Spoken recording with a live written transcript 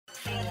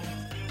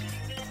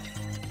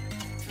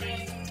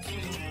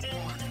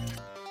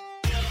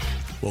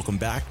Welcome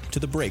back to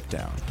The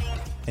Breakdown,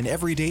 an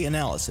everyday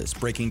analysis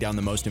breaking down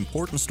the most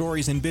important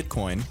stories in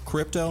Bitcoin,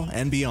 crypto,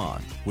 and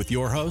beyond, with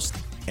your host,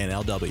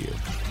 NLW.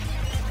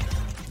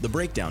 The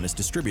Breakdown is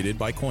distributed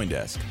by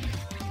CoinDesk.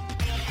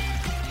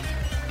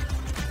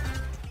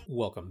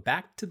 Welcome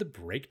back to The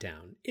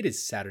Breakdown. It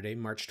is Saturday,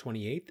 March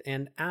 28th,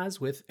 and as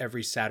with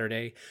every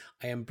Saturday,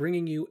 I am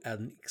bringing you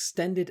an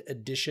extended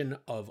edition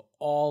of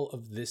all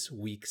of this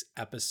week's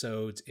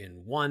episodes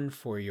in one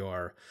for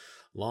your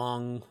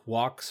long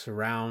walks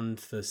around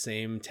the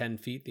same 10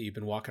 feet that you've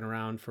been walking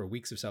around for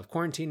weeks of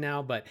self-quarantine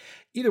now. But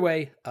either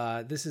way,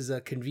 this is a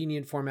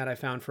convenient format I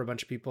found for a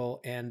bunch of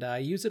people, and I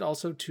use it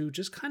also to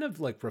just kind of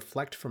like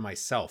reflect for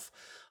myself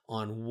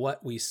on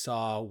what we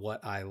saw, what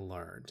I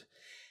learned.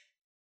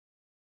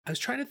 I was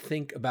trying to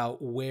think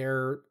about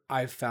where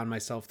I've found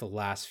myself the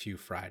last few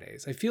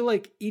Fridays. I feel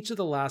like each of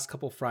the last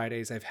couple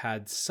Fridays, I've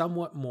had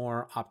somewhat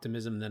more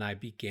optimism than I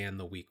began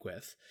the week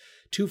with.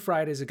 2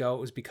 Fridays ago,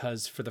 it was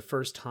because for the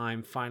first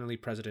time, finally,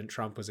 President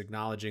Trump was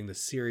acknowledging the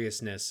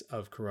seriousness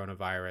of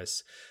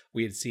coronavirus.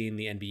 We had seen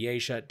the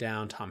NBA shut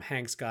down. Tom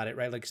Hanks got it,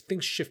 right? Like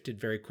things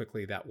shifted very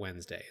quickly that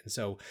Wednesday. And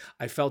so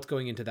I felt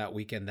going into that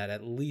weekend that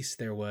at least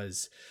there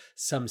was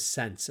some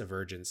sense of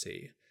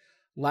urgency.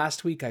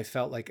 Last week, I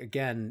felt like,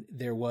 again,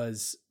 there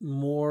was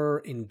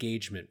more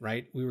engagement,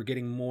 right? We were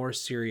getting more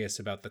serious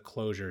about the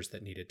closures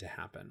that needed to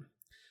happen.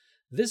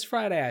 This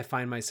Friday, I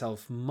find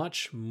myself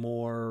much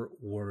more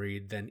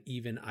worried than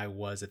even I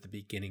was at the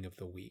beginning of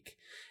the week.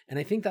 And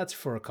I think that's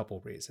for a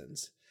couple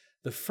reasons.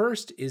 The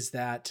first is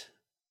that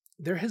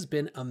there has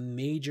been a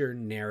major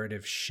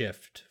narrative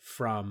shift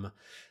from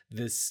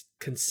this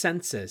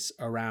consensus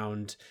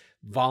around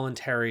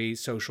voluntary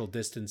social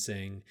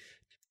distancing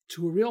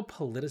to a real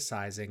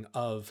politicizing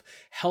of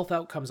health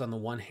outcomes on the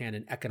one hand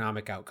and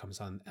economic outcomes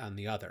on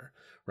the other,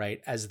 right?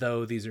 As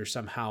though these are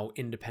somehow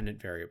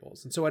independent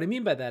variables. And so what I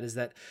mean by that is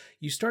that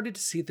you started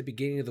to see at the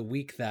beginning of the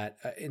week that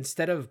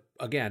instead of,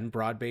 again,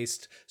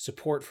 broad-based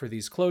support for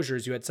these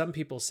closures, you had some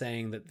people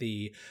saying that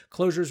the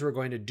closures were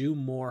going to do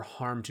more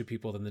harm to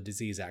people than the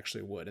disease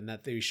actually would, and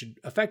that they should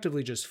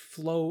effectively just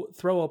throw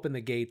open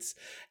the gates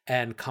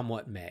and come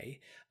what may.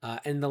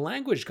 And the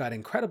language got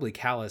incredibly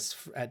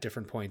callous at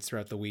different points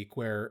throughout the week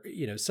where,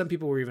 some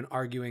people were even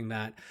arguing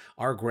that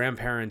our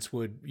grandparents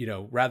would,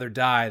 rather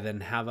die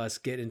than have us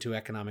get into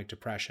economic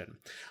depression.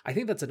 I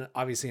think that's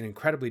obviously an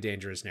incredibly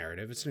dangerous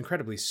narrative. It's an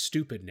incredibly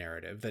stupid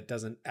narrative that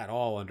doesn't at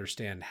all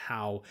understand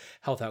how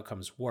health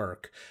outcomes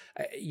work.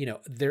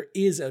 There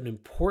is an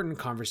important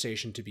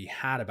conversation to be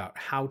had about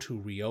how to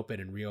reopen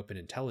and reopen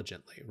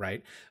intelligently,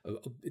 right?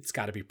 It's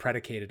got to be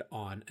predicated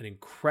on an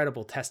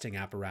incredible testing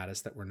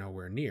apparatus that we're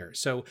nowhere near.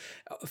 So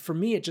for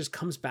me, it just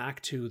comes back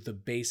to the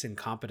base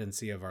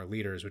incompetency of our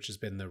leaders, which has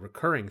been the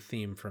recurring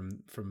theme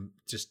from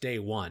just day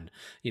one,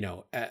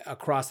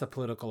 across the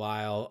political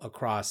aisle,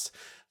 across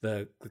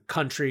the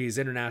countries,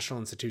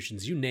 international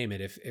institutions, you name it.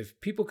 If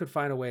people could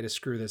find a way to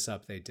screw this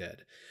up, they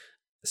did.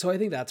 So I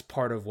think that's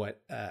part of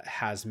what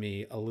has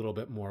me a little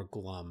bit more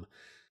glum.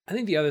 I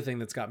think the other thing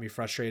that's got me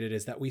frustrated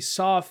is that we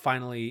saw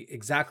finally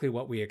exactly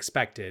what we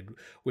expected,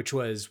 which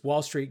was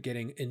Wall Street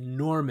getting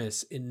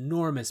enormous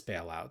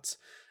bailouts.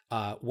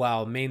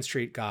 While Main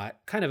Street got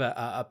kind of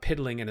a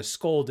piddling and a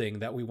scolding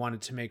that we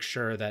wanted to make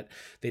sure that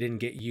they didn't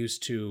get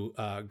used to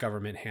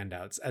government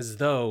handouts, as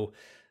though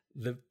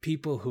the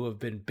people who have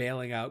been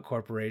bailing out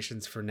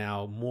corporations for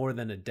now more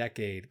than a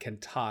decade can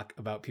talk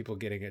about people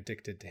getting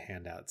addicted to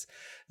handouts.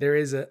 There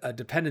is a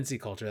dependency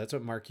culture. That's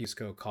what Mark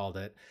Yusko called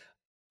it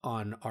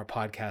on our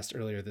podcast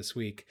earlier this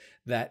week.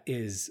 That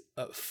is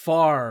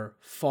far,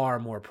 far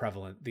more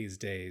prevalent these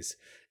days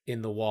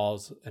in the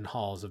walls and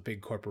halls of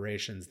big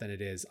corporations than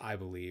it is, I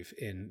believe,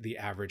 in the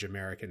average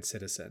American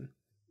citizen.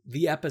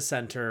 The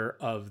epicenter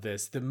of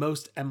this, the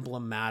most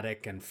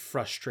emblematic and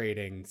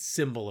frustrating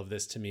symbol of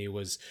this to me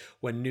was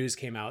when news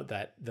came out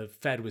that the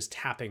Fed was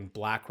tapping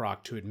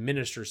BlackRock to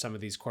administer some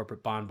of these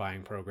corporate bond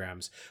buying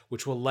programs,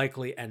 which will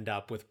likely end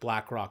up with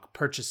BlackRock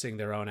purchasing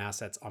their own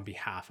assets on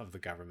behalf of the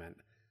government.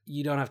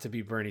 You don't have to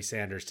be Bernie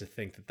Sanders to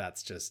think that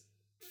that's just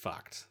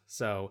fucked.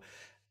 So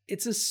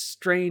it's a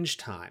strange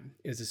time.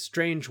 It's a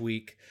strange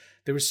week.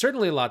 There was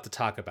certainly a lot to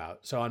talk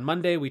about. So on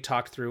Monday, we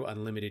talked through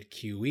unlimited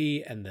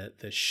QE and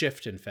the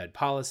shift in Fed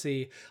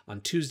policy.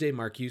 On Tuesday,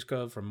 Mark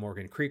Yusko from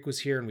Morgan Creek was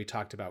here, and we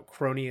talked about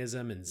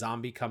cronyism and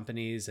zombie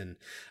companies and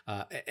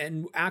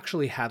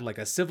actually had like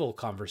a civil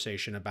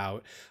conversation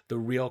about the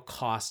real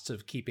costs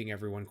of keeping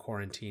everyone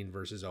quarantined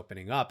versus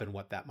opening up and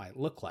what that might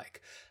look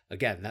like.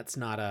 Again, that's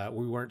not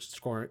we weren't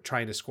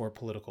trying to score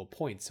political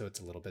points, so it's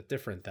a little bit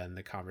different than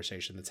the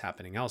conversation that's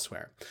happening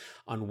elsewhere.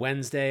 On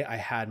Wednesday, I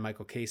had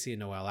Michael Casey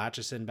and Noel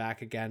Atchison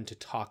back again to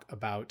talk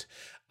about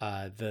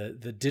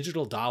the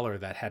digital dollar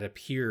that had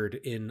appeared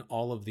in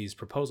all of these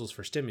proposals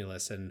for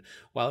stimulus. And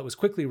while it was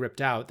quickly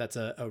ripped out, that's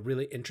a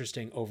really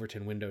interesting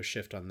Overton window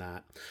shift on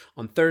that.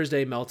 On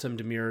Thursday, Meltem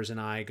Demirors and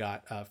I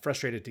got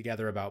frustrated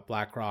together about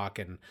BlackRock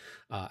and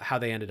how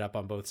they ended up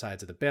on both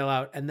sides of the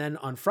bailout. And then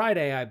on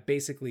Friday, I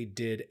basically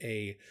did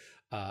a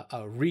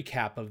a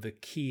recap of the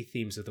key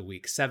themes of the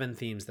week, 7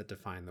 themes that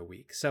define the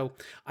week. So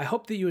I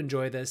hope that you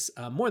enjoy this.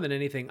 More than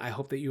anything, I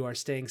hope that you are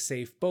staying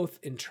safe, both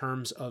in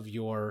terms of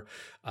your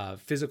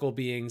physical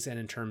beings and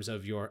in terms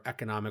of your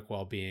economic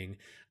well-being.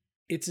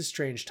 It's a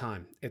strange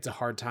time. It's a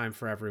hard time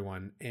for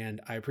everyone, and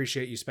I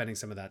appreciate you spending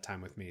some of that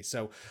time with me.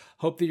 So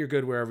hope that you're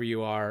good wherever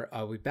you are.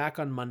 I'll be back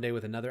on Monday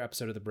with another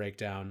episode of The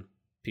Breakdown.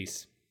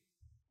 Peace.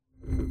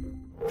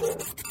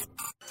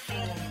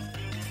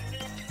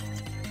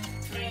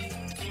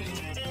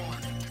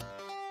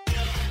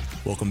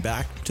 Welcome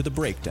back to The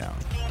Breakdown,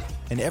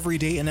 an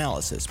everyday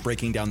analysis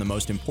breaking down the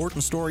most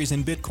important stories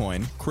in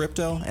Bitcoin,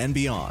 crypto, and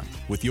beyond,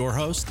 with your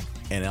host,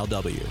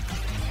 NLW.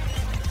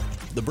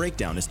 The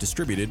Breakdown is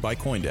distributed by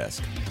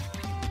CoinDesk.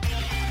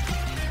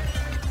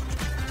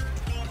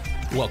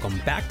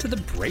 Welcome back to The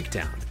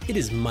Breakdown. It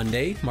is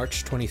Monday,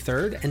 March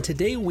 23rd, and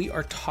today we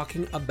are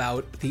talking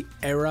about the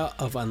era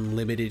of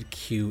unlimited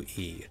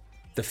QE.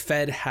 The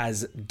Fed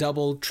has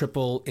doubled,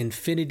 triple,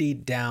 infinity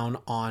down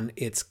on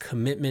its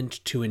commitment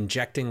to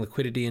injecting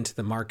liquidity into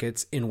the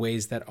markets in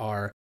ways that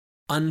are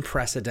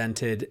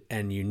unprecedented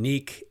and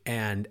unique,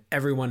 and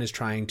everyone is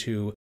trying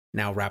to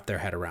now wrap their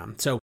head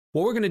around. So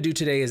what we're going to do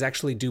today is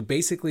actually do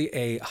basically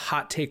a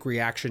hot take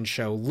reaction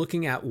show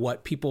looking at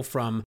what people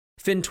from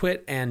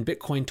FinTwit and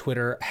Bitcoin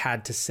Twitter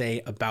had to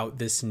say about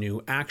this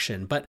new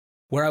action. But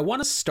where I want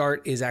to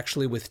start is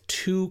actually with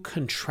 2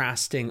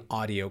 contrasting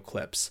audio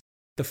clips.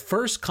 The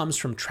first comes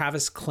from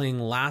Travis Kling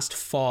last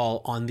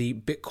fall on the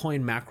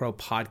Bitcoin Macro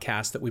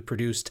podcast that we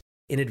produced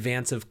in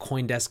advance of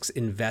CoinDesk's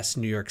Invest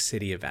New York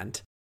City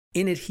event.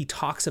 In it, he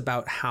talks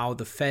about how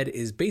the Fed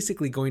is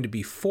basically going to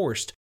be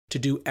forced to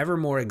do ever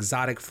more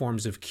exotic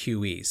forms of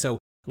QE. So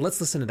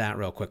let's listen to that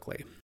real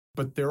quickly.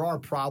 But there are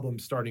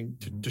problems starting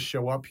to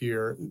show up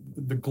here.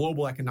 The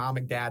global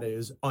economic data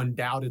is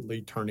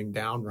undoubtedly turning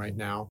down right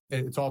now.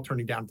 It's all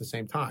turning down at the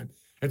same time.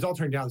 It's all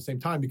turning down at the same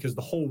time because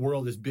the whole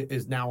world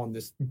is now on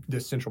this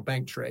central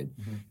bank trade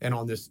and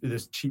on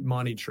this cheap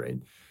money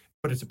trade.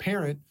 But it's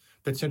apparent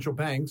that central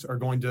banks are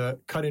going to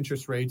cut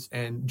interest rates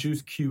and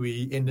juice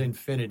QE into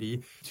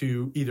infinity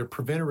to either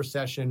prevent a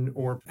recession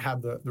or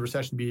have the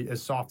recession be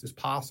as soft as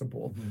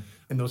possible.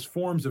 And those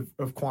forms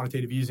of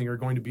quantitative easing are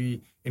going to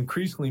be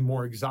increasingly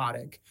more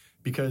exotic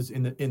because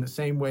in the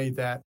same way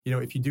that,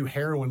 if you do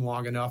heroin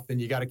long enough, then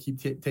you got to keep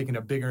taking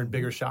a bigger and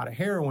bigger shot of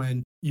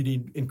heroin. You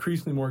need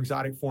increasingly more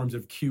exotic forms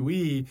of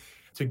QE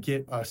to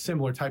get a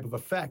similar type of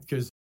effect.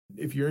 Because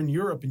if you're in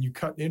Europe and you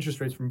cut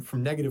interest rates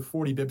from negative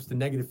 40 bips to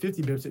negative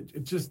 50 bips,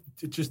 it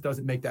just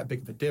doesn't make that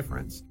big of a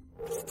difference.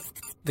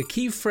 The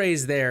key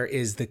phrase there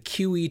is the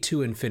QE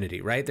to infinity,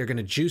 right? They're going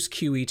to juice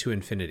QE to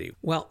infinity.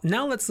 Well,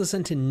 now let's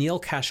listen to Neil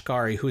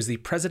Kashkari, who is the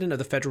president of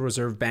the Federal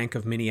Reserve Bank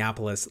of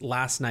Minneapolis,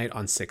 last night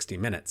on 60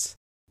 Minutes.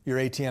 Your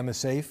ATM is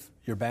safe,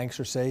 your banks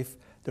are safe,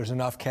 there's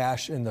enough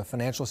cash in the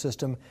financial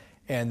system,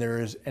 and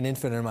there is an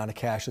infinite amount of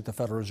cash at the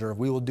Federal Reserve.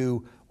 We will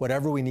do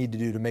whatever we need to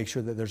do to make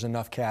sure that there's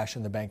enough cash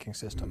in the banking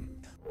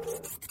system.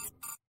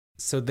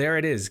 So there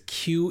it is.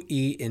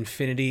 QE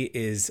infinity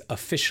is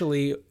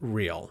officially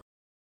real.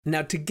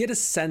 Now, to get a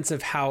sense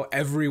of how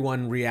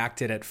everyone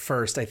reacted at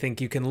first, I think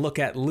you can look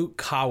at Luke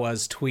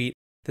Kawa's tweet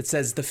that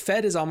says, "The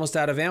Fed is almost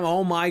out of ammo.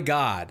 Oh my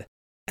God."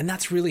 And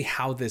that's really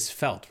how this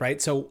felt,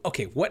 right? So,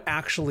 okay, what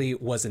actually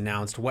was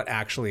announced? What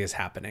actually is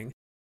happening?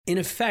 In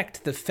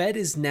effect, the Fed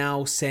is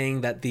now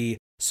saying that the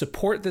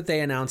support that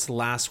they announced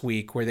last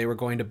week, where they were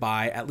going to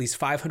buy at least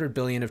 $500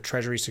 billion of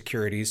Treasury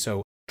securities,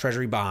 so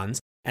Treasury bonds,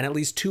 and at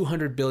least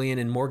 $200 billion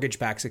in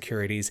mortgage-backed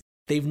securities,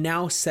 they've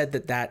now said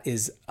that that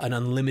is an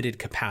unlimited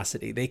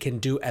capacity. They can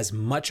do as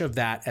much of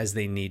that as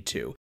they need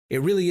to.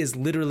 It really is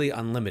literally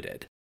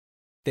unlimited.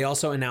 They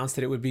also announced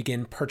that it would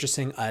begin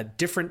purchasing a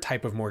different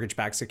type of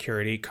mortgage-backed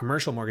security,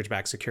 commercial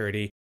mortgage-backed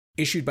security,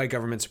 issued by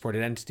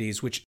government-supported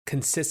entities, which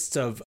consists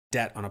of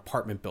debt on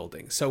apartment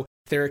buildings. So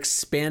they're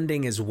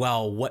expanding as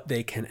well what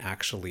they can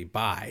actually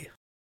buy.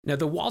 Now,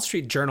 the Wall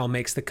Street Journal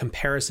makes the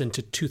comparison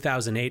to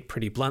 2008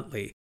 pretty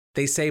bluntly.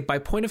 They say, by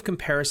point of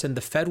comparison,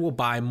 the Fed will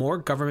buy more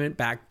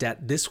government-backed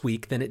debt this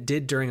week than it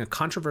did during a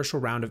controversial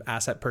round of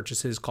asset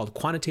purchases called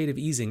quantitative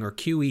easing, or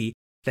QE,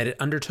 that it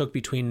undertook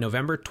between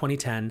November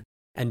 2010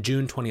 and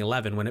June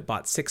 2011 when it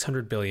bought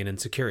 $600 billion in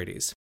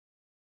securities.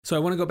 So I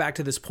want to go back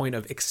to this point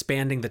of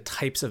expanding the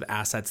types of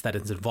assets that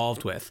it's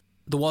involved with.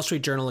 The Wall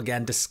Street Journal,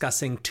 again,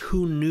 discussing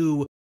 2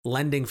 new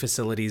lending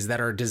facilities that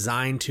are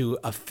designed to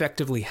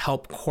effectively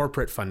help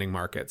corporate funding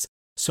markets.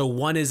 So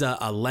one is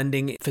a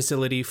lending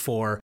facility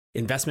for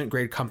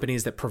investment-grade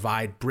companies that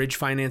provide bridge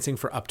financing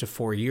for up to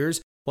 4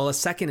 years, while a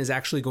second is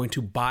actually going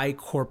to buy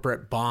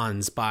corporate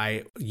bonds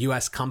by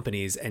U.S.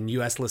 companies and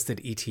U.S.-listed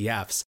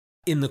ETFs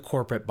in the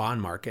corporate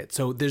bond market.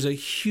 So there's a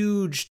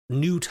huge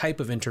new type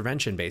of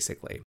intervention,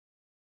 basically.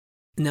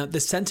 Now, the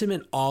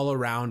sentiment all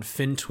around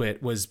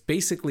FinTwit was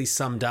basically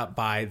summed up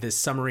by this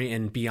summary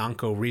in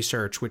Bianco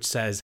Research, which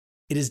says,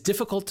 "It is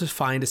difficult to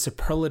find a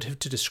superlative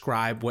to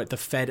describe what the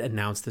Fed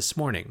announced this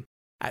morning.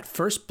 At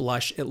first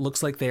blush, it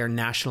looks like they are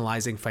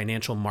nationalizing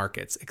financial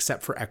markets,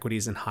 except for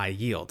equities and high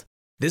yield.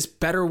 This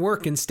better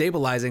work in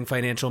stabilizing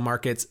financial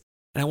markets,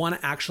 And I want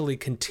to actually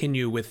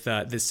continue with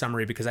this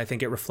summary because I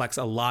think it reflects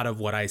a lot of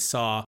what I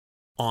saw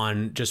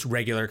on just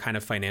regular kind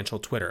of financial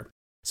Twitter.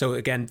 So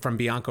again, from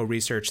Bianco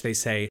Research, they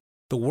say,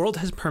 the world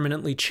has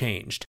permanently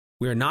changed.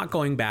 We are not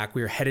going back.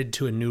 We are headed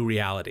to a new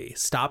reality.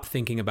 Stop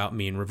thinking about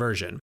mean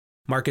reversion.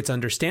 Markets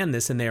understand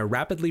this, and they are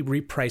rapidly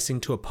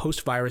repricing to a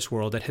post-virus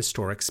world at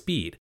historic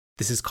speed.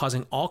 This is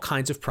causing all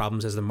kinds of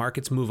problems as the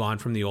markets move on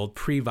from the old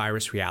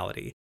pre-virus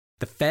reality.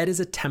 The Fed is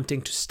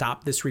attempting to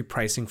stop this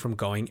repricing from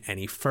going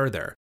any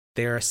further.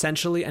 They are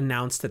essentially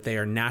announced that they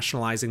are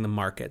nationalizing the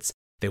markets.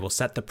 They will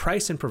set the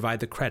price and provide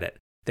the credit.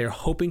 They are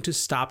hoping to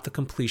stop the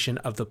completion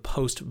of the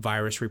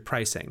post-virus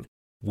repricing.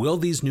 Will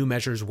these new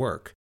measures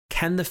work?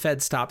 Can the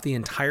Fed stop the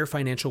entire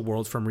financial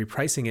world from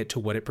repricing it to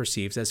what it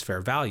perceives as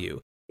fair value?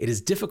 It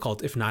is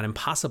difficult, if not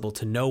impossible,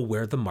 to know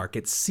where the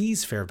market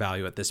sees fair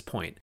value at this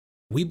point.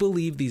 We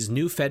believe these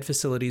new Fed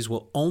facilities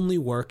will only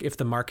work if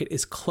the market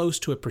is close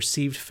to a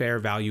perceived fair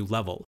value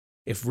level.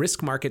 If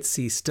risk markets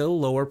see still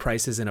lower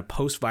prices in a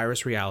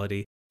post-virus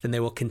reality, then they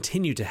will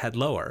continue to head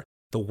lower.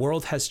 The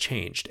world has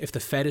changed. If the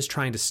Fed is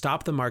trying to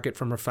stop the market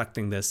from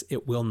reflecting this,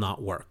 it will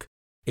not work.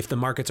 If the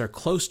markets are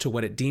close to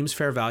what it deems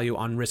fair value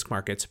on risk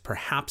markets,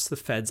 perhaps the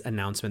Fed's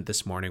announcement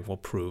this morning will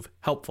prove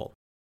helpful.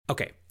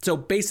 Okay, so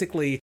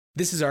basically,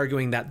 this is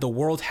arguing that the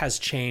world has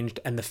changed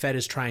and the Fed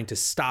is trying to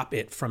stop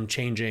it from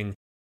changing,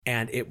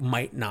 and it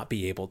might not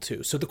be able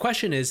to. So the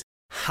question is,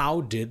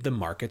 how did the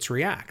markets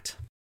react?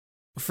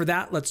 For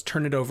that, let's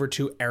turn it over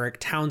to Eric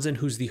Townsend,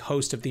 who's the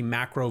host of the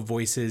Macro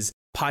Voices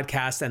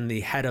podcast and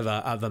the head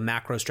of a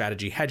macro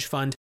strategy hedge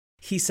fund.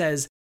 He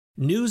says,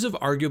 news of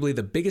arguably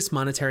the biggest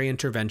monetary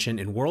intervention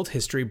in world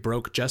history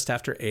broke just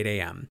after 8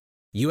 a.m.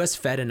 US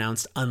Fed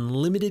announced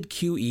unlimited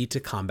QE to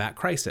combat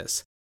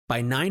crisis.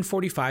 By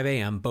 9:45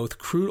 a.m., both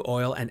crude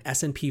oil and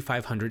S&P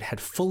 500 had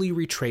fully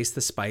retraced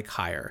the spike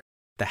higher.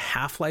 The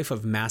half-life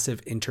of massive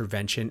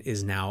intervention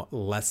is now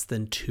less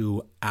than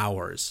 2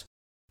 hours.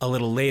 A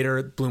little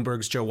later,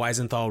 Bloomberg's Joe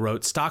Weisenthal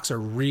wrote, stocks are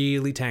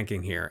really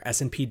tanking here.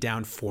 S&P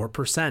down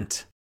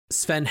 4%.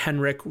 Sven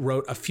Henrik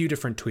wrote a few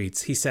different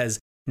tweets. He says,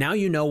 now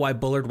you know why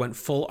Bullard went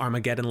full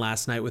Armageddon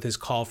last night with his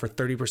call for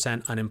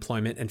 30%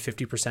 unemployment and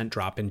 50%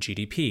 drop in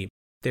GDP.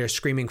 They are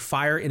screaming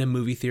fire in a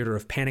movie theater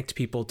of panicked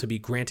people to be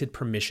granted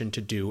permission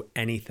to do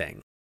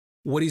anything.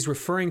 What he's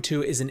referring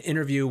to is an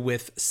interview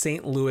with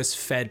St. Louis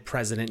Fed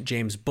President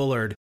James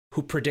Bullard,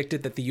 who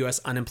predicted that the U.S.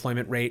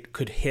 unemployment rate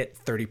could hit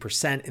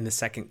 30% in the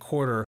second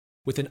quarter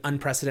with an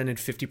unprecedented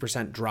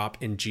 50% drop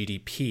in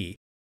GDP.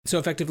 So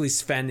effectively,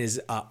 Sven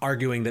is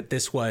arguing that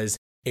this was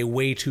a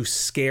way to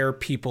scare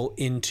people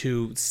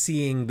into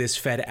seeing this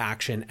Fed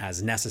action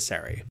as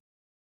necessary.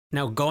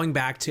 Now, going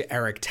back to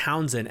Eric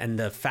Townsend and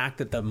the fact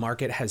that the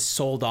market has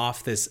sold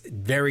off this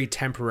very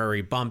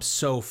temporary bump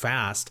so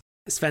fast,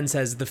 Sven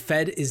says the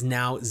Fed is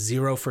now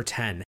 0 for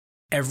 10.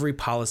 Every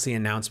policy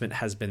announcement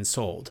has been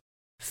sold.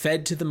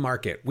 Fed to the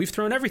market. We've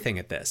thrown everything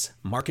at this.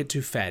 Market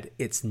to Fed.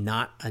 It's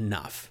not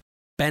enough.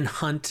 Ben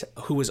Hunt,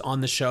 who was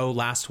on the show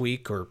last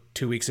week or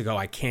 2 weeks ago,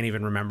 I can't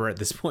even remember at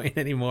this point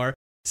anymore,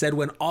 said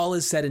when all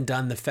is said and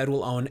done, the Fed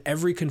will own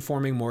every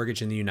conforming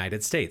mortgage in the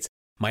United States.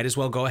 Might as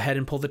well go ahead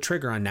and pull the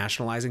trigger on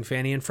nationalizing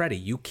Fannie and Freddie.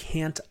 You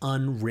can't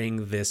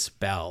unring this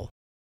bell.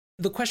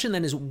 The question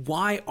then is,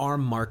 why are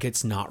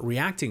markets not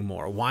reacting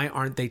more? Why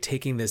aren't they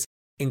taking this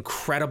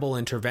incredible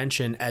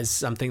intervention as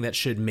something that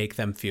should make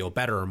them feel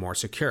better or more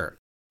secure?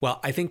 Well,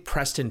 I think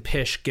Preston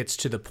Pysh gets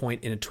to the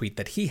point in a tweet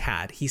that he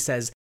had. He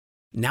says,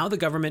 now the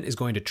government is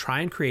going to try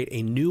and create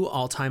a new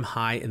all-time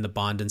high in the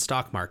bond and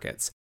stock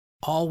markets,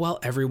 all while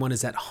everyone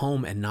is at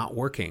home and not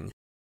working.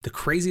 The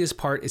craziest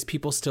part is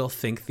people still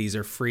think these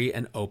are free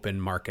and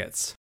open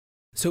markets.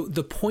 So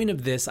the point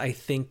of this, I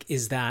think,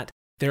 is that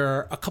there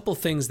are a couple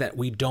things that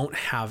we don't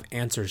have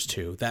answers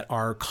to that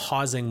are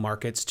causing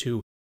markets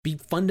to be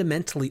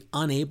fundamentally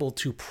unable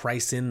to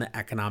price in the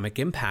economic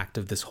impact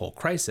of this whole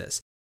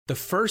crisis. The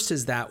first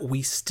is that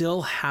we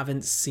still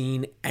haven't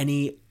seen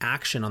any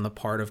action on the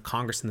part of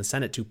Congress and the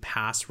Senate to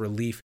pass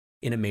relief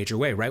in a major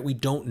way, right? We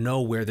don't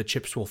know where the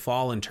chips will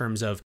fall in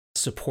terms of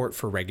support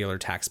for regular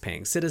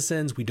tax-paying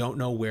citizens. We don't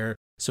know where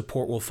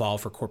support will fall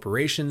for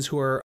corporations who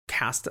are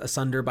cast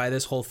asunder by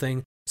this whole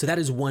thing. So that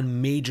is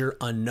one major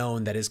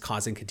unknown that is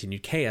causing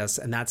continued chaos.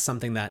 And that's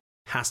something that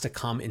has to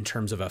come in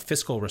terms of a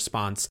fiscal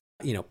response,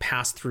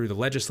 passed through the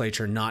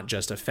legislature, not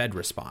just a Fed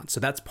response. So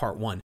that's part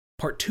one.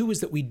 Part two is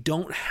that we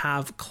don't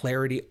have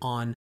clarity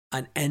on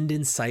an end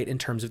in sight in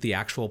terms of the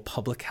actual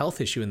public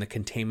health issue and the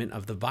containment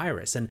of the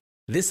virus. And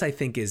this, I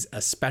think, is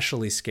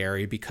especially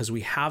scary because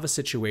we have a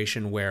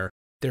situation where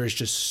there is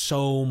just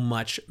so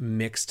much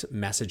mixed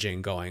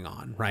messaging going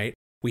on, right?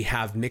 We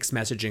have mixed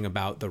messaging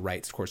about the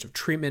right course of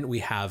treatment. We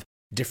have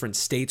different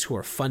states who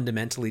are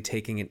fundamentally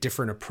taking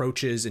different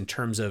approaches in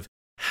terms of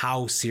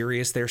how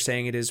serious they're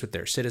saying it is with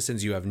their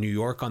citizens. You have New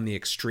York on the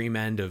extreme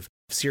end of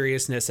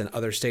seriousness and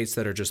other states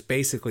that are just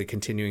basically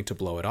continuing to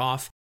blow it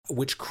off,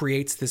 which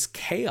creates this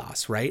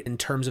chaos, right, in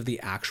terms of the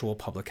actual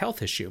public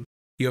health issue.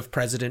 You have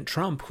President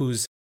Trump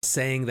who's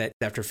saying that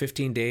after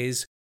 15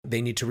 days,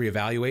 they need to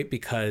reevaluate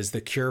because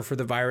the cure for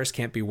the virus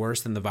can't be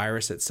worse than the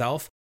virus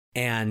itself.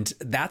 And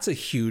that's a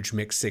huge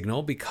mixed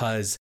signal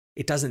because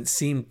it doesn't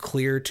seem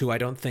clear to, I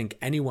don't think,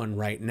 anyone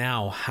right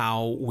now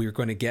how we're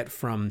going to get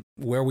from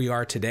where we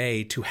are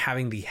today to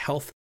having the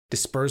health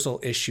dispersal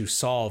issue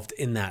solved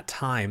in that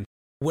time.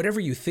 Whatever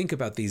you think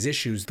about these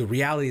issues, the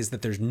reality is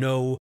that there's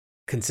no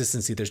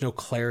consistency, there's no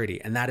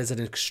clarity. And that is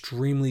an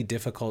extremely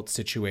difficult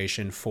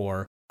situation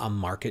for a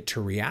market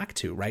to react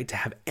to, right? To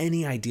have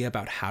any idea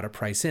about how to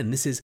price in.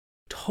 This is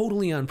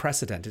totally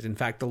unprecedented. In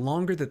fact, the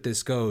longer that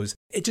this goes,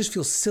 it just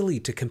feels silly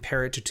to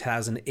compare it to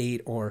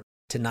 2008 or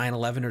to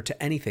 9/11 or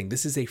to anything.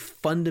 This is a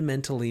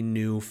fundamentally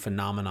new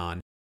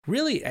phenomenon,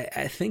 really,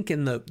 I think,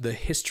 in the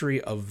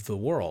history of the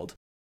world.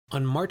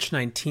 On March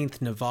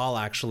 19th, Naval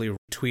actually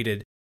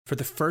tweeted, "For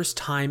the first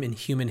time in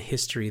human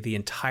history, the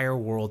entire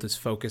world is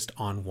focused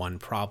on one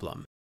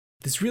problem."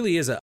 This really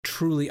is a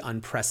truly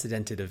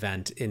unprecedented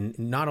event in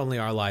not only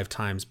our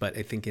lifetimes, but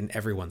I think in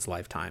everyone's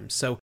lifetime.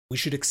 So we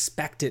should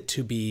expect it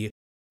to be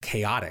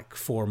chaotic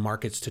for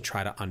markets to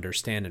try to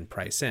understand and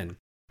price in.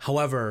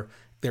 However,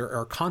 there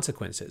are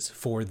consequences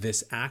for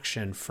this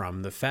action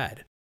from the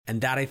Fed. And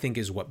that, I think,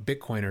 is what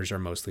Bitcoiners are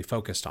mostly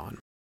focused on.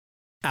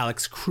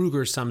 Alex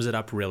Kruger sums it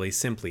up really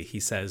simply. He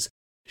says,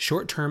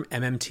 short-term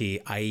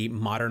MMT, i.e.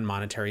 modern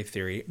monetary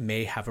theory,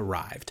 may have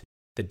arrived.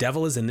 The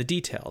devil is in the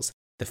details.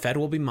 The Fed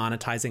will be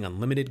monetizing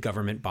unlimited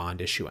government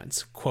bond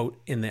issuance,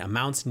 quote, in the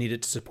amounts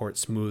needed to support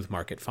smooth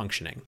market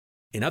functioning.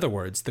 In other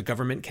words, the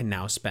government can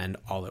now spend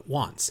all it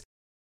wants.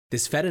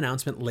 This Fed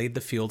announcement laid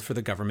the field for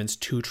the government's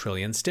 $2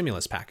 trillion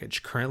stimulus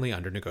package, currently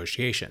under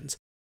negotiations.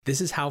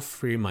 This is how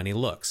free money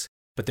looks.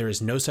 But there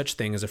is no such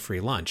thing as a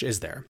free lunch,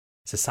 is there?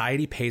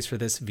 Society pays for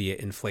this via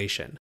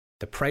inflation.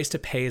 The price to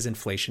pay is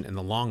inflation in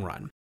the long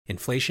run.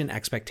 Inflation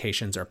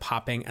expectations are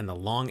popping and the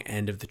long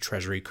end of the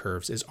Treasury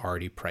curves is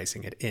already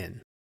pricing it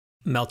in.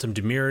 Meltem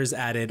Demirors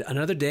added,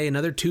 another day,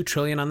 another $2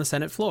 trillion on the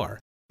Senate floor.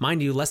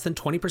 Mind you, less than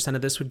 20%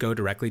 of this would go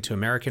directly to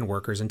American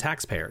workers and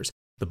taxpayers.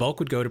 The bulk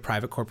would go to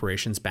private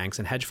corporations, banks,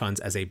 and hedge funds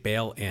as a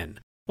bail-in.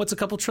 What's a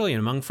couple trillion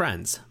among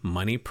friends?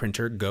 Money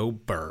printer go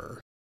burr.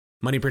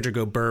 Money printer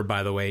go burr,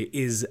 by the way,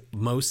 is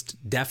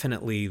most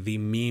definitely the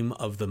meme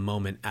of the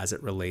moment as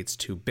it relates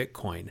to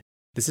Bitcoin.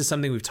 This is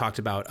something we've talked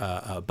about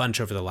a bunch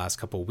over the last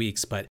couple of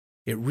weeks, but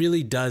it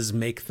really does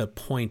make the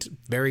point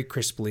very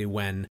crisply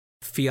when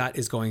fiat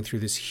is going through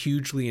this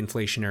hugely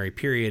inflationary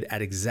period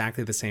at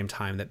exactly the same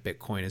time that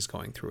Bitcoin is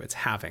going through its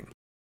halving.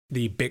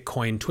 The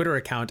Bitcoin Twitter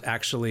account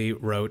actually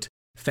wrote,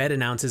 Fed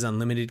announces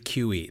unlimited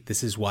QE.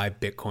 This is why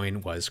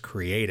Bitcoin was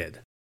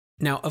created.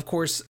 Now, of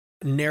course,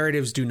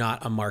 narratives do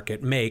not a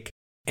market make,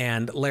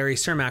 and Larry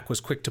Cermak was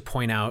quick to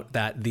point out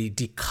that the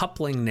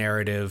decoupling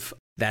narrative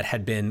that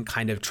had been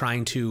kind of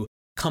trying to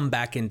come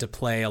back into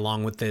play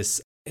along with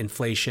this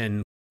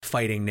inflation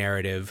fighting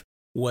narrative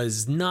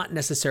was not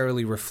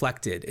necessarily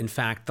reflected. In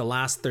fact, the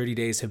last 30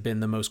 days have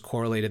been the most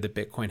correlated that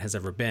Bitcoin has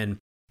ever been.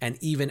 And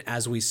even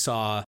as we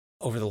saw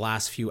over the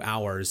last few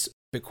hours,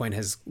 Bitcoin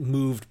has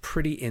moved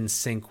pretty in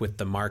sync with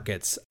the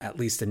markets, at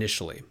least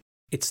initially.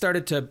 It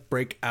started to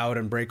break out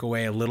and break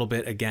away a little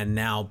bit again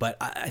now, but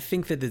I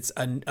think that it's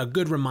a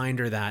good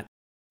reminder that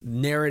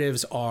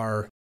narratives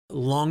are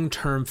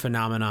long-term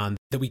phenomenon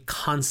that we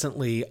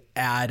constantly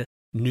add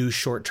new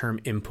short-term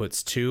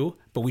inputs to,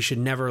 but we should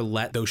never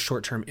let those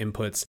short-term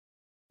inputs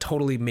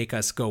totally make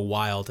us go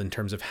wild in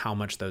terms of how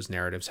much those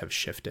narratives have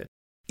shifted.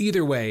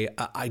 Either way,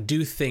 I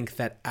do think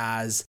that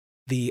as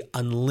the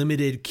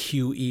unlimited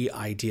QE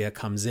idea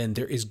comes in,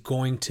 there is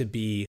going to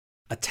be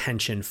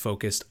attention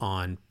focused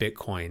on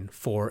Bitcoin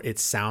for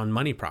its sound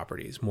money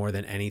properties more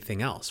than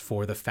anything else,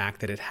 for the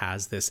fact that it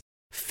has this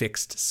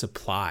fixed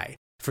supply,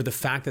 for the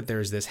fact that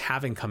there's this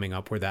halving coming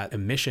up where that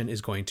emission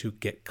is going to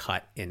get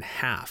cut in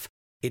half.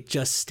 It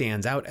just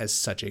stands out as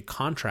such a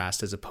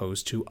contrast as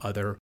opposed to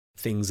other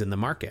things in the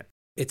market.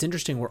 It's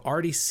interesting, we're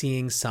already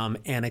seeing some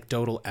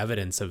anecdotal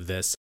evidence of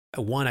this.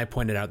 One I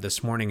pointed out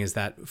this morning is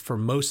that for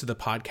most of the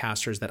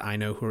podcasters that I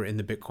know who are in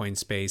the Bitcoin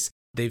space,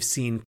 they've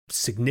seen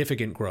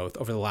significant growth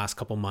over the last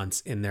couple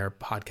months in their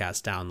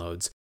podcast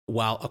downloads,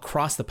 while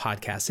across the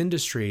podcast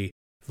industry,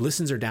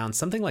 listens are down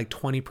something like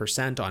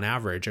 20% on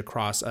average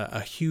across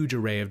a huge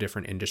array of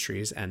different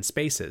industries and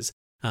spaces.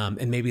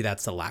 And maybe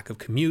that's the lack of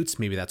commutes,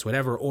 maybe that's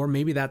whatever, or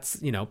maybe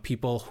that's,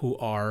 people who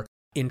are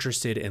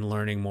interested in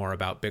learning more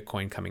about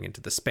Bitcoin coming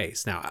into the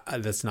space. Now,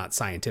 that's not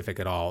scientific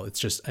at all. It's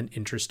just an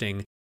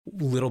interesting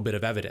little bit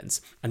of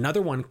evidence.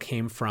 Another one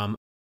came from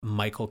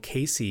Michael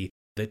Casey,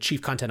 the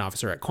chief content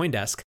officer at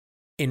CoinDesk.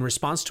 In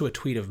response to a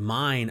tweet of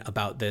mine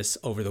about this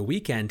over the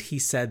weekend, he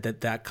said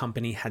that that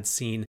company had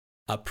seen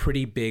a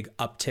pretty big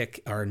uptick,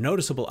 or a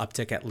noticeable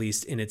uptick at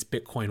least, in its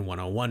Bitcoin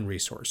 101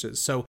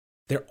 resources. So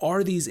there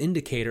are these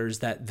indicators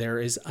that there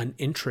is an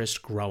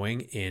interest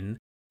growing in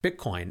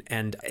Bitcoin,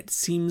 and it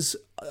seems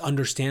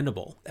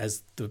understandable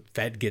as the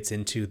Fed gets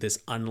into this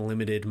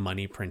unlimited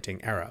money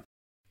printing era.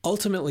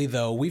 Ultimately,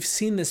 though, we've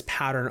seen this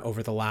pattern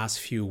over the last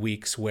few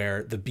weeks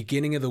where the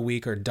beginning of the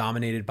week are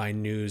dominated by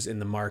news in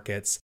the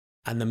markets.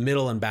 And the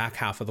middle and back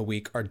half of the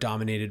week are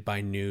dominated by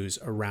news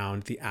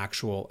around the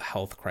actual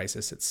health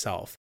crisis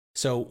itself.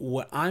 So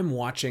what I'm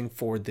watching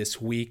for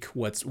this week,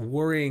 what's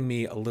worrying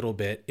me a little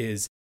bit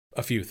is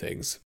a few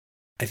things.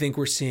 I think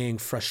we're seeing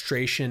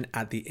frustration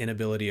at the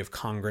inability of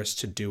Congress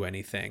to do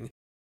anything.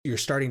 You're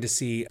starting to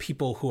see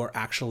people who are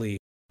actually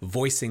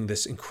voicing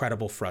this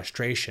incredible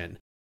frustration.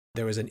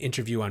 There was an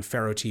interview on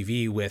Faro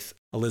TV with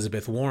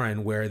Elizabeth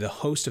Warren where the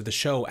host of the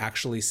show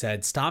actually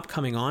said, stop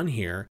coming on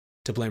here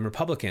to blame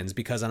Republicans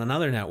because on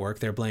another network,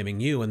 they're blaming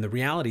you. And the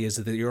reality is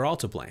that you're all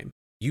to blame.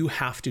 You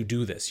have to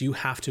do this. You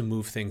have to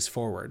move things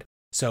forward.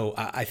 So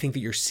I think that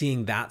you're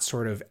seeing that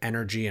sort of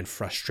energy and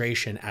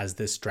frustration as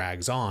this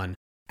drags on.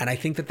 And I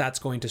think that that's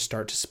going to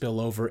start to spill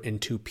over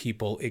into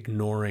people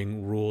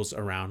ignoring rules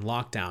around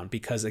lockdown.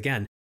 Because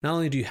again, not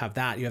only do you have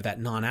that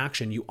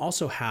non-action, you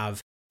also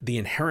have the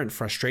inherent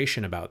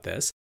frustration about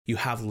this. You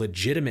have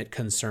legitimate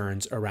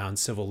concerns around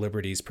civil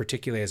liberties,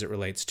 particularly as it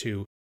relates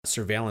to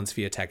surveillance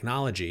via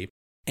technology.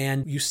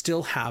 And you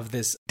still have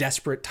this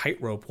desperate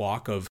tightrope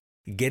walk of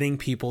getting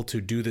people to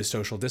do the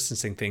social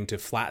distancing thing to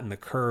flatten the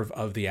curve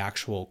of the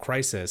actual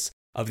crisis,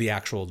 of the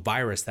actual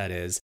virus that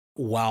is,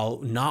 while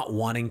not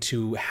wanting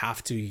to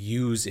have to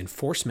use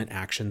enforcement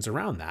actions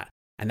around that.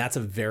 And that's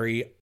a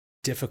very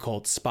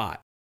difficult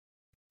spot.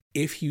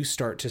 If you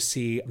start to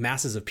see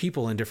masses of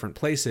people in different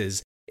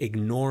places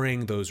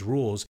ignoring those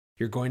rules,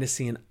 you're going to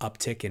see an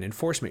uptick in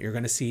enforcement. You're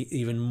going to see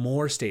even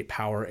more state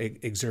power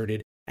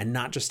exerted, and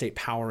not just state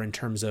power in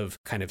terms of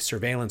kind of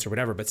surveillance or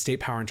whatever, but state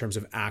power in terms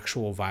of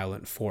actual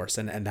violent force.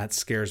 And that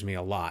scares me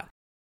a lot.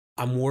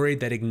 I'm worried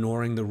that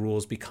ignoring the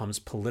rules becomes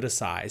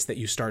politicized, that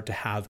you start to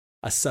have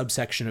a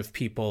subsection of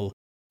people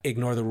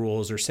ignore the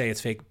rules or say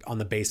it's fake on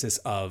the basis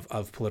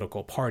of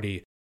political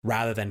party,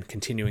 rather than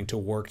continuing to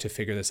work to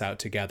figure this out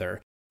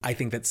together. I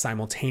think that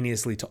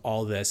simultaneously to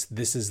all this,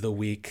 this is the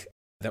week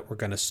that we're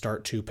going to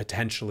start to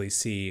potentially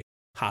see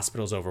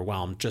hospitals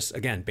overwhelmed, just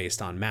again,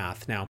 based on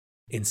math. Now,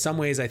 in some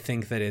ways, I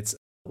think that it's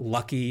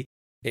lucky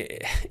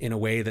in a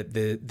way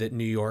that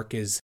New York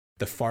is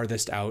the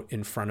farthest out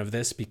in front of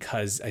this,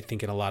 because I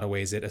think in a lot of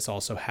ways it has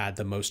also had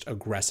the most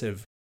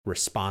aggressive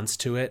response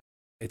to it.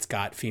 It's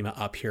got FEMA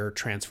up here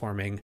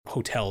transforming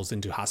hotels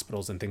into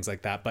hospitals and things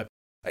like that. But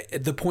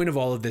the point of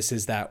all of this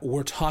is that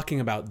we're talking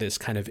about this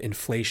kind of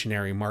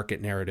inflationary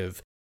market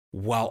narrative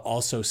while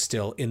also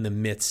still in the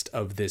midst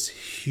of this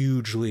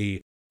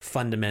hugely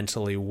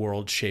fundamentally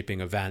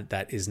world-shaping event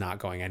that is not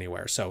going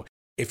anywhere. So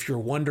if you're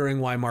wondering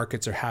why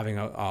markets are having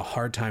a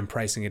hard time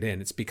pricing it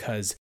in, it's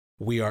because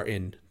we are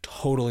in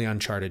totally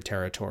uncharted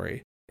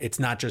territory. It's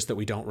not just that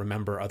we don't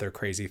remember other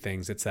crazy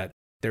things. It's that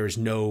there is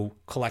no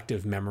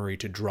collective memory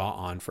to draw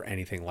on for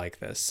anything like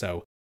this.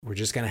 So we're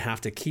just going to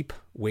have to keep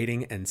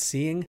waiting and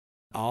seeing.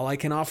 All I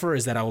can offer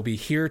is that I will be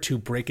here to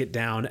break it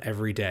down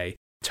every day.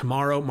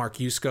 Tomorrow, Mark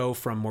Yusko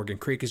from Morgan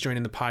Creek is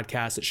joining the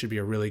podcast. It should be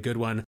a really good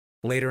one.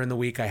 Later in the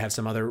week, I have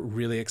some other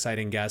really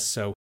exciting guests.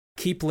 So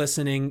keep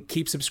listening,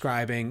 keep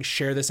subscribing,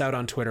 share this out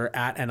on Twitter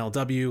at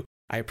NLW.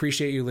 I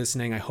appreciate you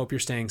listening. I hope you're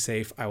staying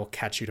safe. I will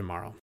catch you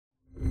tomorrow.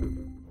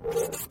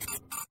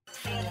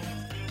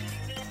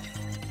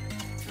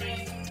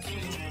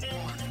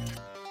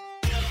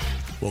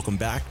 Welcome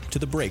back to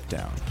The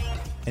Breakdown,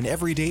 an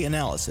everyday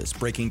analysis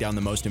breaking down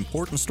the most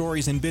important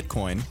stories in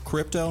Bitcoin,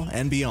 crypto,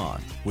 and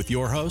beyond, with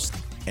your host,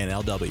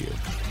 NLW.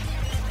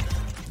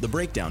 The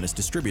Breakdown is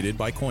distributed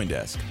by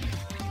CoinDesk.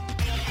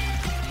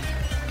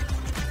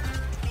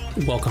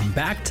 Welcome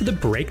back to The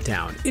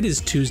Breakdown. It is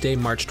Tuesday,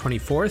 March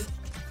 24th.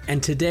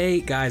 And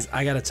today, guys,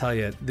 I got to tell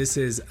you, this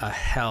is a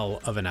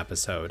hell of an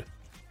episode.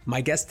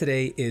 My guest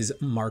today is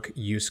Mark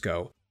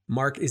Yusko.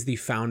 Mark is the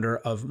founder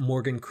of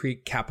Morgan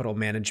Creek Capital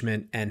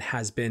Management and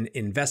has been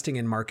investing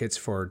in markets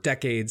for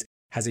decades,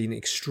 has an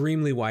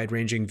extremely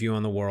wide-ranging view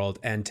on the world.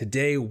 And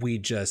today we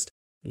just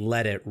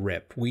let it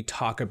rip. We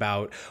talk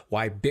about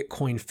why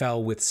Bitcoin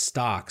fell with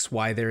stocks,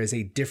 why there is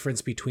a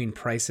difference between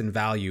price and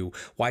value,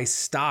 why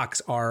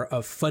stocks are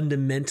a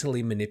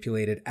fundamentally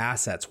manipulated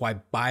assets,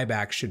 why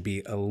buybacks should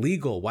be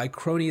illegal, why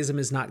cronyism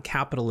is not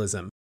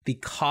capitalism, the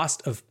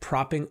cost of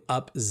propping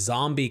up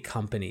zombie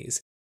companies.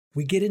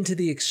 We get into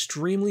the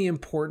extremely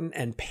important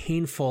and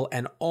painful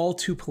and all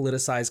too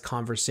politicized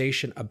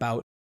conversation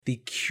about the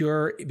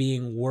cure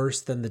being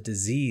worse than the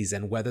disease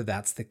and whether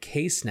that's the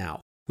case now.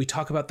 We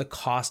talk about the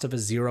cost of a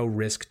zero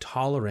risk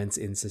tolerance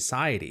in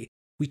society.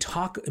 We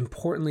talk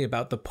importantly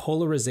about the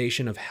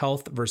polarization of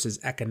health versus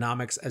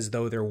economics as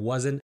though there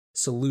wasn't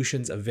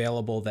solutions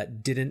available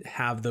that didn't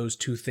have those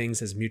two things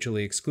as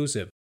mutually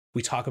exclusive.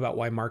 We talk about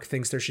why Mark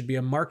thinks there should be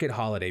a market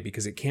holiday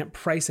because it can't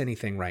price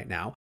anything right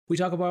now. We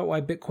talk about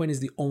why Bitcoin is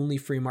the only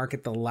free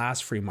market, the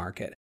last free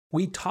market.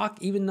 We talk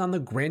even on the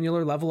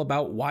granular level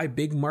about why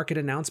big market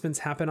announcements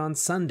happen on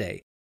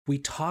Sunday. We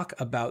talk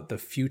about the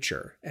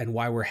future and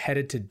why we're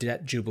headed to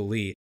debt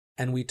jubilee.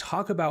 And we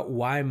talk about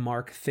why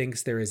Mark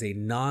thinks there is a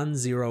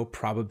non-zero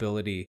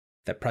probability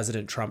that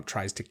President Trump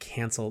tries to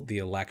cancel the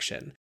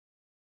election.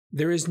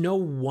 There is no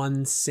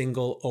one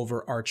single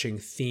overarching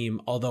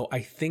theme, although I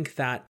think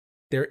that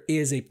there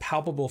is a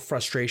palpable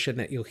frustration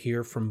that you'll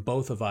hear from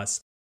both of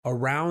us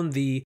around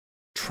the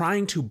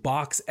trying to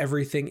box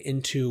everything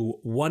into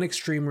one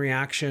extreme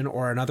reaction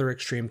or another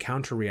extreme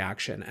counter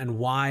reaction, and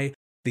why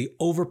the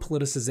over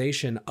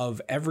politicization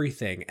of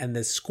everything and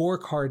the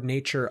scorecard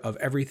nature of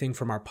everything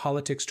from our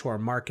politics to our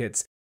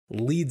markets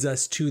leads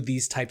us to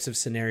these types of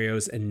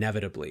scenarios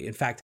inevitably. In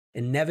fact,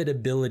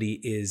 inevitability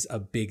is a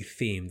big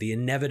theme, the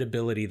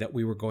inevitability that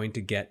we were going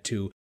to get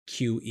to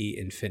QE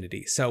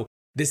infinity. So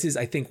this is,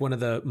 I think, one of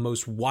the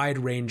most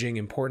wide-ranging,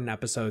 important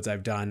episodes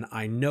I've done.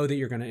 I know that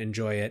you're going to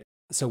enjoy it.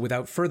 So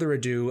without further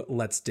ado,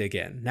 let's dig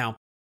in. Now,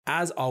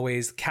 as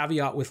always,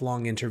 caveat with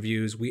long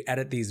interviews, we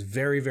edit these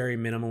very, very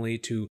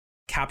minimally to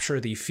capture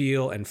the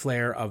feel and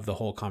flair of the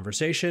whole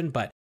conversation.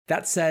 But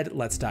that said,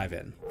 let's dive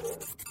in.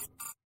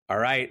 All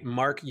right,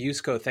 Mark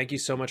Yusko, thank you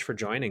so much for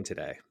joining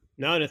today.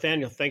 No,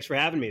 Nathaniel, thanks for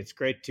having me. It's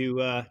great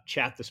to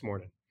chat this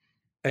morning.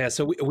 Yeah,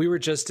 so we were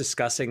just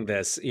discussing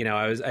this. You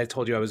know, I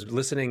told you I was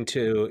listening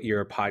to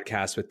your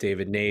podcast with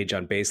David Nage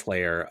on Base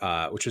Layer,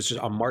 which was just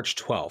on March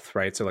 12th,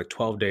 right? So like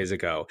 12 days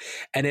ago,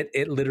 and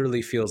it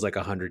literally feels like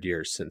 100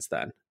 years since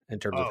then in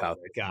terms of how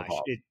things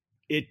evolved.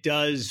 It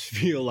does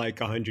feel like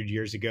 100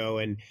 years ago,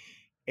 and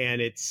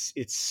it's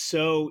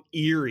so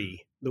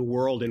eerie, the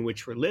world in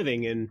which we're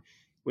living, in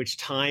which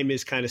time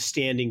is kind of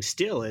standing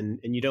still,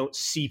 and you don't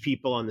see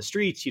people on the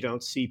streets, you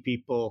don't see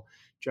people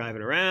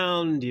driving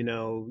around. You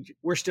know,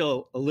 we're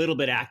still a little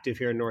bit active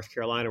here in North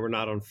Carolina. We're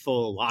not on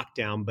full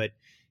lockdown, but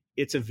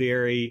it's a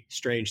very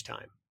strange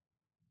time.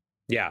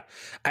 Yeah.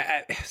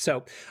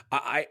 So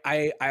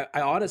I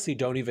honestly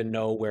don't even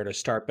know where to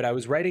start, but I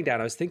was writing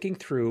down, I was thinking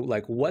through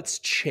like what's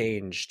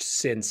changed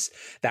since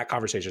that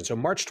conversation. So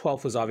March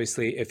 12th was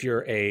obviously, if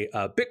you're a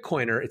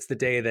Bitcoiner, it's the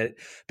day that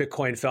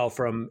Bitcoin fell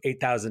from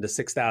 8,000 to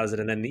 6,000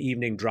 and then the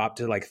evening dropped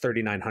to like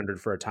 3,900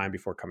 for a time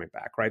before coming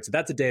back, right? So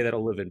that's a day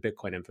that'll live in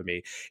Bitcoin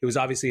infamy. It was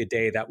obviously a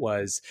day that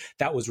was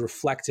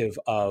reflective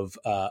of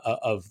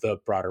the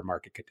broader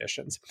market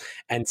conditions.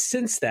 And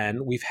since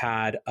then, we've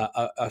had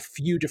a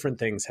few different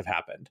things have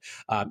happened.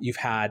 You've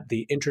had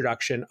the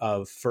introduction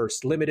of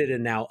first limited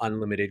and now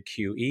unlimited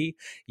QE.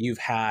 You've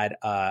had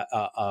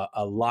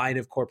a line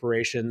of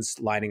corporations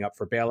lining up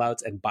for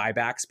bailouts and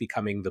buybacks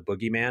becoming the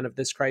boogeyman of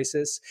this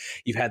crisis.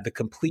 You've had the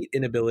complete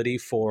inability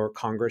for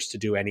Congress to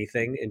do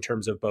anything in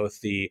terms of both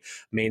the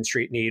Main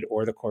Street need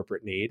or the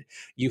corporate need.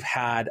 You've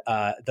had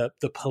the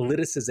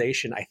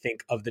politicization, I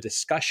think, of the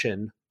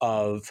discussion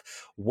of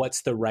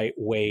what's the right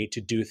way to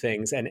do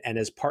things. And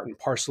as part and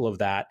parcel of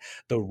that,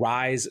 the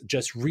rise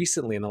just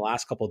recently in the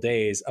last couple of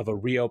days of a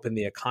reopen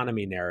the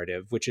economy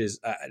narrative, which is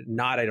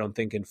not, I don't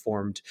think,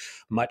 informed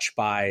much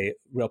by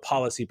real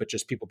policy, but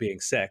just people being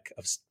sick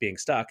of being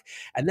stuck.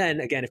 And then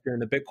again, if you're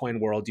in the Bitcoin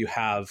world, you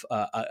have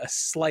a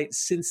slight,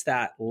 since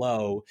that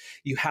low,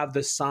 you have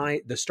the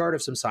start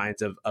of some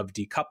signs of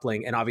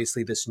decoupling, and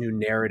obviously this new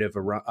narrative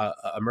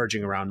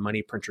emerging around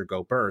money printer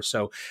go burr.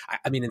 So,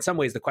 I mean, in some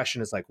ways, the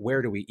question is like,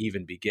 where do we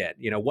even begin?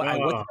 You know, what's on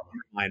your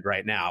mind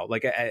right now?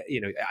 Like,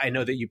 I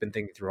know that you've been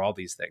thinking through all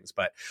these things,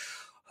 but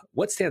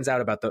what stands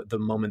out about the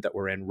moment that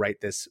we're in right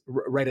at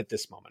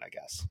this moment, I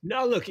guess?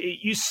 No, look,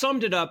 you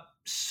summed it up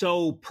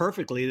so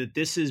perfectly that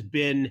this has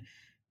been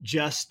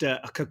just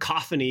a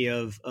cacophony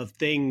of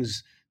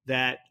things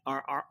that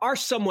are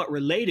somewhat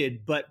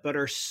related, but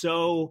are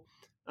so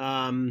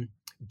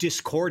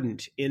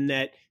discordant in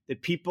that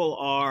people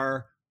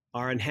are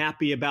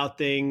unhappy about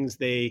things.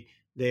 They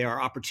are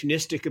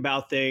opportunistic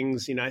about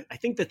things. You know, I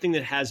think the thing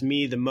that has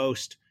me the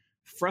most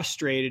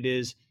frustrated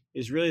is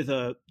really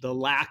the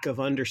lack of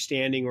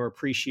understanding or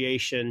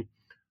appreciation,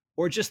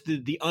 or just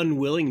the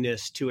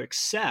unwillingness to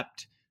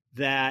accept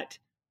that,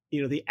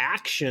 you know, the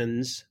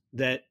actions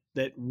that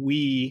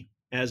we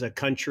as a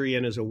country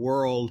and as a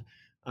world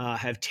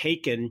have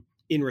taken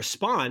in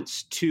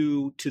response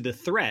to the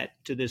threat,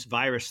 to this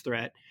virus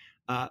threat,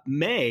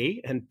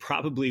 may and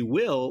probably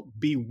will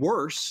be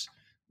worse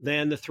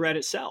than the threat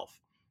itself.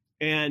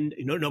 And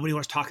nobody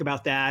wants to talk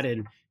about that,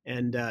 and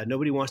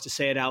nobody wants to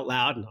say it out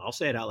loud, and I'll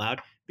say it out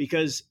loud,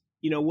 because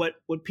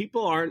what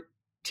people aren't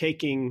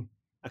taking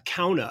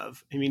account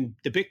of. I mean,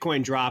 the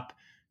Bitcoin drop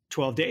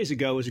 12 days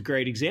ago was a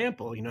great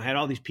example. I had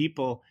all these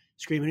people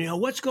screaming,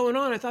 what's going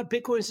on? I thought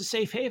Bitcoin is a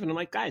safe haven. I'm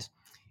like, guys,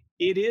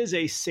 it is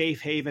a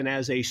safe haven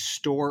as a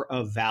store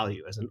of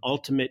value, as an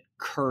ultimate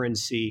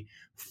currency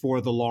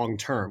for the long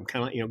term.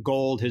 Kind of like,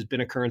 gold has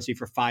been a currency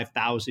for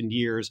 5,000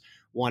 years.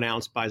 1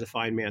 ounce buys a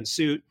fine man's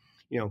suit.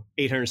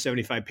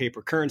 875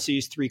 paper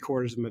currencies,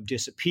 3/4 of them have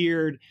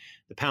disappeared.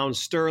 The pound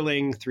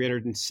sterling,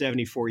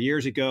 374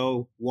 years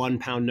ago, 1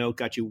 pound note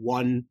got you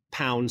 1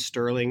 pound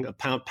sterling, a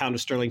pound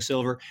of sterling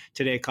silver.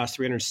 Today it costs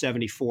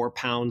 374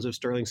 pounds of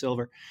sterling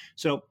silver.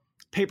 So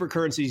paper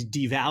currencies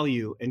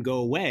devalue and go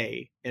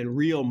away, and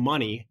real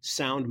money,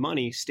 sound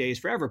money, stays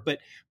forever.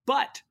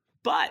 But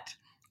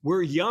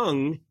we're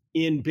young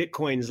in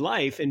Bitcoin's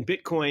life, and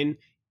Bitcoin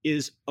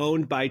is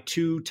owned by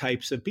two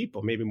types of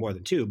people, maybe more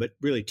than two, but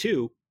really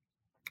two.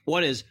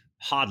 One is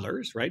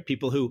hodlers, right?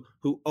 People who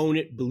own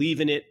it,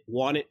 believe in it,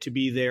 want it to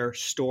be their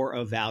store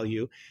of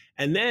value.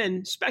 And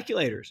then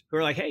speculators who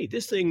are like, hey,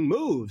 this thing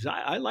moves.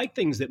 I like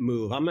things that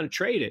move. I'm going to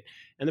trade it.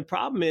 And the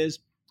problem is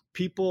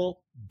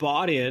people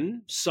bought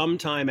in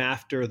sometime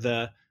after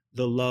the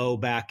low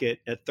back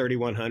at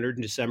 3,100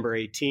 in December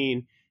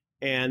 18,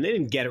 and they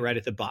didn't get it right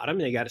at the bottom.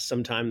 They got it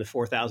sometime the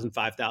 4,000,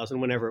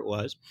 5,000, whenever it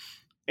was.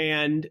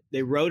 And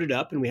they rode it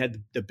up, and we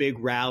had the big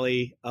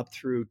rally up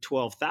through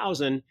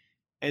 12,000.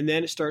 And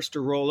then it starts to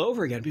roll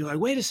over again. People are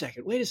like, wait a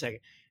second.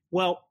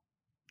 Well,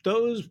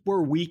 those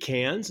were weak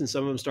hands, and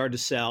some of them started to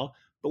sell.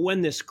 But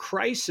when this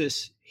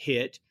crisis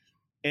hit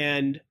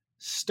and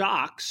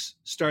stocks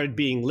started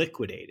being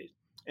liquidated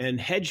and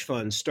hedge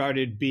funds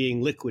started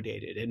being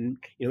liquidated and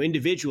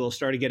individuals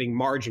started getting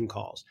margin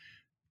calls.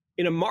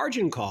 In a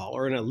margin call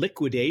or in a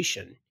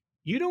liquidation,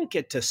 you don't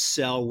get to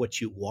sell what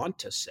you want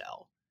to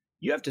sell.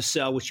 You have to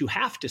sell what you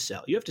have to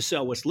sell. You have to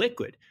sell what's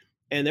liquid.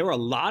 And there were a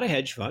lot of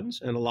hedge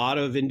funds and a lot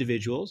of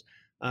individual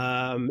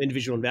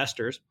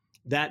investors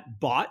that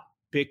bought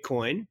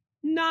Bitcoin,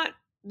 not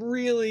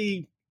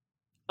really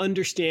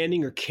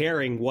understanding or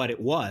caring what it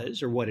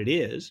was or what it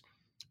is,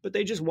 but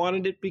they just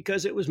wanted it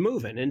because it was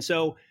moving. And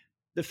so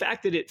the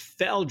fact that it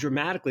fell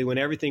dramatically when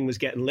everything was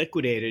getting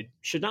liquidated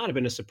should not have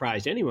been a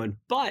surprise to anyone.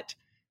 But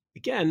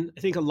again,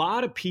 I think a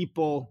lot of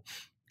people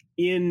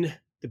in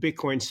the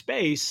Bitcoin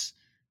space,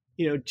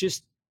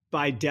 just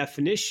by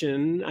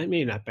definition, I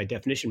mean, not by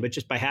definition, but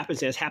just by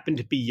happenstance, happen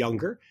to be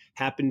younger,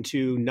 happen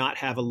to not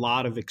have a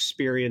lot of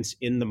experience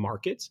in the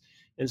markets.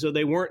 And so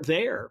they weren't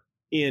there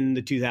in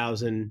the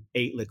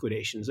 2008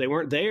 liquidations. They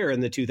weren't there in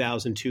the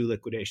 2002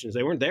 liquidations.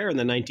 They weren't there in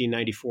the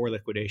 1994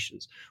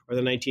 liquidations or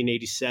the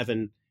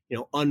 1987,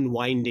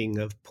 unwinding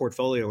of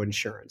portfolio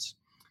insurance.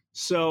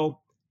 So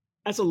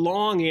that's a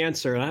long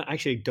answer. I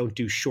actually don't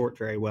do short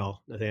very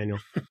well, Nathaniel.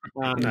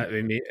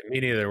 Me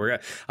neither. We're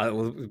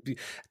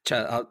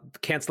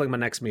canceling my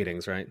next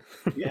meetings, right?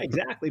 Yeah,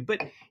 exactly.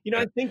 But,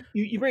 I think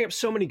you bring up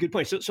so many good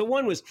points. So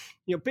one was,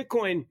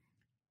 Bitcoin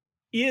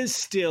is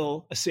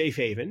still a safe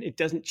haven. It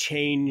doesn't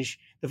change.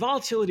 The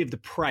volatility of the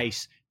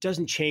price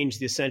doesn't change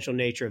the essential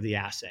nature of the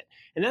asset.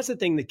 And that's the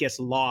thing that gets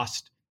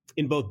lost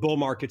in both bull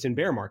markets and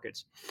bear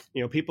markets.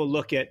 People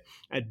look at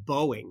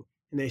Boeing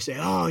and they say,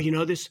 oh,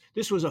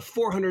 this was a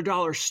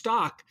 $400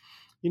 stock,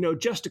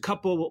 just a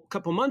couple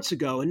months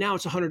ago, and now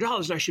it's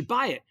 $100 and I should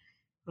buy it.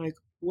 Like,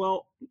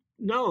 well,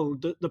 no,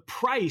 the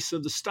price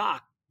of the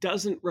stock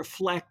doesn't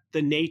reflect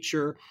the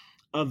nature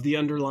of the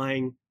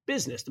underlying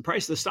business. The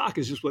price of the stock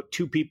is just what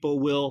two people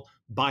will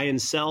buy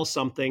and sell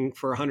something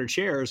for 100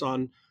 shares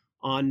on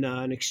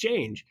an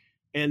exchange.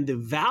 And the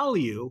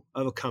value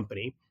of a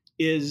company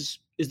is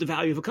the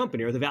value of a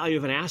company, or the value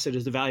of an asset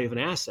is the value of an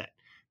asset.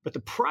 But the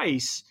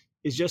price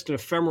is just an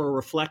ephemeral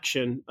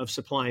reflection of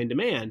supply and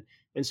demand.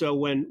 And so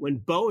when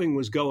Boeing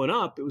was going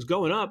up, it was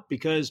going up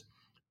because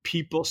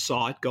people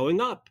saw it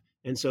going up.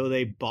 And so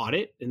they bought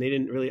it, and they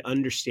didn't really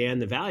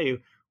understand the value.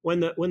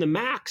 When the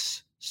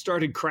Max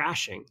started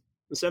crashing,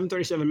 the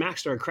 737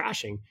 Max started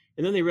crashing,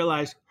 and then they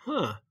realized,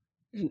 there's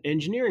an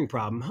engineering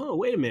problem.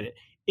 Wait a minute.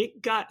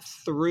 It got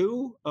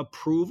through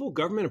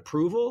government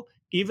approval,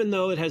 even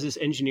though it has this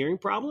engineering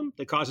problem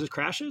that causes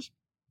crashes.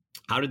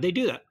 How did they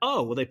do that?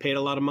 Oh, well, they paid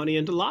a lot of money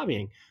into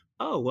lobbying.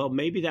 Oh, well,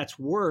 maybe that's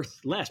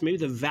worth less. Maybe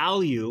the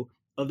value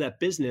of that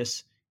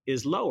business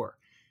is lower.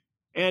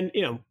 And,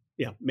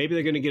 maybe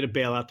they're going to get a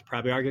bailout. They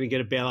probably are going to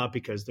get a bailout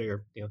because they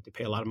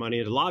pay a lot of money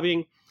into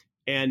lobbying.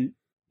 And,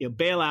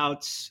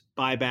 bailouts,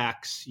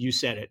 buybacks, you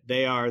said it,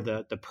 they are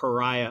the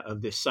pariah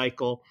of this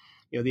cycle.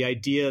 The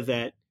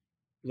idea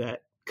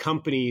that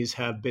companies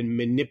have been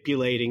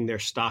manipulating their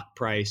stock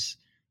price.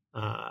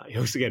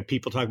 Again,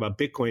 people talk about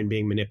Bitcoin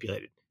being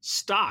manipulated.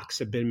 Stocks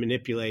have been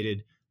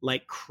manipulated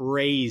like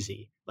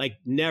crazy, like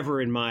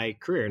never in my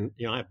career. And,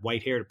 I have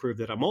white hair to prove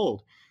that I'm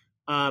old.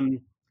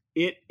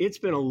 It's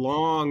been a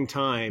long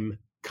time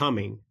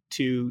coming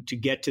to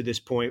get to this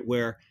point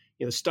where,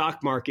 the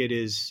stock market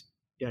is,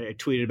 I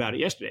tweeted about it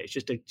yesterday.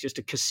 It's just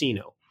a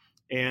casino,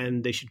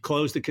 and they should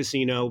close the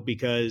casino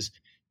because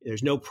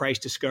there's no price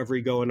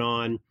discovery going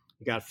on.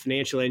 You got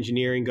financial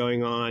engineering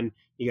going on.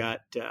 You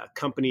got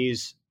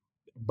companies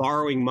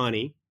borrowing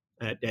money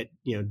at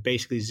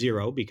basically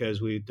zero because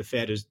the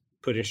Fed has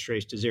put interest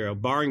rates to zero,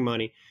 borrowing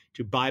money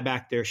to buy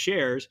back their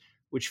shares,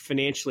 which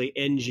financially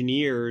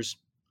engineers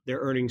their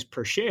earnings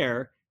per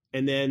share,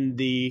 and then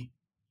the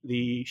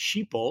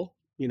sheeple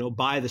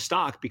buy the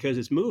stock because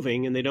it's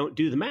moving, and they don't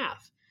do the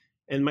math.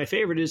 And my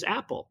favorite is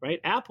Apple, right?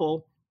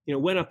 Apple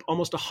went up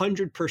almost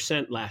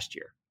 100% last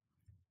year,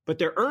 but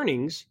their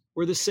earnings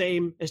were the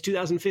same as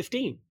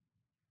 2015.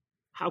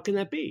 How can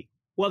that be?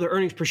 Well, their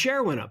earnings per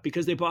share went up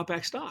because they bought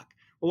back stock.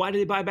 Well, why did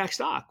they buy back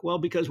stock? Well,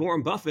 because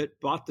Warren Buffett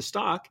bought the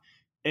stock,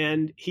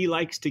 and he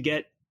likes to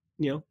get,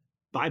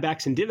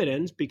 buybacks and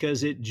dividends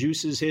because it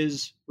juices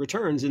his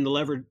returns in the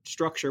levered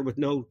structure with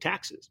no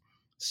taxes.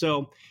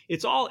 So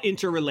it's all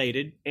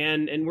interrelated.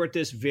 And we're at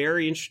this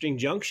very interesting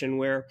junction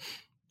where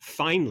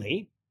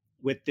finally,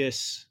 with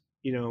this,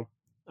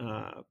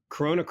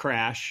 Corona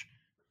crash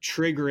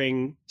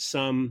triggering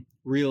some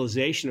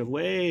realization of,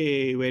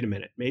 wait a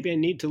minute, maybe I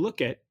need to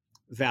look at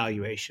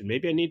valuation.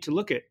 Maybe I need to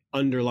look at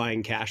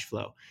underlying cash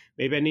flow.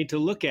 Maybe I need to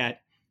look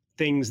at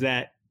things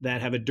that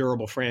that have a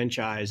durable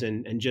franchise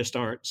and just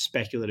aren't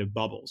speculative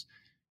bubbles.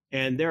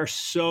 And there are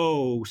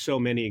so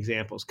many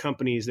examples,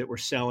 companies that were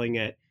selling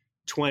at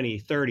 20,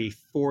 30,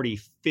 40,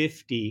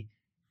 50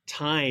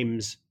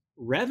 times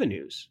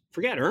revenues,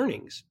 forget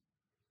earnings.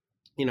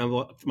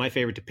 My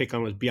favorite to pick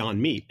on was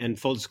Beyond Meat. And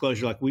full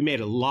disclosure, we made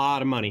a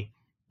lot of money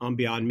on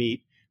Beyond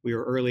Meat. We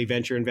were early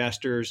venture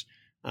investors.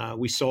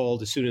 We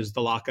sold as soon as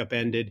the lockup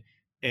ended.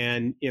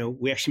 And,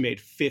 we actually made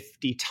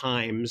 50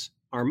 times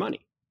our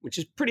money, which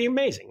is pretty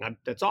amazing.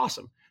 That's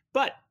awesome.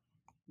 But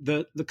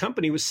the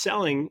company was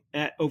selling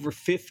at over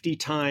 50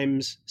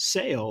 times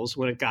sales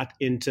when it got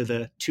into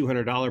the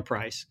 $200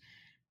 price.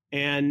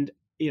 And,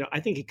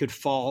 I think it could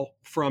fall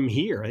from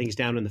here. I think it's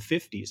down in the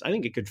 50s. I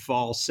think it could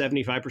fall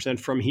 75%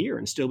 from here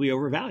and still be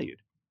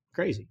overvalued.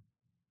 Crazy.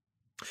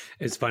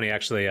 It's funny,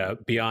 actually,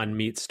 Beyond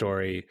Meat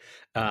story.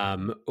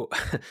 One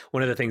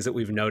of the things that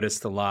we've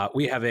noticed a lot,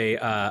 we have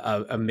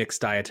a mixed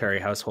dietary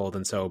household,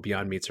 and so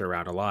Beyond Meats are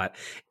around a lot.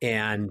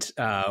 And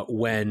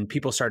when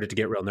people started to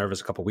get real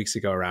nervous a couple of weeks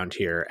ago around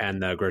here,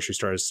 and the grocery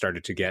stores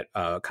started to get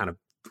kind of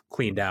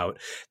cleaned out,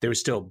 there was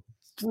still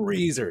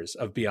freezers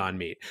of Beyond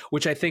Meat,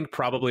 which I think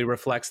probably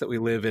reflects that we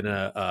live in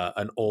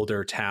an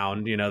older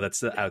town,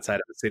 that's outside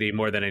of the city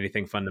more than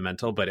anything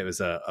fundamental. But it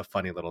was a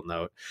funny little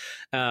note.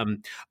 I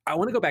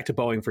want to go back to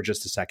Boeing for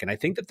just a second. I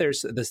think that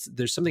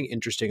there's something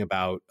interesting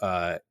about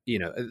the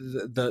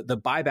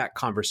buyback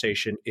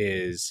conversation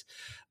is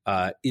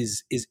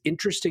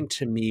interesting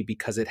to me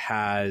because it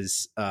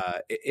has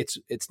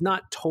it's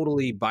not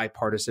totally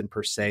bipartisan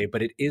per se,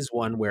 but it is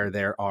one where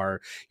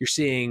you're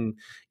seeing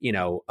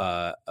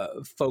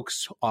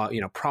folks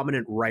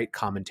prominent right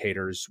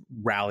commentators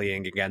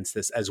rallying against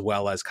this, as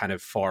well as kind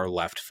of far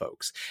left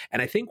folks.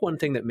 And I think one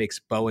thing that makes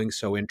Boeing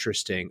so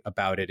interesting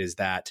about it is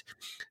that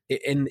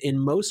in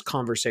most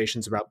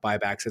conversations about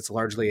buybacks, it's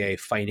largely a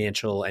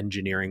financial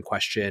engineering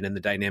question, and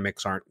the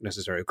dynamics aren't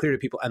necessarily clear to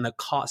people, and the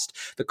cost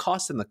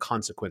and the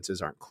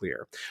consequences aren't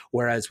clear.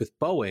 Whereas with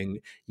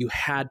Boeing, you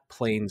had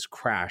planes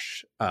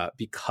crash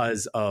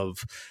because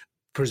of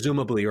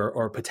presumably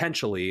or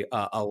potentially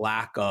a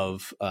lack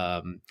of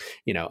a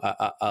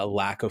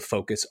lack of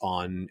focus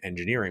on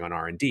engineering, on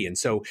R&D. And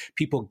so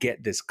people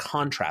get this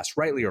contrast,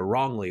 rightly or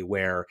wrongly,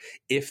 where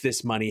if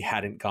this money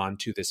hadn't gone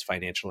to this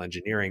financial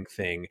engineering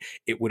thing,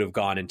 it would have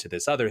gone into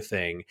this other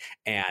thing.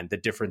 And the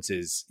difference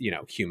is,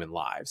 human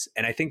lives.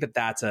 And I think that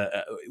that's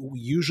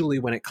usually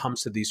when it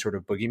comes to these sort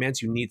of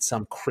boogeymans, you need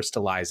some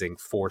crystallizing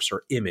force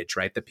or image,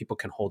 right, that people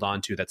can hold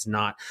on to that's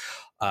not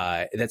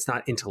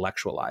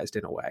intellectualized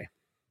in a way.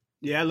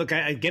 Yeah, look,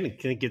 I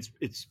think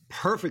it's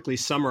perfectly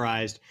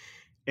summarized,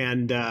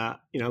 and I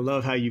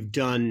love how you've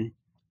done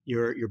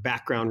your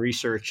background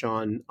research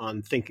on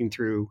thinking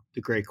through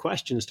the great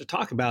questions to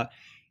talk about.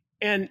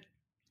 And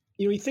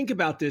you think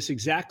about this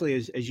exactly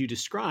as you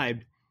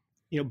described.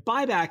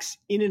 Buybacks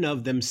in and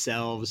of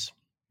themselves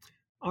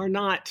are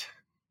not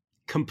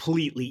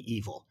completely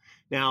evil.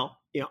 Now,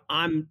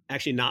 I'm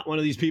actually not one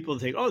of these people that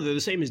think, oh, they're the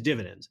same as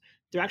dividends.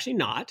 They're actually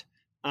not.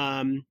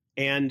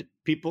 And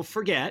people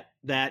forget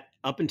that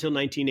up until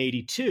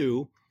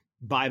 1982,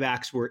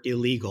 buybacks were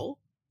illegal.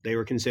 They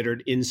were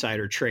considered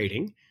insider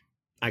trading.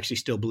 I actually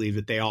still believe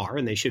that they are,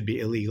 and they should be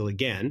illegal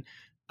again.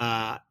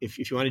 If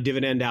you want to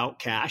dividend out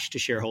cash to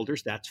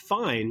shareholders, that's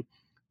fine.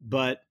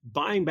 But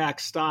buying back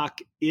stock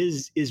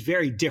is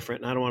very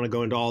different. And I don't want to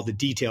go into all the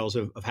details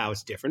of how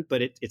it's different,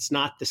 but it's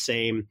not the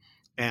same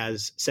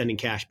as sending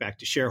cash back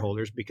to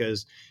shareholders,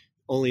 because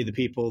only the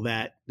people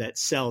that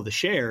sell the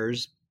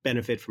shares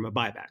benefit from a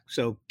buyback.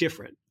 So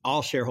different.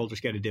 All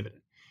shareholders get a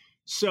dividend.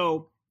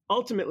 So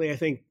ultimately, I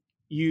think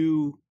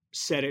you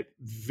said it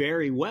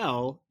very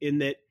well in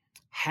that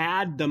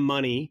had the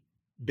money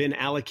been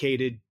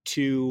allocated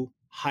to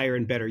higher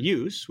and better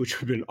use, which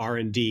would have been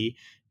R&D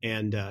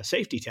and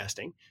safety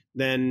testing,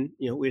 then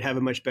we'd have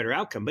a much better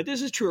outcome. But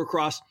this is true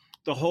across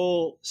the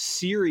whole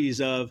series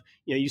of,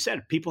 you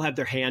said people have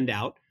their hand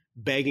out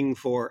begging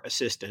for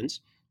assistance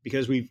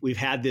because we've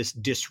had this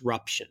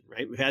disruption,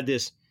 right? We've had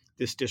this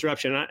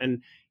disruption.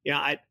 And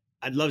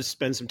I'd love to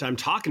spend some time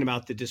talking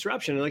about the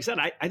disruption. And like I said,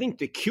 I think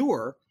the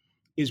cure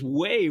is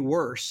way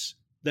worse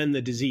than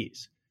the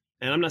disease.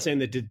 And I'm not saying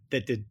that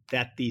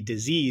the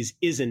disease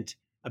isn't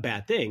a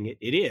bad thing.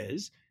 It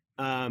is.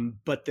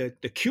 But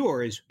the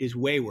cure is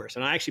way worse.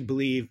 And I actually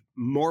believe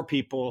more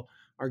people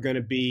are going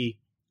to be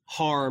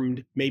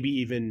harmed, maybe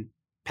even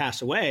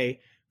pass away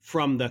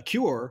from the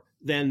cure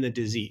than the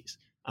disease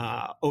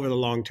over the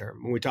long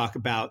term. When we talk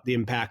about the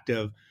impact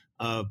of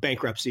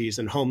bankruptcies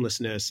and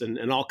homelessness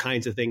and all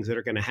kinds of things that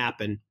are going to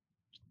happen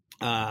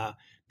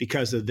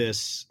because of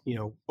this,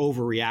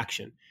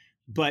 overreaction.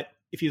 But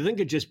if you think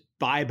of just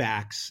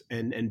buybacks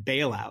and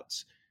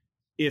bailouts,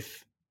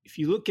 if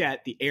you look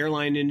at the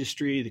airline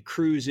industry, the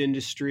cruise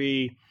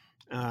industry,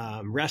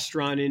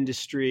 restaurant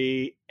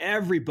industry,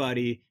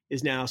 everybody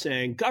is now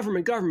saying,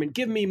 government,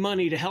 give me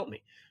money to help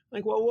me.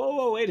 Like,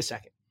 whoa, wait a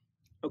second.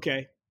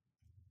 Okay.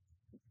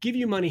 Give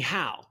you money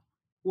how?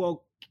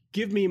 Well,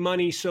 give me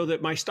money so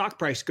that my stock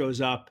price goes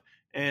up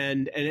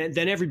and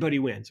then everybody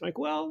wins. I'm like,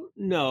 well,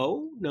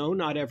 no,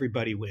 not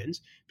everybody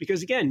wins,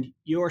 because again,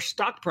 your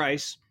stock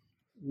price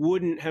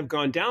wouldn't have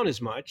gone down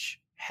as much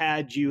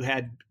had you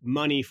had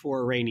money for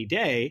a rainy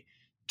day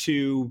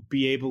to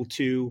be able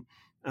to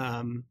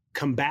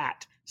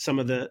combat some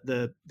of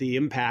the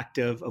impact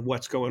of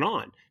what's going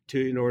on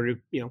in order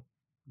to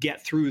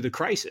get through the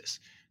crisis.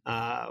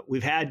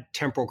 We've had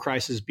temporal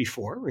crises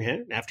before.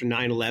 After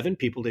 9/11,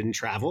 people didn't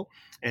travel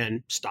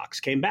and stocks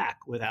came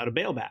back without a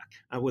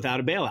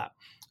bailout.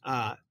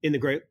 In the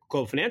great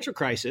global financial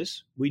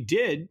crisis, we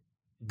did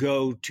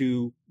go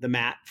to the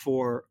mat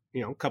for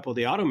a couple of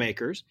the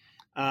automakers,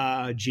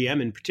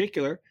 GM in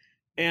particular,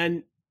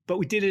 but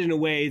we did it in a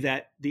way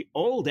that the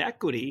old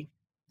equity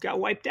got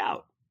wiped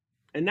out.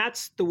 And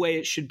that's the way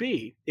it should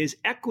be. Is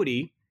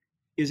equity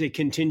is a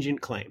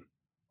contingent claim.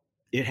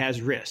 It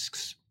has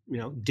risks.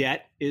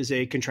 Debt is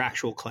a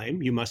contractual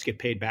claim. You must get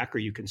paid back or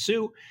you can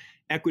sue.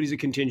 Equity is a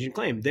contingent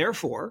claim.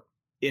 Therefore,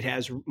 it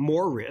has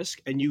more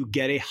risk and you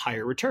get a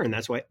higher return.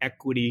 That's why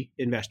equity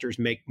investors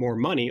make more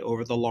money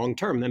over the long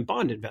term than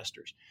bond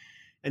investors.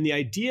 And the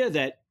idea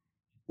that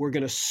we're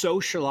going to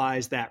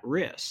socialize that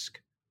risk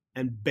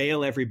and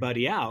bail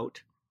everybody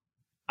out,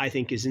 I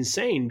think is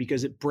insane,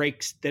 because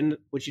then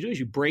what you do is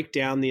you break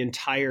down the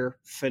entire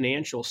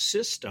financial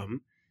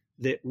system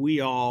that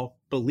we all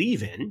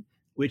believe in,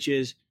 which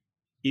is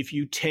if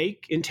you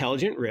take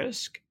intelligent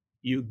risk,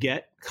 you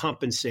get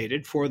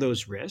compensated for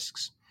those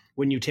risks.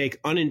 When you take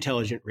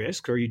unintelligent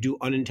risk or you do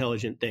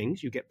unintelligent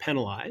things, you get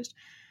penalized.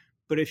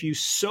 But if you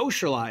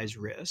socialize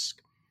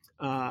risk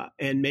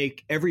and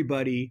make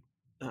everybody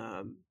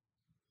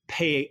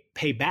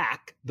pay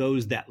back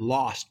those that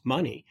lost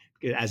money,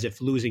 as if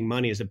losing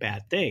money is a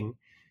bad thing,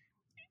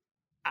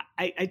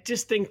 I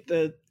just think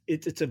that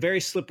it's a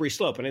very slippery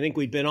slope. And I think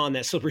we've been on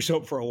that slippery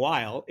slope for a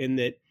while, in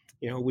that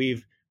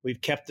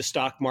we've kept the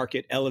stock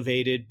market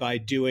elevated by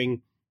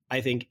doing,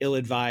 I think,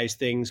 ill-advised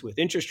things with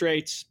interest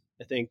rates.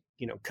 I think,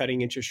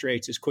 cutting interest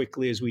rates as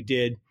quickly as we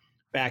did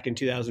back in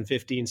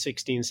 2015,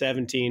 16,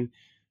 17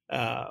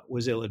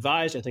 was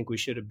ill-advised. I think we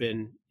should have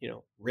been,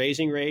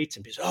 raising rates,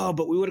 and people say,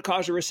 but we would have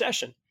caused a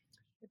recession.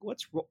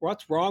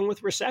 What's wrong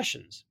with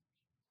recessions?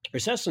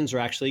 Recessions are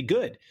actually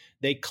good.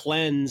 They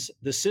cleanse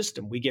the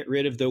system. We get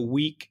rid of the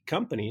weak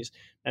companies.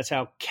 That's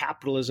how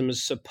capitalism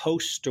is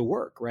supposed to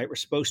work, right? We're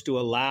supposed to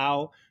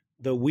allow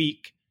the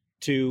weak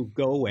to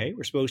go away.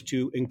 We're supposed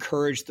to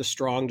encourage the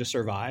strong to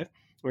survive.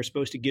 We're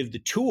supposed to give the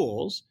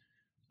tools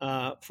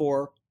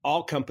for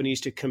all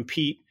companies to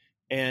compete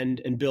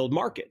and build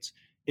markets.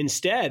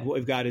 Instead, what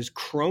we've got is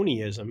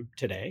cronyism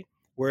today.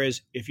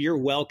 Whereas if you're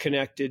well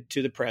connected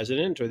to the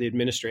president or the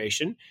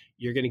administration,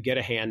 you're going to get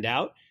a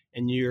handout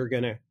and you're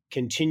going to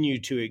continue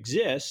to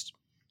exist.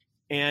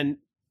 And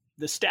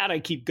the stat I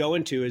keep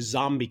going to is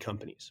zombie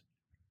companies.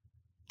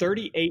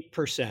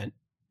 38%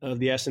 of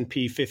the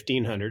S&P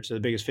 1500, so the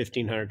biggest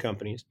 1,500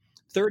 companies,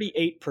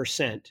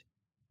 38%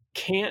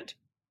 can't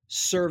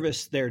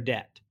service their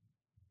debt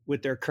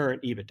with their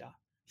current EBITDA.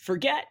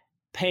 Forget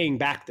paying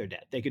back their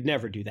debt. They could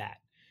never do that.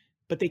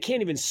 But they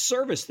can't even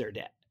service their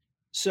debt.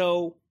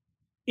 So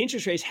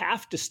interest rates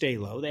have to stay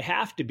low. They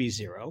have to be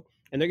zero.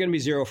 And they're going to be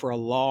zero for a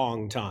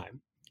long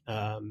time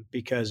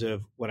because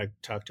of what I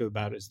talked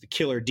about is the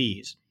killer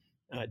Ds.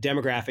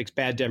 Demographics,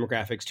 bad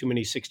demographics, too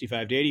many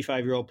 65 to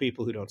 85-year-old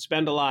people who don't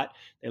spend a lot.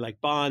 They like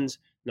bonds,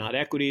 not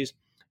equities.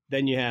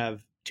 Then you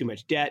have too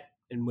much debt.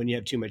 And when you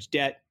have too much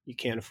debt, you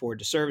can't afford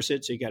to service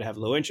it. So you got to have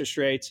low interest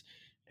rates.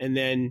 And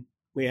then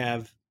we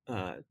have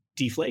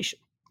deflation.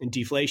 And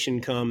deflation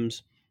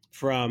comes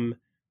from,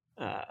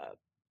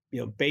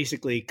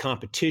 basically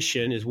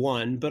competition is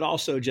one, but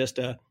also just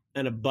an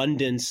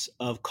abundance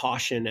of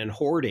caution and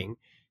hoarding.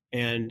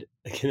 And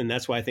again,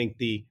 that's why I think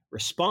the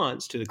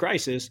response to the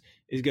crisis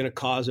is going to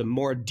cause a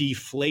more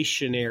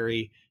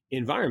deflationary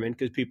environment,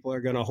 because people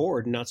are going to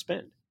hoard and not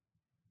spend.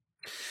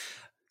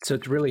 So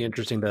it's really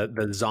interesting,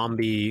 the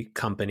zombie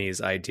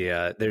companies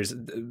idea.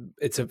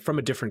 It's from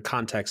a different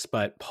context,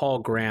 but Paul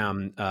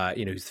Graham,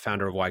 who's the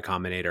founder of Y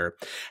Combinator,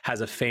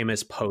 has a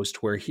famous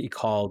post where he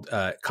called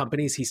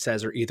companies, he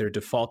says, are either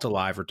default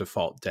alive or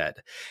default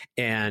dead.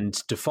 And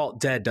default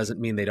dead doesn't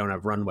mean they don't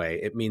have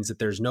runway. It means that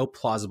there's no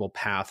plausible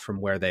path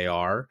from where they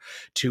are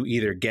to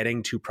either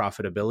getting to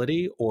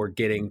profitability or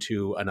getting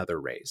to another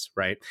raise,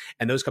 right?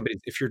 And those companies,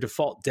 if you're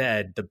default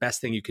dead, the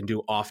best thing you can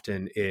do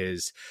often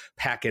is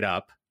pack it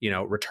up,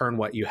 return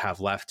what you have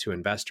left to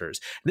investors.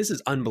 This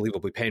is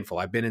unbelievably painful.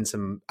 I've been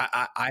in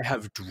I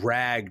have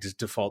dragged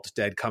default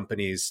dead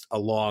companies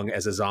along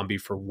as a zombie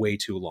for way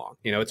too long.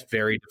 It's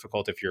very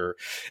difficult if you're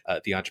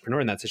the entrepreneur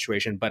in that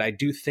situation. But I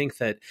do think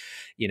that,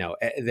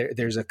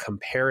 there's a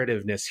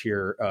comparativeness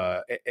here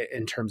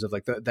in terms of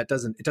it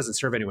doesn't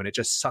serve anyone. It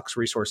just sucks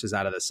resources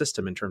out of the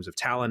system in terms of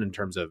talent, in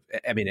terms of,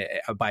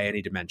 by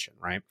any dimension,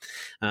 right?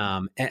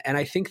 And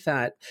I think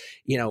that,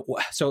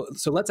 so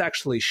let's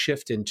actually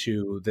shift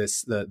into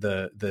the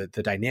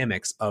the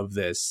dynamics of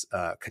this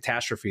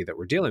catastrophe that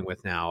we're dealing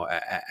with now,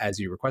 as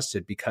you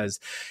requested, because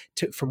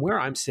from where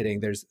I'm sitting,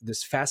 there's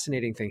this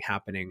fascinating thing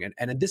happening,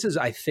 and this is,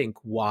 I think,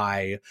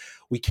 why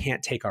we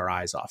can't take our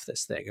eyes off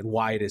this thing, and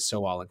why it is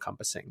so all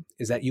encompassing,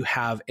 is that you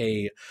have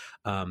a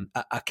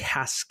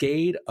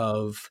cascade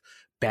of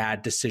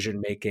bad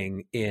decision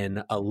making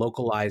in a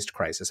localized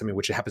crisis, I mean,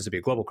 which happens to be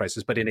a global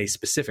crisis, but in a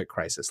specific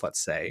crisis, let's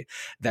say,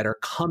 that are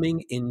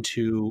coming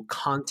into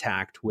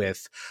contact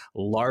with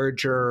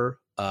larger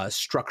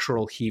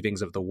structural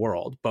heavings of the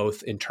world,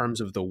 both in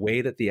terms of the way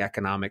that the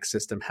economic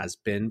system has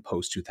been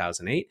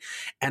post-2008.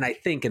 And I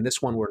think, and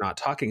this one we're not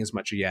talking as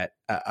much yet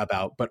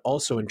about, but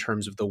also in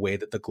terms of the way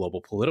that the global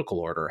political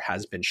order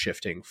has been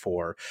shifting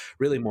for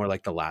really more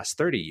like the last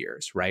 30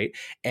 years, right?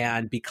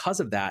 And because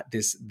of that,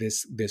 this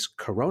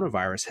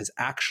coronavirus has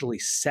actually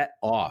set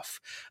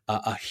off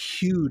a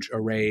huge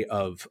array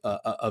of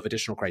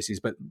additional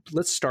crises. But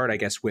let's start, I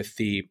guess, with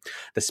the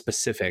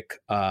specific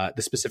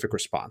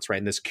response, right?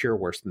 And this cure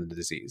worse than the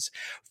disease.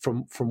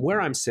 From where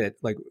I'm sit,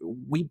 like,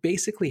 we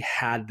basically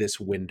had this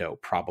window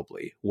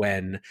probably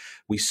when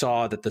we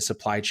saw that the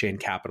supply chain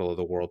capital of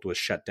the world was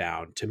shut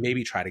down to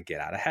maybe try to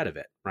get out ahead of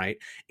it, right?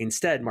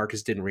 Instead,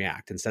 markets didn't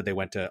react. Instead, they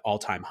went to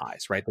all-time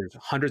highs, right? There's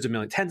hundreds of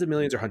millions, tens of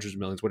millions or hundreds of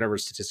millions, whatever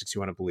statistics you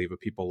want to believe, of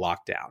people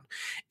locked down.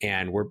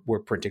 And we're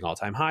printing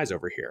all-time highs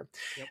over here.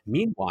 Yep.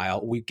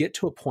 Meanwhile, we get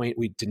to a point,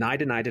 we deny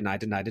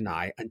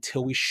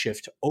until we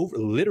shift over,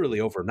 literally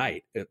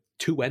overnight,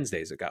 2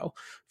 Wednesdays ago,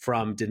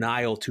 from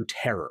denial to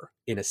terror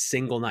in a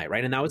single night,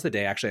 right? And that was the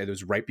day, actually, it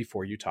was right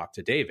before you talked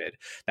to David.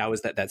 That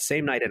was that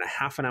same night, in a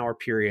half an hour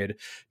period,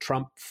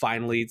 Trump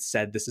finally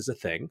said this is a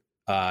thing.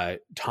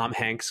 Tom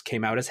Hanks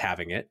came out as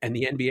having it, and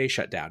the NBA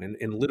shut down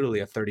in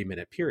literally a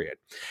 30-minute period.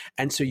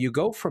 And so you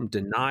go from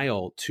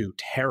denial to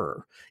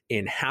terror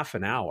in half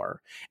an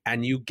hour,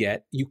 and you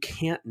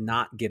can't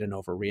not get an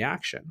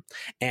overreaction.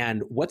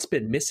 And what's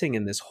been missing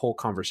in this whole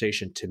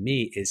conversation to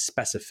me is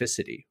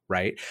specificity,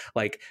 right?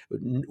 Like,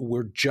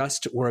 we're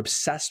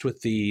obsessed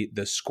with the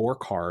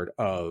scorecard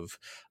of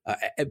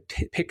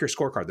pick your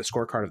scorecard, the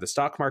scorecard of the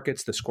stock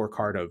markets, the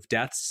scorecard of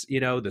deaths, the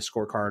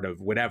scorecard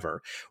of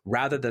whatever,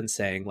 rather than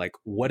saying, like,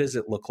 what does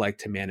it look like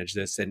to manage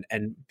this?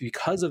 And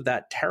because of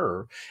that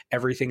terror,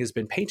 everything has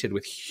been painted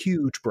with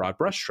huge broad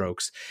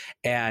brushstrokes.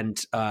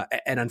 And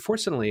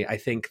unfortunately, I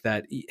think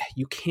that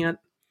you can't.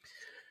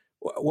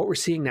 What we're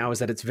seeing now is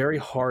that it's very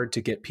hard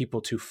to get people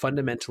to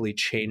fundamentally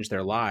change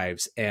their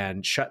lives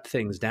and shut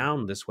things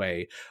down this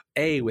way,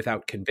 A,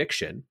 without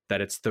conviction that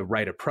it's the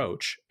right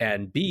approach,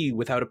 and B,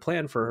 without a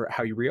plan for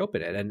how you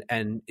reopen it.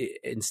 And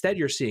instead,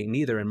 you're seeing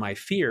neither. And my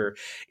fear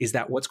is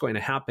that what's going to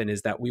happen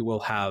is that we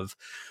will have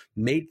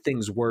made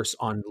things worse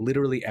on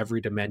literally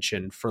every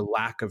dimension for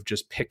lack of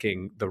just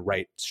picking the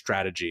right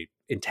strategy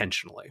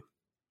intentionally.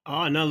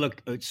 Oh, no,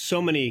 look,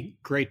 so many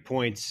great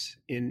points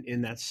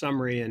in that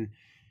summary. And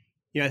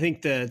I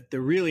think the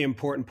really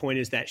important point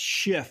is that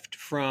shift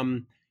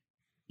from,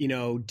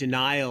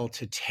 denial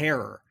to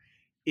terror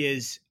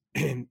is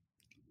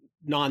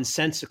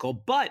nonsensical,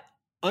 but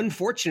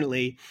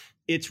unfortunately,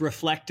 it's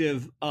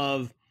reflective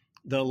of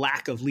the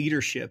lack of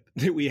leadership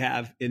that we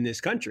have in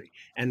this country,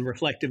 and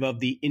reflective of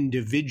the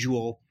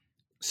individual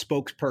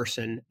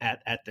spokesperson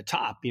at the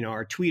top.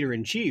 Our tweeter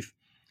in chief,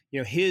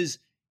 his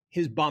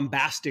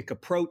bombastic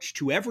approach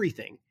to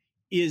everything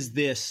is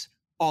this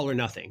all or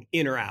nothing,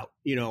 in or out,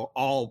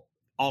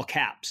 all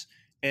caps.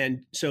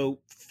 And so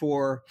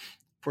for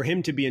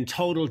him to be in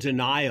total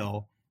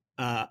denial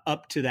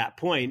up to that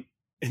point,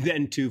 and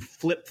then to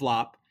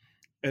flip-flop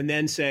and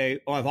then say,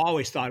 oh, I've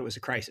always thought it was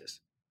a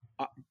crisis.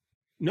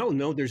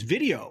 No, there's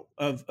video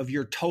of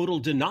your total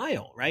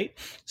denial, right?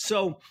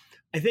 So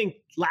I think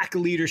lack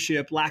of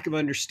leadership, lack of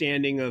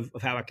understanding of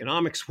how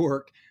economics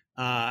work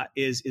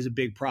is a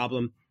big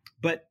problem.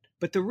 But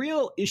the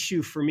real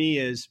issue for me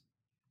is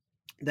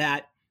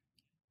that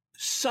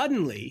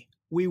suddenly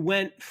we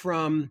went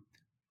from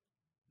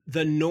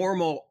the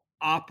normal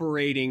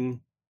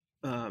operating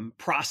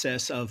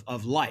process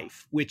of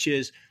life, which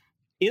is,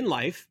 in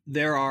life,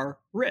 there are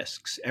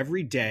risks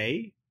every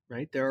day,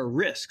 right? There are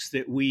risks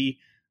that we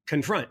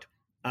confront.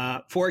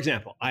 For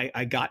example,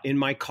 I got in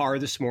my car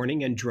this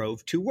morning and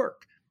drove to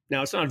work.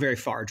 Now, it's not a very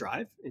far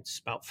drive. It's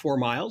about 4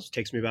 miles. It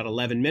takes me about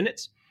 11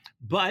 minutes.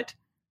 But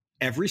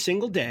every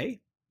single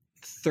day,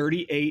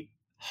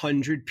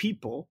 3,800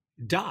 people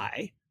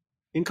die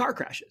in car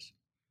crashes.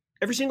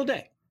 Every single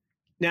day.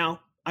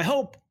 Now, I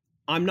hope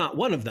I'm not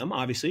one of them,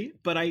 obviously,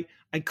 but I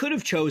could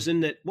have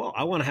chosen that, well,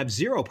 I want to have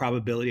zero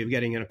probability of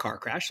getting in a car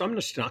crash, so I'm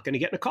just not going to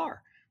get in a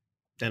car.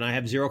 Then I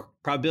have zero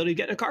probability of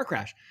getting in a car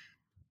crash.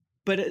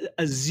 But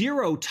a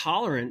zero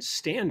tolerance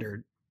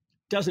standard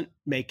doesn't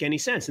make any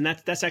sense. And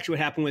that's actually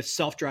what happened with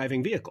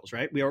self-driving vehicles,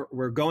 right?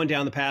 We're going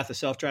down the path of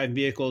self-driving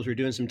vehicles. We're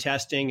doing some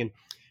testing. And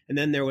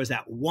then there was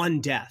that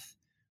one death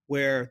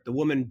where the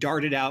woman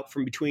darted out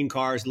from between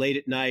cars late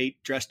at night,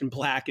 dressed in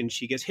black, and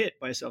she gets hit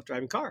by a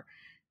self-driving car.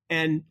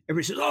 And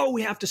everybody says, oh,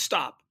 we have to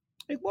stop.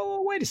 Like,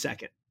 whoa, wait a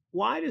second.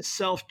 Why does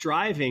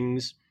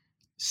self-driving's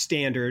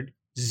standard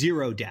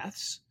 0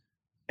 deaths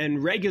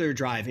and regular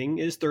driving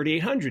is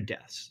 3,800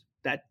 deaths.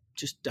 That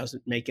just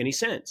doesn't make any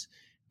sense.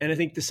 And I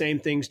think the same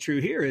thing's true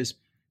here is,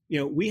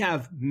 we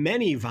have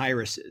many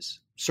viruses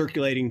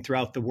circulating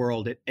throughout the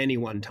world at any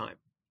one time.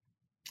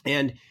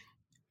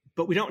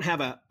 But we don't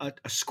have a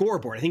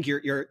scoreboard. I think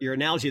your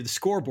analogy of the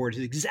scoreboard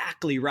is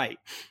exactly right?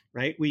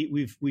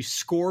 We've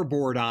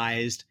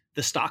scoreboardized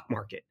the stock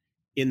market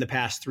in the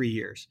past 3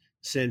 years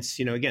since,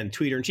 again,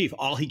 Tweeter in chief,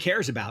 all he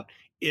cares about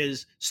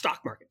is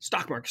stock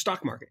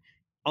market.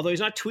 Although he's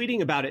not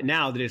tweeting about it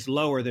now that it's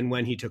lower than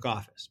when he took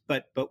office,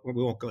 but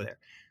we won't go there.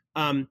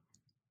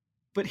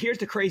 But here's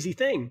the crazy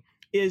thing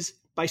is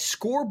by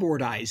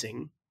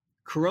scoreboardizing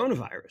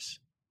coronavirus,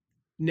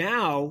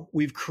 now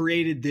we've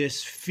created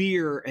this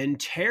fear and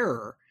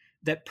terror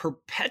that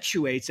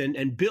perpetuates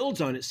and builds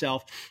on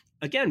itself.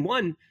 Again,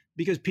 one,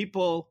 because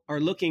people are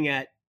looking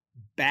at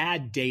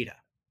bad data,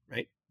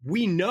 right?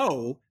 We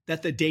know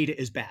that the data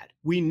is bad.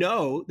 We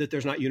know that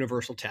there's not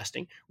universal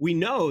testing. We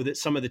know that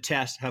some of the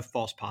tests have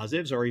false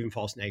positives or even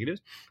false negatives.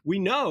 We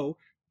know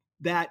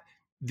that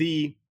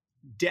the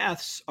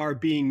deaths are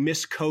being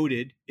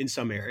miscoded in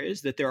some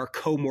areas, that there are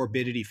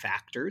comorbidity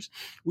factors.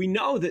 We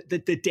know that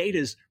the data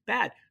is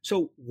bad.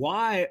 So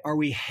why are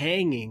we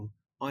hanging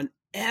on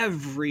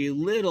every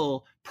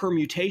little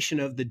permutation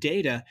of the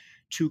data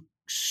to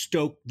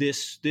stoke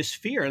this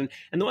fear? And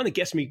the one that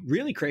gets me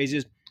really crazy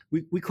is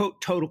we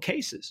quote total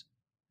cases.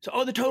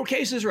 So, the total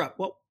cases are up.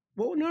 Well,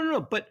 no.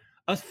 But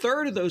a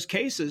third of those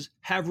cases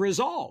have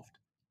resolved,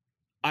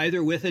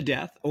 either with a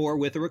death or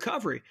with a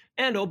recovery.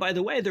 And, by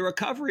the way, the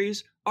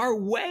recoveries are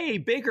way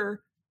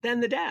bigger than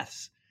the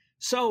deaths.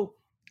 So,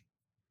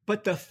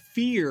 but the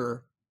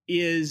fear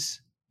is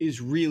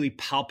really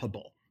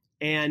palpable.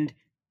 And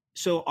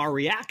so our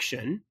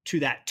reaction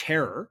to that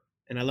terror,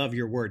 and I love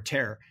your word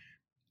terror,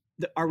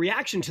 our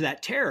reaction to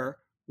that terror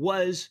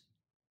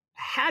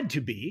had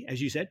to be,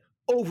 as you said,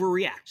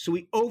 overreact. So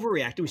we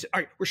overreacted. We said,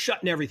 all right, we're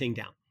shutting everything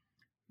down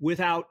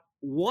without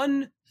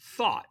one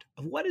thought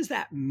of what does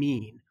that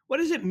mean? What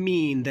does it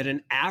mean that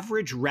an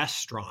average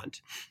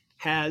restaurant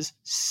has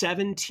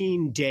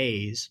 17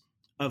 days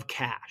of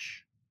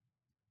cash?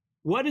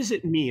 What does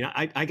it mean?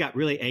 I got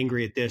really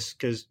angry at this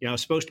because I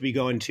was supposed to be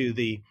going to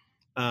the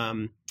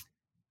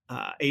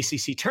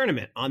ACC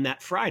tournament on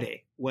that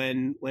Friday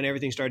when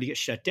everything started to get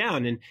shut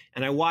down,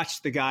 and I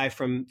watched the guy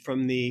from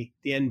the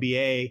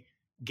NBA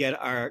get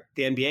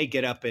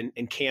up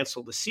and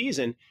cancel the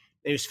season. And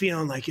he was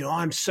feeling like,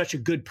 I'm such a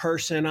good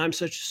person. I'm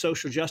such a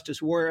social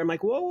justice warrior. I'm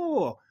like,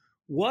 whoa.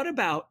 What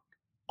about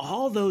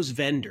all those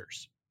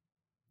vendors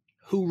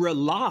who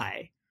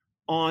rely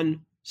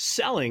on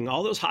selling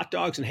all those hot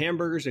dogs and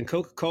hamburgers and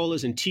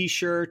Coca-Colas and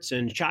T-shirts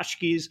and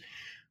tchotchkes?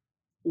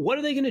 What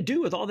are they going to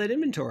do with all that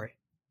inventory?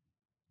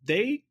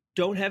 They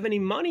don't have any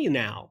money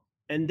now,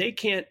 and they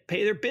can't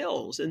pay their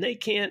bills, and they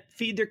can't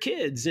feed their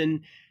kids.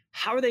 And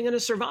how are they going to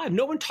survive?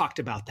 No one talked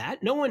about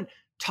that. No one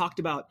talked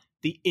about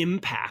the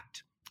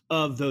impact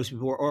of those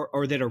people,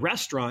 or that a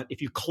restaurant,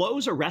 if you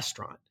close a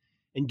restaurant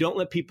and don't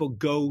let people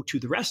go to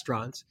the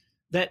restaurants,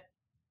 that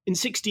in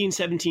 16,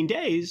 17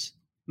 days,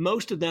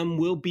 most of them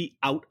will be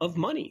out of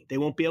money. They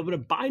won't be able to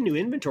buy new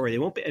inventory. They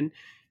won't be. And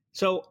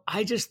so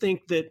I just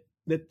think that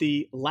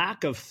the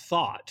lack of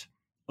thought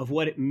of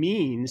what it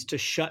means to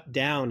shut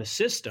down a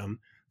system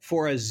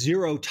for a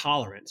zero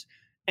tolerance,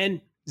 and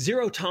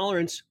zero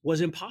tolerance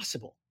was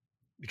impossible.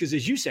 Because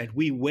as you said,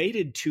 we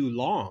waited too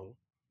long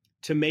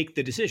to make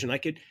the decision.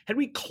 Had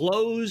we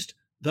closed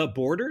the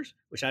borders,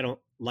 which I don't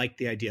like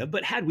the idea,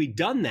 but had we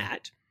done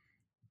that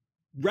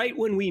right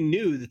when we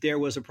knew that there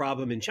was a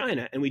problem in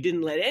China and we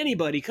didn't let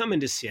anybody come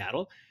into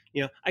Seattle.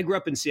 I grew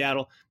up in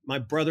Seattle. My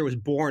brother was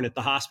born at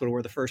the hospital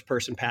where the first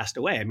person passed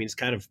away. I mean, it's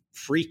kind of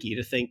freaky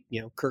to think,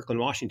 Kirkland,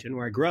 Washington,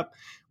 where I grew up,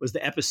 was the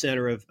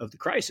epicenter of the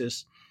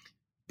crisis.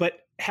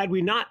 But had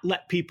we not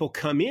let people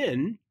come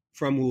in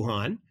from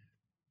Wuhan,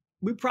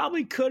 we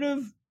probably could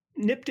have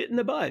nipped it in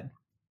the bud,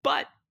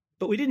 but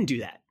we didn't do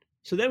that.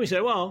 So then we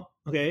said, well,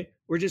 okay,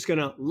 we're just going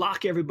to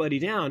lock everybody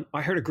down.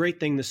 I heard a great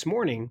thing this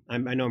morning. I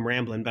know I'm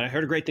rambling, but I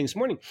heard a great thing this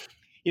morning.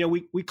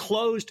 We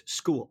closed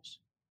schools,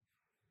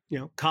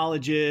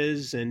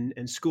 colleges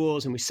and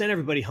schools, and we sent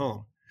everybody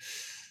home.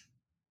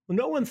 Well,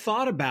 no one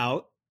thought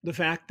about the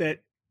fact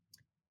that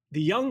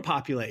the young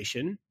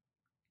population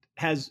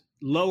has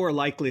lower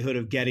likelihood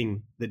of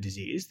getting the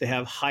disease. They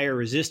have higher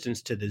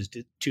resistance to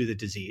the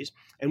disease.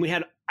 And we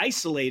had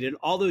isolated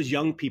all those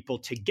young people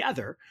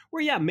together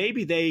where,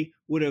 maybe they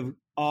would have,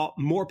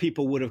 more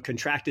people would have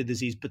contracted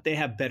disease, but they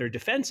have better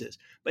defenses.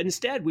 But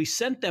instead, we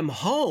sent them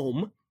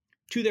home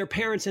to their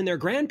parents and their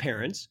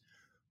grandparents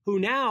who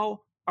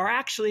now are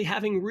actually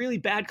having really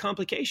bad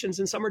complications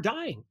and some are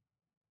dying.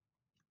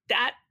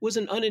 That was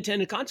an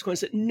unintended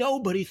consequence that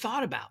nobody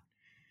thought about.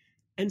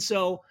 And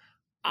so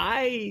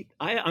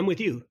I'm with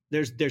you.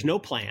 There's no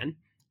plan,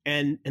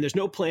 and there's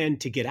no plan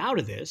to get out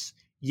of this.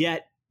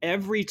 Yet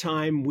every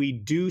time we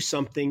do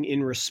something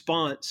in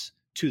response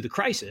to the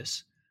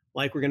crisis,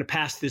 like we're going to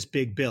pass this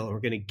big bill,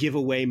 we're going to give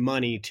away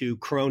money to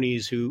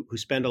cronies who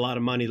spend a lot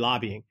of money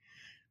lobbying,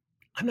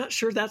 I'm not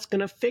sure that's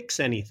going to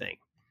fix anything.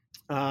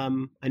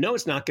 I know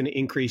it's not going to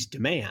increase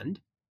demand,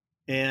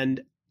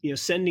 and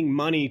sending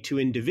money to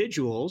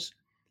individuals,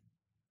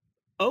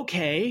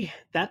 okay,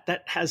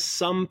 that has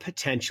some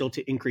potential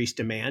to increase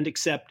demand,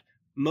 except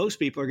most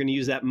people are going to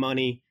use that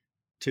money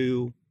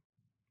to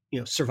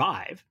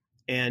survive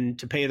and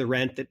to pay the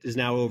rent that is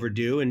now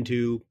overdue, and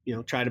to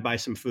try to buy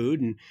some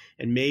food,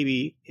 and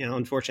maybe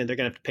unfortunately they're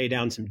going to have to pay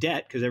down some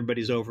debt because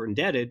everybody's over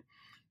indebted.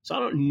 So I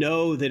don't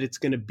know that it's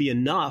going to be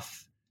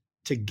enough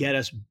to get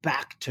us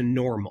back to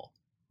normal.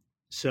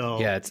 So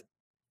yeah,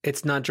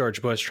 it's not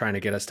George Bush trying to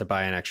get us to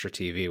buy an extra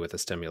TV with a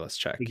stimulus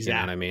check. Exactly. You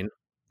know what I mean?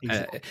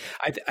 Exactly.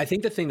 I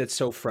think the thing that's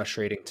so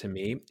frustrating to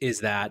me is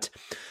that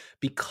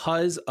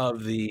because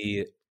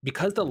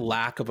the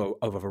lack of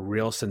a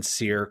real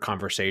sincere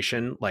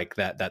conversation like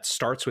that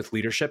starts with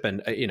leadership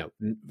and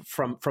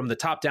from the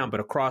top down, but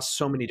across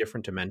so many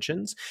different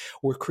dimensions,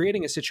 we're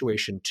creating a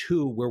situation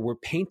too where we're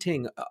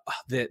painting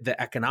the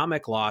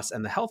economic loss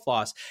and the health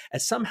loss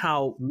as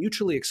somehow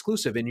mutually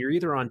exclusive, and you're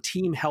either on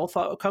team health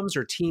outcomes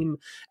or team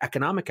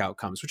economic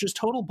outcomes, which is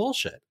total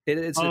bullshit.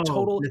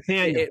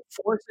 It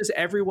forces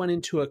everyone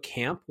into a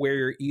camp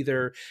where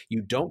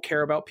you don't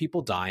care about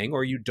people dying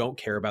or you don't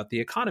care about the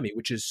economy,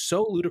 which is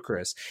so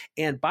ludicrous.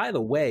 And by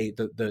the way,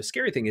 the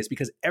scary thing is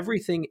because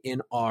everything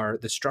in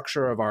the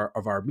structure of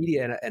our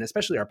media and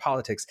especially our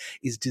politics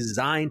is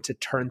designed to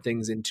turn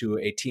things into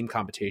a team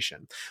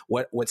competition.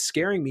 What's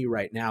scaring me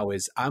right now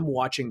is I'm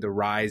watching the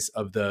rise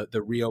of the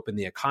reopen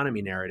the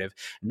economy narrative,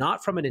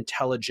 not from an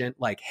intelligent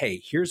like,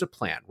 hey, here's a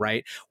plan,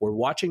 right? We're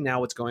watching now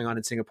what's going on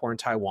in Singapore and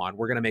Taiwan.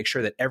 We're going to make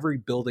sure that every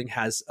building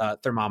has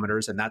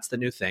thermometers, and that's the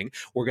new thing.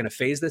 We're going to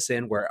phase this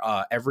in where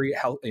every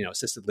health,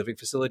 assisted living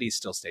facility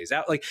still stays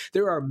out. Like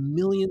there are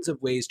millions of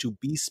ways to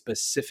be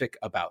specific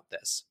about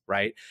this,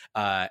 right?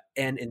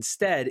 And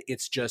instead,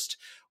 it's just,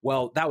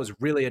 well, that was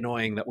really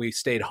annoying that we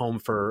stayed home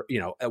for,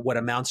 what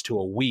amounts to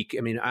a week.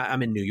 I mean,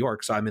 I'm in New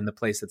York, so I'm in the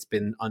place that's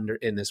been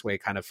in this way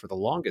kind of for the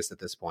longest at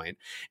this point.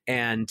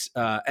 And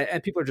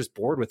people are just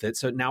bored with it.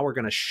 So now we're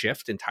going to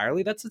shift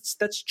entirely. That's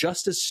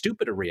just as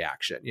stupid a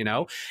reaction,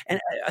 and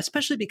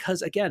especially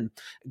because, again,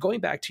 going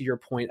back to your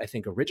point, I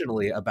think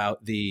originally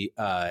about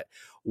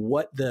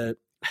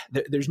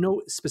there's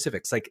no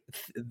specifics. Like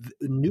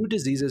new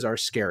diseases are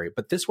scary,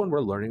 but this one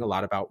we're learning a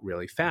lot about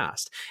really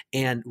fast.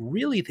 And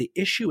really the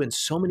issue in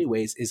so many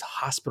ways is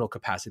hospital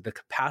capacity, the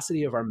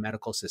capacity of our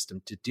medical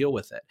system to deal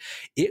with it.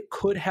 It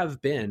could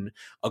have been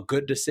a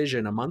good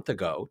decision a month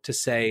ago to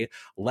say,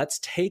 let's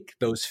take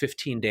those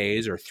 15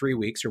 days or 3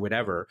 weeks or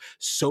whatever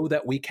so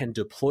that we can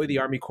deploy the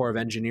Army Corps of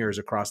Engineers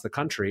across the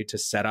country to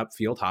set up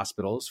field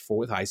hospitals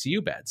with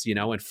ICU beds,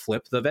 and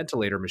flip the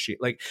ventilator machine.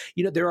 Like,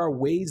 there are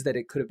ways that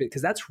it could have been,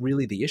 because that's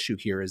really the issue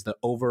here is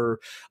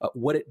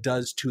what it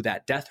does to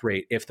that death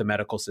rate if the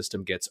medical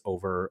system gets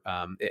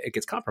it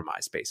gets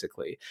compromised,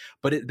 basically.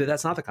 But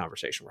that's not the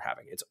conversation we're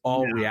having. It's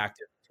all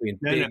reactive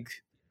between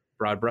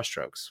broad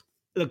brushstrokes.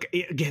 Look,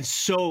 again,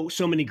 so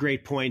many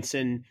great points,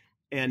 and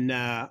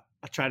I'll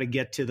try to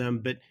get to them.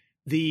 But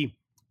the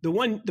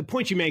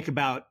point you make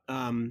about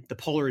the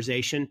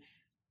polarization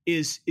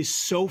is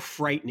so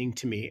frightening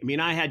to me. I mean,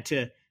 I had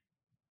to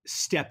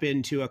step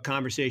into a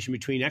conversation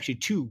between actually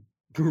two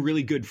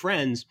really good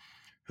friends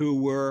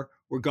who were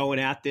going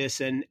at this,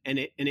 and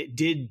it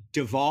did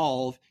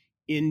devolve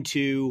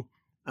into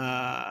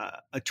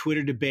a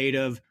Twitter debate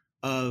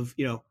of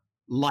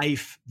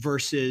life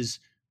versus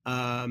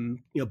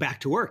back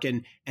to work,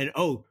 and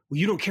oh, well,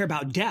 you don't care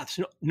about deaths.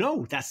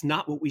 No, that's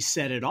not what we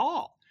said at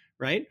all,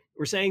 right?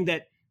 We're saying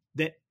that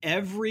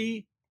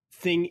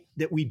everything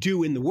that we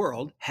do in the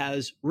world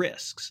has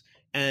risks,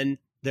 and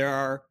there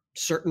are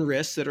certain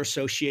risks that are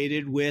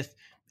associated with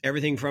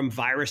everything from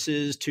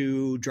viruses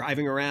to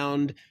driving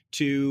around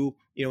to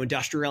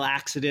industrial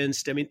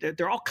accidents. I mean,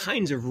 there are all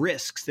kinds of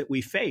risks that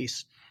we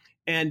face,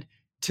 and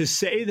to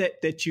say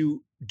that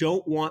you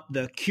don't want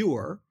the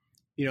cure,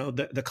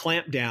 the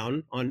clamp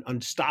down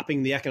on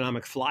stopping the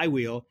economic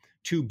flywheel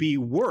to be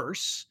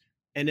worse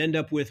and end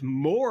up with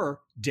more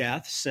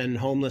deaths and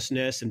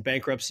homelessness and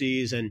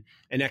bankruptcies and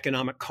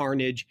economic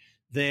carnage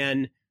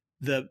than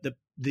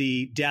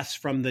the deaths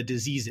from the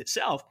disease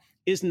itself,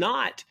 is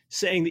not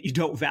saying that you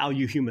don't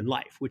value human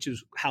life, which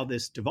is how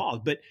this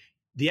devolved. But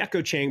the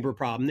echo chamber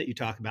problem that you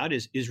talk about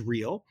is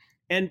real.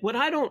 And what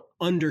I don't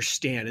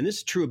understand, and this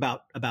is true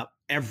about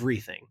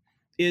everything,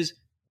 is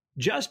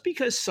just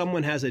because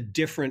someone has a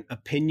different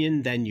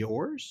opinion than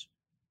yours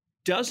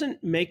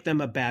doesn't make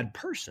them a bad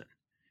person.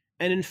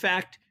 And in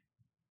fact,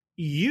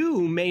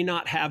 you may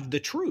not have the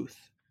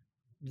truth.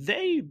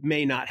 They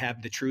may not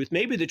have the truth.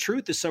 Maybe the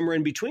truth is somewhere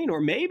in between, or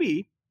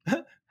maybe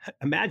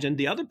imagine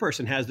the other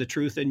person has the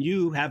truth and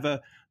you have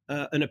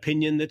an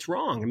opinion that's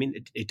wrong. I mean,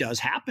 it does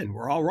happen.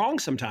 We're all wrong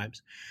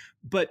sometimes.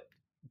 But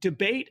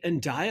debate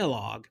and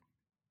dialogue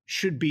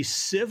should be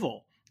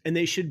civil, and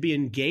they should be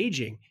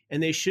engaging,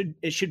 and it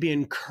should be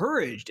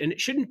encouraged. And it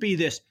shouldn't be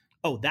this,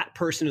 oh, that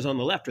person is on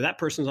the left or that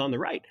person's on the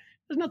right.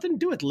 It has nothing to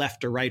do with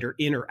left or right or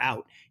in or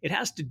out. It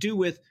has to do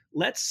with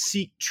let's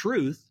seek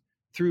truth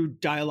through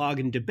dialogue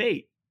and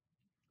debate.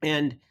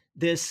 And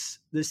this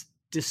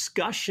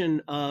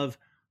discussion of,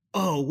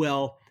 oh,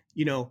 well,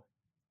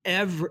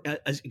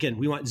 again,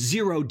 we want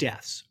 0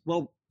 deaths.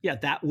 Well, yeah,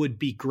 that would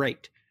be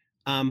great.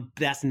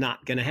 That's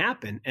not going to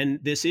happen. And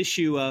this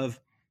issue of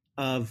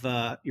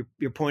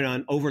your point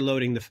on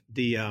overloading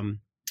the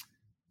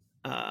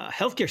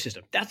healthcare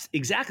system, that's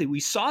exactly, we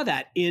saw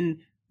that in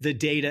the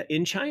data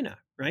in China,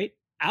 right?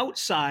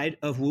 Outside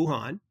of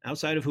Wuhan,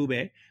 outside of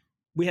Hubei,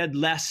 we had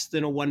less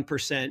than a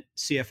 1%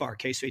 CFR,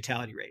 case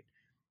fatality rate.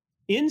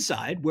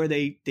 Inside, where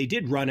they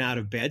did run out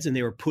of beds and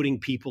they were putting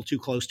people too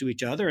close to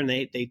each other and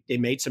they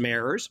made some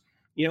errors,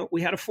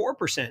 we had a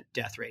 4%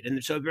 death rate.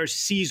 And so they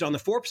seized on the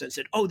 4% and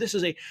said, oh, this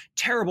is a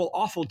terrible,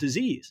 awful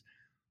disease.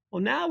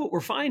 Well, now what we're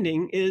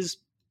finding is,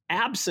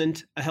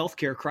 absent a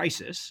healthcare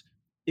crisis,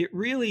 it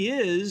really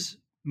is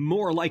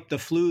more like the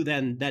flu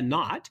than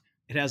not.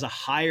 It has a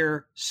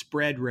higher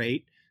spread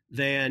rate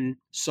than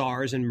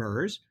SARS and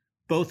MERS,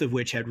 both of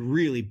which had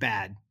really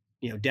bad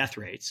death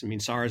rates. I mean,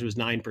 SARS was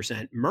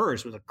 9%.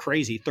 MERS was a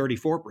crazy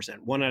 34%.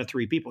 1 out of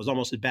 3 people was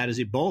almost as bad as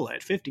Ebola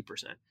at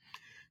 50%.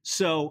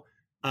 So,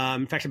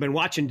 in fact, I've been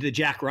watching the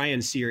Jack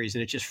Ryan series,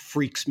 and it just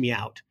freaks me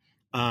out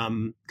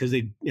because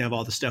they have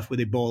all the stuff with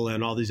Ebola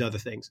and all these other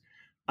things.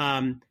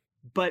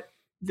 But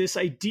this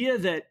idea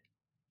that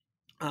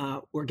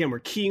we're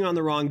keying on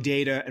the wrong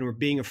data and we're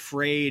being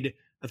afraid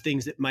of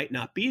things that might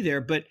not be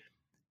there. But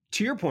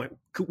to your point,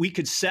 we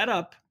could set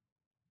up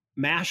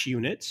MASH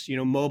units,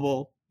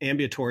 mobile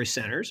ambulatory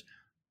centers,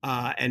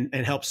 and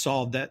help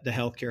solve the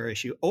healthcare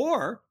issue.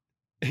 Or,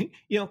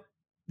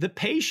 the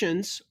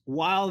patients,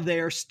 while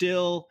they're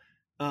still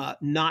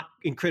not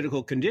in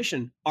critical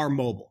condition, are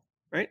mobile,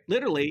 right?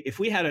 Literally, if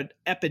we had an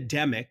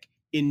epidemic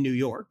in New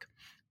York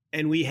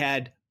and we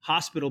had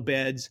hospital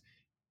beds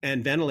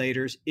and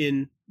ventilators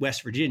in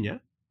West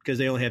Virginia, because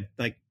they only have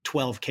like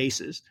 12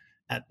 cases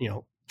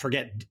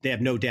forget they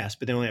have no deaths,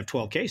 but they only have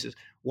 12 cases.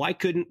 Why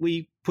couldn't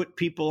we put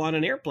people on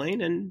an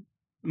airplane and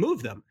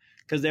move them?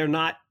 Because they're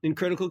not in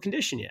critical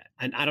condition yet.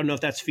 And I don't know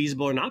if that's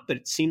feasible or not, but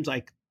it seems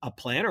like a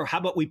plan. Or how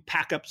about we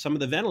pack up some of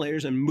the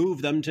ventilators and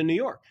move them to New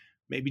York?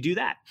 Maybe do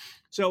that.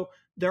 So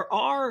there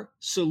are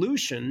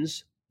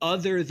solutions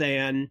other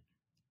than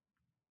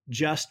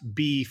just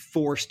be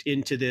forced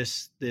into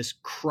this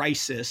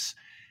crisis.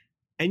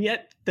 And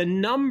yet the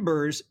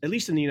numbers, at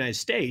least in the United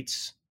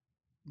States,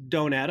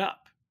 don't add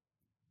up,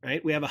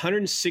 right? We have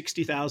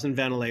 160,000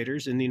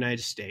 ventilators in the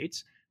United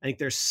States. I think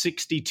there's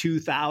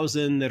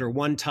 62,000 that are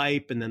one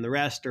type, and then the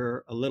rest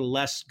are a little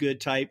less good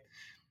type.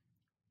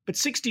 But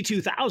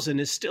 62,000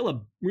 is still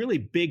a really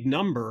big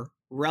number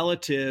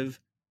relative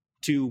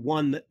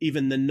to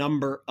even the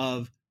number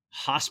of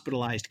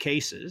hospitalized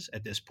cases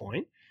at this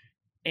point,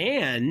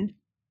 and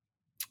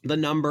the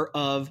number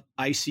of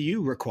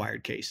ICU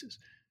required cases.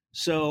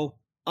 So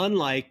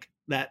unlike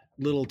that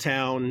little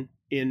town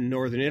in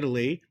northern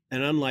Italy,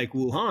 and unlike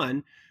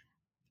Wuhan,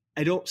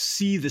 I don't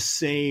see the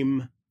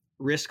same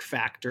risk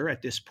factor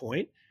at this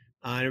point.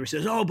 Everybody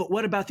says, oh, but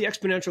what about the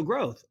exponential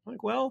growth? I'm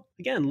like, well,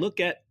 again, look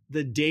at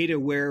the data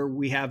where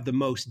we have the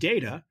most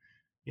data,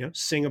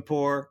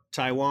 Singapore,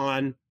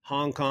 Taiwan,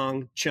 Hong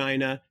Kong,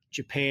 China,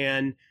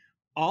 Japan,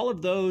 all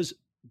of those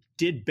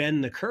did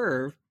bend the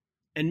curve.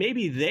 And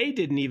maybe they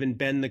didn't even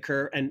bend the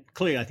curve. And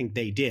clearly, I think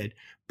they did.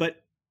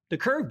 But the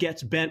curve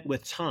gets bent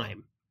with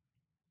time.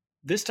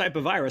 This type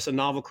of virus, a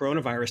novel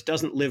coronavirus,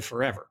 doesn't live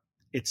forever.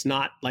 It's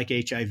not like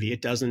HIV.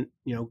 It doesn't,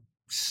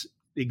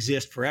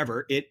 exist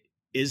forever. It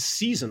is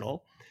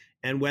seasonal.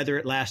 And whether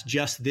it lasts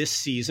just this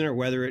season or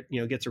whether it,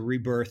 gets a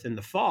rebirth in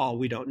the fall,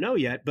 we don't know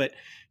yet. But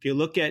if you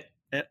look at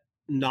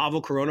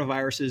novel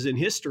coronaviruses in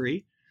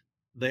history,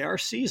 they are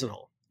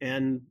seasonal.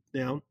 And,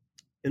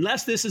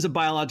 unless this is a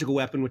biological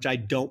weapon, which I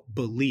don't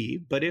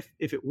believe, but if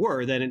it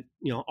were, then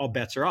all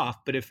bets are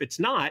off. But if it's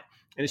not,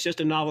 and it's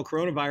just a novel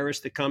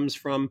coronavirus that comes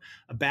from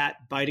a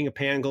bat biting a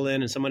pangolin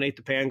and someone ate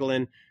the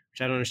pangolin,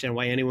 which I don't understand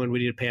why anyone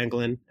would eat a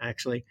pangolin,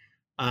 actually.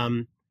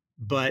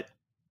 But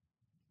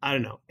I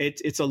don't know.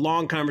 It's a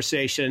long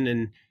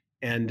conversation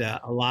and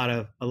a lot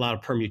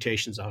of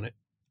permutations on it.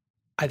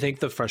 I think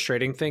the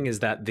frustrating thing is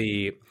that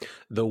the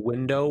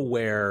window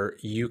where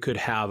you could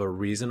have a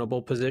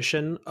reasonable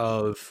position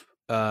of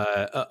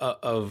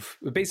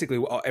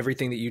basically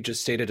everything that you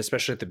just stated,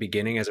 especially at the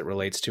beginning as it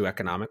relates to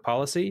economic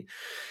policy.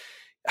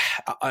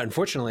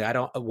 Unfortunately,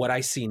 what I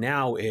see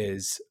now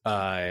is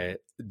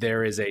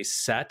there is a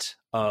set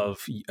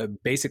of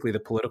basically the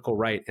political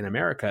right in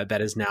America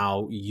that is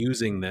now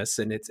using this,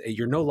 and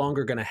you're no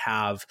longer going to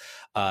have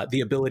the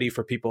ability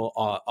for people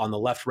on the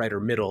left, right, or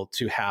middle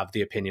to have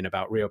the opinion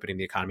about reopening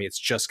the economy. It's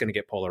just going to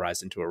get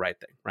polarized into a right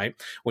thing, right?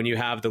 When you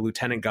have the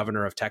lieutenant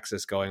governor of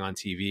Texas going on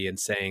TV and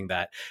saying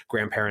that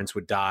grandparents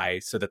would die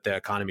so that the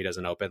economy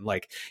doesn't open,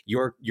 like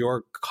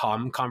your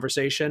calm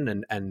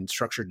conversation and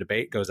structured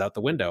debate goes out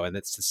the window, and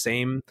it's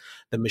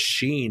the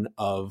machine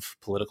of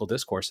political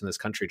discourse in this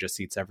country just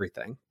eats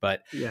everything.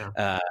 But yeah.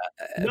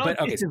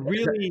 It's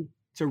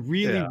a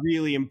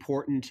really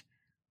important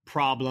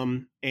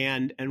problem,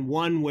 and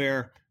one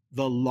where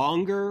the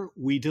longer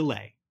we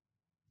delay,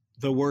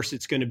 the worse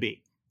it's going to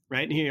be,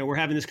 right? And, we're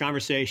having this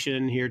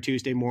conversation here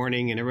Tuesday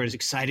morning, and everybody's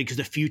excited because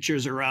the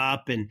futures are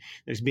up, and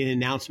there's been an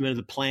announcement of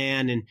the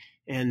plan,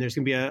 and there's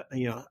going to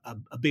be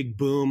a big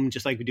boom,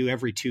 just like we do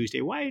every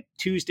Tuesday. Why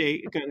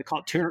Tuesday? Going to call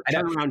it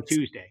turnaround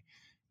Tuesday.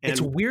 And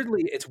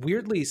it's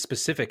weirdly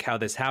specific how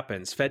this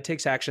happens. Fed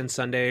takes action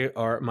Sunday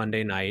or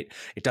Monday night.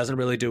 It doesn't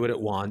really do what it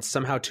wants.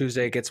 Somehow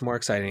Tuesday gets more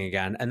exciting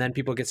again, and then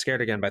people get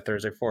scared again by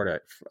Thursday, Friday.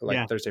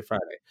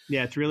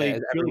 Yeah, it's really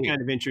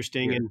kind of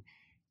interesting. Weird.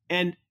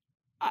 And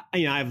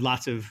I have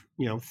lots of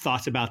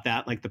thoughts about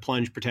that, like the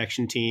plunge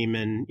protection team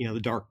and the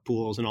dark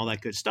pools and all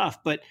that good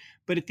stuff. But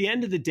at the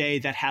end of the day,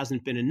 that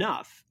hasn't been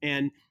enough.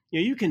 And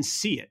you can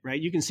see it,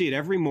 right? You can see it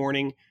every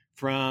morning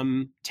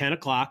from 10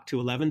 o'clock to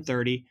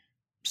 11:30.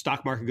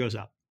 Stock market goes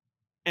up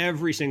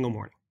every single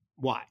morning.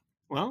 Why?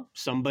 Well,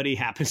 somebody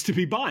happens to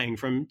be buying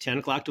from 10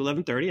 o'clock to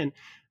 11:30, and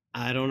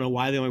I don't know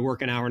why they only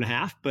work an hour and a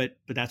half, but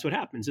that's what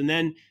happens. And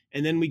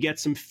then we get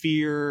some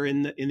fear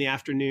in the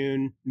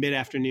afternoon,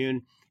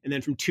 mid-afternoon, and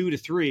then from 2 to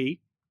 3,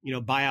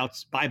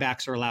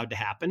 buybacks are allowed to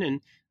happen,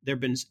 and there've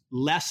been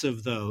less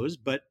of those,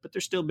 but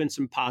there's still been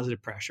some positive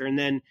pressure. And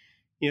then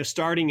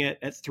starting at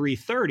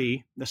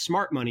 3:30, the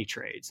smart money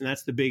trades, and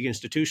that's the big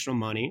institutional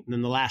money. And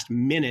then the last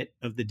minute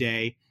of the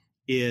day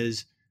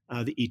is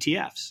the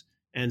ETFs.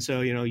 And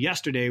so,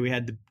 yesterday we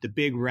had the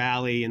big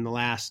rally in the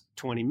last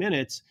 20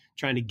 minutes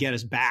trying to get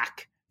us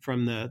back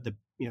from the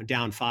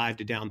down 5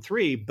 to down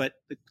 3. But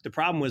the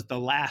problem was the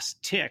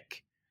last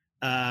tick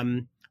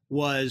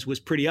was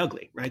pretty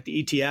ugly, right?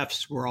 The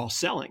ETFs were all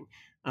selling,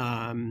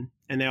 and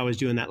they always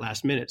do in that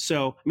last minute.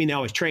 So, they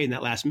always trade in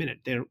that last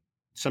minute.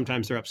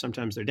 Sometimes they're up,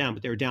 sometimes they're down,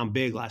 but they were down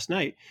big last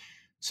night.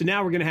 So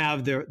now we're going to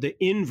have the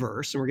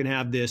inverse, and we're going to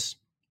have this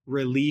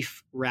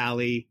relief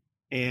rally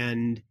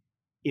and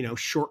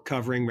short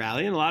covering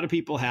rally, and a lot of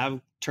people have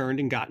turned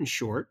and gotten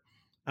short.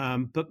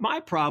 But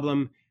my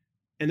problem,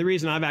 and the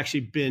reason I've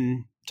actually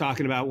been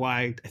talking about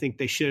why I think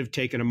they should have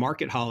taken a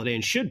market holiday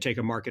and should take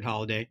a market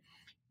holiday,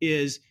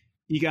 is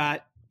you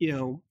got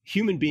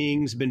human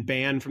beings have been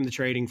banned from the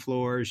trading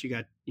floors. You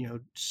got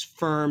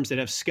firms that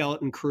have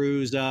skeleton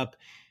crews up,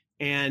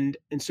 and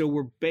so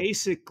we're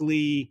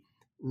basically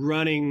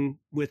running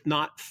with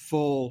not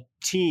full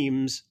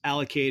teams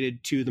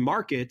allocated to the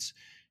markets.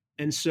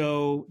 And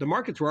so the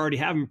markets were already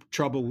having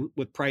trouble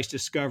with price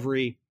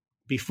discovery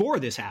before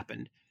this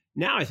happened.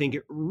 Now I think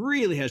it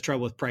really has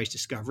trouble with price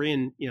discovery,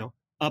 and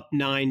up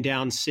 9,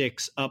 down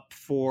 6, up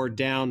 4,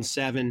 down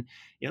 7.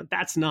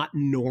 That's not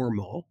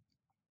normal.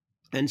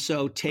 And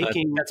so that's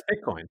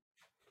Bitcoin.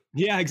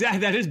 Yeah,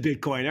 exactly. That is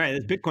Bitcoin. All right,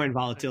 that's Bitcoin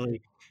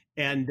volatility,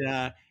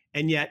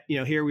 and yet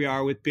here we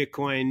are with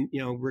Bitcoin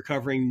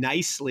recovering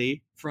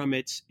nicely from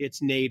its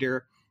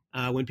nadir.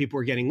 When people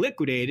were getting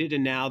liquidated,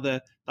 and now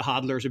the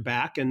hodlers are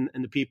back, and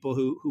the people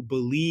who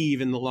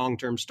believe in the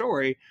long-term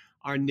story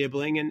are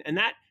nibbling. And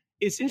that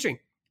is interesting.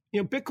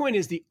 Bitcoin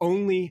is the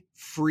only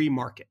free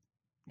market.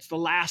 It's the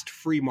last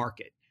free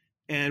market.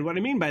 And what I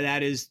mean by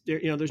that is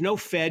there's no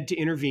Fed to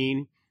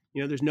intervene.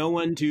 There's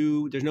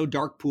no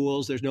dark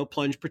pools. There's no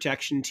plunge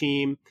protection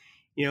team.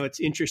 It's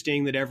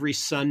interesting that every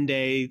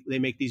Sunday they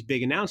make these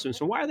big announcements.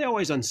 So why are they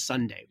always on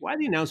Sunday? Why are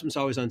the announcements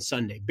always on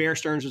Sunday? Bear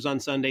Stearns was on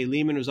Sunday.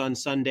 Lehman was on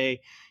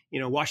Sunday.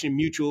 Washington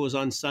Mutual was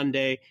on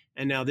Sunday.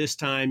 And now this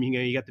time,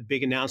 you got the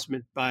big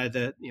announcement by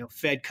the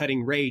Fed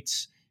cutting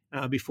rates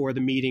before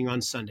the meeting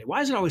on Sunday.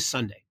 Why is it always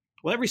Sunday?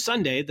 Well, every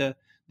Sunday,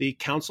 the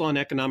Council on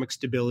Economic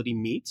Stability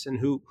meets. And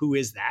who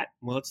is that?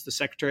 Well, it's the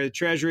Secretary of the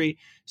Treasury,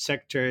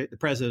 the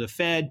President of the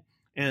Fed,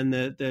 and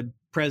the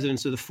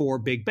presidents of the 4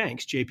 big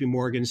banks, JP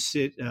Morgan,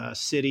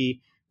 Citi,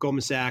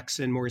 Goldman Sachs,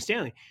 and Morgan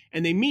Stanley.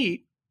 And they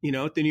meet,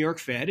 at the New York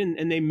Fed,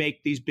 and they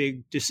make these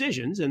big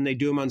decisions, and they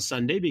do them on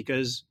Sunday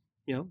because,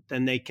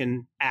 then they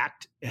can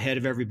act ahead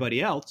of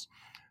everybody else.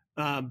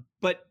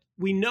 But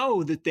we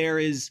know that there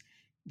is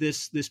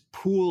this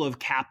pool of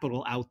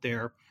capital out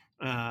there,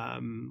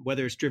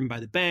 whether it's driven by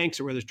the banks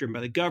or whether it's driven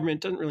by the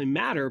government, doesn't really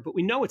matter, but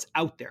we know it's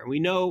out there. We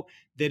know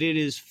that it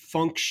is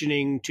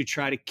functioning to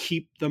try to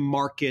keep the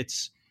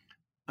markets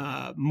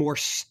more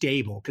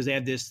stable, because they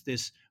have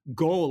this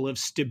goal of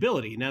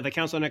stability. Now, the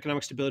Council on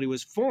Economic Stability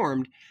was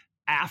formed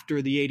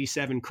after the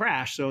 87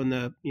 crash, so in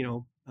the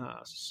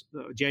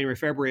January,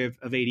 February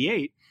of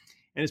 88,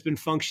 and it's been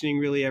functioning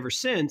really ever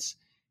since.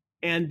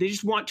 And they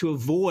just want to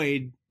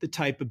avoid the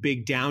type of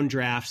big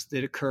downdrafts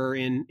that occur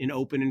in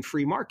open and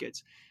free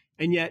markets.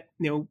 And yet,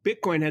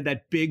 Bitcoin had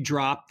that big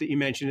drop that you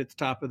mentioned at the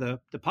top of the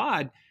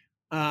pod,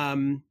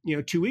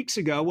 2 weeks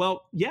ago.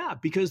 Well, yeah,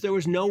 because there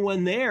was no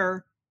one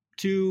there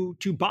to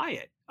buy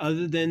it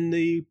other than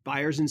the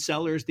buyers and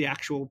sellers, the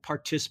actual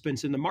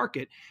participants in the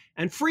market.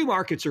 And free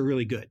markets are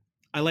really good.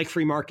 I like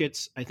free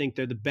markets. I think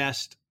they're the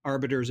best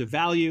arbiters of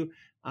value.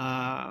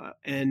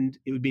 And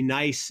it would be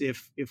nice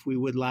if we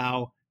would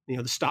allow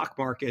the stock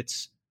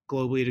markets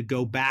globally to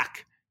go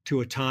back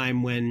to a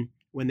time when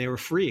they were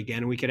free again,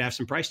 and we could have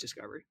some price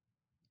discovery.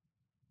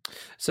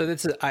 So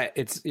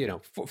it's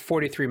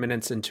 43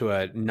 minutes into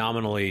a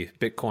nominally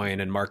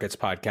Bitcoin and markets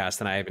podcast,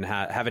 and I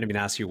haven't even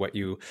asked you what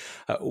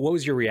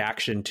was your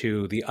reaction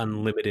to the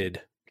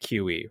unlimited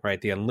QE, right?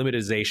 The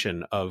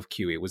unlimitization of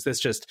QE. Was this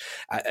just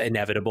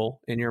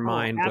inevitable in your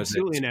mind?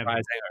 Absolutely Was it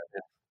inevitable.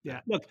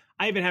 Yeah. Look,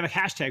 I even have a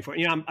hashtag for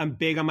it. I'm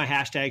big on my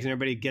hashtags, and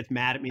everybody gets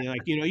mad at me.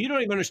 Like, you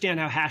don't even understand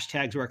how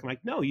hashtags work. I'm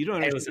like, no, you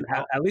don't understand.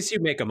 Listen, at least you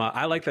make them up.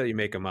 I like that you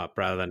make them up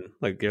rather than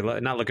like you're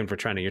not looking for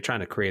trending. You're trying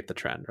to create the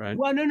trend, right?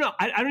 Well, no.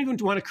 I don't even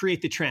want to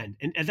create the trend.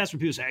 And that's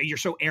what people say. You're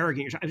so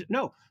arrogant.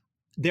 No,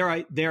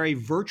 they're a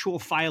virtual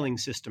filing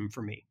system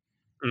for me.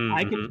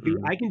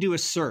 Mm-hmm. I can do a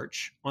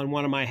search on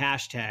one of my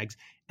hashtags,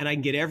 and I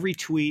can get every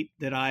tweet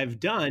that I've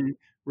done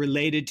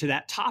related to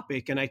that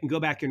topic, and I can go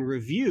back and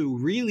review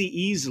really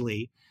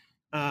easily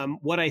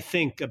what I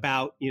think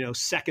about,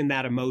 second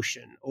that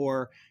emotion,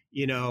 or,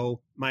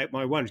 my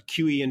one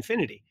QE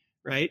infinity,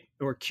 right?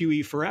 Or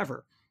QE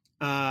forever.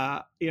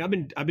 I've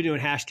been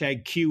doing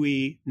hashtag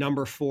QE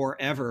number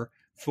 4ever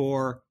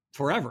for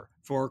forever,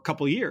 for a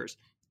couple of years.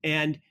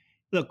 And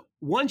look,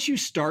 once you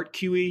start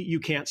QE,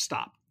 you can't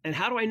stop. And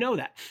how do I know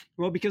that?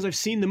 Well, because I've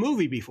seen the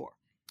movie before.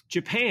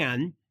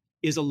 Japan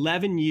is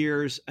 11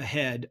 years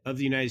ahead of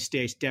the United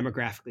States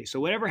demographically. So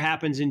whatever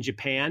happens in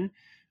Japan,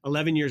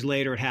 11 years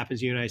later, it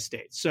happens in the United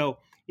States. So,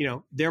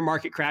 their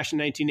market crashed in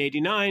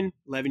 1989,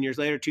 11 years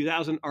later,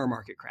 2000, our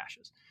market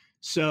crashes.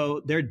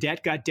 So their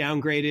debt got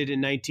downgraded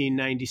in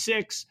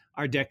 1996.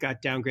 Our debt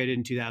got downgraded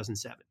in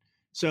 2007.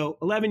 So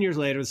 11 years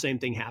later, the same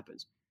thing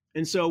happens.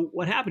 And so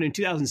what happened in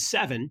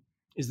 2007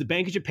 is the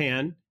Bank of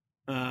Japan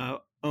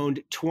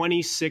owned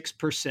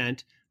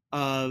 26%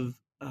 of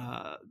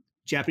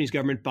Japanese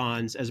government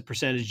bonds as a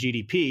percentage of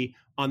GDP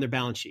on their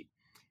balance sheet.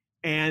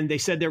 And they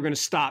said they were going to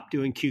stop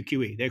doing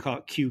QQE. They call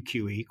it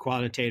QQE,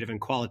 quantitative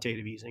and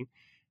qualitative easing.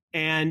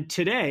 And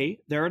today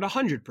they're at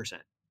 100%.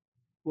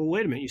 Well,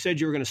 wait a minute. You said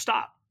you were going to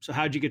stop. So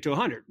how'd you get to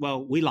 100?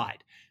 Well, we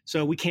lied.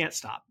 So we can't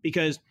stop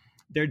because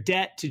their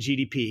debt to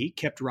GDP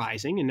kept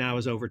rising and now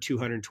is over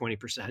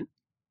 220%.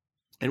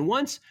 And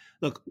once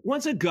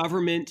a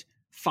government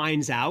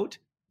finds out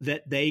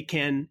that they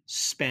can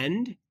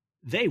spend,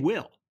 they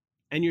will.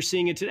 And you're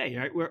seeing it today,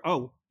 right?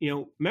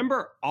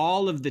 Remember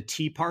all of the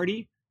Tea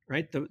Party,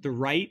 right? The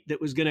right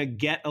that was going to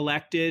get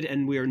elected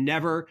and we are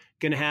never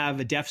going to have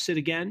a deficit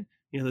again.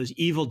 Those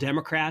evil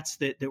Democrats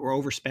that were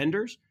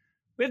overspenders.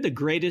 We have the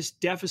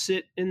greatest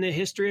deficit in the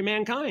history of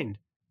mankind,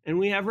 and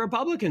we have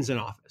Republicans in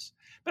office.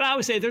 But I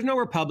always say there's no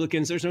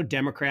Republicans, there's no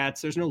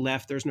Democrats, there's no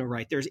left, there's no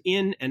right. There's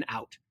in and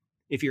out.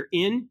 If you're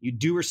in, you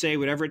do or say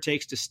whatever it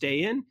takes to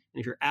stay in. And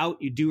if you're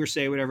out, you do or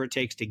say whatever it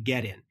takes to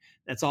get in.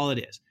 That's all it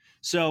is.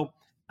 So,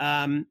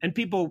 and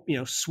people,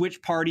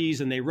 switch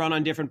parties and they run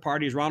on different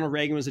parties. Ronald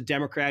Reagan was a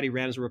Democrat. He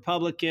ran as a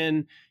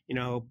Republican,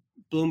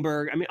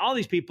 Bloomberg. I mean, all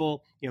these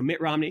people, Mitt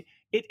Romney,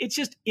 it's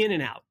just in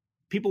and out.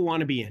 People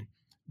want to be in.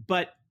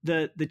 But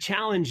the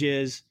challenge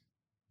is,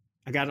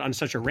 I got on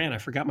such a rant, I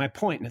forgot my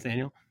point,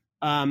 Nathaniel.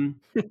 What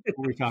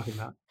were we talking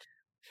about?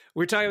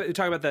 We're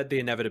talking about the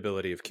inevitable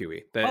of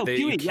QE.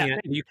 QE,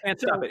 you can't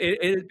stop it.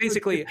 It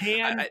basically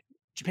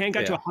Japan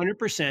got to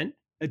 100%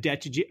 a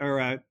debt to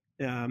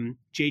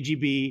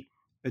JGB,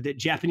 the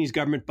Japanese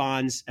government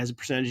bonds as a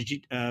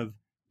percentage of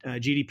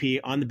GDP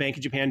on the Bank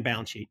of Japan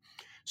balance sheet.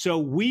 So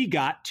we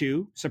got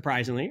to,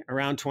 surprisingly,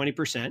 around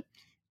 20%,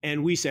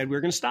 and we said we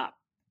were going to stop.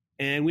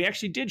 And we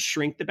actually did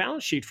shrink the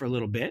balance sheet for a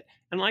little bit.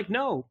 And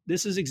no,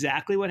 this is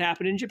exactly what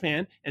happened in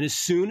Japan. And as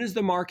soon as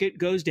the market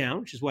goes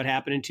down, which is what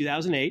happened in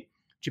 2008,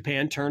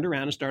 Japan turned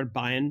around and started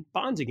buying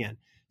bonds again.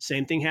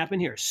 Same thing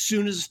happened here. As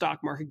soon as the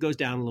stock market goes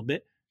down a little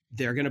bit,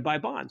 they're going to buy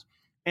bonds.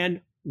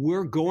 And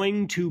we're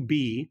going to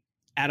be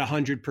at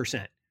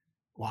 100%.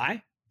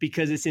 Why?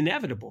 Because it's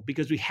inevitable,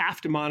 because we have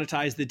to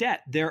monetize the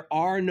debt. There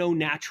are no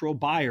natural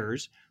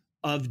buyers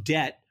of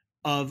debt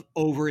of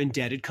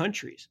over-indebted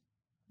countries.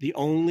 The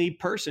only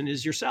person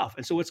is yourself.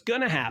 And so what's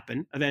going to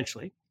happen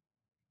eventually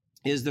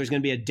is there's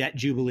going to be a debt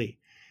jubilee.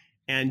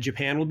 And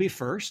Japan will be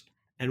first.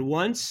 And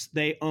once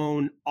they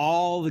own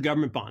all the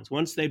government bonds,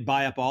 once they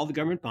buy up all the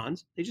government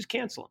bonds, they just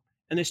cancel them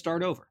and they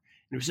start over.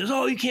 And it says,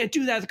 oh, you can't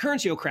do that. The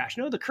currency will crash.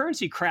 No, the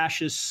currency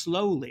crashes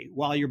slowly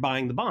while you're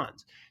buying the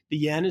bonds. The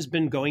yen has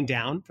been going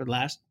down for the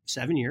last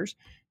 7 years,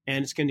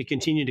 and it's going to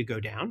continue to go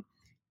down.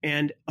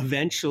 And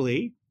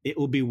eventually it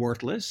will be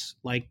worthless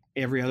like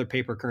every other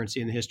paper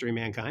currency in the history of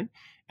mankind.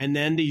 And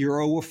then the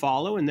euro will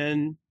follow, and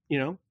then,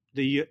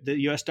 the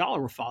US dollar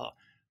will follow.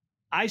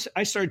 I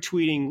started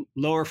tweeting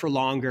lower for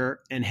longer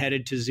and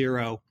headed to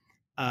zero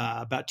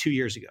about 2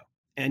 years ago,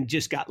 and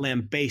just got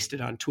lambasted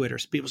on Twitter.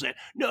 So people saying,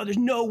 no, there's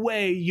no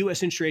way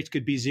U.S. interest rates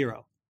could be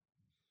zero.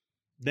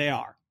 They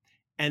are.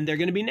 And they're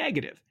going to be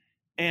negative.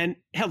 And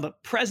hell, the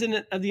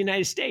president of the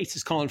United States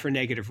is calling for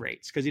negative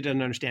rates because he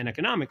doesn't understand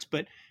economics.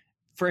 But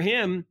for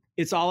him,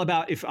 it's all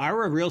about, if I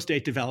were a real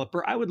estate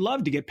developer, I would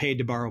love to get paid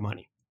to borrow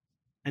money.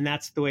 And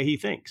that's the way he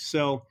thinks.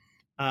 So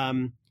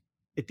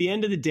at the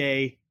end of the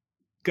day,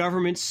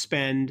 governments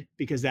spend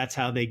because that's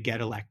how they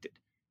get elected.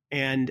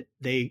 And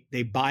they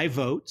buy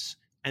votes.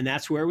 And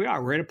that's where we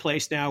are. We're at a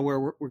place now where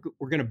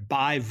we're going to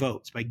buy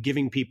votes by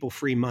giving people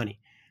free money.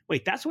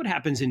 Wait, that's what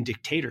happens in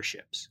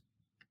dictatorships.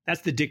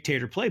 That's the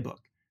dictator playbook,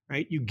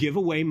 right? You give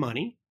away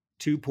money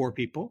to poor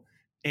people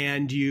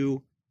and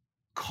you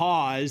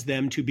cause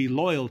them to be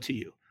loyal to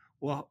you.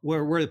 Well,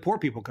 where the poor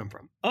people come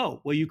from?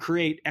 Oh, well, you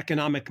create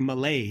economic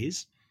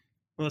malaise.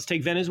 Well, let's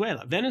take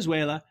Venezuela.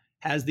 Venezuela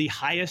has the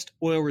highest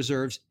oil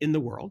reserves in the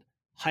world,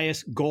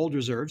 highest gold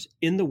reserves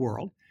in the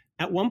world.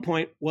 At one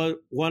point, was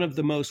one of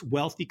the most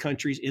wealthy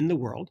countries in the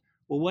world.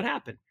 Well, what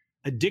happened?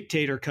 A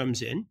dictator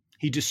comes in,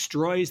 he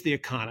destroys the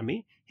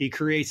economy, he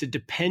creates a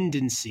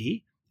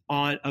dependency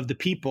of the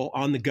people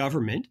on the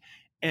government,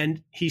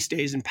 and he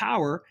stays in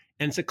power,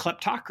 and it's a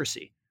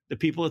kleptocracy. The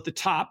people at the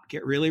top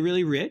get really,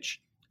 really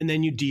rich, and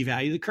then you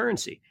devalue the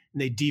currency.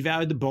 And they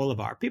devalued the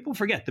bolivar. People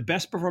forget the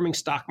best performing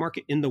stock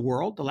market in the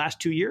world the last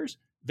 2 years,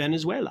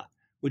 Venezuela.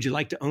 Would you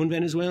like to own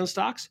Venezuelan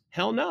stocks?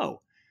 Hell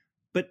no.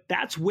 But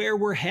that's where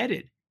we're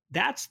headed.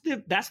 That's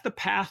the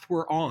path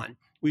we're on.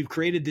 We've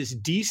created this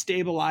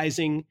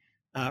destabilizing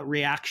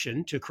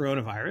reaction to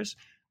coronavirus.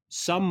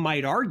 Some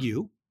might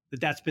argue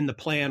that that's been the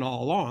plan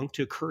all along,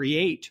 to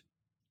create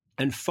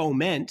and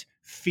foment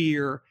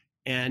fear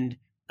and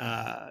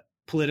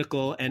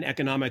political and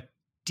economic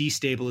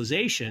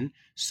destabilization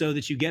so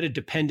that you get a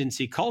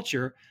dependency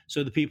culture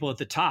so the people at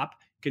the top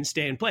can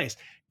stay in place.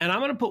 And I'm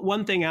going to put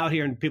one thing out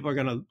here, and people are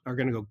going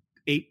to go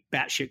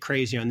batshit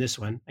crazy on this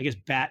one. I guess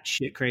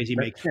batshit crazy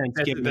makes sense.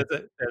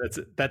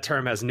 That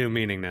term has new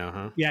meaning now,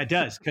 huh? Yeah, it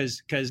does,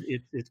 because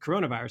it's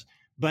coronavirus.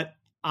 But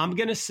I'm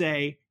going to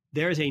say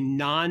there is a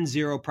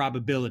non-zero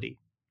probability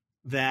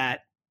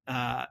that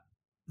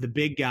the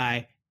big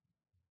guy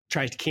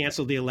tries to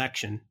cancel the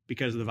election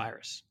because of the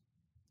virus.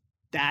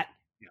 That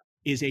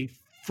is a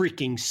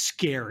freaking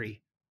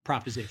scary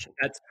proposition.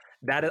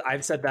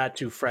 I've said that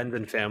to friends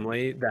and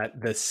family,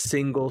 that the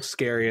single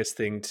scariest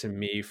thing to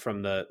me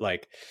from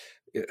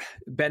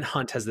Ben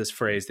Hunt has this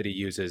phrase that he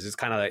uses. It's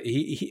kind of like,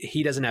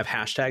 he doesn't have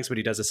hashtags, but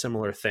he does a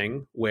similar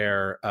thing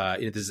where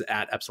this is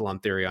at Epsilon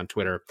Theory on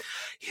Twitter.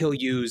 He'll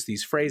use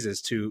these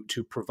phrases to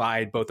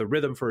provide both a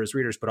rhythm for his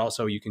readers, but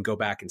also you can go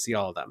back and see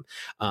all of them.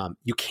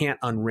 You can't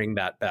unring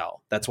that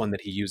bell. That's one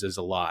that he uses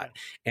a lot.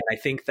 And I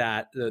think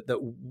that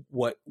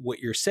what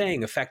you're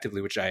saying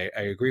effectively, which I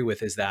agree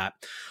with, is that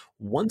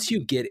once you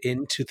get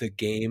into the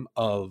game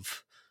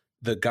of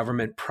the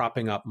government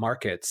propping up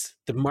markets,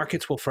 the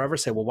markets will forever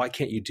say, well, why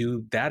can't you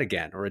do that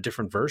again, or a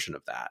different version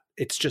of that?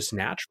 It's just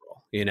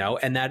natural,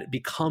 and that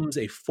becomes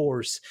a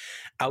force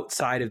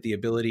outside of the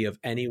ability of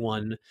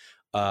anyone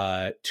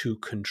to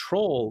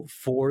control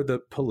for the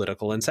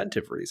political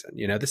incentive reason.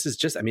 This is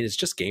just, it's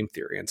just game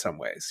theory in some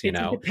ways, It's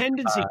a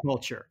dependency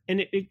culture.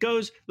 And it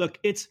goes, look,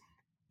 it's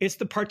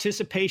the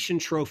participation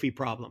trophy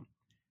problem,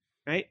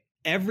 right?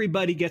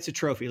 Everybody gets a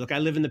trophy. Look, I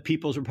live in the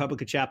People's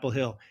Republic of Chapel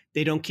Hill.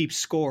 They don't keep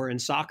score in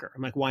soccer.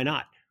 I'm like, why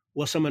not?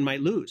 Well, someone might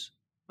lose.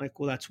 I'm like,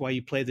 well, that's why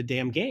you play the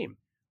damn game.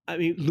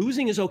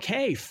 Losing is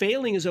okay.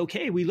 Failing is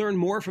okay. We learn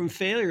more from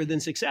failure than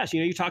success.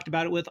 You talked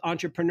about it with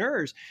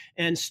entrepreneurs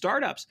and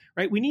startups,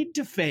 right? We need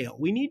to fail.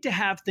 We need to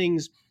have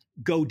things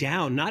go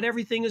down. Not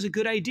everything is a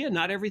good idea.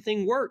 Not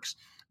everything works,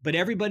 but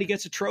everybody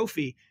gets a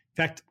trophy.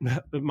 In fact,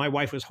 my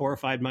wife was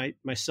horrified.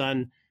 My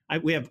son,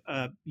 we have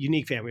a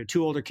unique family. We have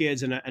 2 older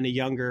kids and a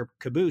younger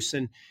caboose.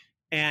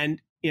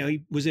 And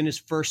he was in his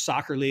first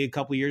soccer league a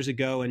couple of years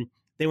ago, and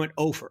they went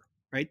over,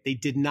 right? They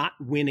did not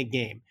win a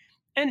game.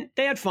 And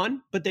they had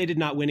fun, but they did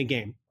not win a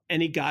game.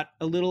 And he got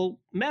a little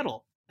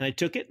medal, and I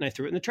took it and I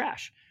threw it in the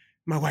trash.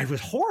 My wife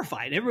was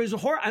horrified. Everybody was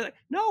horrified. I was like,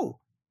 no,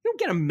 you don't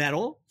get a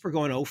medal for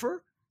going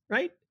over,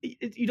 right?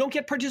 You don't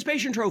get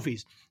participation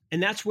trophies.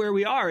 And that's where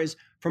we are, is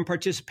from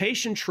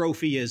participation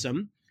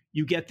trophyism,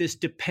 you get this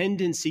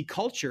dependency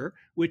culture,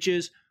 which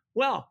is,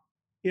 well,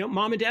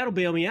 mom and dad will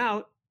bail me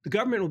out. The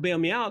government will bail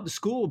me out. The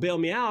school will bail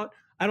me out.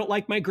 I don't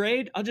like my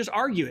grade. I'll just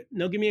argue it, and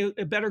they'll give me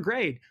a better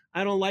grade.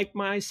 I don't like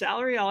my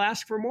salary. I'll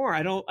ask for more.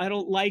 I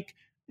don't like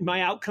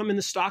my outcome in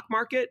the stock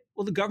market.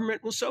 Well, the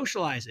government will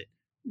socialize it.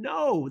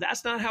 No,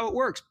 that's not how it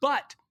works.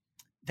 But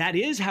that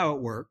is how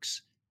it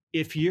works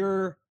if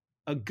you're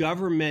a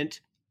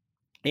government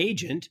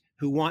agent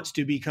who wants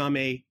to become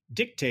a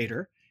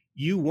dictator.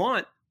 You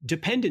want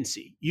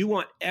dependency. You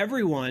want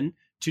everyone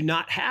to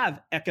not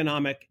have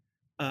economic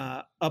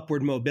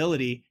upward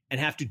mobility and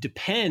have to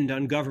depend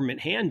on government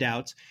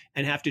handouts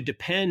and have to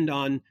depend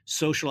on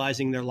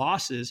socializing their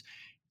losses.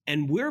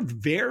 And we're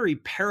very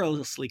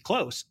perilously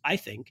close, I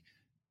think,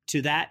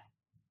 to that,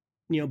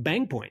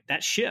 bang point,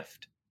 that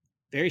shift.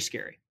 Very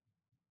scary.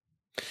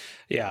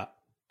 Yeah.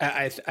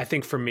 I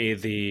think for me,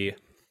 the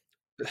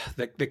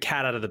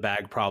cat out of the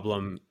bag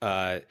problem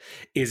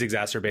is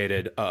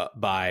exacerbated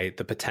by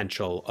the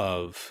potential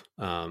of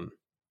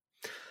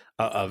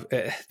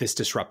this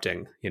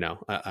disrupting,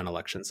 an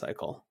election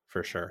cycle,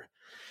 for sure.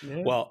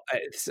 Yeah. Well,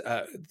 it's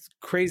a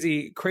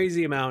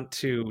crazy amount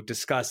to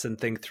discuss and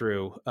think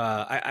through.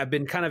 I've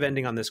been kind of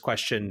ending on this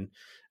question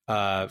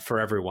for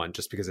everyone,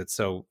 just because it's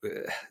so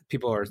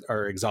people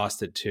are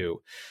exhausted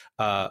too.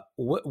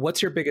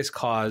 What's your biggest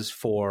cause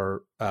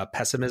for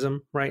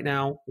pessimism right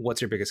now?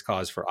 What's your biggest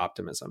cause for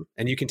optimism?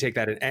 And you can take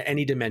that in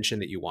any dimension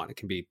that you want. It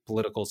can be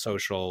political,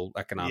 social,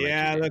 economic.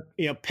 Yeah,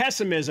 look,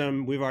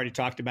 pessimism. We've already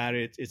talked about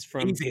it. It's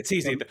easy. It's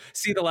easy.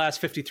 See the last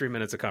 53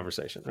 minutes of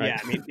conversation, right?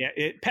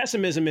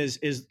 Pessimism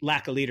is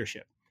lack of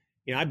leadership.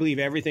 I believe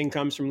everything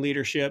comes from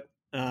leadership.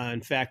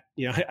 In fact,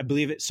 I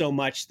believe it so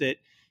much that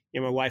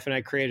my wife and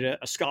I created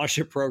a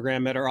scholarship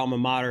program at our alma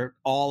mater,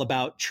 all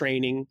about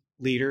training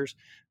leaders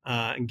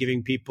and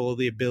giving people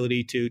the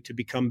ability to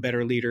become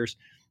better leaders.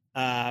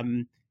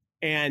 And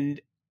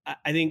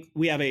I think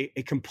we have a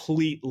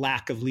complete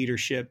lack of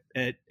leadership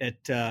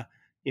at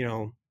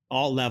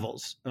all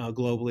levels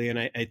globally, and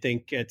I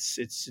think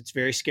it's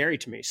very scary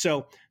to me.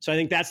 So I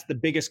think that's the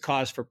biggest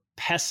cause for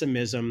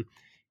pessimism.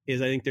 Is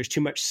I think there's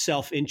too much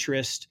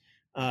self-interest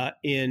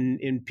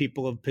in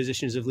people of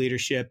positions of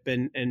leadership,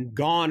 and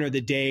gone are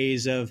the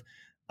days of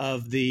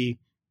the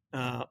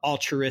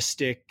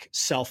altruistic,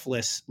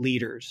 selfless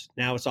leaders.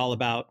 Now it's all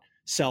about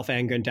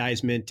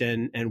self-aggrandizement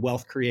and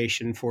wealth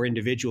creation for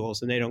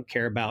individuals, and they don't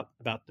care about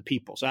the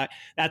people. So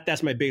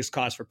that's my biggest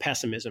cause for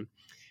pessimism,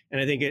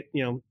 and I think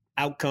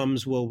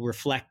outcomes will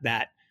reflect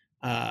that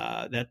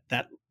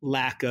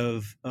lack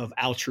of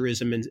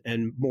altruism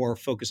and more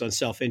focus on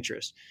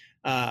self-interest.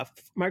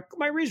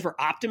 My reason for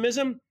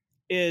optimism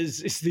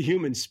is the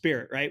human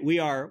spirit, right? We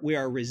are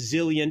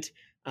resilient,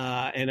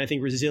 and I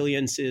think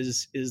resilience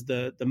is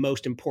the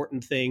most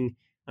important thing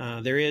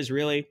there is,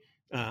 really.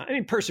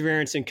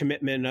 Perseverance and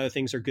commitment and other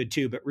things are good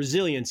too, but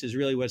resilience is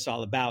really what it's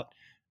all about.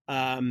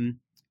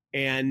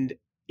 And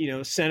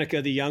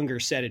Seneca the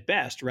Younger said it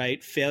best,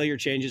 right? Failure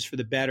changes for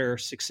the better,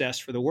 success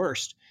for the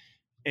worst.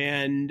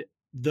 And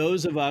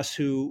those of us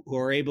who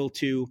are able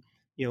to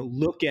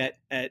look at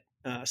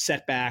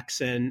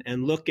setbacks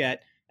and look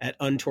at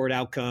untoward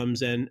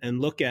outcomes and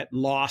look at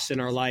loss in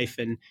our life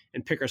and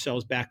pick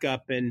ourselves back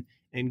up and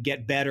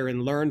get better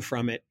and learn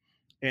from it.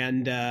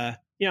 And I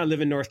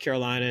live in North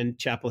Carolina in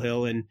Chapel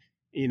Hill, and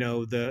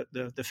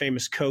the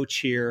famous coach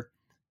here,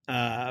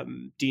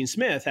 Dean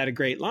Smith, had a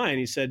great line.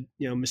 He said,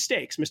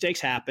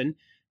 mistakes happen,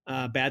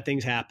 bad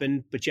things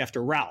happen, but you have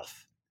to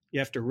Ralph. You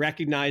have to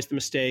recognize the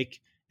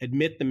mistake,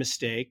 admit the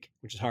mistake,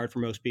 which is hard for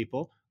most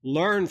people,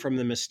 learn from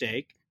the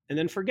mistake, and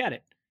then forget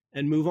it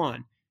and move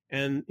on.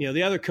 And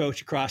the other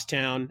coach across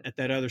town at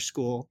that other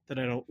school that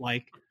I don't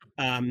like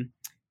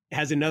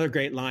has another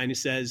great line. He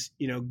says,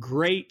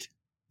 great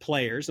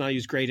players, and I'll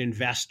use great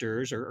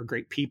investors or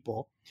great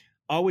people,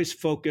 always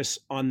focus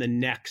on the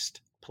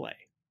next play.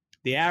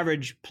 The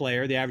average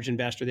player, the average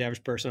investor, the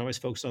average person always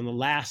focus on the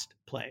last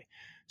play.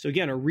 So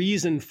again, a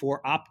reason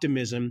for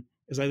optimism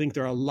is I think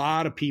there are a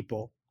lot of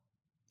people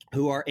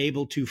who are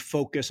able to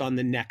focus on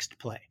the next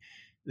play.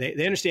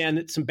 They understand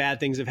that some bad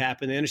things have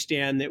happened. They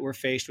understand that we're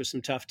faced with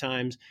some tough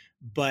times,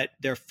 but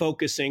they're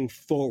focusing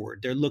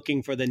forward. They're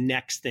looking for the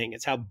next thing.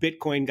 It's how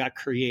Bitcoin got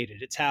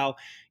created. It's how,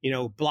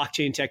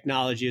 blockchain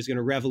technology is going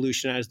to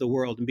revolutionize the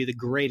world and be the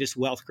greatest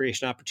wealth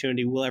creation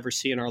opportunity we'll ever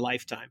see in our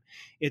lifetime.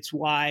 It's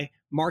why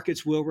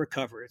markets will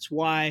recover. It's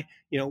why,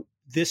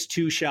 this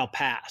too shall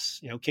pass.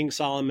 King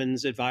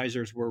Solomon's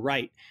advisors were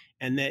right,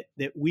 and that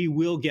we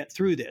will get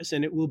through this,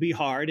 and it will be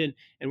hard, and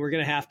we're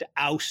going to have to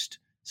oust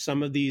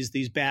some of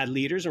these bad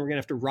leaders, and we're going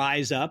to have to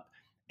rise up.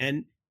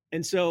 And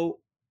so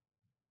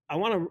I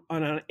want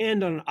to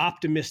end on an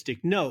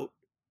optimistic note,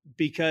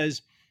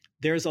 because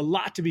there's a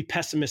lot to be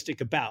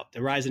pessimistic about.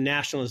 The rise of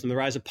nationalism, the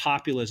rise of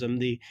populism,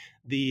 the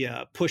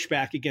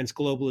pushback against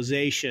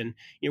globalization.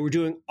 We're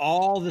doing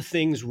all the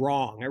things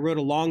wrong. I wrote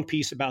a long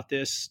piece about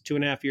this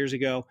 2.5 years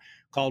ago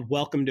called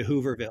Welcome to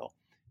Hooverville.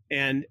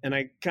 And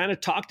I kind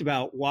of talked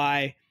about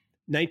why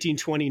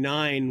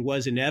 1929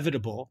 was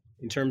inevitable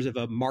in terms of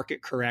a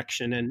market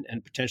correction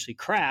and potentially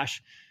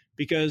crash,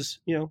 because,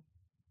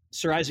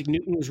 Sir Isaac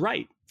Newton was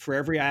right. For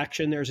every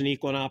action, there's an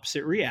equal and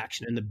opposite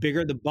reaction. And the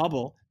bigger the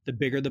bubble, the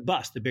bigger the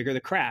bust, the bigger the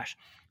crash.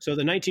 So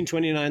the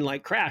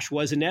 1929-like crash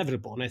was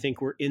inevitable. And I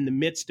think we're in the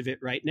midst of it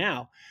right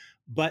now.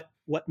 But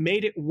what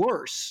made it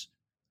worse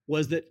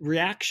was the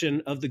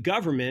reaction of the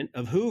government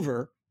of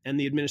Hoover and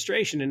the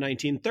administration in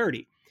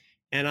 1930.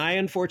 And I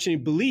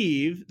unfortunately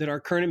believe that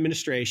our current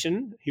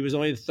administration, he was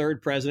only the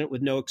third president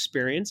with no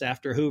experience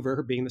after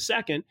Hoover being the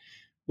second,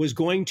 was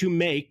going to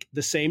make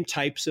the same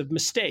types of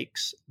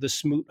mistakes. The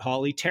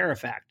Smoot-Hawley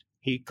Tariff Act.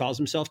 He calls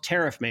himself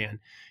Tariff Man.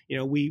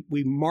 We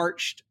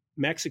marched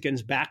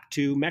Mexicans back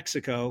to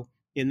Mexico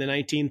in the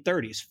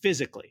 1930s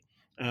physically.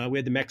 We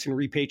had the Mexican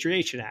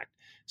Repatriation Act.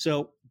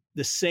 So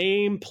the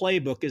same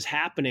playbook is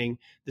happening,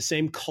 the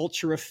same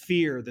culture of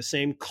fear, the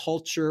same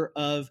culture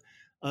of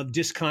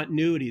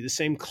discontinuity, the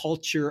same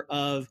culture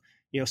of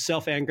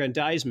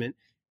self-aggrandizement,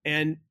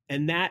 and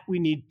that we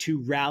need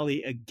to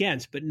rally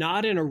against, but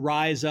not in a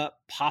rise up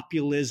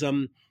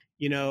populism,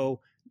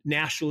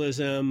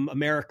 nationalism,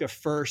 America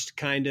first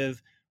kind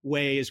of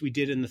way as we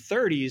did in the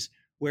 30s,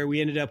 where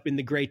we ended up in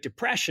the Great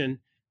Depression.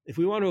 If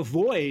we want to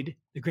avoid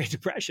the Great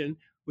Depression,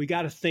 we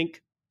got to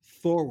think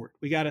forward.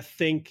 We got to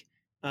think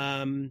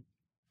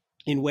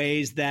in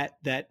ways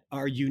that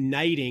are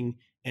uniting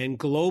and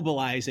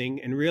globalizing,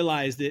 and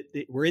realize that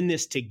we're in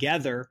this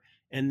together,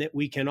 and that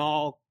we can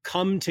all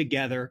come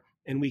together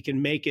and we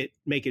can make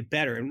it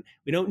better. And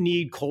we don't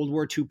need Cold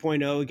War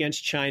 2.0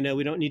 against China.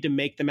 We don't need to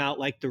make them out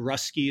like the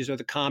Ruskies or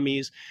the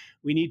commies.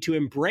 We need to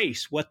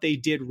embrace what they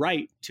did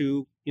right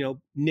to,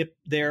 nip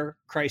their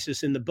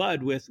crisis in the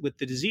bud with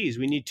the disease.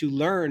 We need to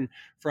learn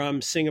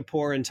from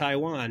Singapore and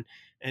Taiwan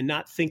and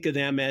not think of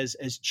them as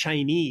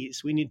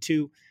Chinese. We need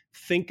to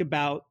think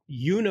about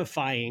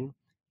unifying.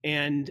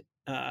 And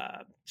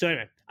so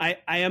anyway, I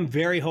am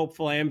very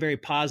hopeful. I am very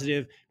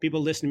positive.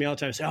 People listen to me all the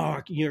time and say,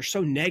 "Oh, you're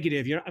so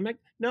negative." I'm like,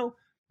 no,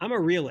 I'm a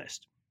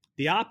realist.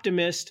 The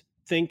optimist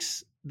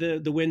thinks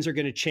the winds are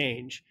going to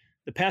change.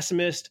 The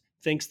pessimist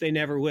thinks they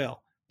never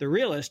will. The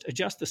realist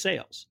adjusts the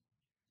sails.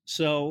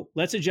 So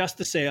let's adjust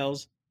the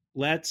sails.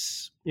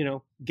 Let's,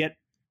 get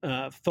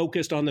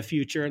focused on the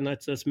future, and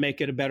let's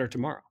make it a better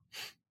tomorrow.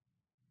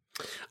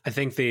 I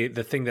think the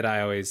thing that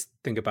I always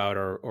think about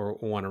or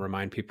want to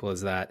remind people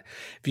is that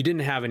if you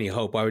didn't have any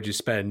hope, why would you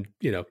spend,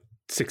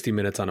 60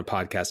 minutes on a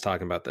podcast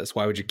talking about this?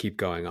 Why would you keep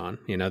going on?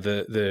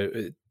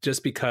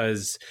 Just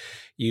because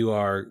you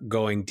are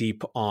going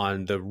deep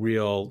on the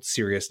real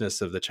seriousness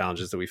of the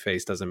challenges that we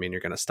face doesn't mean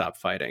you're going to stop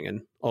fighting.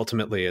 And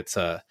ultimately it's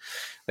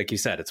like you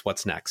said, it's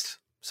what's next.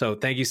 So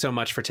thank you so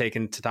much for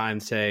taking time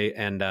today,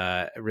 and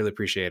I really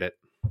appreciate it.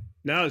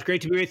 No, it's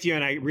great to be with you,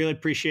 and I really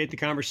appreciate the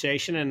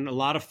conversation, and a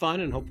lot of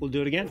fun, and hope we'll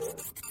do it again.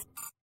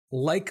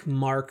 Like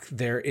Mark,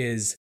 there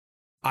is,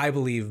 I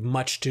believe,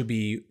 much to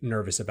be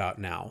nervous about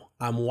now.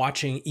 I'm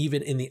watching,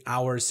 even in the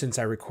hours since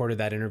I recorded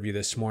that interview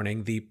this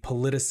morning, the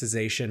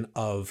politicization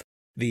of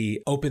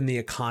the open the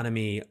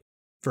economy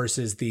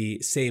versus the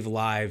save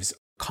lives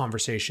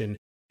conversation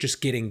just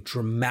getting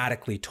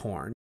dramatically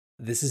torn.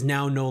 This is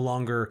now no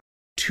longer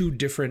two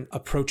different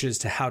approaches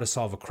to how to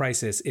solve a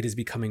crisis. It is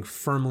becoming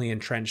firmly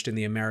entrenched in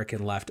the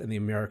American left and the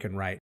American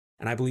right.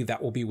 And I believe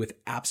that will be with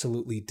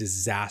absolutely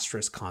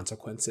disastrous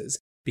consequences,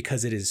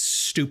 because it is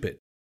stupid,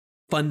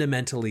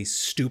 fundamentally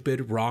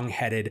stupid,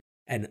 wrong-headed,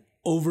 and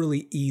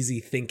overly easy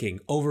thinking,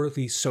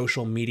 overly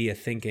social media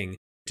thinking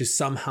to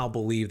somehow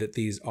believe that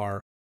these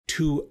are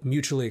two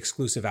mutually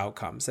exclusive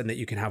outcomes and that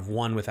you can have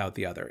one without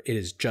the other. It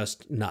is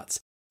just nuts.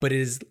 But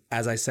it is,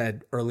 as I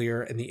said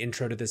earlier in the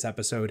intro to this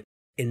episode,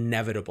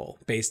 inevitable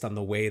based on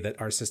the way that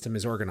our system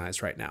is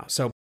organized right now.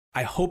 So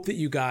I hope that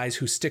you guys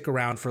who stick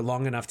around for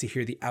long enough to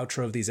hear the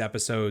outro of these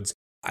episodes,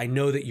 I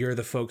know that you're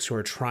the folks who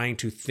are trying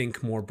to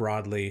think more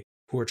broadly,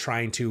 who are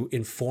trying to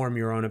inform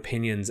your own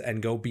opinions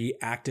and go be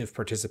active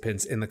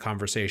participants in the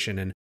conversation.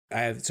 And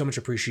I have so much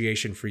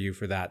appreciation for you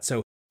for that.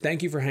 So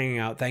thank you for hanging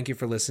out. Thank you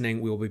for listening.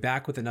 We will be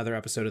back with another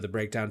episode of The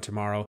Breakdown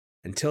tomorrow.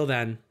 Until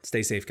then,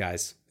 stay safe,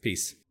 guys.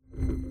 Peace.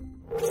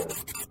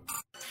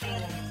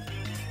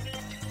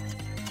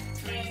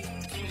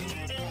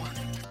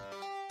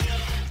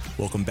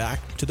 Welcome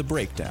back to The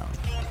Breakdown,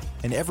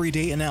 an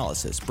everyday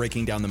analysis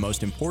breaking down the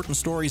most important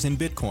stories in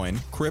Bitcoin,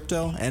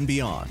 crypto, and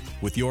beyond,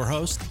 with your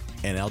host,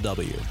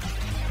 NLW.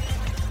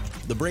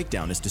 The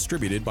Breakdown is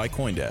distributed by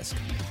CoinDesk.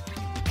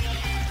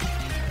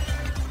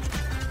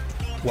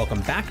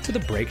 Welcome back to The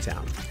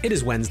Breakdown. It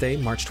is Wednesday,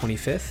 March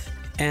 25th,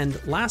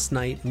 and last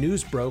night,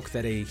 news broke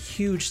that a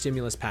huge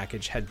stimulus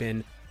package had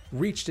been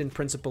reached in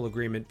principle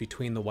agreement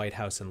between the White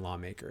House and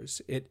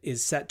lawmakers. It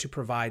is set to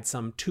provide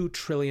some $2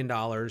 trillion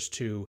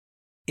to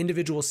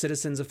individual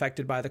citizens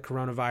affected by the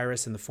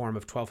coronavirus in the form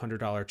of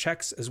 $1,200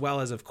 checks, as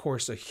well as, of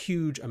course, a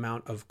huge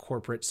amount of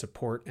corporate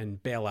support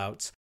and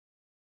bailouts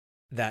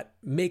that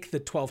make the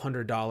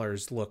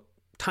 $1,200 look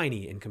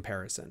tiny in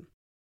comparison.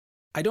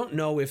 I don't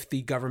know if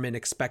the government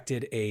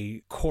expected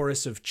a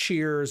chorus of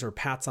cheers or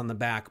pats on the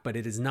back, but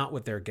it is not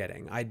what they're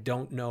getting. I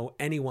don't know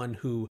anyone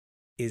who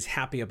is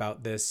happy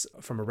about this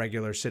from a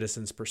regular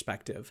citizen's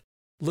perspective.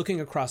 Looking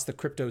across the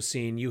crypto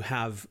scene, you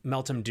have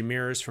Meltem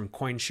Demirors from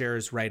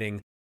CoinShares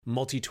writing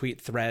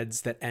multi-tweet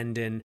threads that end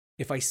in,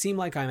 "If I seem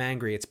like I'm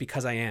angry, it's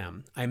because I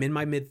am. I'm in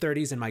my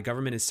mid-30s and my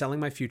government is selling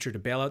my future to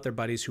bail out their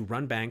buddies who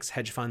run banks,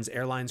 hedge funds,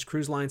 airlines,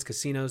 cruise lines,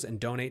 casinos, and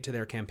donate to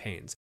their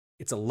campaigns.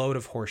 It's a load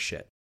of horse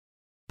shit."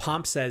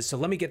 Pomp says, "So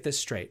let me get this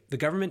straight. The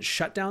government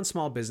shut down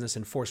small business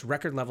and forced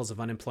record levels of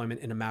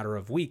unemployment in a matter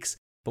of weeks,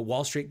 but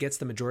Wall Street gets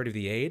the majority of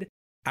the aid?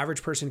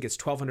 Average person gets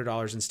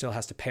 $1,200 and still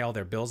has to pay all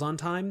their bills on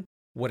time?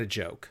 What a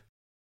joke."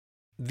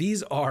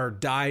 These are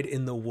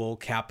dyed-in-the-wool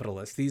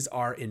capitalists. These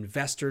are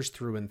investors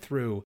through and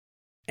through,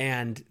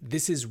 and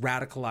this is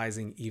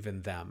radicalizing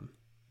even them.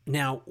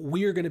 Now,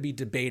 we are going to be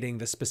debating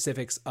the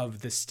specifics of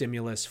the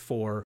stimulus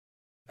for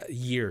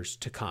years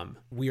to come.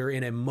 We are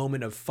in a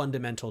moment of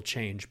fundamental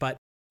change, but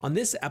on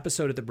this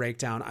episode of The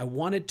Breakdown, I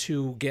wanted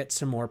to get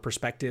some more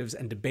perspectives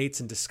and debates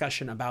and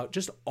discussion about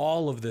just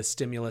all of the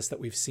stimulus that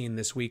we've seen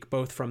this week,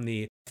 both from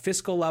the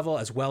fiscal level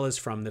as well as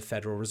from the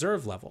Federal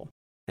Reserve level.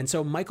 And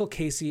so Michael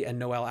Casey and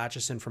Noel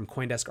Atchison from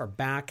CoinDesk are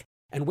back.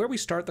 And where we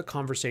start the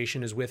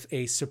conversation is with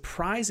a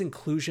surprise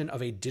inclusion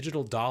of a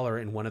digital dollar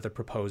in one of the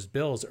proposed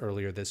bills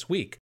earlier this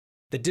week.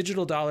 The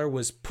digital dollar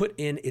was put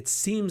in, it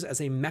seems,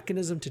 as a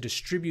mechanism to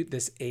distribute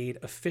this aid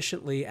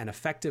efficiently and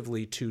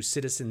effectively to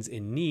citizens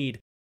in need.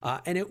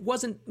 And it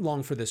wasn't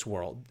long for this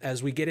world.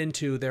 As we get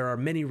into, there are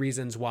many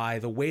reasons why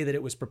the way that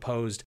it was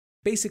proposed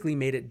basically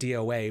made it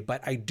DOA.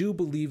 But I do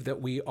believe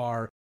that we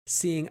are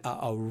seeing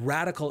a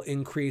radical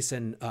increase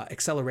in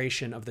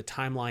acceleration of the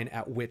timeline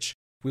at which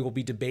we will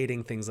be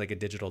debating things like a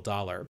digital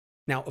dollar.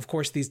 Now, of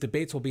course, these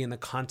debates will be in the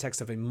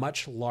context of a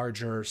much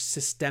larger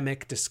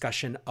systemic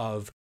discussion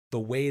of the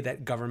way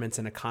that governments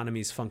and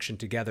economies function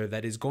together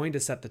that is going to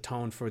set the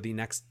tone for the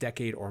next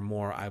decade or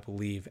more, I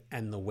believe,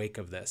 in the wake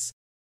of this.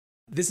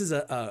 This is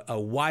a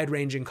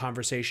wide-ranging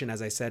conversation.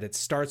 As I said, it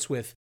starts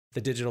with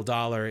the digital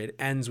dollar. It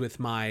ends with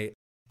my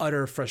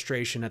utter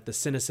frustration at the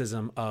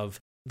cynicism of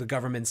the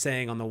government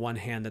saying on the one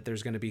hand that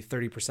there's going to be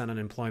 30%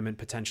 unemployment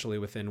potentially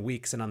within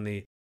weeks, and on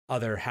the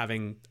other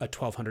having a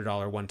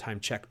 $1,200 one-time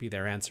check be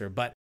their answer.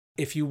 But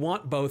if you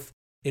want both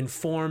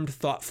informed,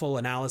 thoughtful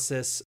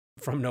analysis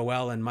from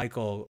Noel and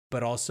Michael,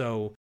 but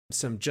also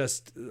some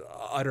just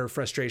utter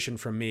frustration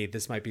from me,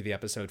 this might be the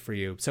episode for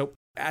you. So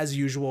as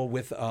usual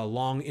with a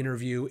long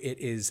interview, it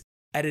is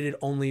edited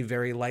only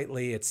very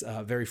lightly. It's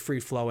very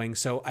free-flowing.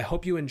 So I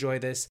hope you enjoy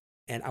this,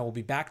 and I will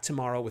be back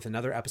tomorrow with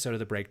another episode of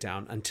The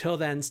Breakdown. Until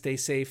then, stay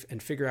safe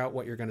and figure out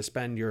what you're going to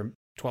spend your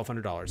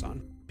 $1,200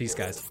 on. Peace,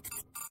 guys.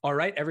 All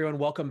right, everyone,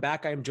 welcome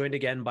back. I am joined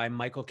again by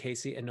Michael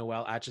Casey and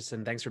Noel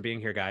Acheson. Thanks for being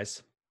here,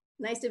 guys.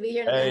 Nice to be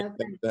here. Hey,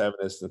 thanks for having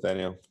us,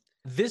 Nathaniel.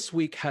 This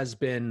week has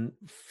been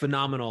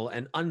phenomenal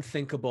and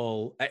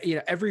unthinkable.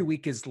 Every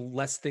week is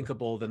less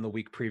thinkable than the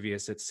week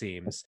previous, it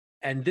seems.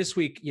 And this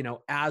week,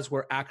 as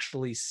we're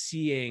actually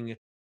seeing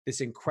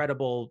this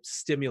incredible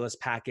stimulus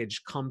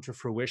package come to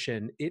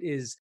fruition, it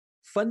is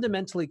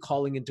fundamentally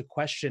calling into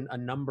question a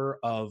number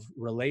of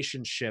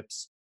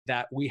relationships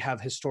that we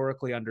have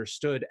historically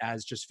understood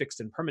as just fixed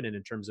and permanent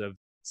in terms of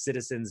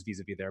citizens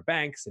vis-a-vis their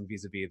banks and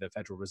vis-a-vis the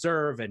Federal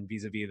Reserve and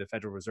vis-a-vis the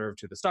Federal Reserve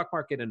to the stock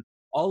market. And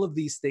all of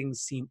these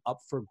things seem up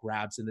for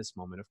grabs in this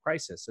moment of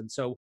crisis. And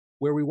so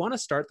where we want to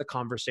start the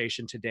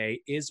conversation today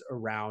is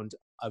around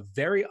a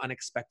very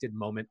unexpected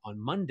moment on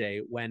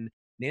Monday when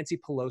Nancy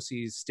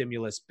Pelosi's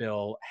stimulus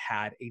bill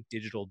had a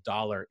digital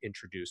dollar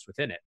introduced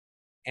within it.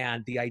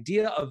 And the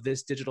idea of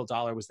this digital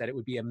dollar was that it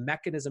would be a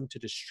mechanism to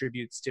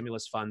distribute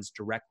stimulus funds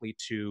directly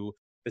to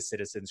the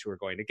citizens who are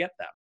going to get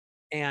them.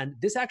 And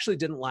this actually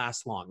didn't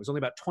last long. It was only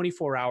about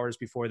 24 hours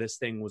before this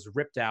thing was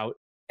ripped out.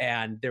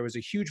 And there was a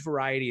huge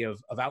variety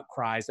of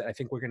outcries that I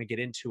think we're going to get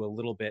into a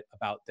little bit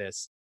about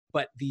this.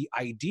 But the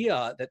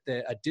idea that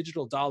a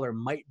digital dollar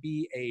might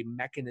be a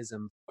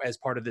mechanism as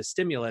part of this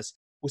stimulus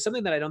was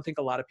something that I don't think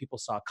a lot of people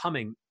saw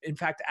coming. In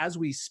fact, as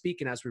we speak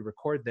and as we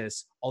record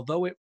this,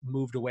 although it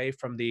moved away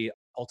from the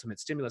ultimate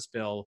stimulus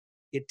bill,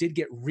 it did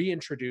get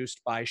reintroduced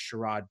by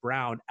Sherrod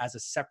Brown as a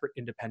separate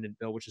independent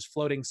bill, which is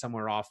floating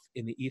somewhere off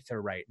in the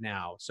ether right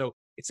now. So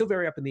it's still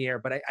very up in the air,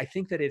 but I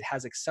think that it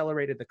has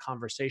accelerated the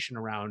conversation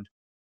around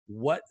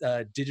what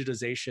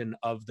digitization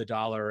of the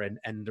dollar and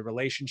the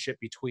relationship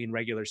between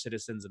regular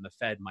citizens and the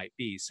Fed might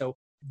be. So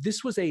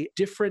this was a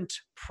different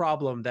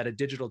problem that a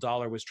digital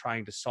dollar was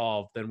trying to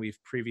solve than we've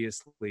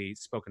previously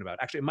spoken about.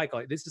 Actually,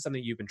 Michael, this is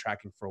something you've been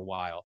tracking for a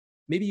while.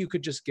 Maybe you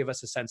could just give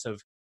us a sense of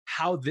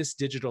how this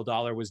digital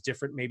dollar was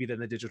different maybe than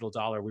the digital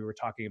dollar we were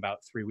talking about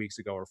 3 weeks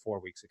ago or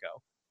 4 weeks ago.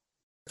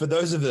 For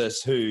those of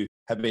us who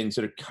have been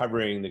sort of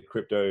covering the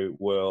crypto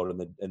world and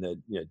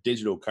the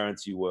digital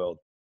currency world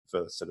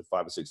for sort of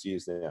 5 or 6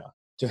 years now,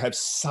 to have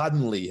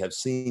suddenly have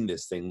seen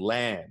this thing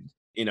land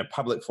in a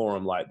public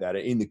forum like that,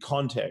 in the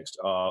context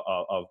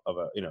of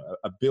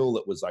a bill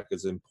that was like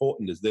as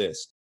important as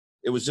this,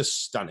 it was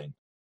just stunning.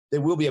 There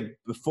will be a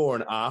before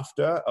and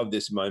after of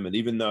this moment,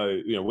 even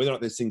though, whether or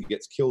not this thing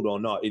gets killed or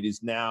not, it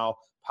is now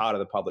part of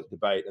the public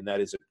debate, and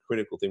that is a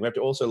critical thing. We have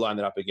to also line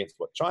that up against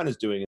what China's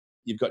doing.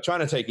 You've got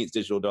China taking its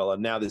digital dollar,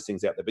 now this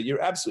thing's out there. But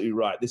you're absolutely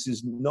right. This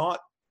is not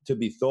to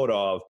be thought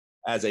of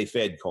as a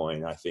Fed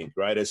coin, I think,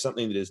 right? As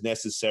something that is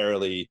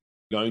necessarily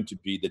going to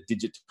be the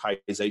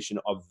digitization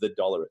of the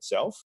dollar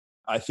itself.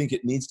 I think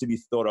it needs to be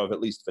thought of, at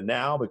least for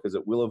now, because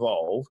it will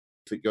evolve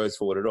if it goes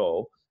forward at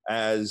all,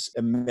 as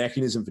a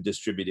mechanism for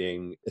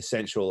distributing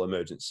essential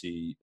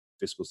emergency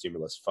fiscal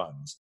stimulus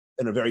funds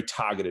in a very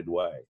targeted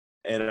way.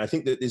 And I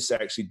think that this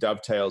actually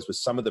dovetails with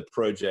some of the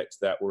projects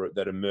that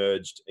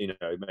emerged,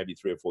 maybe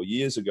 3 or 4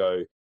 years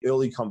ago,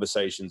 early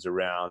conversations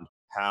around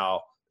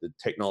how the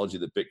technology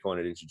that Bitcoin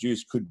had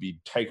introduced could be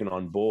taken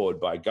on board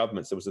by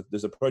governments.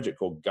 There's a project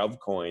called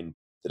GovCoin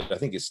that I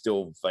think is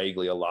still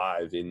vaguely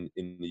alive in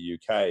the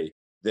UK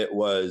that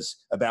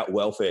was about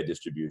welfare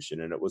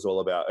distribution. And it was all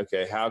about,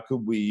 okay, how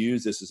could we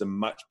use this as a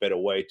much better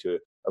way to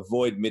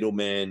avoid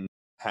middlemen,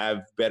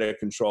 have better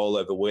control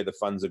over where the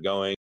funds are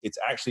going? It's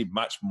actually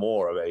much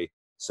more of a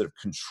sort of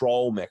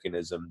control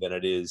mechanism than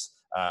it is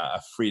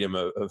a freedom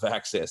of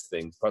access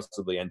thing,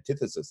 possibly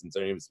antithesis in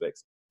certain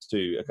respects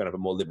to a kind of a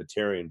more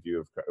libertarian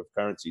view of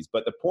currencies.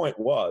 But the point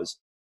was,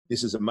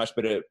 this is a much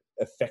better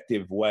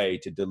effective way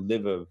to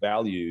deliver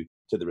value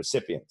to the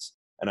recipients.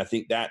 And I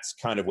think that's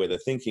kind of where the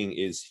thinking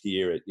is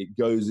here. It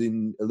goes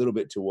in a little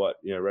bit to what,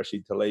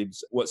 Rashid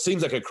Tlaib's, what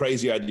seems like a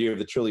crazy idea of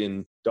the $1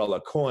 trillion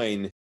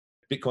coin.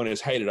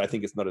 Bitcoiners hate it. I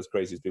think it's not as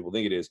crazy as people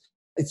think it is.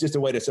 It's just a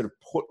way to sort of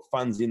put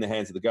funds in the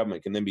hands of the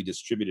government, can then be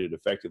distributed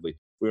effectively.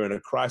 We're in a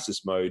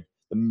crisis mode.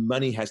 The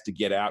money has to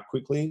get out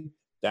quickly.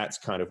 That's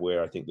kind of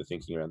where I think the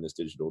thinking around this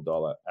digital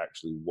dollar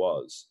actually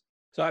was.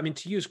 So, I mean,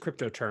 to use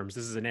crypto terms,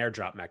 this is an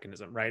airdrop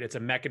mechanism, right? It's a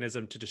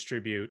mechanism to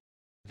distribute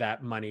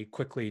that money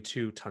quickly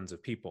to tons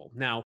of people.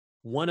 Now,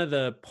 one of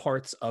the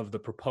parts of the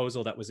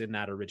proposal that was in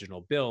that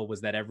original bill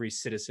was that every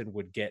citizen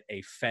would get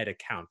a Fed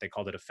account. They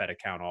called it a Fed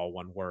account, all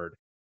one word.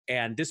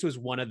 And this was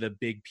one of the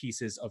big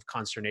pieces of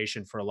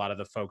consternation for a lot of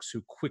the folks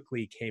who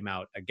quickly came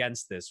out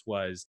against this.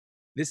 Was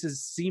this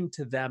has seemed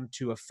to them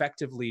to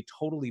effectively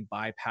totally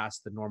bypass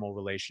the normal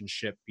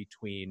relationship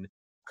between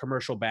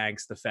commercial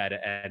banks, the Fed,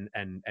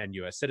 and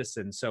U.S.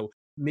 citizens. So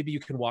maybe you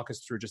can walk us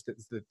through just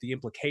the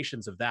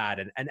implications of that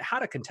and how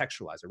to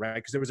contextualize it, right?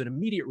 Because there was an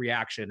immediate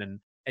reaction,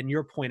 and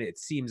your point, it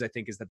seems, I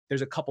think, is that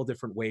there's a couple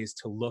different ways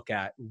to look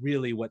at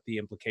really what the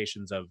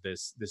implications of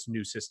this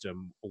new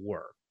system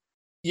were.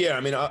 Yeah,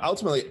 I mean,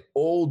 ultimately,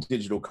 all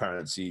digital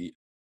currency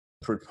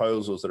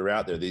proposals that are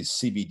out there, these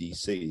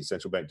CBDCs,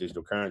 central bank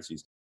digital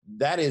currencies,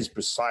 that is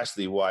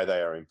precisely why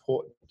they are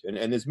important.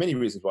 And there's many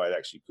reasons why it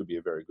actually could be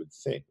a very good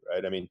thing,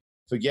 right? I mean,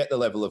 forget the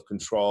level of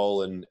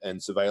control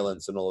and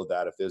surveillance and all of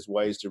that. If there's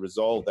ways to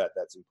resolve that,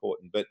 that's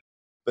important. But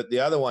the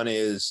other one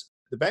is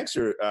the banks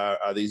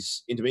are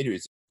these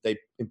intermediaries. They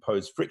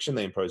impose friction,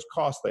 they impose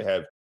cost, they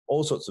have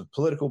all sorts of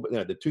political,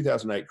 the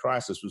 2008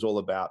 crisis was all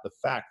about the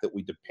fact that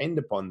we depend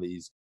upon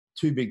these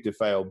too big to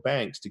fail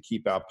banks to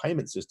keep our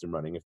payment system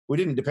running. If we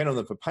didn't depend on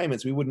them for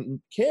payments, we wouldn't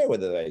care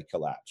whether they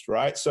collapsed,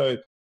 right? So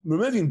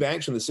removing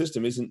banks from the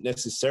system isn't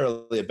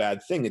necessarily a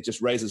bad thing. It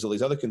just raises all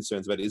these other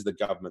concerns about, is the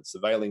government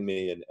surveilling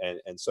me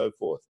and so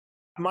forth.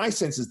 My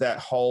sense is that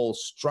whole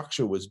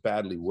structure was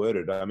badly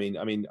worded. I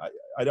mean,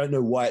 I don't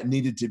know why it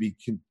needed to be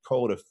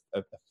called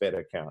a Fed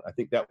account. I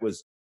think that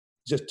was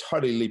just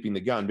totally leaping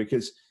the gun,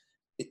 because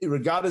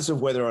regardless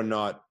of whether or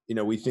not,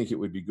 we think it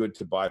would be good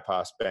to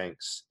bypass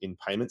banks in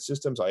payment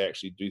systems, I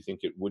actually do think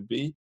it would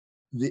be.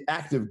 The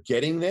act of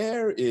getting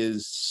there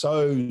is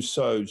so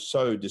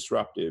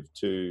disruptive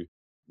to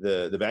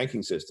the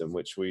banking system,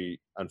 which we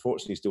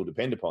unfortunately still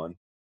depend upon,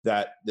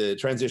 that the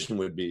transition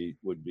would be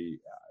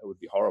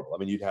horrible. I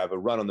mean, you'd have a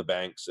run on the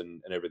banks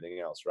and everything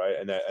else, right?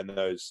 And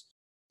those,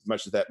 as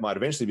much as that might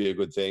eventually be a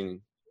good thing,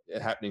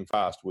 happening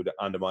fast would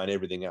undermine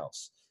everything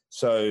else.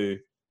 So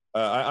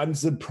I'm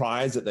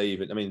surprised that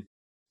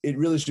it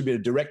really should be a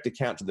direct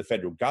account to the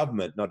federal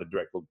government, not a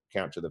direct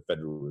account to the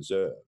Federal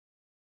Reserve.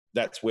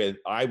 That's where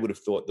I would have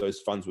thought those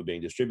funds were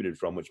being distributed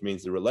from, which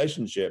means the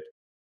relationship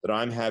that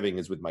I'm having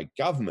is with my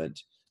government,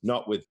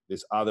 not with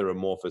this other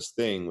amorphous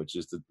thing, which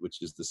is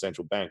the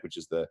central bank, which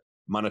is the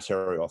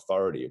monetary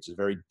authority. It's a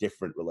very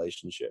different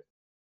relationship.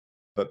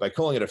 But by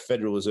calling it a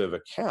Federal Reserve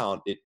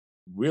account, it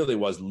really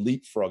was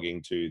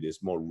leapfrogging to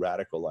this more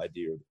radical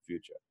idea of the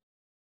future.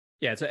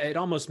 Yeah, it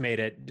almost made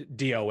it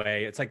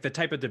DOA. It's like the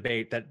type of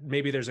debate that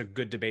maybe there's a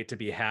good debate to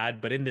be had,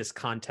 but in this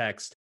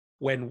context,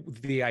 when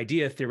the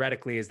idea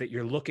theoretically is that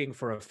you're looking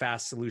for a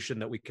fast solution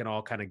that we can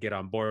all kind of get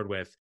on board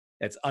with,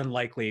 it's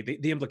unlikely.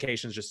 The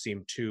implications just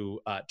seem too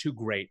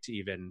great to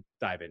even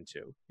dive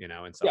into,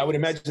 I would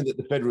imagine that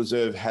the Federal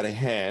Reserve had a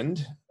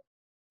hand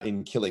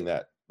in killing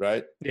that,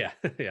 right? Yeah,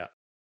 yeah.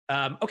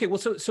 Okay, well,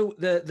 so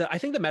the I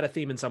think the meta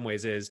theme in some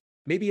ways is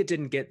maybe it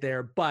didn't get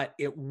there, but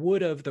it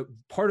would have. The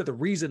part of the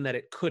reason that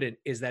it couldn't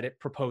is that it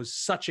proposed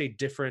such a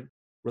different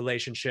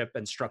relationship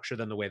and structure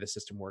than the way the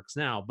system works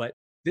now. But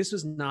this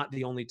was not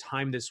the only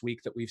time this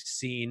week that we've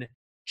seen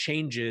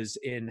changes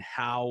in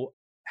how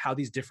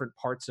these different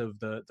parts of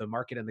the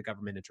market and the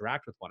government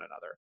interact with one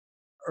another.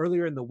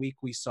 Earlier in the week,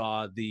 we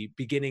saw the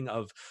beginning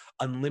of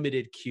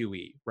unlimited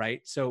QE,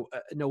 right? So,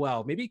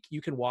 Noelle, maybe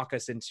you can walk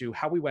us into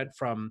how we went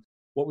from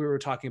what we were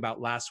talking about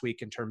last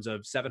week in terms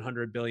of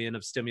 $700 billion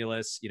of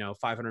stimulus,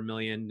 $500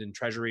 million in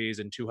treasuries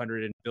and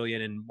 $200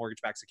 billion in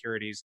mortgage-backed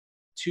securities,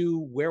 to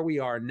where we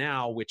are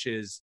now, which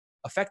is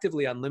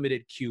effectively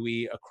unlimited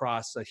QE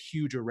across a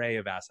huge array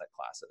of asset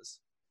classes.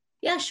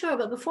 Yeah, sure.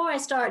 But before I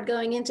start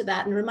going into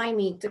that, and remind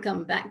me to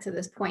come back to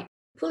this point,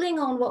 pulling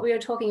on what we are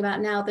talking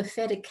about now, the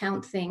Fed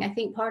account thing, I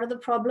think part of the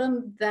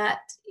problem that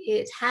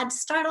it had to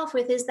start off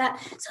with is that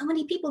so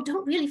many people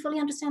don't really fully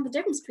understand the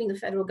difference between the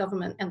federal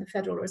government and the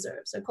Federal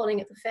Reserve. So calling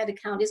it the Fed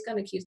account is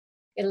going to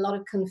get a lot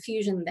of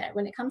confusion there.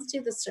 When it comes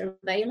to the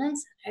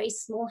surveillance, a very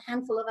small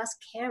handful of us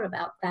care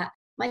about that.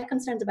 My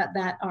concerns about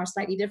that are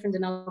slightly different,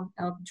 and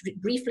I'll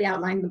briefly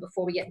outline them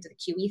before we get into the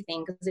QE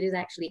thing, because it is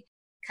actually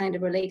kind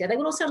of related. I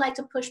would also like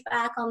to push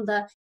back on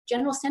the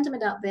general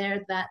sentiment out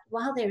there that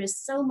while there is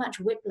so much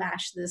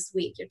whiplash this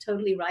week, you're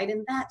totally right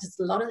in that. Just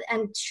a lot of,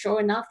 and sure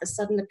enough, the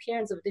sudden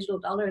appearance of a digital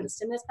dollar in the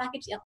stimulus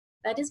package, yeah,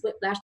 that is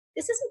whiplash.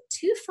 This isn't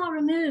too far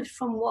removed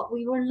from what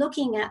we were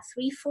looking at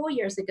 3-4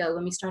 years ago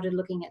when we started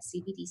looking at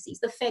CBDCs.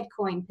 The Fed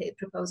coin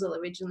proposal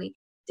originally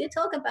did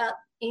talk about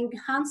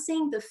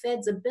enhancing the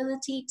Fed's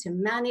ability to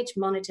manage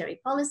monetary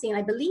policy. And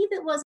I believe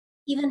it was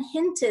even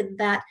hinted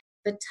that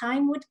the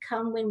time would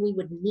come when we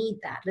would need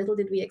that. Little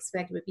did we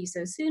expect it would be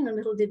so soon, and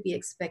little did we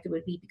expect it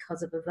would be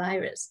because of a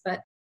virus.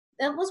 But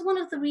that was one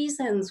of the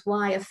reasons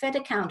why a Fed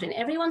account in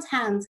everyone's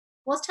hands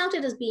was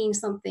touted as being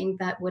something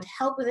that would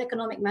help with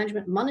economic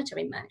management,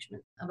 monetary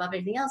management, above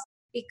everything else,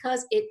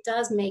 because it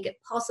does make it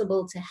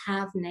possible to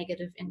have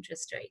negative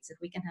interest rates. If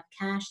we can have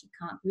cash, you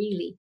can't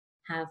really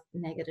have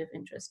negative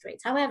interest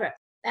rates. However,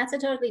 that's a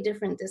totally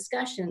different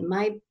discussion.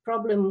 My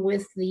problem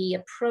with the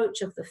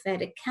approach of the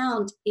Fed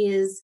account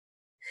is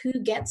who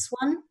gets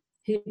one,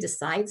 who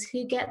decides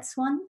who gets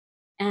one,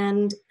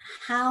 and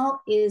how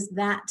is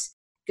that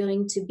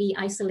going to be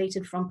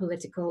isolated from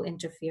political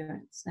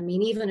interference? I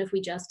mean, even if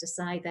we just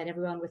decide that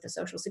everyone with a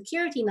social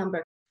security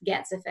number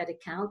gets a Fed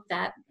account,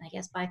 that, I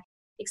guess, by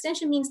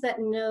extension means that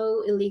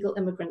no illegal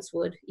immigrants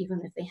would,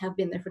 even if they have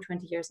been there for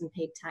 20 years and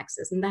paid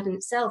taxes. And that in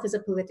itself is a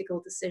political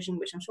decision,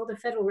 which I'm sure the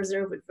Federal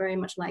Reserve would very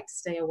much like to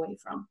stay away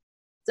from.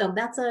 So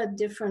that's a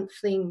different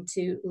thing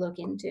to look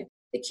into.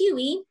 The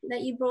QE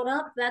that you brought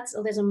up,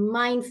 there's a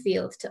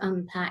minefield to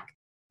unpack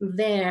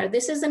there.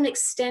 This is an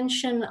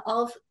extension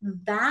of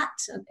that,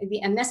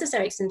 a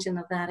necessary extension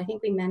of that. I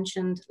think we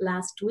mentioned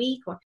last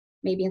week, or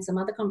maybe in some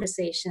other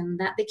conversation,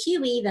 that the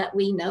QE that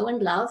we know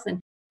and love, and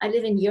I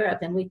live in Europe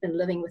and we've been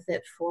living with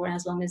it for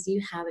as long as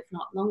you have, if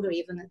not longer,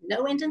 even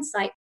no end in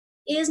sight,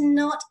 is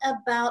not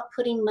about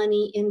putting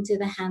money into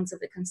the hands of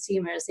the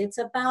consumers. It's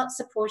about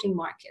supporting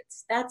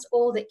markets. That's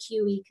all that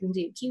QE can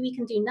do. QE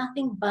can do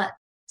nothing but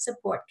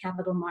support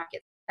capital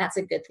markets. That's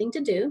a good thing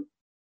to do,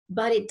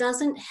 but it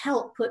doesn't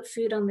help put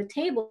food on the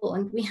table.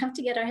 And we have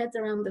to get our heads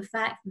around the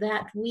fact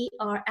that we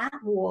are at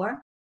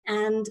war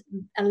and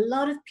a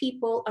lot of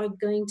people are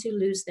going to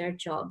lose their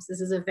jobs.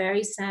 This is a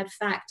very sad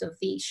fact of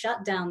the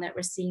shutdown that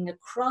we're seeing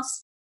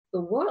across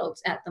the world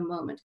at the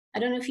moment. I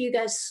don't know if you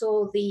guys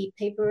saw the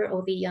paper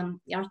or the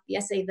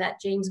essay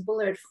that James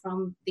Bullard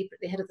from the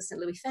head of the St.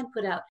 Louis Fed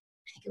put out.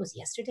 I think it was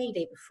yesterday,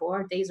 day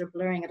before. Days are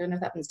blurring. I don't know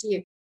if that happens to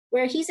you.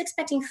 Where he's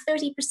expecting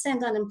 30%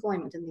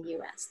 unemployment in the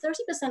US.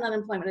 30%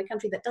 unemployment in a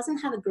country that doesn't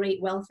have a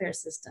great welfare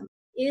system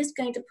is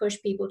going to push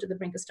people to the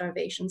brink of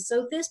starvation.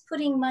 So this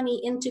putting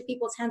money into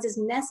people's hands is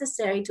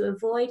necessary to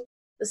avoid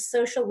the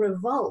social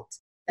revolt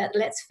that,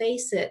 let's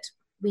face it,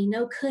 we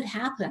know could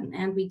happen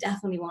and we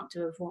definitely want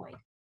to avoid.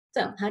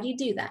 So how do you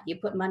do that? You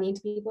put money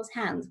into people's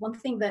hands. One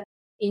thing that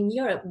in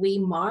Europe we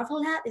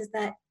marvel at is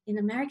that in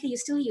America, you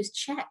still use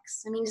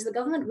checks. I mean, is the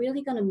government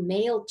really going to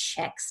mail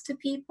checks to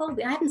people?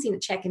 I haven't seen a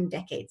check in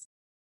decades.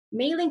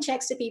 Mailing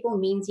checks to people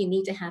means you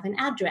need to have an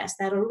address.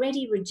 That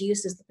already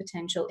reduces the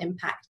potential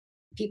impact.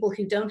 People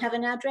who don't have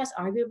an address,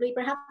 arguably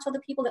perhaps, are the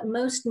people that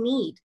most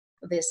need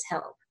this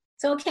help.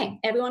 So, okay,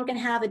 everyone can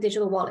have a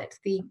digital wallet,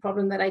 the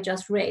problem that I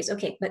just raised.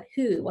 Okay, but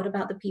who? What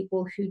about the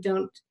people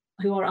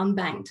who are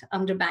unbanked,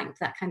 underbanked,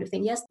 that kind of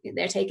thing? Yes,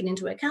 they're taken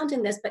into account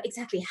in this, but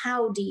exactly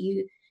how do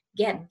you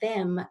get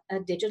them a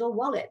digital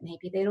wallet?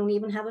 Maybe they don't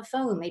even have a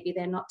phone. Maybe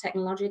they're not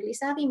technologically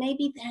savvy.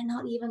 Maybe they're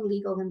not even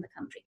legal in the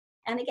country.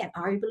 And again,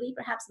 arguably,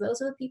 perhaps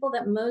those are the people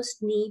that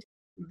most need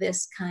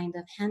this kind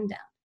of handout.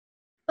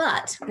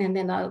 But, and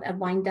then I'll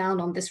wind down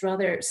on this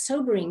rather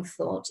sobering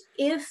thought,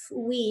 if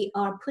we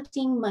are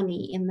putting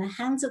money in the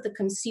hands of the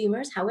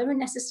consumers, however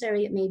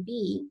necessary it may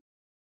be,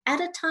 at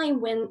a time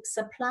when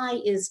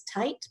supply is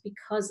tight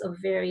because of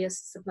various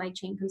supply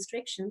chain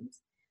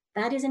constrictions,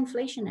 that is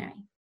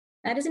inflationary.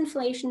 That is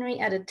inflationary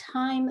at a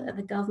time that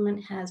the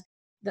government has,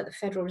 that the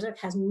Federal Reserve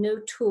has no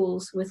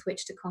tools with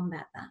which to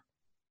combat that.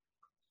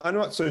 I'm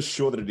not so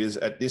sure that it is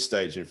at this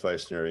stage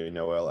inflationary,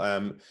 Noelle.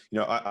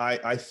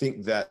 I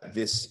think that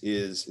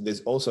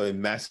there's also a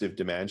massive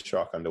demand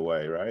shock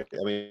underway, right?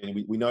 I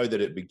mean, we know that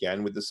it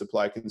began with the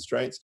supply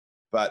constraints,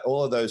 but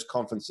all of those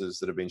conferences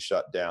that have been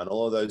shut down,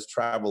 all of those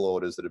travel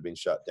orders that have been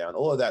shut down,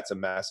 all of that's a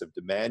massive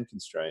demand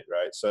constraint,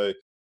 right? So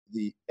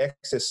the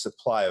excess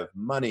supply of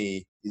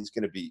money is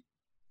going to be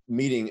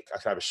meeting a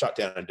kind of a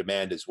shutdown in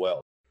demand as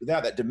well.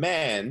 Without that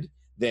demand,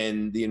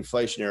 then the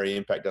inflationary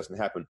impact doesn't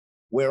happen.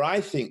 Where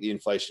I think the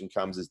inflation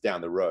comes is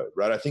down the road,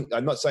 right?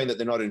 I'm not saying that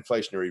they're not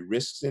inflationary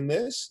risks in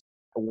this.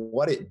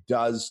 What it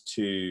does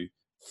to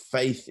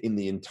faith in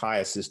the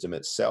entire system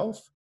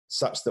itself,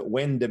 such that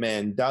when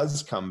demand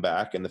does come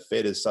back and the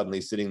Fed is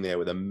suddenly sitting there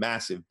with a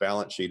massive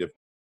balance sheet of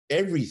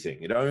everything,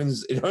 it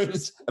owns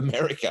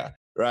America,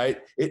 right?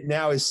 It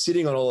now is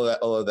sitting on all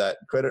of that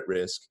credit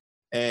risk,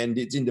 and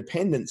its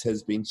independence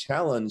has been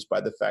challenged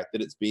by the fact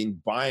that it's been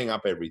buying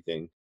up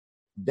everything.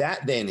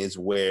 That then is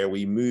where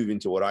we move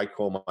into what I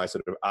call my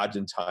sort of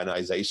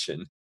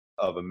Argentinization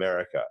of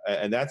America.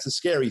 And that's a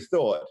scary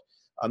thought.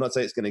 I'm not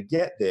saying it's going to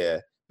get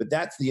there, but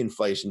that's the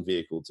inflation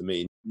vehicle to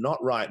me.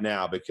 Not right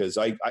now, because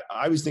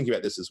I was thinking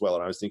about this as well.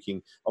 And I was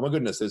thinking, oh my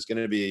goodness, there's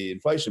going to be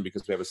inflation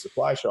because we have a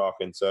supply shock.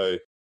 And so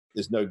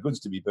there's no goods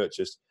to be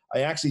purchased.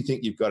 I actually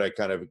think you've got a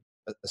kind of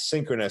a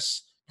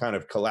synchronous kind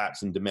of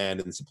collapse in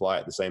demand and supply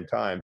at the same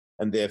time.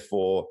 And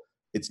therefore,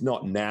 it's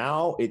not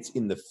now, it's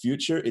in the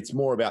future. It's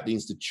more about the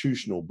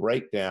institutional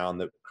breakdown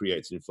that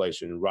creates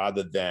inflation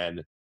rather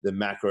than the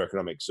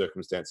macroeconomic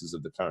circumstances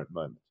of the current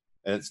moment.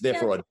 And it's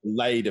therefore a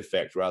delayed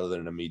effect rather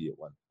than an immediate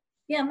one.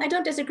 Yeah, I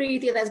don't disagree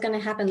with you that's going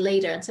to happen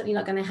later. It's certainly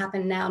not going to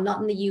happen now, not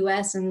in the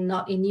US and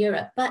not in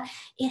Europe. But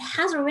it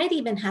has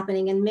already been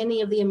happening in many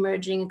of the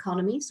emerging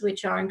economies,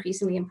 which are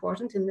increasingly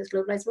important in this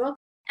globalized world.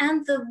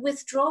 And the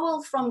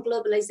withdrawal from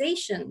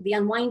globalization, the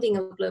unwinding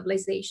of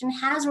globalization,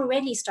 has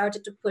already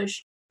started to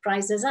push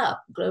prices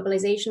up.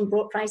 Globalization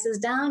brought prices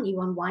down.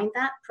 You unwind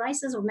that,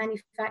 prices of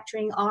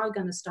manufacturing are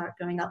going to start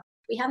going up.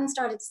 We haven't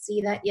started to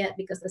see that yet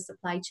because the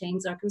supply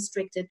chains are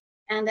constricted.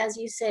 And as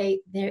you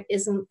say, there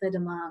isn't the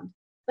demand.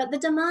 But the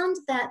demand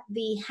that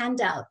the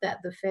handout that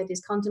the Fed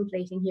is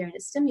contemplating here in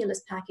its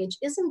stimulus package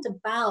isn't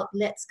about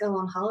let's go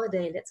on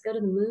holiday, let's go to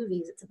the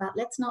movies. It's about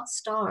let's not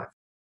starve.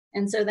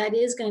 And so that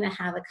is going to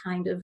have a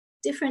kind of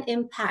different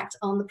impact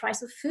on the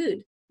price of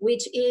food,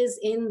 which is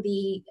in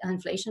the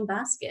inflation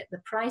basket.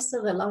 The price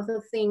of a lot of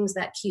the things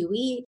that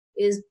QE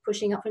is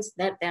pushing up,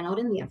 they're not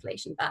in the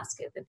inflation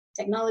basket. The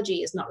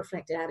technology is not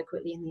reflected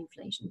adequately in the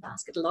inflation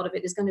basket. A lot of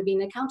it is going to be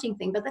an accounting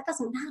thing, but that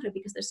doesn't matter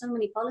because there's so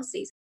many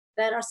policies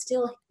that are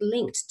still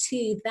linked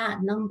to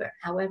that number,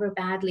 however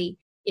badly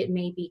it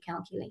may be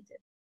calculated.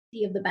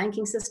 Of the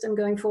banking system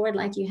going forward,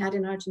 like you had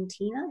in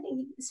Argentina,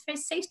 it's very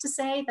safe to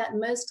say that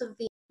most of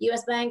the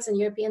US banks and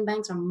European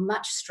banks are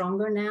much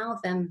stronger now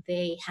than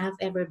they have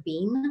ever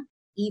been.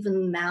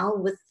 Even now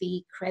with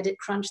the credit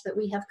crunch that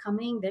we have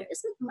coming, there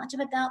isn't much of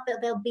a doubt that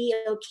they'll be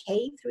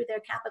okay through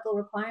their capital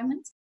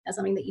requirements. That's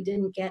something that you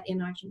didn't get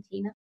in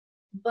Argentina.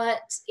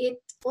 But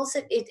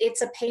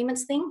it's a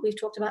payments thing. We've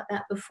talked about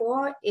that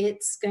before.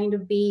 It's going to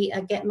be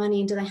a get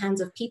money into the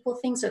hands of people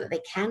thing so that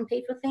they can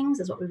pay for things,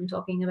 is what we've been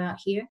talking about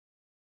here.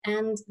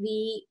 And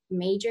the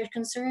major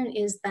concern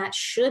is that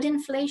should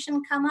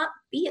inflation come up,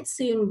 be it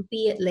soon,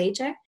 be it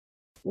later,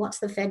 what's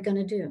the Fed going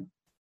to do?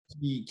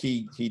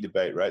 Key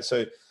debate, right?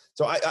 So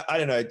I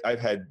don't know. I've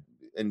had,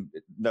 and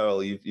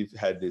Noel, you've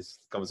had these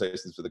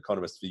conversations with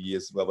economists for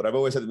years as well, but I've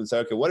always had them say,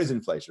 okay, what is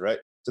inflation, right?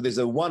 So there's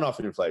a one-off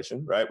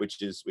inflation, right,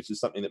 which is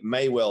something that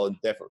may well and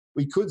definitely,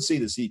 we could see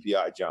the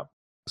CPI jump,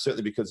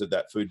 certainly because of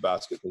that food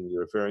basket thing you're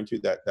referring to.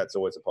 That's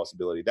always a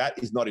possibility.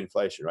 That is not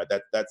inflation, right?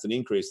 That's an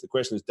increase. The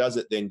question is, does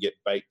it then get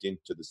baked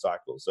into the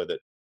cycle so that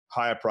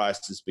higher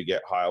prices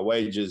beget higher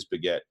wages,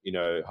 beget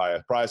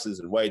higher prices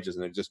and wages,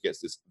 and it just gets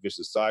this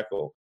vicious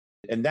cycle.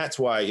 And that's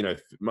why,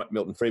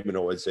 Milton Friedman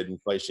always said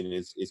inflation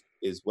is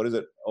what is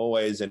it?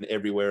 Always and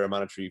everywhere a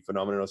monetary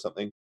phenomenon or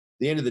something. At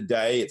the end of the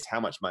day, it's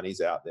how much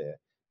money's out there.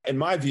 And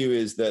my view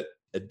is that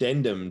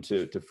addendum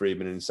to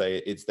Friedman and say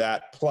it's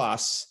that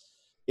plus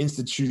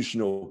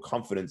institutional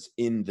confidence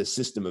in the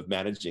system of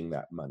managing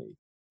that money,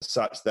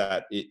 such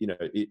that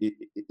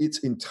its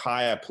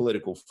entire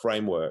political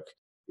framework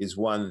is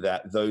one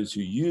that those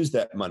who use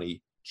that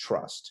money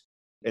trust.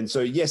 And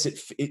so, yes,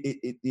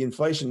 the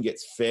inflation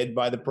gets fed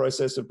by the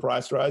process of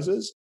price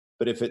rises,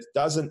 but if it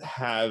doesn't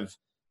have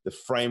the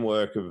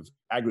framework of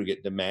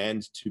aggregate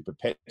demand to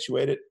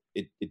perpetuate it,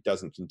 it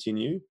doesn't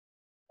continue.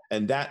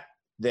 And that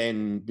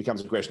then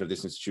becomes a question of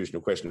this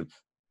institutional question.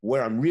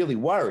 Where I'm really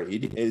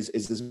worried is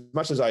as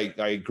much as I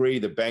agree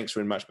the banks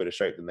are in much better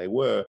shape than they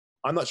were,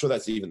 I'm not sure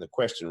that's even the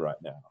question right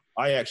now.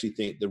 I actually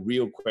think the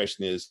real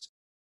question is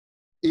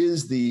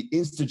the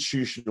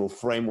institutional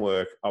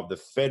framework of the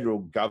federal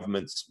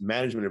government's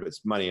management of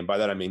its money, and by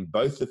that I mean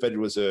both the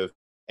Federal Reserve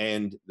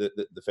and the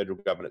federal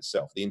government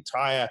itself, the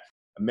entire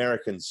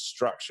American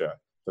structure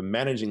for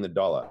managing the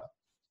dollar,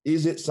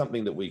 is it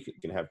something that we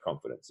can have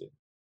confidence in?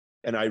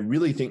 And I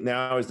really think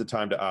now is the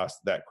time to ask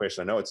that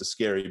question. I know it's a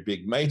scary,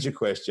 big, major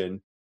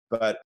question,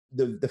 but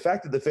the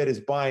fact that the Fed is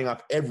buying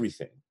up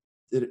everything,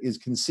 that it is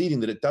conceding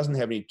that it doesn't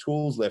have any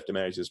tools left to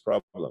manage this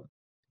problem,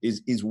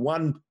 is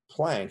one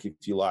plank, if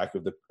you like,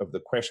 of the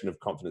question of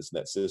confidence in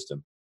that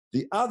system.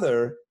 The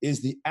other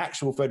is the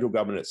actual federal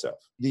government itself.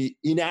 The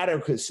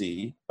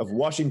inadequacy of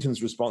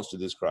Washington's response to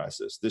this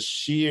crisis, the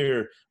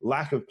sheer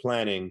lack of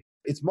planning.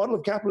 Its model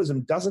of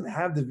capitalism doesn't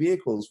have the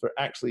vehicles for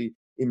actually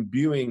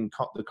imbuing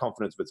the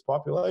confidence of its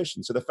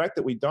population. So the fact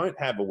that we don't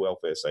have a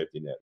welfare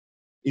safety net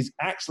is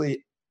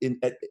actually,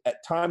 at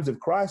times of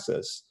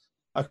crisis,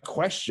 a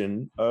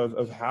question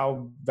of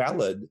how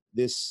valid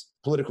this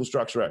political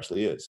structure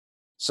actually is.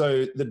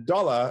 So the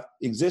dollar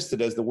existed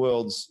as the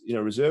world's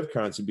reserve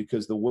currency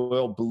because the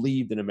world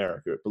believed in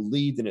America. It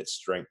believed in its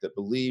strength. It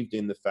believed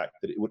in the fact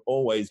that it would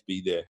always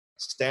be there,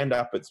 stand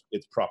up its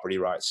property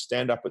rights,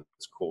 stand up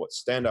its courts,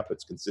 stand up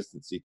its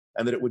consistency,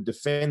 and that it would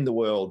defend the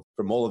world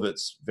from all of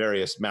its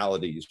various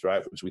maladies,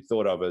 right, which we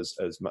thought of as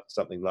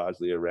something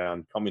largely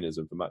around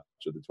communism for much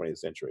of the 20th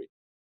century.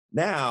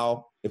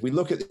 Now, if we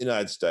look at the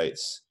United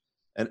States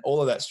and all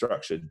of that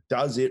structure,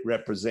 does it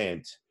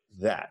represent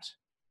that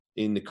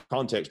in the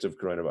context of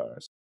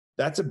coronavirus?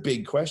 That's a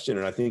big question,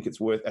 and I think it's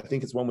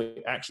one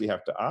we actually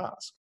have to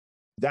ask.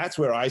 That's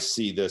where I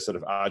see the sort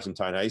of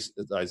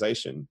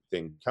Argentinization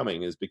thing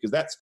coming, is because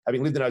that's,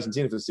 having lived in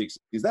Argentina for 6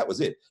 years, that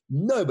was it.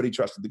 Nobody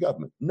trusted the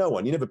government. No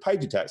one. You never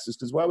paid your taxes,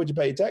 because why would you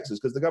pay your taxes?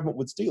 Because the government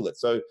would steal it.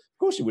 So of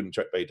course you wouldn't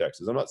pay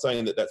taxes. I'm not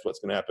saying that that's what's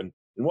going to happen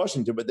in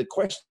Washington, but the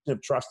question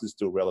of trust is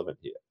still relevant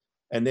here.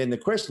 And then the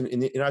question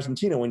in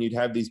Argentina, when you'd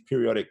have these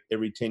periodic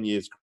every 10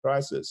 years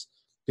crisis,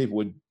 people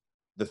would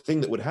the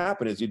thing that would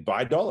happen is you'd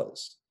buy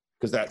dollars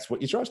because that's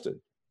what you trusted.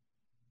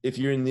 If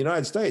you're in the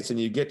United States and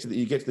you get to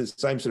the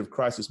same sort of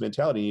crisis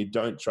mentality and you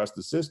don't trust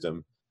the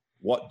system,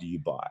 what do you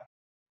buy?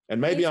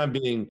 And maybe I'm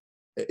being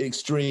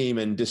extreme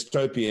and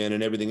dystopian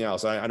and everything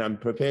else. And I'm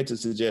prepared to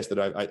suggest that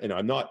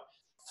I'm not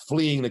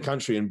fleeing the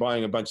country and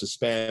buying a bunch of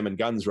spam and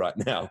guns right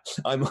now.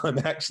 I'm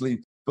actually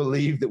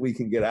believe that we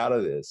can get out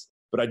of this.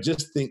 But I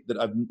just think that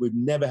we've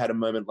never had a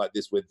moment like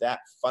this where that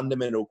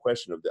fundamental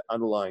question of the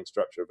underlying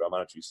structure of our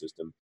monetary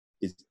system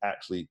is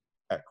actually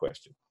at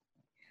question.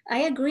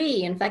 I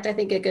agree. In fact, I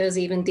think it goes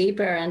even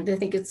deeper, and I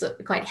think it's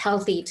quite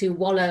healthy to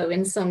wallow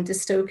in some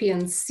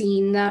dystopian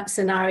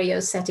scenario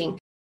setting,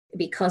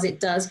 because it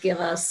does give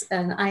us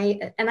an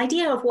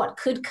idea of what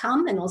could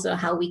come and also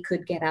how we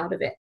could get out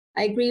of it.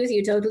 I agree with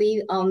you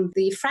totally on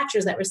the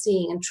fractures that we're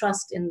seeing in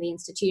trust in the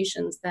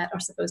institutions that are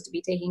supposed to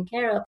be taking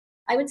care of.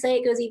 I would say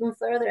it goes even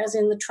further, as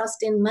in the trust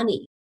in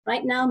money.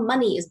 Right now,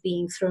 money is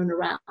being thrown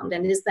around.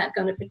 And is that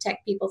going to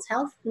protect people's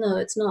health? No,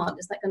 it's not.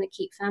 Is that going to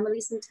keep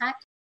families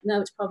intact? No,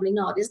 it's probably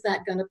not. Is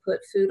that going to put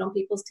food on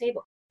people's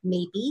table?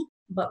 Maybe,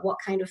 but what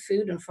kind of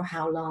food and for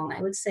how long?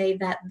 I would say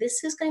that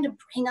this is going to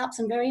bring up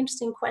some very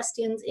interesting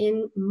questions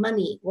in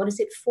money. What is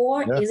it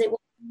for? Yeah. Is it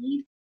what we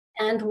need?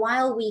 And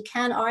while we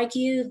can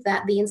argue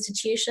that the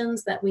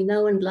institutions that we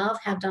know and love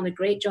have done a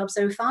great job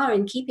so far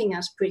in keeping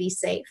us pretty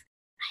safe,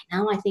 right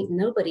now I think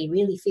nobody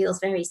really feels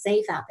very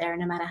safe out there,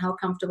 no matter how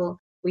comfortable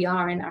we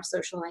are in our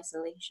social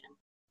isolation.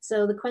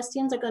 So the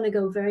questions are going to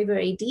go very,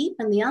 very deep,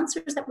 and the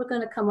answers that we're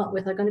going to come up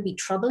with are going to be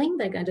troubling.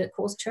 They're going to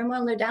cause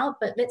turmoil, no doubt,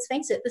 but let's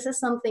face it, this is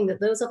something that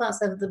those of us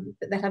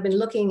that have been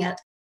looking at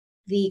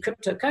the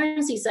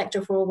cryptocurrency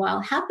sector for a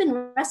while have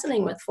been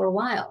wrestling with for a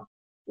while.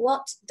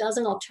 What does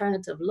an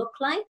alternative look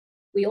like?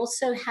 We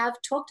also have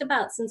talked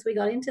about, since we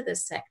got into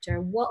this sector,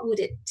 what would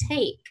it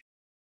take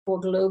for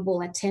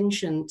global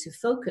attention to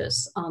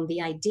focus on the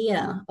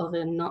idea of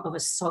a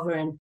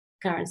sovereign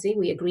currency.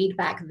 We agreed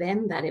back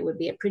then that it would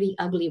be a pretty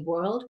ugly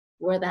world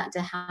were that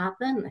to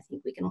happen. I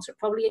think we can also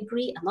probably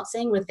agree. I'm not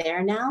saying we're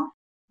there now,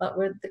 but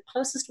we're the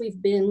closest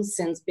we've been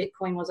since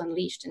Bitcoin was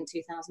unleashed in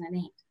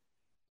 2008.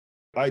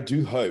 I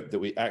do hope that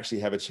we actually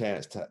have a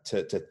chance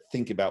to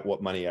think about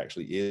what money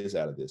actually is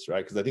out of this,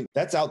 right? Because I think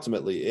that's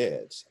ultimately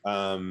it.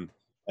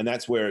 And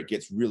that's where it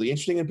gets really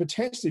interesting and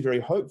potentially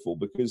very hopeful,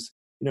 because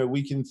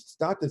we can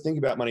start to think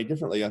about money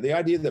differently. The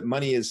idea that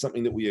money is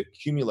something that we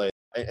accumulate,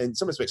 and in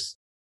some respects,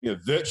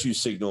 virtue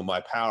signal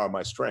my power,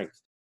 my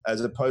strength,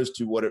 as opposed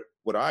to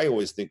what I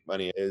always think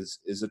money is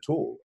a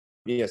tool.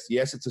 Yes,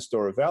 it's a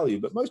store of value,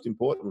 but most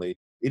importantly,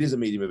 it is a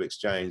medium of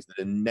exchange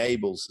that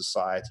enables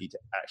society to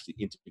actually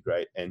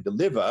integrate and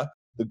deliver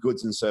the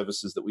goods and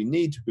services that we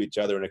need to each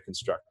other in a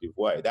constructive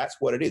way. That's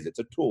what it is. It's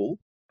a tool.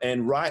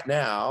 And right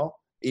now,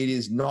 it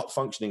is not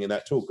functioning in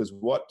that tool, because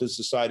what does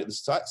society?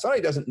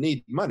 Society doesn't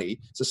need money.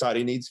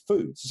 Society needs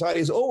food. Society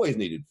has always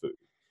needed food.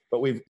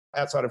 But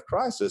outside of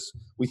crisis,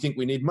 we think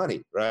we need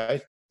money,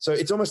 right? So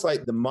it's almost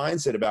like the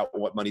mindset about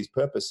what money's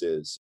purpose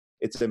is.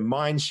 It's a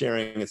mind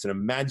sharing, it's an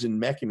imagined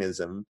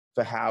mechanism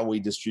for how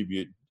we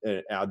distribute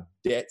our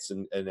debts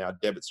and our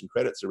debits and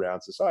credits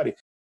around society.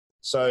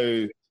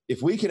 So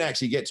if we can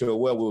actually get to a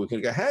world where we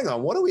can go, hang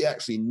on, what do we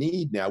actually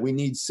need now? We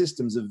need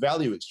systems of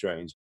value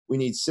exchange. We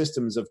need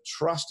systems of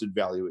trusted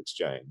value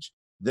exchange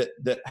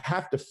that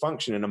have to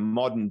function in a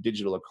modern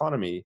digital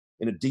economy,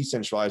 in a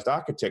decentralized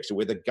architecture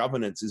where the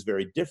governance is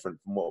very different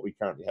from what we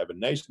currently have in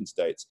nation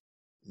states.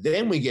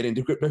 Then we get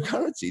into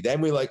cryptocurrency.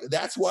 Then we're like,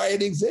 that's why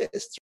it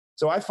exists.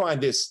 So I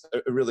find this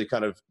a really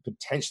kind of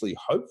potentially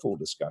hopeful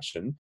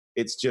discussion.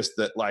 It's just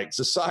that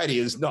society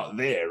is not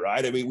there,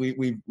 right? I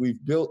mean,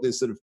 we've built this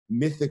sort of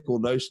mythical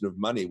notion of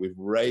money. We've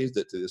raised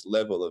it to this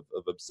level of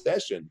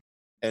obsession.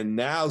 And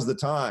now's the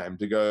time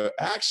to go,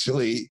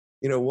 actually,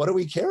 what do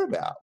we care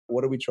about?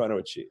 What are we trying to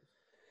achieve?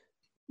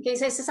 Okay,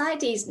 so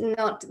society's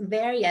not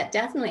there yet,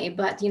 definitely.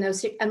 But,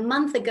 a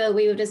month ago,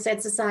 we would have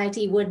said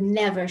society would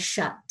never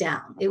shut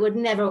down. It would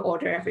never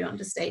order everyone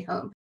to stay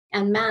home.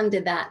 And man,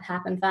 did that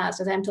happen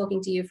fast. As I'm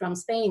talking to you from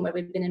Spain, where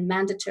we've been in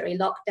mandatory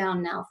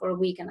lockdown now for a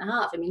week and a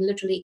half. I mean,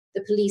 literally,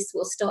 the police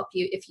will stop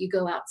you if you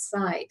go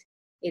outside.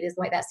 It is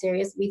like that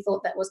serious. We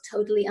thought that was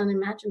totally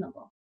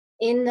unimaginable.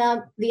 In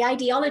the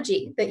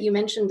ideology that you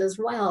mentioned as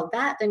well,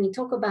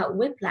 talk about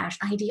whiplash,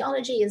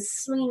 ideology is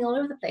swinging all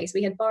over the place.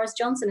 We had Boris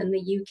Johnson in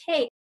the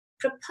UK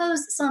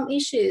proposed some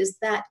issues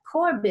that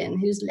Corbyn,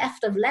 who's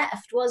left of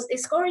left, was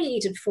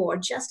excoriated for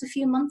just a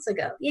few months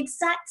ago. The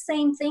exact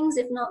same things,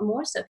 if not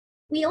more so.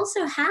 We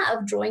also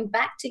have, drawing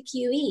back to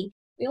QE,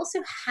 we also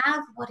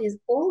have what is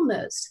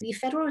almost the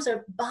Federal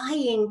Reserve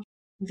buying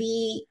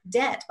the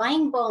debt,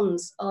 buying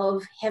bonds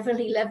of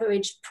heavily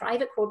leveraged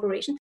private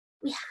corporations.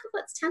 We have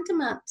what's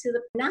tantamount to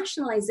the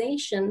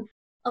nationalization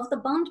of the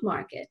bond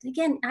market.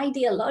 Again,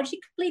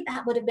 ideologically,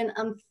 that would have been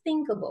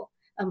unthinkable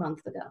a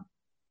month ago.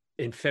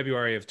 In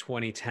February of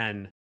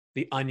 2010,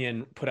 The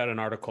Onion put out an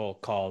article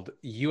called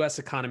U.S.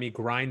 Economy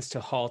Grinds to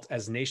Halt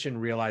as Nation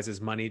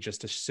Realizes Money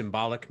Just a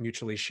Symbolic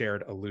Mutually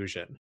Shared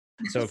Illusion.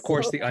 So, of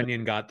course, The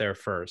Onion got there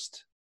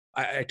first.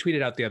 I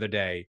tweeted out the other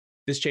day,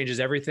 this changes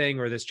everything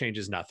or this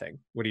changes nothing.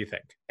 What do you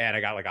think? And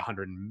I got like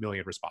 100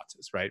 million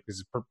responses, right?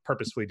 Because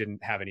purposefully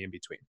didn't have any in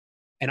between.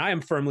 And I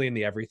am firmly in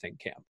the everything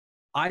camp.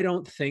 I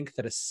don't think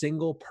that a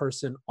single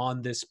person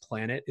on this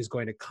planet is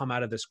going to come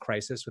out of this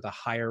crisis with a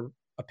higher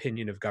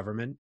opinion of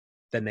government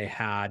than they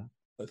had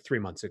 3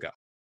 months ago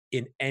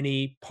in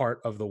any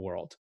part of the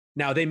world.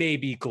 Now, they may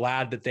be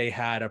glad that they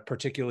had a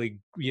particularly,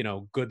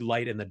 good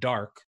light in the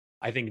dark.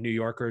 I think New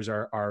Yorkers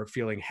are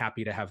feeling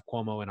happy to have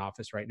Cuomo in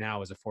office right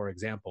now, as a for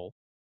example.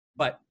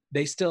 But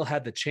they still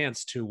had the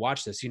chance to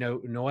watch this.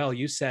 Noel,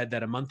 you said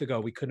that a month ago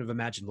we couldn't have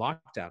imagined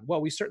lockdown.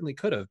 Well, we certainly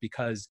could have,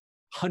 because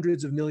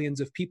hundreds of millions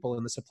of people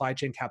in the supply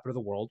chain capital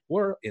of the world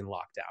were in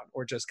lockdown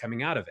or just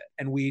coming out of it.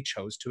 And we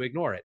chose to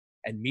ignore it.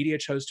 And media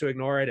chose to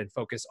ignore it and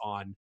focus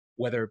on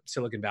whether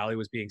Silicon Valley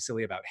was being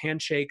silly about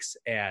handshakes,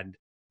 and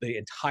the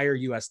entire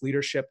US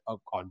leadership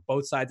on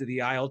both sides of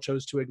the aisle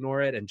chose to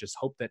ignore it and just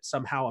hope that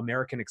somehow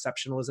American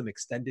exceptionalism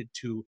extended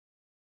to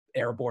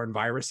airborne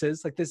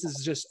viruses. Like, this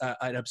is just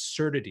an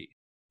absurdity.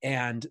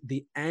 And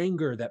the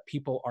anger that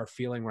people are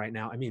feeling right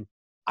now, I mean,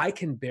 I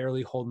can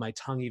barely hold my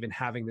tongue even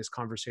having this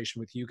conversation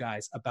with you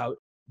guys about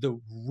the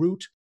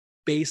root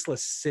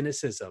baseless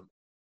cynicism.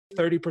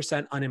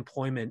 30%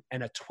 unemployment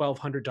and a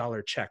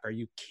 $1,200 check. Are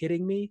you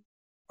kidding me?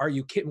 Are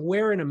you kidding?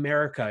 Where in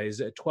America is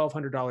a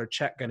 $1,200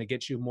 check going to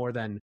get you more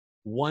than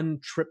one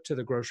trip to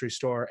the grocery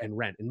store and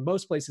rent? In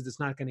most places, it's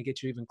not going to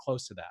get you even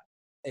close to that.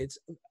 It's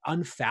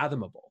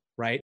unfathomable,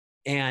 right?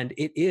 And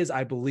it is,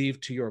 I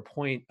believe, to your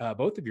point,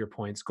 both of your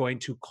points, going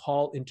to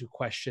call into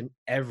question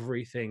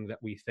everything that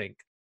we think.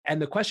 And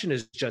the question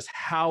is just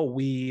how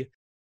we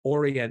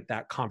orient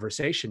that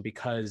conversation,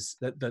 because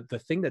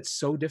the thing that's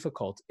so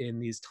difficult in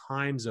these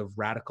times of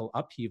radical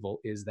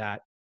upheaval is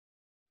that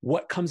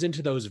what comes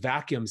into those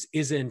vacuums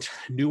isn't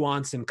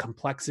nuance and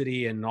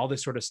complexity and all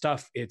this sort of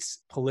stuff.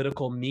 It's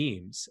political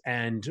memes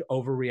and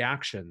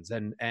overreactions.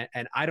 And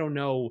I don't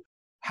know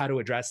how to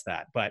address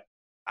that, but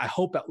I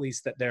hope at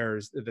least that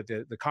there's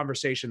the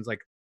conversations.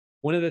 Like,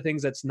 one of the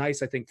things that's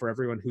nice, I think, for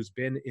everyone who's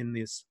been in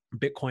this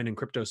Bitcoin and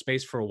crypto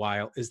space for a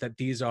while is that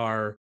these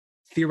are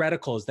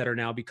theoreticals that are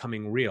now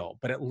becoming real,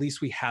 but at least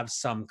we have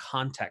some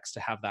context to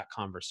have that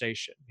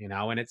conversation,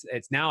 and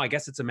it's now, I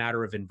guess it's a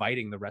matter of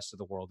inviting the rest of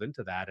the world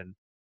into that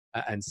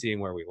and seeing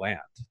where we land.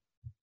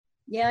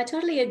 Yeah, I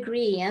totally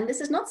agree. And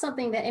this is not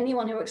something that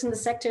anyone who works in the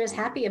sector is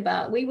happy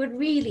about. We would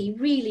really,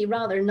 really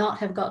rather not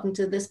have gotten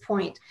to this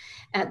point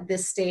at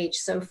this stage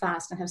so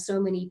fast and have so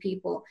many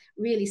people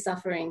really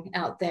suffering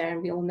out there.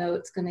 And we all know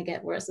it's going to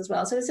get worse as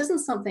well. So this isn't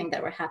something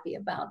that we're happy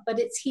about, but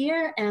it's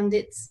here and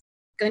it's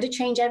going to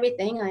change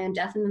everything. I am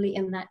definitely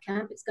in that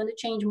camp. It's going to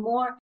change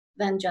more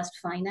than just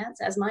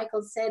finance. As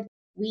Michael said,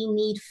 we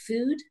need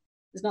food.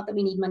 It's not that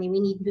we need money, we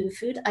need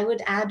food. I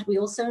would add, we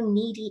also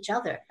need each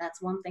other.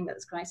 That's one thing that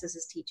this crisis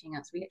is teaching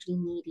us. We actually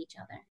need each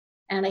other.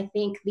 And I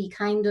think the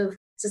kind of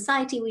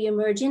society we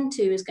emerge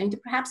into is going to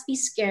perhaps be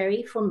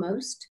scary for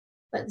most,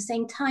 but at the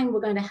same time,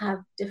 we're going to have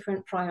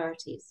different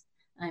priorities.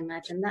 I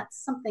imagine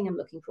that's something I'm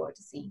looking forward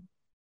to seeing.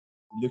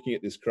 Looking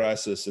at this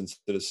crisis and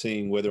sort of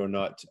seeing whether or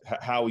not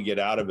how we get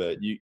out of it,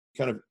 you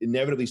kind of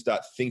inevitably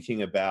start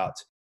thinking about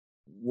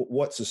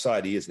what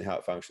society is and how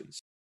it functions.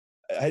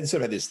 I had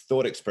sort of had this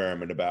thought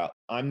experiment about,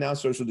 I'm now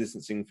social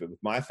distancing with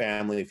my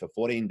family for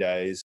 14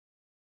 days.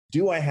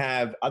 Do I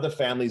have other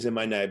families in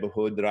my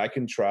neighborhood that I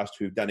can trust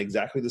who've done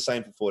exactly the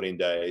same for 14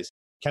 days?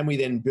 Can we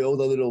then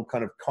build a little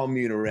kind of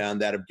commune around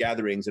that of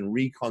gatherings and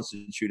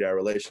reconstitute our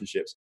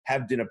relationships,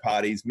 have dinner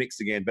parties, mix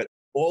again, but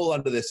all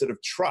under this sort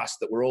of trust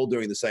that we're all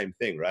doing the same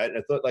thing, right? And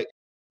I thought, like,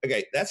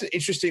 okay, that's an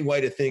interesting way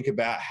to think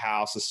about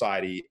how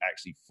society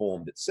actually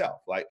formed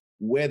itself. Like,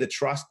 where the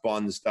trust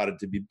bonds started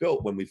to be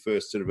built when we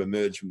first sort of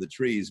emerged from the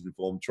trees and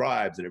formed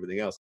tribes and everything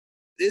else.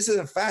 This is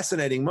a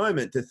fascinating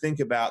moment to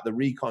think about the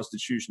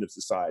reconstitution of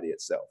society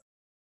itself.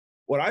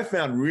 What I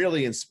found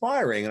really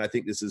inspiring, and I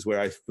think this is where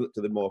I flip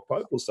to the more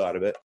vocal side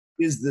of it,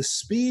 is the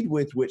speed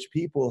with which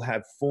people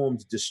have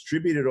formed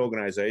distributed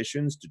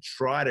organizations to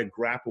try to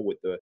grapple with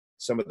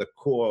some of the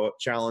core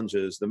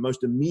challenges, the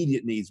most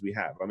immediate needs we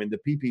have. I mean, the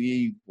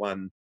PPE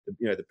one,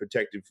 the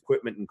protective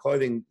equipment and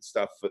clothing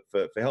stuff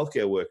for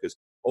healthcare workers,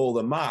 all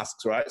the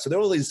masks, right? So there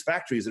are all these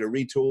factories that are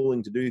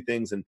retooling to do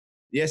things. And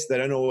yes, they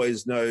don't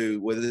always know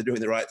whether they're doing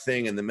the right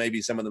thing. And then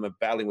maybe some of them are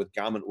battling with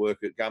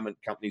government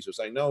companies who are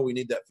saying, no, we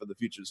need that for the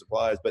future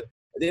suppliers. But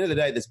at the end of the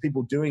day, there's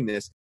people doing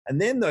this. And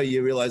then though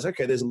you realize,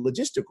 okay, there's a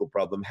logistical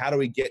problem. How do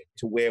we get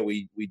to where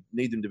we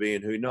need them to be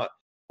and who not?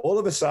 All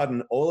of a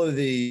sudden, all of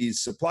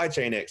these supply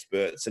chain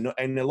experts and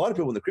a lot of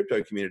people in the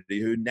crypto community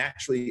who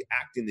naturally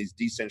act in these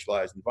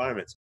decentralized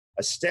environments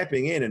are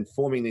stepping in and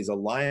forming these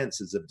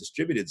alliances of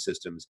distributed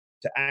systems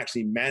to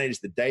actually manage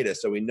the data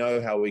so we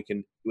know how we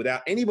can,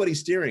 without anybody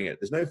steering it,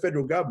 there's no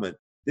federal government.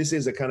 This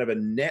is a kind of a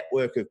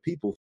network of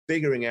people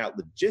figuring out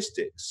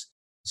logistics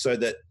so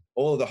that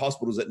all of the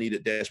hospitals that need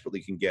it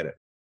desperately can get it.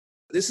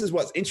 This is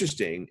what's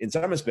interesting in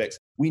some respects.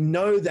 We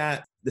know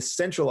that the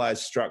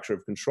centralized structure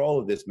of control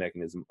of this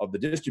mechanism, of the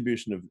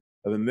distribution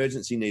of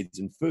emergency needs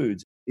and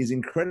foods, is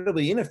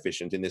incredibly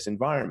inefficient in this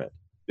environment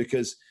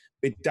because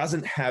it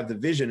doesn't have the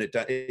vision.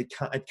 It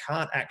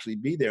can't actually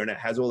be there, and it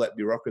has all that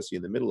bureaucracy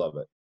in the middle of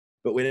it.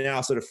 But we're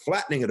now sort of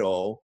flattening it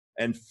all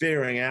and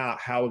figuring out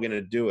how we're going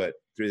to do it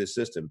through the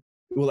system.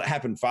 Will it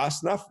happen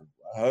fast enough?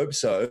 I hope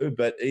so.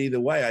 But either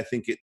way, I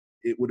think it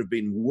would have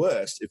been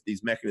worse if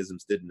these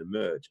mechanisms didn't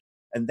emerge.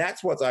 And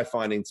that's what I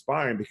find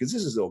inspiring, because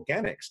this is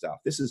organic stuff.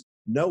 This is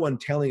no one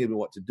telling them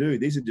what to do.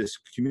 These are just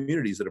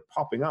communities that are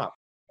popping up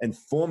and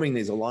forming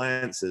these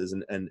alliances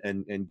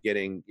and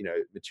getting,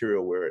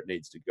 material where it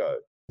needs to go.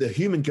 The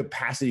human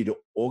capacity to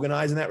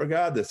organize in that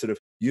regard, the sort of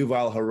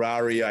Yuval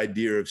Harari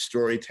idea of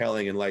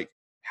storytelling and like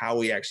how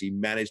we actually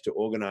manage to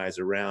organize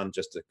around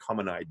just a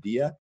common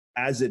idea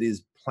as it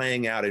is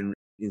playing out in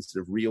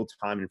sort of real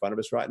time in front of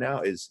us right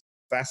now is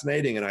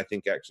fascinating, and I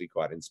think actually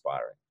quite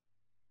inspiring.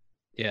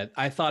 Yeah,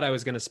 I thought I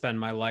was going to spend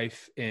my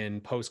life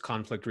in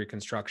post-conflict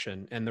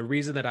reconstruction. And the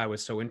reason that I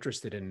was so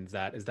interested in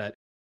that is that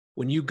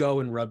when you go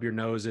and rub your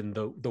nose in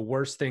the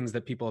worst things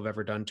that people have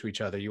ever done to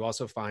each other, you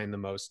also find the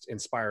most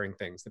inspiring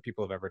things that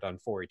people have ever done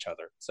for each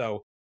other.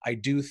 So I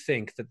do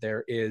think that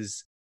there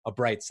is a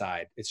bright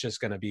side. It's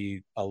just going to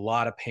be a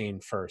lot of pain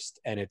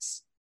first. And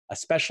it's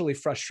especially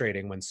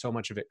frustrating when so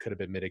much of it could have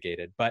been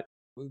mitigated. But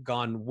we've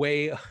gone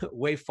way,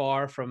 way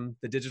far from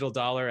the digital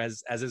dollar,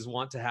 as is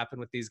wont to happen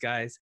with these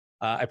guys.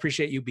 I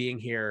appreciate you being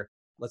here.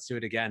 Let's do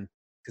it again,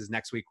 because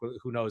next week,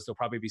 who knows, there'll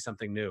probably be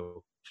something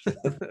new.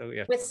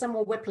 Yeah. With some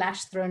more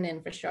whiplash thrown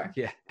in for sure.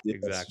 Yeah,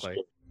 exactly.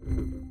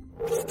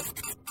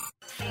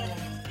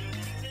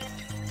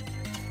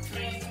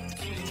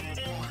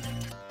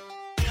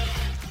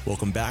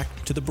 Welcome back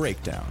to The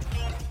Breakdown,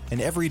 an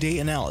everyday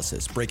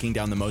analysis breaking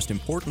down the most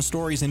important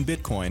stories in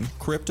Bitcoin,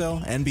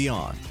 crypto, and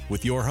beyond,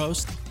 with your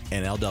host,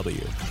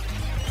 NLW.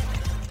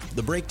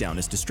 The Breakdown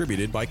is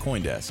distributed by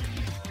CoinDesk.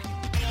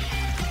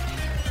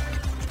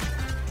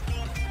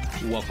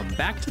 Welcome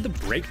back to The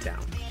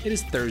Breakdown. It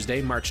is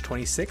Thursday, March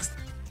 26th,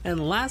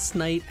 and last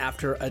night,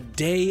 after a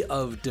day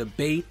of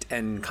debate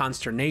and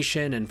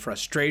consternation and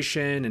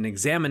frustration and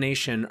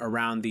examination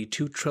around the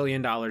 $2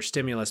 trillion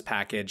stimulus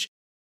package,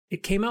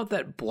 it came out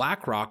that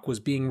BlackRock was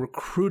being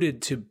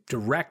recruited to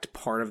direct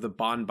part of the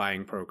bond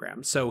buying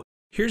program. So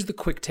here's the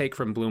quick take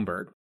from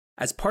Bloomberg.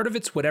 As part of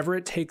its whatever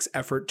it takes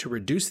effort to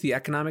reduce the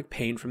economic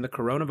pain from the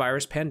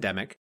coronavirus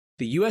pandemic,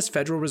 the U.S.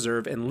 Federal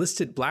Reserve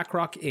enlisted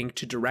BlackRock Inc.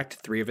 to direct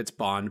 3 of its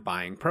bond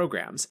buying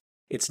programs.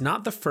 It's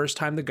not the first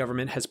time the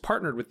government has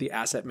partnered with the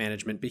asset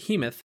management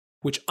behemoth,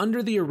 which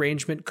under the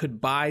arrangement could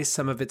buy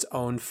some of its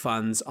own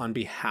funds on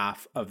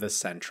behalf of the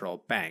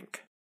central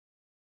bank.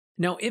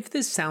 Now, if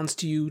this sounds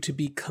to you to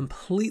be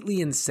completely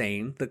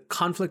insane, the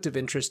conflict of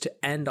interest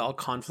to end all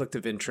conflict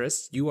of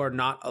interest, you are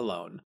not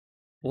alone.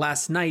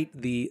 Last night,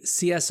 the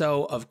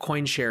CSO of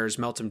CoinShares,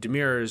 Meltem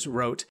Demirors,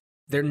 wrote,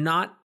 "They're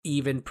not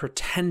even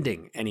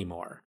pretending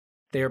anymore.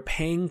 They are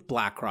paying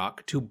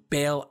BlackRock to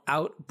bail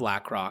out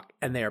BlackRock,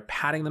 and they are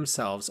patting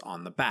themselves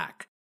on the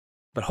back.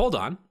 But hold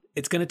on,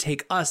 it's going to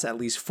take us at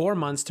least 4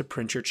 months to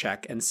print your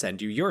check and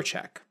send you your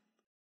check."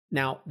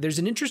 Now, there's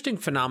an interesting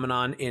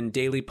phenomenon in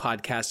daily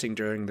podcasting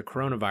during the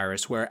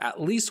coronavirus where at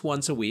least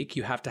once a week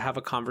you have to have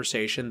a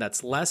conversation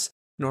that's less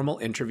normal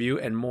interview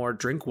and more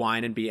drink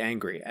wine and be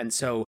angry. And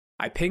so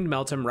I pinged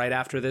Meltem right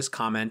after this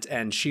comment,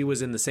 and she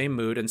was in the same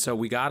mood, and so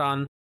we got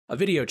on a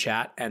video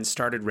chat and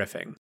started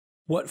riffing.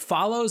 What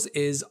follows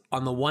is,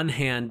 on the one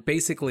hand,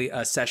 basically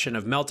a session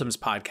of Meltem's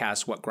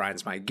podcast, What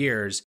Grinds My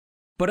Gears,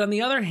 but on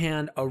the other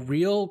hand, a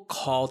real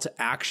call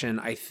to action,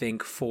 I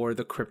think, for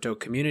the crypto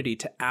community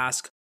to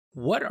ask,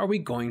 what are we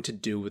going to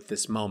do with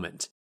this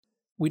moment?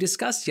 We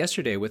discussed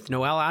yesterday with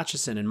Noel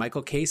Atchison and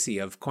Michael Casey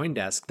of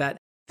CoinDesk that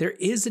there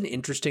is an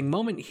interesting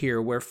moment here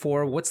where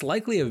for what's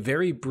likely a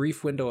very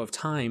brief window of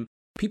time,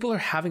 people are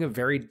having a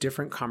very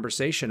different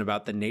conversation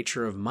about the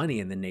nature of money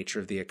and the nature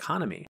of the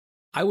economy.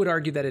 I would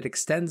argue that it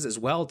extends as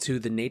well to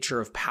the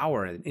nature of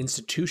power and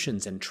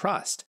institutions and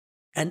trust.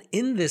 And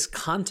in this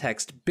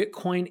context,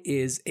 Bitcoin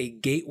is a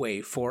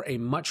gateway for a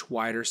much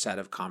wider set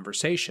of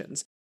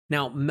conversations.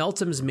 Now,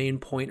 Meltem's main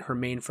point, her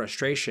main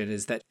frustration,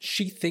 is that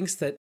she thinks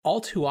that all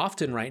too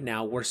often right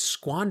now, we're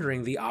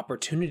squandering the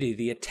opportunity,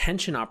 the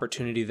attention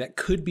opportunity that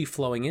could be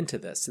flowing into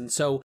this. And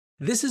so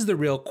this is the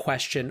real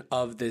question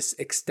of this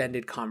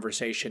extended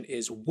conversation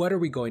is, what are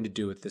we going to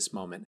do at this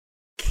moment?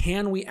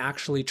 Can we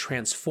actually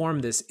transform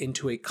this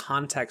into a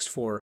context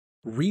for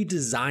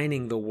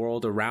redesigning the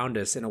world around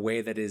us in a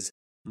way that is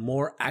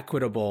more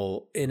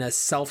equitable in a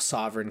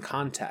self-sovereign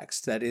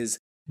context, that is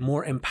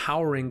more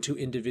empowering to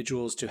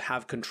individuals to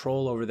have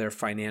control over their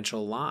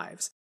financial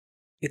lives?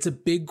 It's a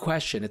big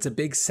question. It's a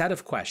big set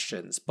of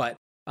questions, but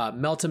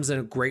Meltem's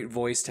a great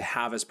voice to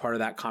have as part of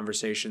that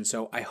conversation.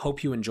 So I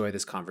hope you enjoy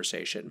this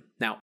conversation.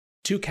 Now,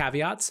 2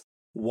 caveats.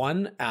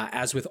 One,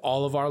 as with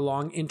all of our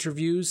long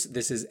interviews,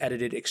 this is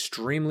edited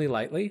extremely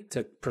lightly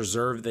to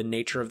preserve the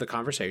nature of the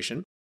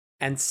conversation.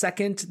 And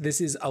second,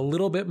 this is a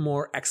little bit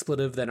more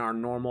expletive than our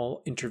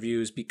normal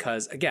interviews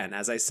because, again,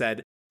 as I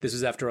said, this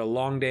was after a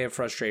long day of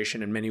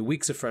frustration and many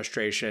weeks of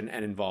frustration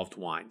and involved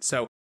wine.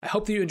 So I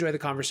hope that you enjoy the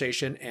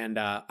conversation, and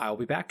I'll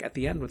be back at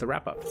the end with a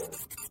wrap-up.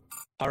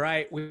 All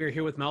right, we're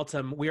here with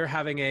Meltem. We are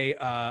having a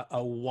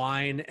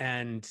wine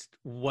and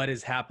what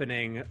is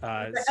happening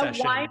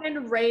session. A wine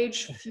and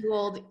rage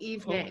fueled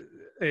evening.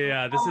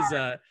 Yeah,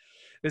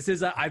 this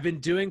is I've been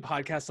doing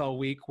podcasts all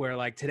week where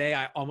like today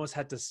I almost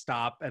had to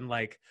stop and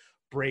like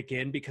break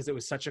in because it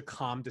was such a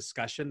calm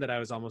discussion that I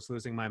was almost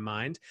losing my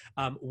mind.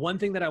 One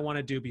thing that I want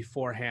to do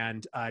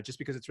beforehand, just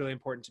because it's really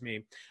important to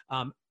me,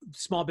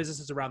 small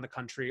businesses around the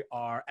country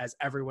are, as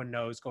everyone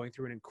knows, going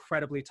through an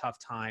incredibly tough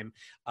time.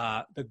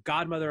 The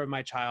godmother of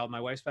my child, my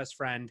wife's best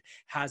friend,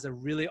 has a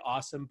really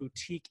awesome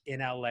boutique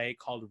in LA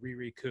called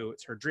Riri Ku.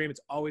 It's her dream.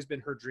 It's always been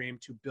her dream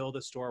to build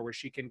a store where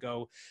she can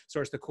go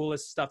source the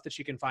coolest stuff that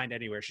she can find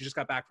anywhere. She just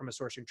got back from a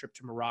sourcing trip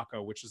to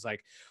Morocco, which is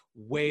like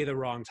way the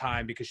wrong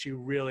time because she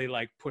really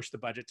like pushed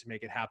the budget to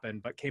make it happen,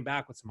 but came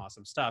back with some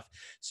awesome stuff.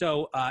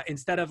 So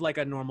instead of like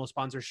a normal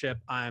sponsorship,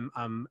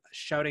 I'm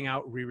shouting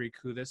out Riri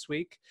Ku this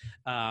week.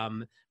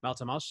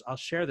 Meltem, I'll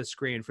share the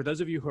screen. For those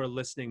of you who are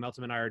listening,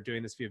 Meltem and I are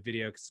doing this via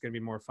video because it's going to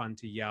be more fun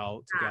to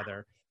yell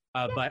together.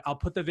 But I'll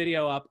put the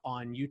video up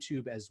on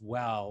YouTube as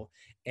well.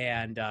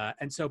 And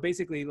so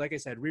basically, like I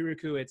said, Riri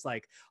Ku, it's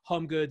like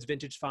home goods,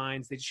 vintage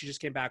finds. She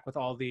just came back with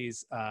all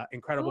these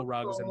incredible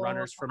rugs and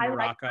runners from Morocco.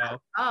 I like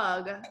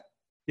that rug.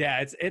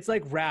 Yeah, it's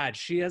like rad.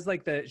 She has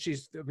like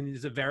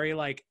it's a very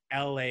like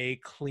LA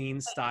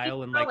clean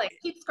style and like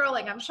keep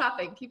scrolling. I'm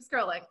shopping. Keep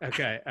scrolling.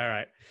 Okay, all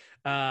right.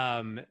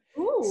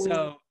 Ooh.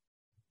 So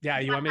yeah,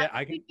 you want me to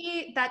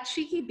that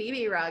cheeky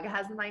BB rug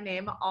has my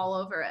name all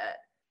over it.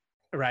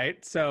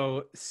 Right.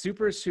 So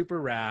super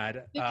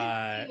rad. You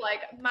can see,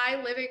 like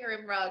my living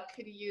room rug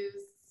could use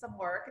some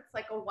work. It's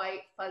like a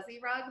white fuzzy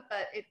rug,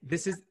 but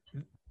this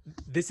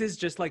is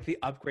just like the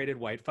upgraded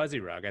white fuzzy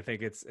rug. I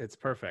think it's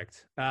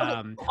perfect.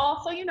 Okay.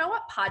 Also, you know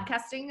what?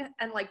 Podcasting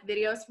and like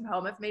videos from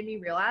home have made me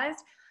realize.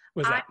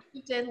 I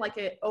moved in like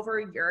over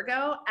a year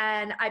ago,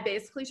 and I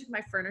basically took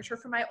my furniture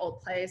from my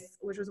old place,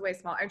 which was way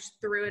small. I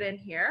just threw it in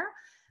here.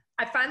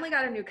 I finally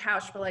got a new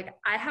couch, but like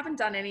I haven't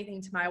done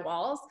anything to my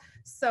walls.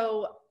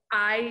 So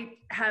I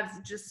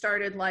have just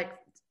started like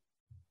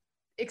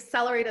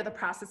accelerated the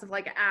process of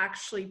like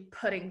actually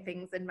putting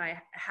things in my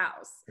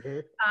house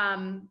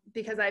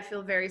because I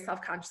feel very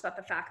self-conscious about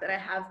the fact that I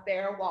have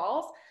bare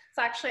walls.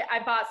 So actually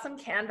I bought some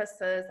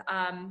canvases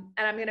and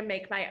I'm going to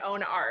make my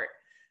own art.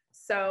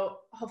 So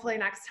hopefully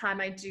next time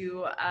I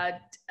do a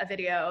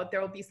video, there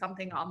will be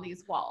something on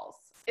these walls.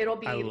 It'll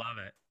be I love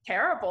it.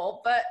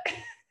 Terrible, but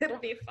it'll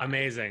be fun.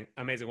 Amazing.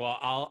 Well,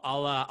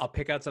 I'll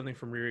pick out something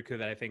from Riri Ku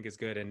that I think is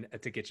good and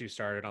to get you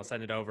started. I'll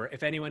send it over.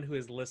 If anyone who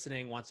is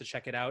listening wants to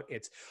check it out,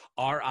 it's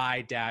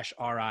ri-ku.com,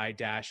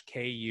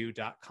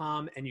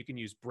 and you can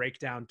use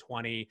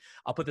breakdown20.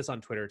 I'll put this on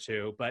Twitter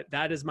too, but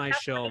that is my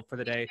shill for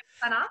the day.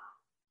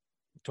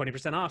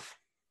 20% off.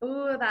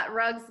 Ooh, that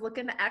rug's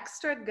looking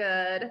extra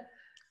good.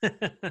 Did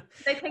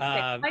they take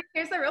Bitcoin?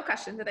 Here's the real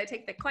question. Did they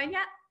take Bitcoin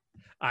yet?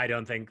 I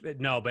don't think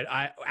no, but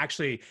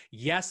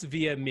yes,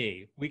 via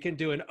me. We can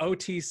do an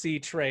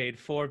OTC trade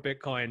for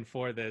Bitcoin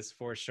for this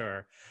for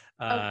sure.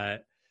 Okay.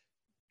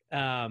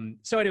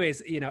 So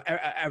anyways, you know,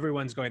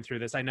 everyone's going through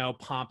this. I know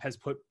Pomp has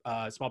put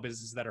small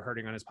businesses that are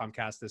hurting on his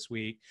Pompcast this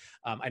week.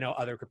 I know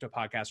other crypto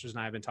podcasters and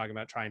I have been talking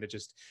about trying to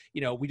just,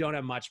 you know, we don't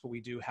have much, but we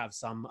do have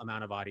some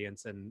amount of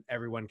audience and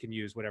everyone can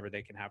use whatever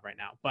they can have right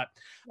now. But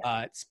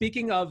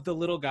speaking of the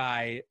little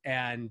guy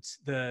and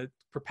the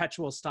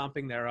perpetual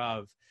stomping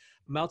thereof,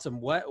 Meltem,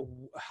 what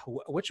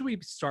should we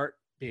start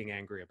being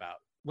angry about?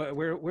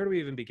 Where do we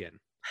even begin?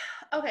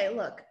 Okay,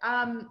 look,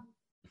 I've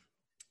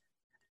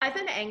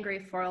been angry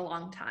for a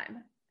long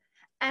time.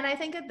 And I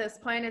think at this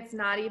point, it's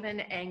not even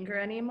anger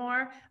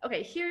anymore.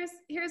 Okay, here's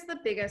the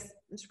biggest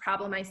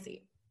problem I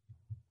see.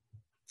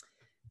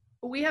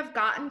 We have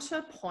gotten to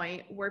a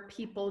point where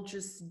people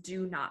just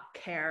do not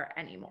care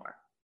anymore.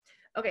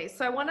 Okay,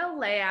 so I want to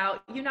lay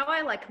out, you know,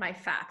 I like my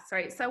facts,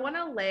 right? So I want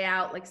to lay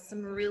out like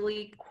some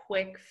really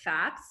quick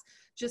facts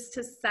just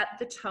to set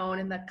the tone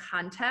and the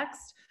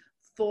context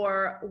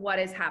for what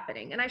is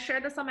happening. And I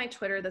shared this on my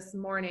Twitter this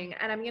morning,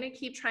 and I'm going to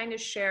keep trying to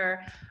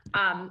share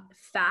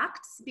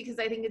facts because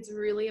I think it's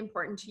really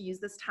important to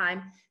use this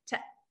time to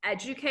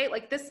educate.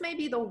 Like this may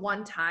be the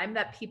one time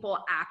that people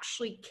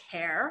actually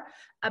care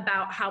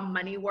about how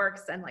money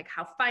works and like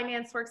how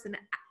finance works, and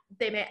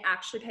they may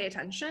actually pay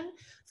attention.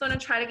 So I'm going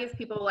to try to give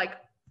people like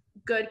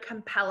good,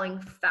 compelling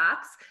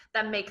facts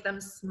that make them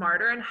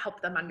smarter and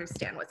help them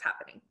understand what's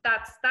happening.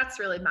 That's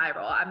really my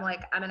role. I'm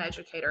an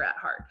educator at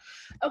heart.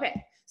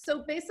 Okay,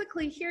 so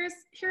basically here's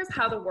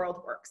how the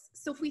world works.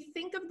 So if we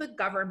think of the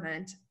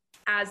government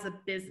as a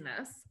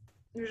business,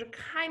 which it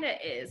kind of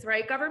is,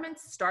 right? Government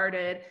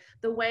started,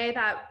 the way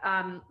that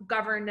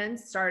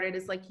governance started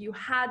is like you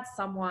had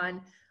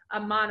someone, a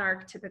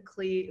monarch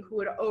typically, who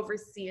would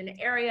oversee an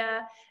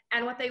area.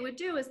 And what they would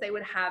do is they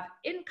would have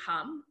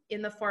income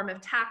in the form of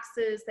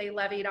taxes they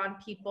levied on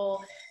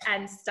people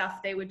and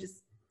stuff they would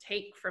just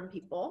take from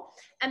people.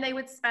 And they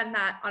would spend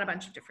that on a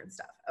bunch of different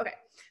stuff. Okay,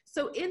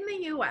 so in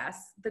the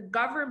US, the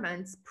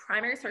government's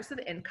primary source of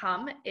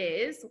income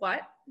is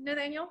what,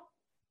 Nathaniel?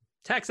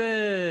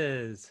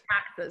 Taxes.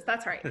 Taxes,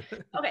 that's right.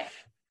 Okay,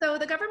 So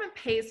the government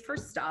pays for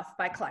stuff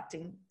by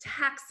collecting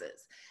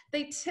taxes.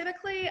 They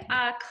typically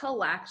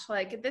collect,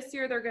 like this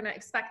year they're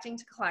expecting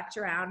to collect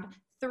around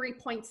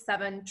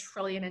 3.7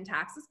 trillion in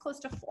taxes, close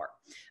to 4.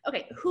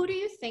 Okay, who do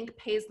you think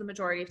pays the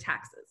majority of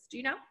taxes? Do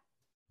you know?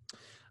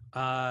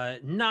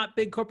 Not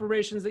big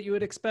corporations that you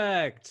would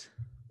expect.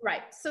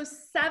 Right, so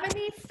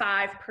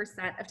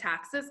 75% of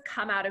taxes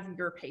come out of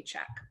your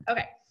paycheck.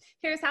 Okay,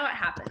 here's how it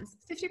happens.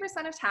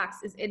 50% of tax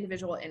is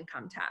individual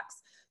income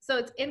tax. So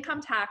it's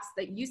income tax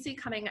that you see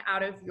coming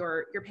out of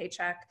your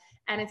paycheck,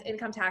 and it's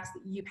income tax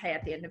that you pay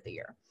at the end of the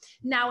year.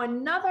 Now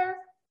another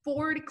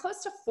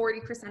close to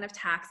 40% of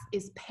tax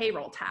is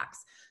payroll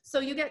tax. So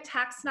you get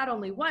taxed not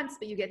only once,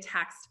 but you get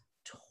taxed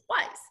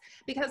twice,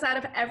 because out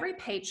of every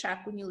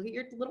paycheck, when you look at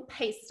your little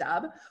pay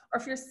stub, or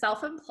if you're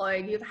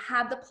self-employed, you've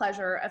had the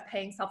pleasure of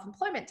paying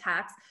self-employment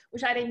tax,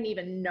 which I didn't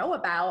even know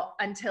about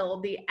until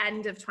the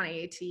end of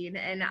 2018,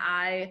 and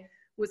I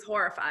was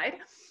horrified.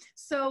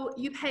 So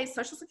you pay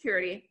Social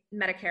Security,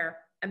 Medicare,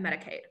 and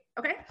Medicaid,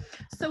 okay?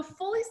 So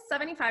fully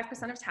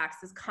 75% of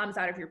taxes comes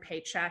out of your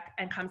paycheck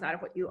and comes out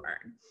of what you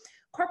earn.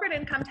 Corporate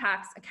income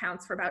tax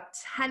accounts for about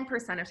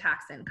 10% of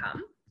tax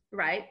income,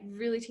 right?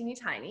 Really teeny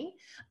tiny.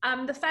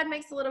 The Fed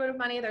makes a little bit of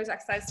money, there's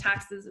excise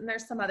taxes, and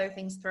there's some other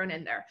things thrown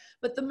in there.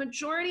 But the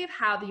majority of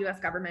how the US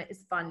government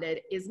is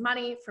funded is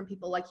money from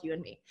people like you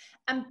and me.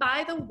 And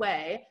by the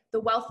way,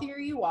 the wealthier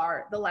you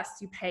are, the less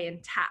you pay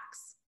in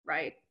tax,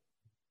 right?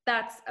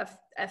 That's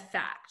a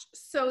fact.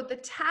 So the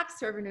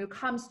tax revenue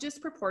comes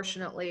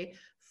disproportionately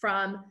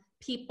from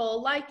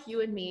people like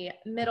you and me,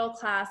 middle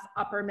class,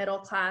 upper middle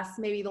class,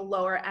 maybe the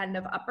lower end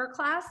of upper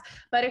class.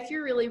 But if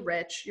you're really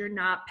rich, you're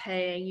not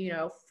paying,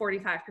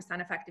 45%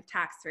 effective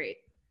tax rate.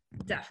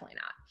 Definitely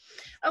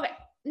not. Okay,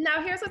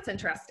 now here's what's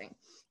interesting.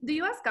 The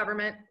US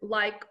government,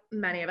 like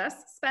many of us,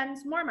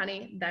 spends more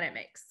money than it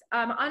makes.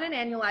 On an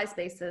annualized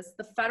basis,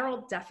 the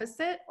federal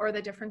deficit, or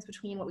the difference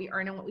between what we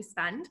earn and what we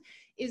spend,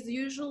 is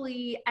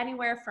usually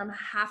anywhere from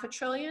 $500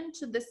 billion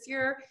to this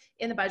year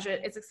in the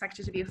budget, it's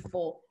expected to be a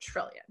full $1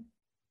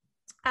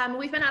 trillion.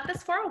 We've been at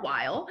this for a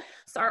while.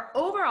 So our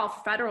overall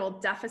federal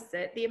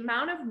deficit, the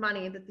amount of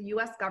money that the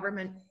US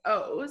government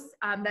owes,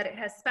 that it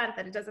has spent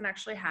that it doesn't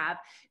actually have,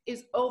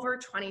 is over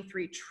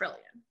 23 trillion.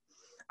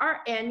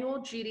 Our annual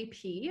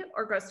GDP,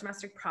 or gross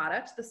domestic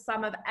product, the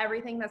sum of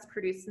everything that's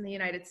produced in the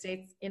United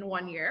States in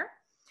 1 year,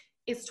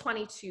 is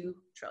 22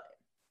 trillion.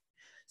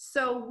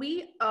 So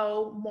we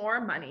owe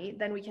more money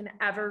than we can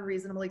ever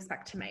reasonably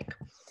expect to make.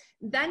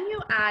 Then you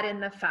add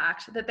in the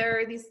fact that there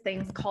are these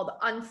things called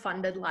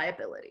unfunded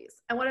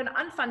liabilities. And what an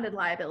unfunded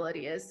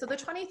liability is, so the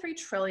 23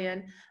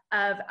 trillion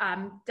of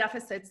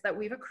deficits that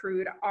we've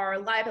accrued are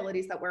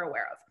liabilities that we're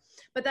aware of.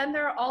 But then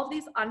there are all of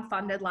these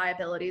unfunded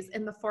liabilities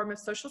in the form of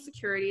Social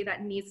Security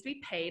that needs to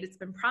be paid. It's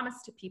been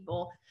promised to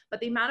people, but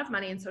the amount of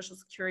money in Social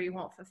Security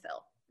won't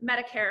fulfill.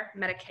 Medicare,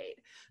 Medicaid.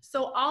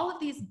 So all of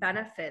these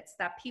benefits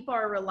that people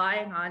are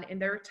relying on in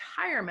their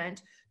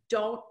retirement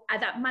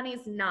that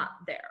money's not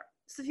there.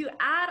 So if you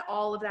add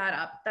all of that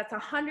up, that's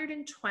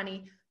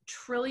 $120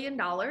 trillion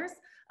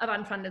of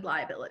unfunded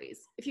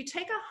liabilities. If you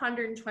take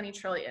 120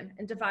 trillion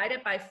and divide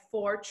it by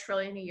 4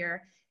 trillion a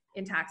year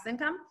in tax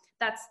income,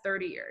 that's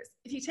 30 years.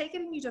 If you take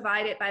it and you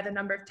divide it by the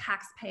number of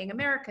tax-paying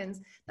Americans,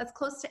 that's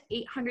close to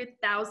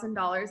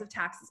 $800,000 of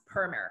taxes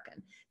per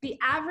American. The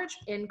average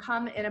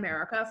income in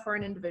America for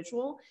an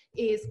individual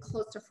is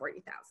close to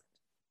 $40,000.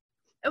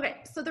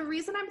 Okay, so the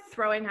reason I'm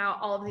throwing out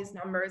all of these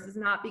numbers is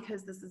not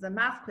because this is a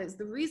math quiz.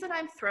 The reason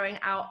I'm throwing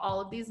out all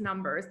of these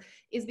numbers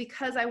is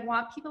because I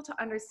want people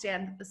to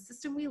understand that the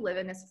system we live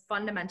in is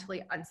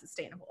fundamentally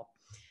unsustainable.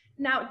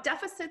 Now,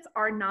 deficits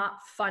are not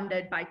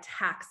funded by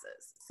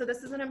taxes. So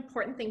this is an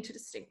important thing to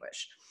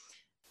distinguish.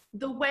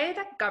 The way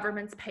that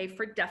governments pay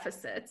for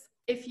deficits,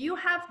 if you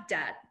have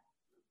debt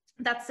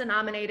that's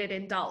denominated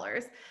in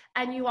dollars,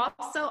 and you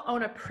also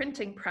own a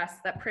printing press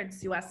that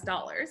prints US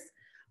dollars,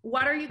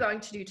 what are you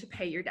going to do to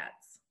pay your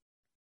debts?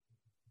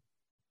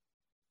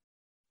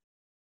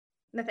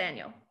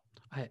 Nathaniel.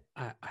 I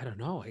don't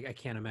know. I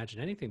can't imagine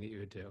anything that you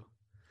would do.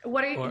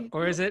 What are you?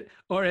 Or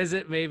is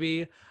it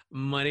maybe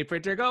money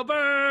printer go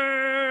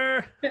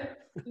brrr?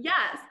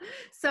 Yes.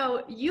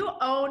 So you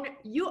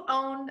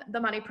own the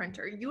money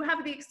printer. You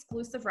have the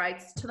exclusive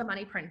rights to the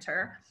money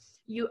printer.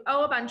 You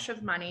owe a bunch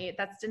of money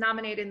that's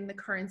denominated in the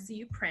currency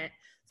you print.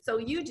 So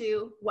you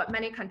do what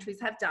many countries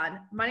have done.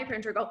 Money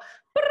printer go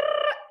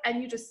brrr,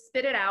 and you just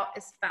spit it out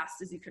as fast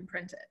as you can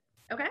print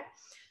it. Okay.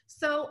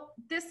 So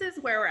this is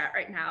where we're at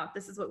right now.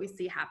 This is what we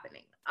see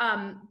happening.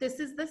 This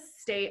is the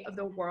state of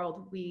the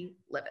world we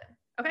live in.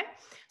 Okay,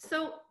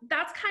 so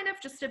that's kind of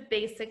just a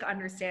basic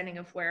understanding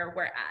of where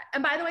we're at.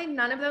 And by the way,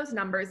 none of those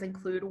numbers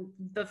include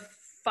the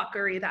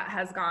fuckery that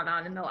has gone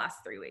on in the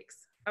last 3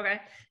 weeks. Okay,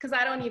 because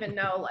I don't even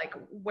know like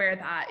where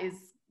that is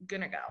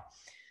gonna go.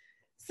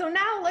 So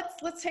now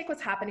let's take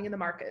what's happening in the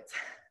markets.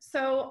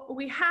 So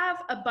we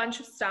have a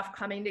bunch of stuff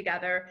coming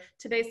together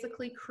to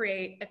basically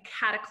create a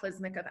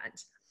cataclysmic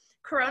event.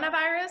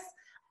 Coronavirus,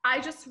 I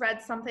just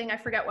read something, I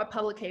forget what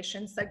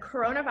publication, said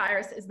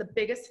coronavirus is the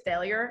biggest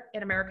failure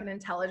in American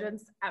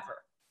intelligence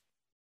ever.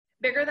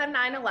 bigger than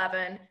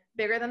 9/11,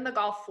 bigger than the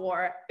Gulf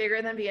War,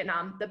 bigger than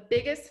Vietnam. The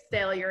biggest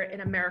failure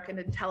in American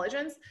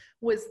intelligence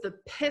was the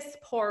piss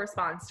poor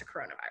response to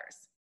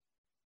coronavirus.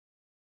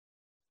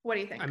 What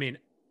do you think? I mean,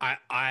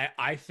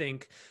 I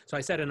think, so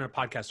I said in a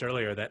podcast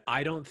earlier that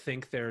I don't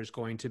think there's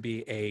going to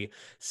be a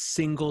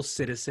single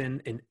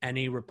citizen in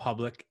any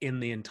republic in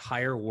the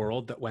entire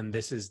world that when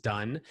this is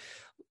done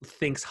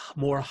thinks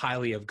more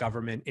highly of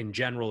government in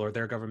general or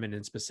their government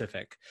in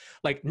specific.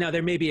 Like, now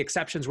there may be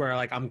exceptions where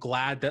like, I'm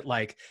glad that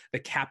like the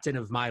captain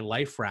of my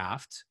life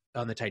raft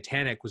on the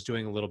Titanic was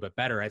doing a little bit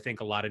better. I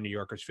think a lot of New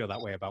Yorkers feel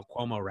that way about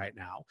Cuomo right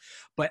now.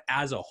 But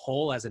as a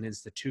whole, as an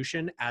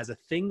institution, as a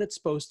thing that's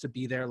supposed to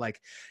be there,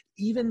 like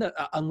even the,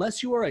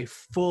 unless you are a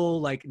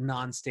full like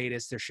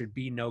non-statist, there should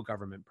be no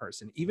government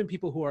person. Even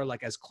people who are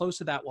like as close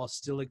to that while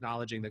still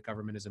acknowledging that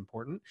government is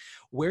important.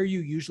 Where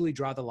you usually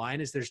draw the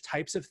line is there's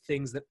types of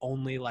things that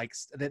only like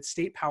that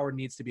state power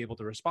needs to be able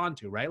to respond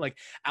to, right? Like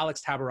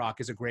Alex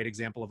Tabarrok is a great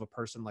example of a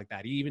person like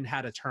that. He even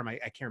had a term, I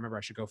can't remember,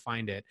 I should go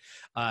find it,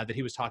 that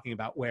he was talking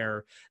about where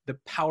the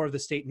power of the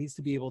state needs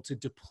to be able to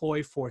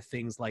deploy for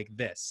things like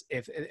this,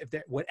 if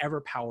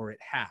whatever power it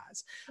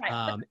has.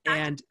 Right.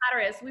 And the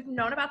matter is, we've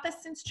known about this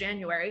since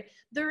January.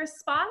 The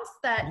response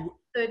that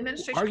the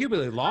administration,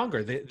 arguably longer,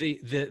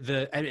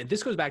 I mean,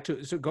 this goes back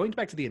to, so going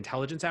back to the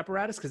intelligence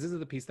apparatus, because this is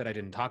the piece that I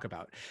didn't talk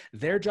about.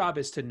 Their job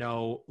is to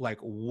know like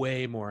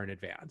way more in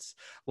advance.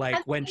 Like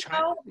and when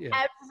China,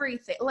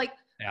 everything, like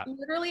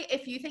literally,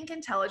 if you think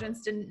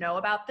intelligence didn't know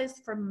about this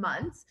for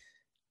months,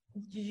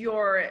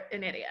 you're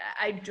an idiot.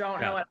 I don't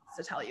know what else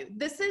to tell you.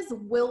 This is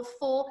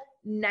willful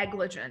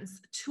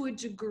negligence to a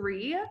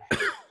degree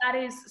that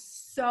is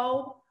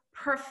so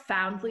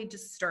profoundly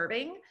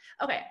disturbing.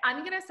 Okay, I'm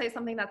going to say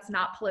something that's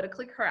not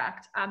politically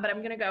correct, but I'm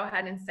going to go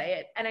ahead and say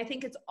it. And I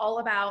think it's all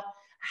about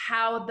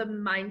how the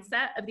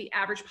mindset of the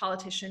average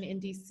politician in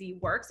DC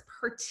works,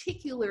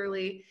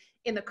 particularly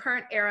in the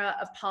current era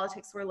of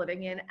politics we're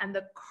living in and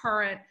the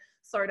current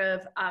sort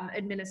of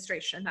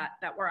administration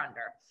that we're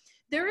under.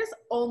 There is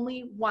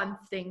only one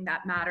thing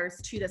that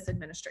matters to this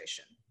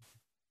administration.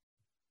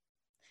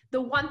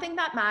 The one thing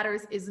that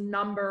matters is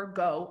number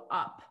go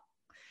up.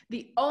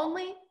 The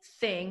only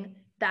thing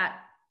that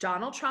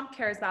Donald Trump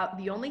cares about,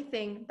 the only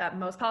thing that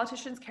most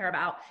politicians care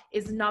about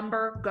is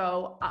number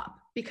go up.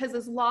 Because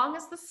as long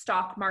as the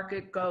stock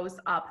market goes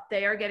up,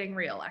 they are getting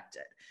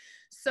reelected.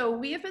 So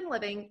we have been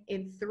living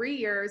in 3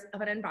 years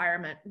of an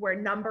environment where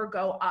number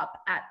go up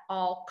at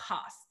all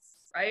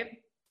costs, right?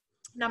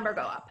 Number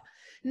go up.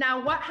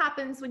 Now, what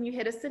happens when you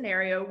hit a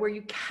scenario where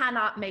you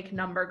cannot make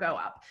number go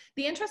up?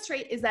 The interest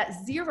rate is at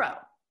 0.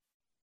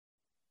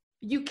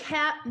 You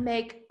can't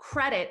make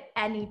credit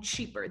any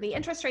cheaper. The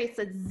interest rate's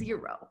at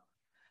 0.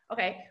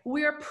 Okay,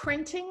 we are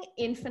printing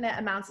infinite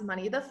amounts of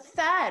money. The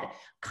Fed,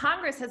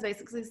 Congress has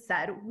basically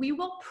said, we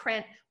will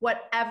print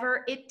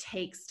whatever it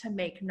takes to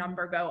make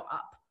number go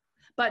up.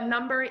 But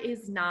number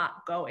is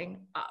not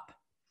going up.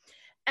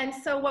 And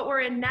so what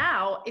we're in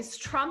now is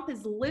Trump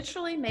is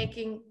literally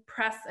making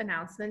press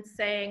announcements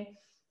saying,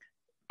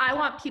 I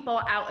want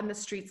people out in the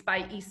streets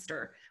by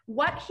Easter.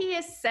 What he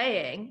is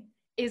saying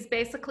is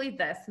basically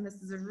this, and this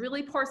is a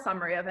really poor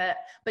summary of it,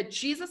 but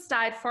Jesus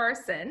died for our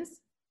sins.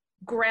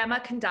 Grandma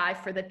can die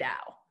for the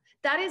Dow.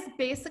 That is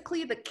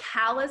basically the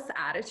callous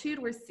attitude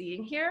we're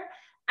seeing here.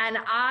 And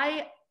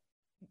I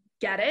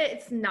get it.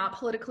 It's not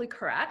politically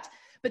correct.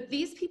 But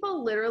these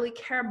people literally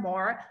care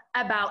more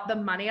about the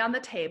money on the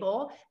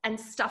table and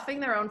stuffing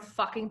their own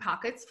fucking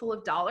pockets full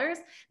of dollars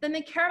than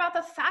they care about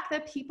the fact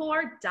that people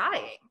are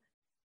dying.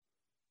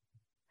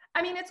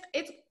 I mean,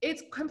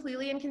 it's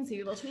completely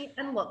inconceivable to me.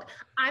 And look,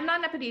 I'm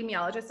not an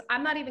epidemiologist.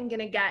 I'm not even going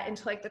to get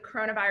into like the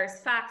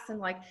coronavirus facts and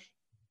like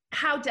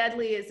how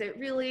deadly is it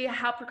really?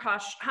 How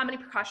many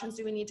precautions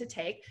do we need to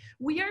take?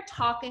 We are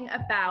talking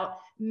about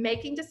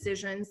making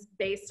decisions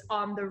based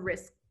on the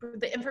risk,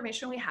 the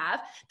information we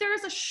have. There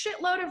is a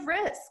shitload of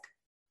risk.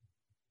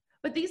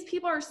 But these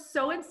people are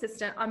so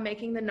insistent on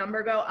making the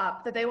number go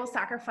up that they will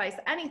sacrifice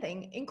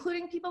anything,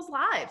 including people's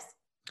lives.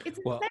 It's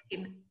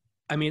insane.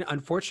 I mean,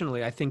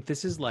 unfortunately, I think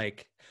this is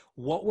like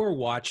what we're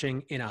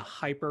watching in a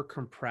hyper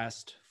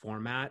compressed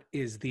format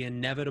is the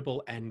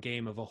inevitable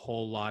endgame of a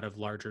whole lot of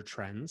larger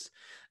trends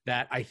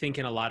that I think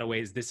in a lot of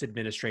ways, this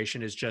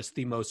administration is just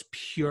the most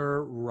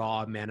pure,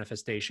 raw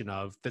manifestation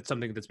of that's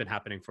something that's been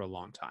happening for a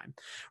long time,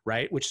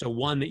 right? Which, so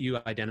one that you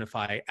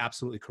identify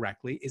absolutely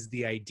correctly is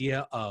the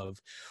idea of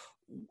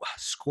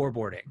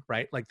scoreboarding,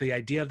 right? Like the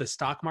idea of the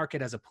stock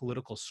market as a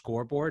political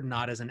scoreboard,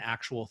 not as an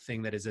actual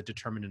thing that is a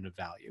determinant of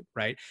value,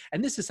 right?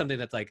 And this is something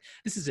that's like,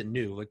 this isn't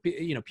new. Like,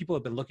 you know, people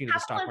have been looking at the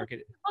stock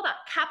market. Hold on,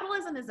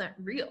 capitalism isn't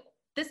real.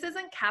 This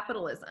isn't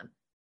capitalism.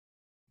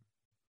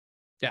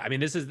 Yeah, I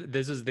mean,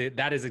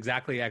 that is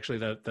exactly actually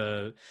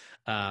the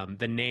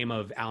name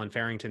of Alan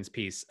Farrington's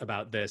piece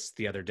about this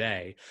the other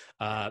day.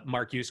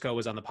 Mark Yusko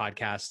was on the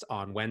podcast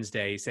on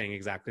Wednesday saying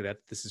exactly that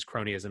this is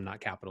cronyism,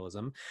 not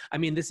capitalism. I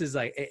mean, this is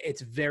like,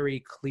 it's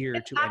very clear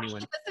to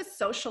anyone. This is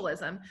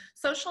socialism.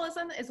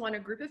 Socialism is when a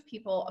group of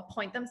people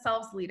appoint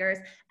themselves leaders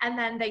and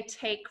then they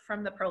take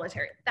from the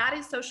proletariat. That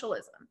is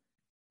socialism.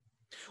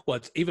 Well,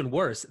 it's even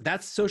worse.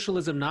 That's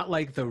socialism, not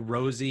like the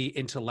rosy,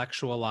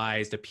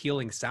 intellectualized,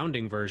 appealing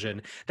sounding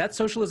version. That's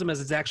socialism as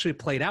it's actually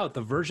played out.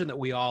 The version that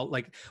we all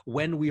like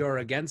when we are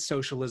against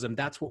socialism,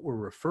 that's what we're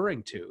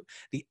referring to.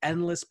 The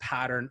endless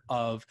pattern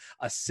of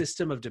a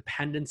system of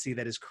dependency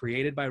that is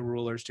created by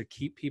rulers to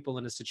keep people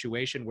in a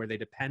situation where they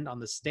depend on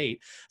the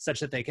state such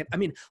that they can. I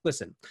mean,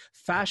 listen,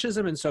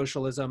 fascism and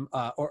socialism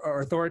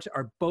or authority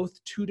are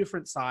both two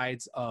different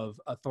sides of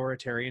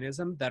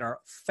authoritarianism that are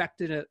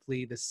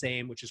effectively the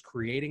same, which is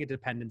creating a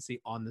dependency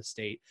on the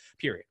state,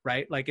 period,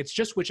 right? Like it's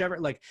just whichever,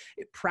 like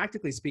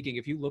practically speaking,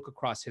 if you look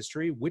across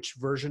history, which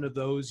version of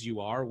those you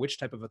are, which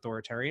type of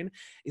authoritarian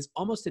is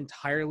almost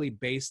entirely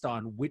based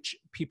on which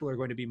people are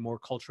going to be more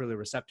culturally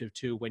receptive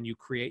to when you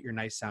create your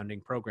nice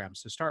sounding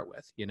programs to start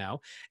with, you know?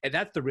 And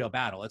that's the real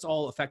battle. It's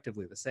all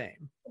effectively the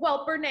same.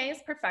 Well,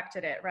 Bernays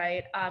perfected it,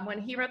 right? When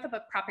he wrote the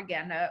book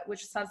Propaganda,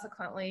 which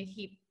subsequently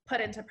he put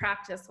into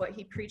practice what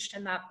he preached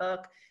in that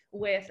book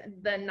with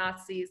the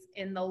Nazis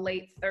in the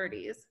late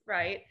 30s,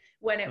 right?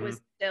 When it was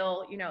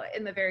still, you know,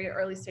 in the very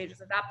early stages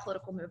of that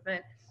political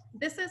movement.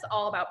 This is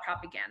all about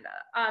propaganda.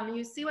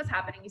 You see what's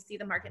happening. You see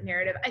the market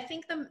narrative. I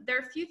think there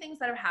are a few things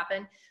that have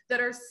happened that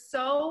are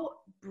so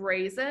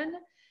brazen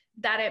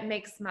that it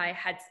makes my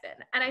head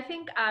spin. And I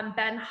think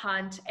Ben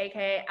Hunt,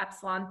 aka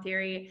Epsilon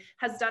Theory,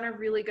 has done a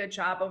really good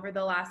job over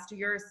the last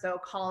year or so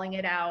calling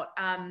it out.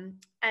 And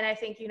I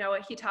think, you know,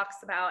 what he talks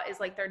about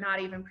is like, they're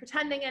not even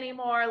pretending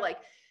anymore. Like,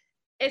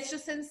 it's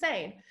just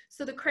insane.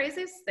 So the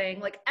craziest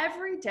thing, like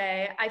every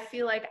day, I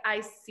feel like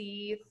I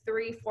see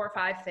 3, 4,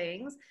 5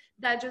 things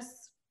that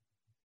just,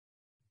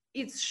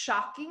 it's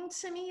shocking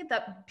to me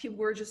that people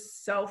were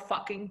just so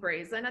fucking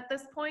brazen at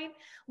this point.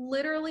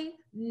 Literally,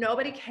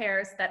 nobody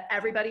cares that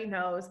everybody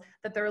knows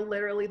that they're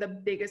literally the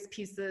biggest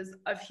pieces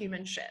of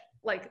human shit.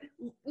 Like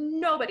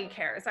nobody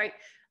cares, right?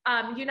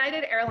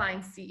 United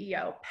Airlines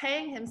CEO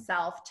paying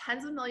himself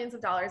tens of millions of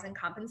dollars in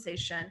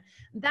compensation,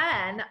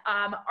 then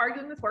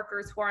arguing with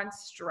workers who are on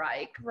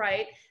strike,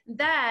 right?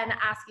 Then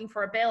asking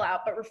for a bailout,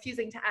 but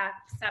refusing to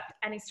accept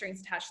any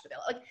strings attached to the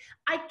bill. Like,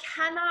 I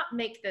cannot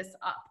make this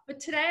up. But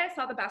today I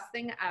saw the best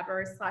thing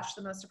ever /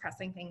 the most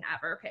depressing thing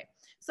ever. Okay,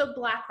 so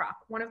BlackRock,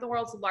 one of the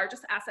world's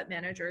largest asset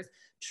managers,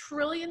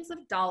 trillions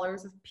of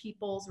dollars of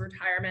people's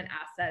retirement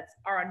assets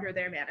are under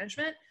their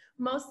management,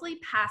 mostly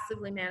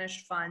passively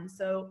managed funds,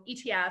 so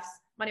ETFs,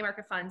 money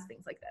market funds,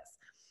 things like this.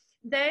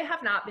 They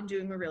have not been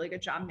doing a really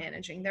good job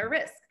managing their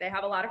risk. They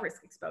have a lot of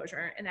risk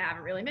exposure and they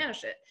haven't really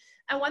managed it.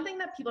 And one thing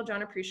that people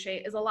don't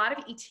appreciate is a lot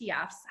of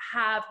ETFs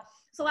have,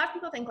 so a lot of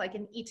people think like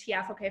an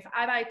ETF, okay, if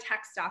I buy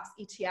tech stocks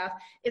ETF,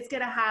 it's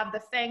gonna have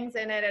the FANGs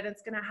in it and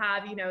it's gonna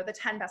have, you know, the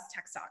 10 best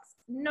tech stocks.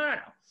 No.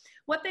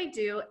 What they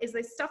do is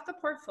they stuff the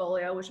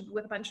portfolio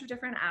with a bunch of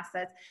different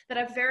assets that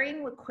have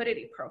varying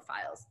liquidity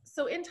profiles.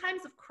 So in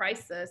times of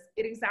crisis,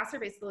 it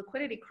exacerbates the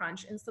liquidity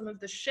crunch in some of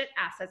the shit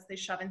assets they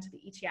shove into the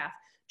ETF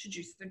to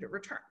juice the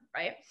return,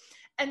 right?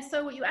 And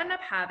so what you end up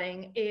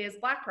having is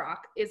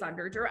BlackRock is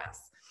under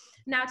duress.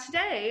 Now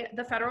today,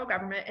 the federal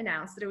government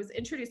announced that it was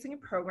introducing a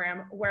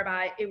program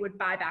whereby it would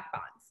buy back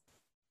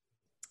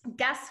bonds.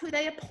 Guess who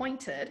they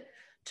appointed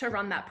to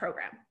run that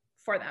program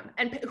for them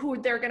and who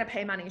they're going to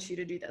pay money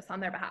to do this on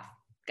their behalf?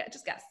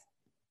 Just guess.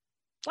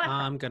 BlackRock.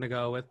 I'm going to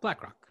go with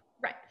BlackRock.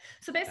 Right.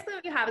 So basically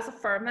what you have is a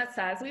firm that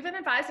says, we have an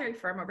advisory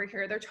firm over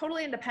here. They're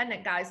totally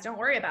independent, guys. Don't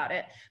worry about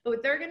it. But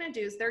what they're going to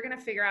do is they're going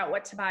to figure out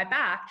what to buy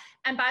back.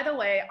 And by the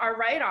way, our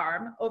right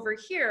arm over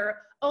here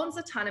owns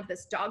a ton of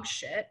this dog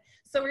shit.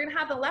 So we're going to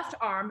have the left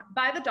arm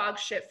buy the dog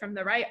shit from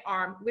the right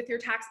arm with your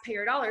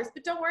taxpayer dollars.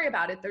 But don't worry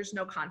about it. There's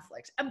no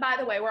conflict. And by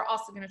the way, we're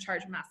also going to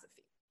charge a massive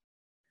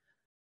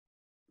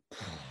fee.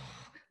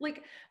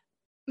 Like,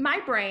 my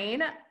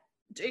brain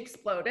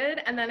exploded,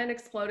 and then it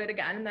exploded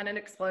again, and then it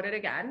exploded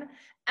again.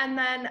 And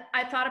then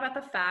I thought about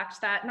the fact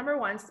that, number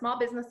one, small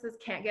businesses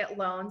can't get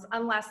loans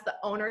unless the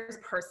owners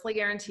personally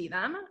guarantee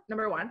them,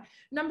 number one.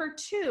 Number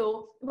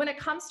two, when it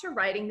comes to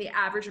writing the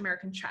average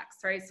American checks,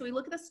 right? So we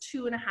look at this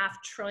 $2.5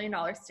 trillion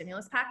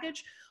stimulus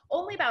package,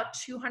 only about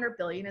 $200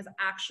 billion is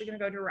actually going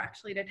to go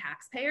directly to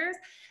taxpayers,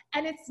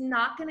 and it's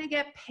not going to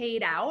get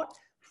paid out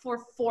for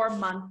 4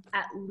 months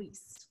at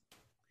least.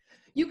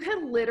 You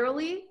could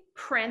literally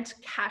print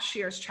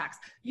cashier's checks.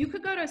 You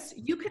could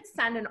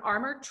send an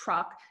armored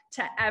truck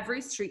to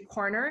every street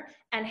corner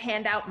and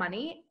hand out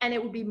money, and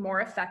it would be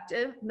more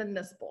effective than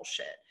this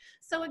bullshit.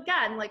 So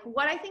again, like,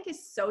 what I think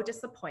is so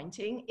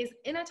disappointing is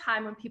in a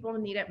time when people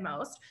need it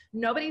most,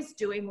 nobody's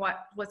doing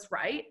what's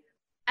right.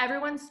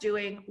 Everyone's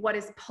doing what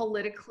is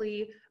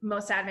politically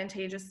most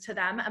advantageous to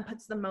them and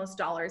puts the most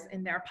dollars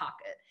in their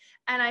pocket.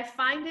 And I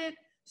find it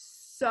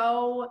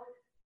so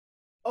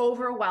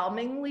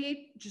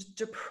overwhelmingly just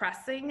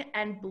depressing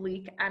and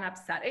bleak and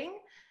upsetting,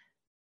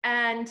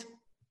 and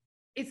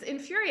it's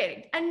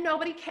infuriating. And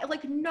nobody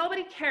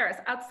cares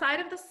outside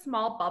of the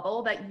small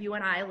bubble that you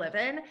and I live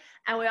in,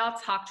 and we all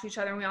talk to each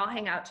other and we all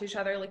hang out to each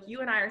other. Like,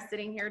 you and I are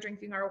sitting here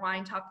drinking our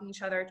wine, talking to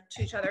each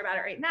other about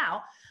it right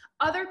now.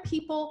 Other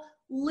people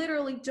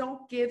literally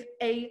don't give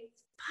a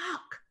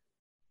fuck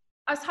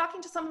I was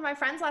talking to some of my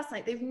friends last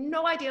night. They have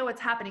no idea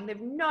what's happening. They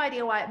have no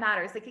idea why it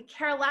matters. They could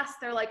care less.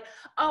 They're like,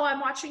 oh,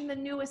 I'm watching the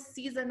newest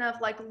season of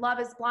like Love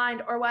is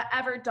Blind or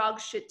whatever dog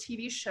shit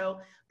TV show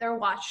they're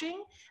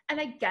watching. And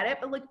I get it,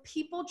 but like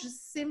people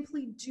just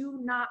simply do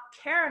not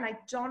care. And I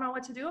don't know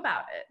what to do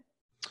about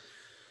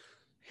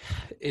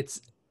it.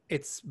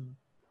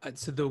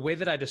 So the way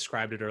that I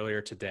described it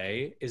earlier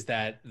today is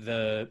that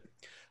the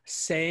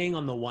saying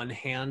on the one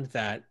hand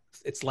that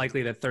it's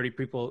likely that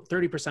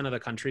 30% of the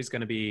country is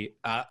going to be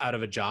out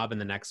of a job in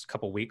the next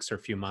couple weeks or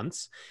few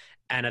months.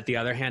 And at the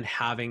other hand,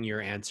 having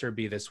your answer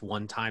be this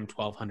one-time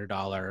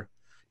 $1,200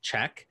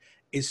 check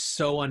is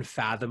so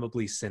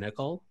unfathomably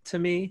cynical to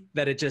me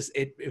that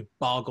it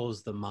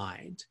boggles the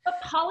mind.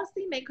 But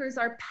policymakers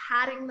are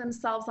patting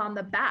themselves on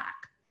the back.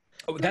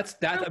 Oh,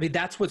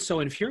 that's what's so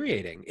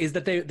infuriating is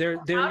that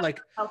they're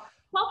like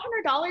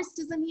 $1,200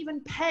 doesn't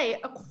even pay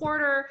a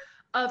quarter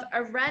of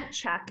a rent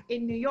check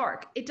in New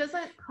York. It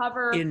doesn't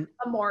cover a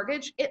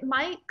mortgage. It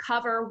might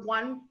cover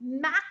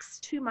max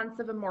 2 months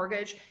of a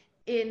mortgage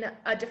in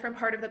a different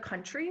part of the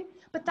country,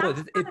 but that's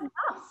not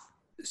enough.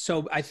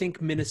 So I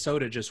think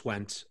Minnesota just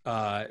went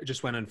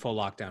on full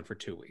lockdown for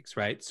 2 weeks,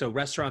 right? So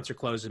restaurants are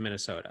closed in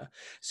Minnesota.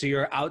 So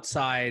you're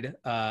outside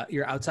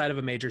of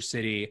a major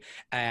city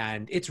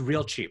and it's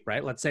real cheap,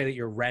 right? Let's say that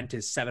your rent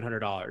is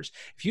 $700.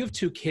 If you have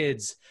 2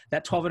 kids,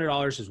 that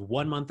 $1,200 is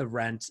 1 month of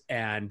rent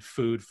and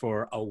food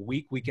for a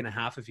week and a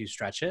half if you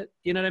stretch it.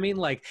 You know what I mean?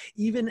 Like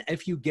even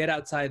if you get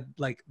outside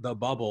like the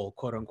bubble,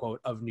 quote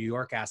unquote, of New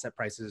York asset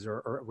prices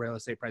or real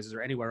estate prices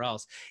or anywhere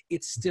else,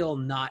 it's still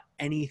not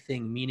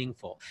anything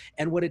meaningful.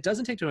 And what it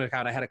doesn't take into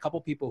account, I had a couple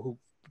people who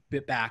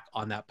bit back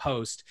on that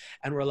post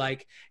and were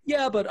like,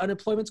 yeah, but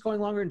unemployment's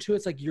going longer. And 2,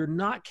 it's like, you're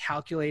not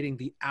calculating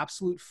the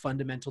absolute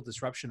fundamental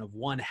disruption of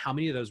 1, how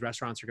many of those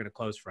restaurants are going to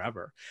close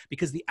forever?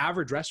 Because the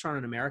average restaurant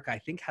in America, I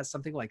think, has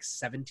something like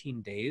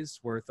 17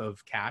 days worth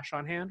of cash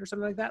on hand or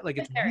something like that. Like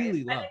it's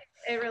really low.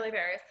 It really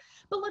varies.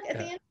 But look, at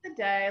the end of the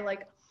day,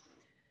 like,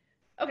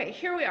 okay,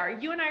 here we are.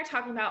 You and I are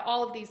talking about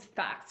all of these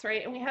facts,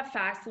 right? And we have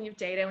facts and we have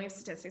data and we have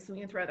statistics and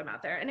we can throw them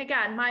out there. And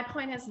again, my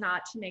point is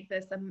not to make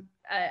this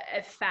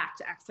a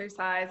fact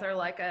exercise or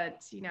like a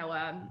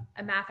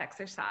math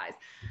exercise.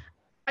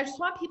 I just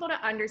want people to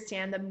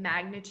understand the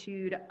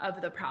magnitude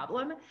of the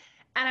problem.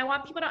 And I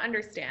want people to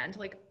understand,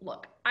 like,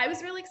 look, I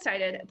was really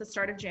excited at the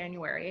start of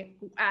January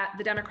at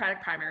the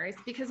Democratic primaries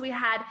because we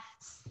had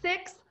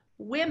 6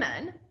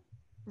 women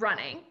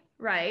running,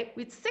 right?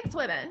 We had 6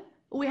 women.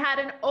 We had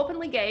an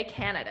openly gay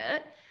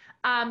candidate.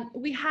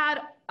 We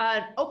had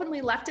an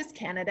openly leftist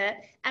candidate,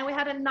 and we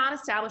had a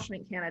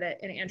non-establishment candidate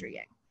in Andrew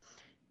Yang.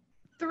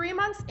 3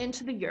 months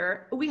into the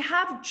year, we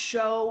have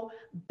Joe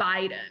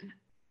Biden.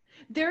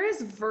 There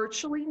is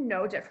virtually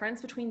no difference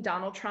between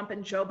Donald Trump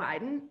and Joe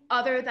Biden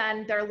other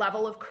than their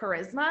level of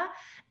charisma.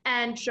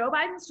 And Joe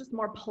Biden's just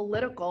more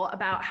political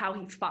about how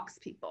he fucks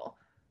people.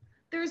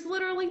 There's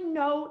literally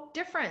no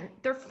difference.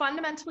 They're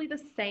fundamentally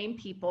the same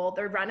people.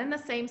 They're running the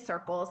same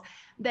circles.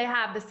 They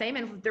have the same,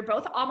 and they're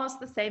both almost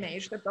the same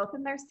age. They're both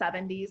in their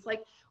 70s.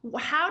 Like,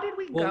 how did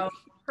we go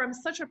from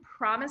such a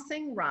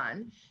promising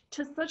run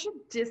to such a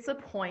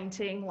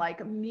disappointing,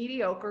 like,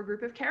 mediocre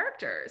group of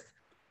characters?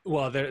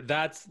 Well,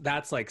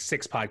 that's like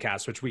 6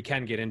 podcasts, which we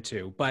can get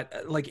into.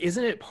 But like,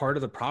 isn't it part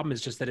of the problem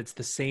is just that it's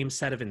the same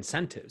set of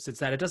incentives? It's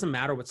that it doesn't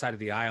matter what side of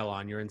the aisle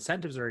on, your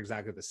incentives are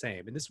exactly the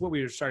same. And this is what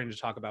we were starting to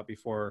talk about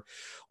before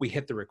we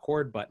hit the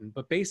record button.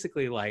 But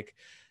basically, like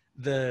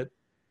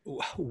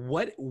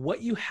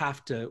what you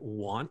have to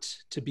want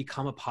to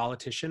become a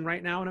politician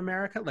right now in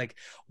America, like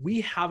we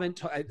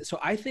haven't. So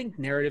I think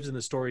narratives and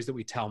the stories that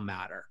we tell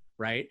matter.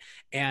 Right.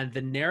 And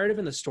the narrative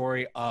and the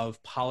story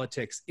of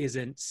politics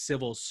isn't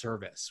civil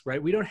service,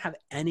 right? We don't have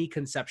any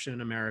conception in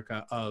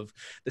America of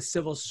the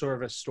civil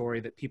service story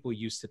that people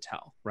used to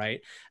tell, right?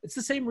 It's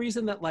the same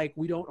reason that like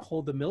we don't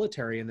hold the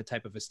military in the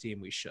type of esteem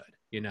we should,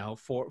 you know,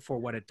 for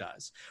what it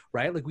does,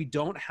 right? Like we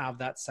don't have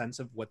that sense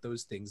of what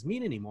those things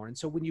mean anymore. And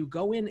so when you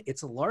go in,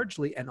 it's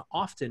largely and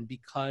often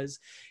because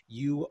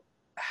you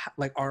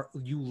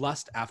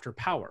lust after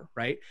power,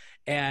 right?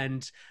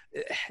 And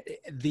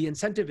the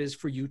incentive is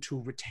for you to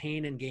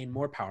retain and gain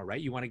more power,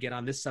 right? You want to get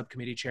on this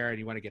subcommittee chair and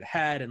you want to get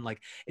ahead, and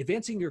like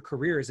advancing your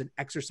career is an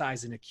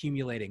exercise in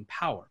accumulating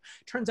power.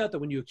 Turns out that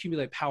when you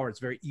accumulate power,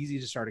 it's very easy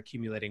to start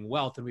accumulating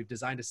wealth, and we've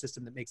designed a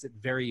system that makes it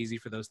very easy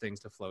for those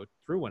things to flow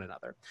through one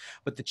another.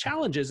 But the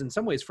challenge is, in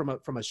some ways, from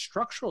a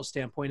structural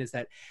standpoint, is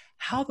that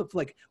how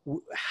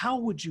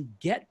would you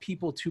get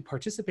people to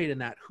participate in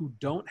that who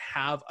don't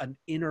have an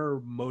inner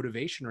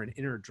motivation or an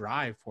inner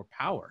drive for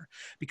power?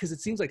 Because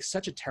it seems like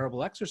such a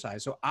terrible exercise.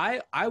 So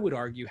I would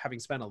argue, having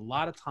spent a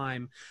lot of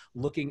time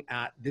looking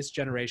at this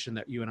generation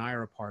that you and I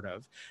are a part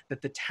of,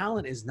 that the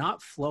talent is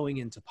not flowing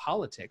into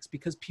politics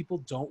because people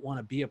don't want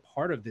to be a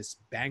part of this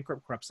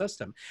bankrupt, corrupt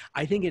system.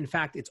 I think, in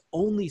fact, it's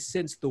only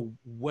since the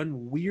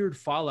one weird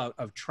fallout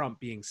of Trump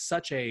being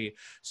such a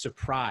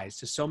surprise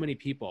to so many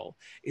people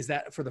is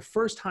that for the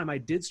first time, I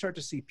did start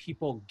to see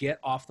people get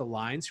off the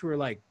lines who were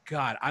like,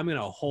 God, I'm going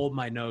to hold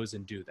my nose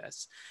and do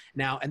this.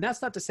 Now, and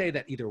that's not to say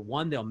that either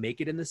one, they'll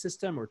make it in the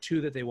system, or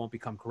two, that they won't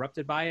become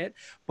corrupted by it.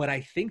 But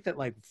I think that,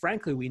 like,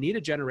 frankly, we need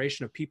a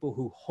generation of people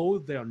who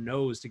hold their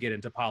nose to get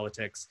into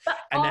politics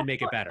and then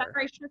make it better. A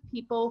generation of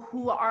people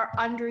who are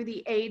under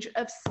the age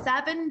of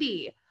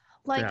 70.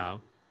 Like, yeah.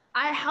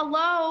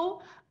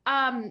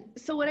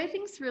 So what I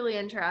think is really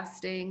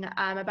interesting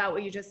about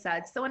what you just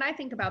said. So when I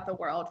think about the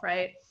world,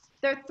 right,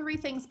 there are three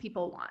things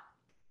people want.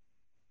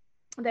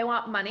 They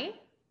want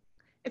money.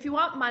 If you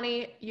want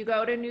money, you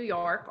go to New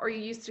York, or you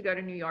used to go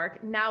to New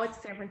York. Now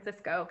it's San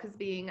Francisco, because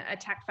being a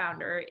tech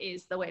founder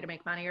is the way to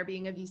make money, or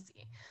being a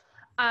VC.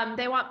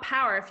 They want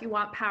power. If you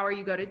want power,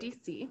 you go to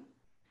DC.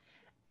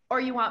 Or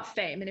you want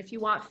fame. And if you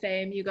want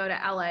fame, you go to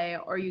LA,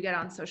 or you get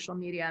on social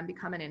media and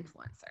become an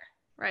influencer,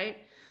 right?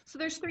 So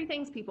there's three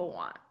things people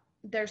want.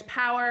 There's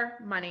power,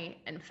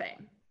 money, and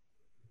fame.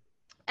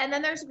 And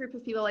then there's a group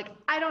of people like,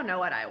 I don't know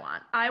what I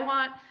want. I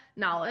want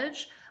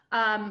knowledge,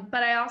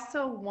 but I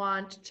also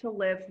want to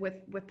live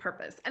with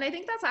purpose. And I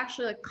think that's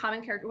actually a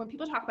common character. When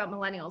people talk about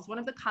millennials, one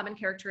of the common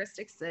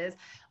characteristics is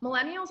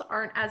millennials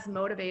aren't as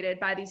motivated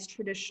by these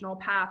traditional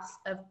paths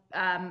of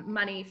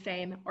money,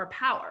 fame, or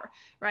power,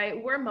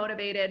 right? We're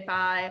motivated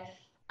by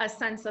a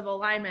sense of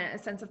alignment,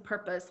 a sense of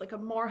purpose, like a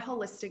more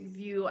holistic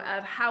view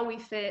of how we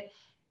fit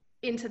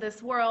into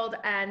this world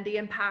and the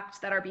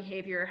impact that our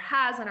behavior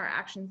has and our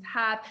actions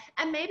have.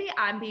 And maybe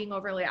I'm being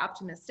overly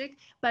optimistic,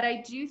 but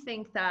I do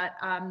think that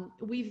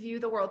we view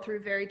the world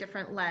through very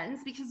different lens,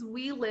 because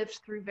we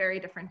lived through very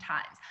different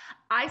times.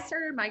 I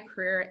started my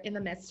career in the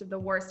midst of the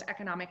worst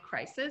economic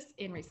crisis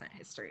in recent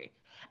history.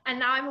 And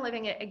now I'm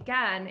living it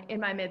again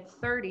in my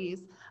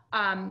mid-30s.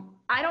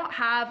 I don't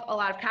have a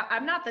lot of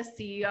I'm not the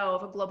CEO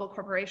of a global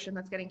corporation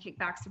that's getting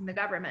kickbacks from the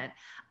government.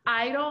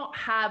 I don't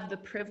have the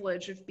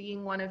privilege of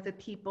being one of the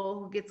people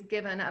who gets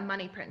given a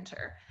money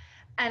printer.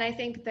 And I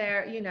think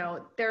there's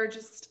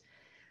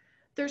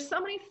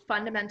so many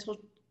fundamental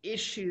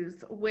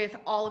issues with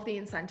all of the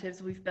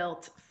incentives we've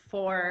built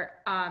for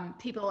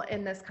people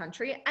in this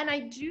country. And I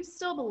do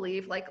still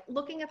believe, like,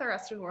 looking at the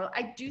rest of the world,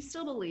 I do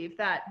still believe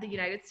that the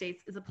United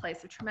States is a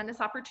place of tremendous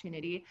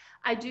opportunity.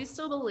 I do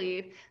still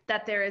believe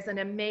that there is an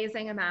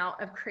amazing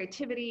amount of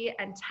creativity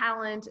and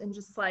talent and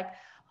just like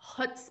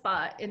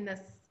chutzpah in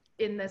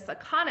this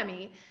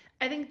economy.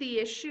 I think the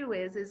issue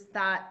is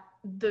that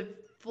the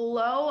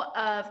flow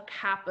of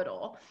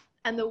capital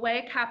and the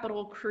way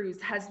capital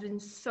accrues has been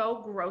so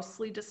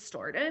grossly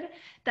distorted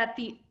that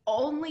the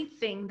only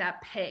thing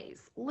that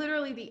pays,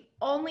 literally the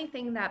only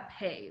thing that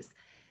pays,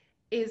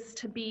 is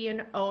to be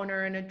an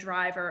owner and a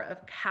driver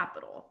of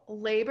capital.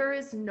 Labor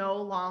is no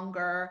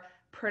longer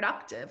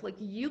productive. Like,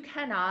 you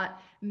cannot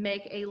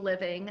make a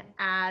living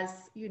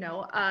as,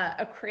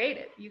 a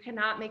creative. You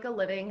cannot make a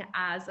living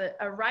as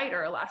a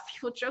writer. A lot of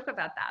people joke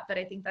about that, but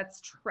I think that's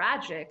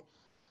tragic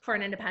for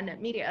an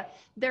independent media.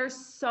 There's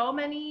so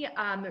many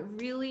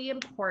really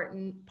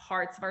important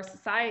parts of our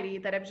society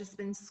that have just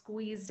been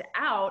squeezed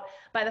out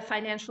by the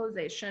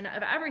financialization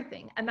of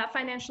everything. And that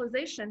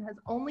financialization has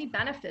only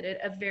benefited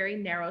a very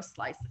narrow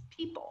slice of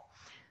people.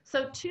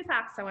 So 2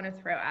 facts I want to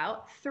throw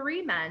out.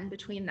 3 men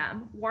between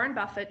them, Warren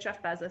Buffett,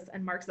 Jeff Bezos,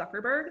 and Mark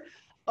Zuckerberg,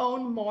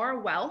 own more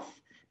wealth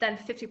than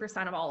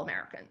 50% of all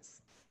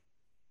Americans.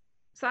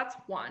 So that's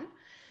 1.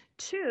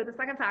 2, the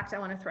second fact I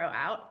want to throw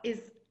out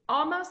is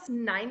almost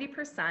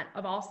 90%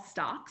 of all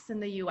stocks in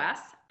the US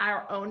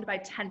are owned by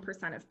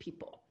 10% of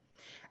people.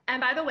 And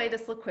by the way,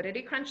 this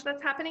liquidity crunch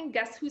that's happening,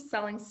 guess who's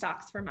selling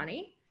stocks for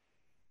money?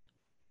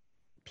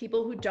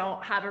 People who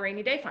don't have a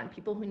rainy day fund,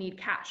 people who need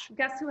cash.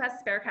 Guess who has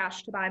spare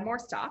cash to buy more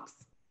stocks?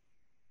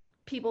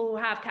 People who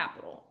have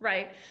capital,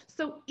 right?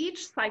 So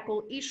each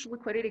cycle, each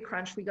liquidity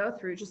crunch we go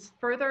through just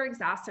further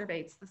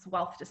exacerbates this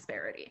wealth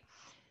disparity.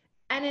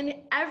 And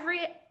in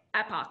every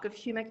epoch of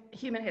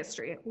human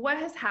history, what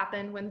has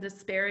happened when the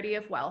disparity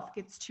of wealth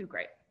gets too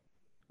great?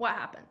 What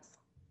happens?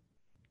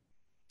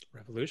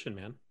 Revolution,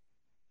 man.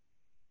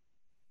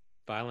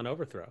 Violent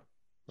overthrow.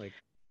 Like,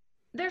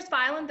 there's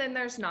violent, then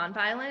there's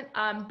nonviolent.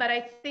 But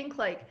I think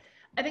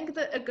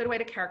a good way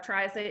to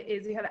characterize it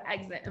is you have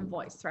exit and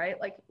voice, right?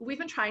 Like, we've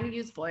been trying to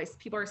use voice.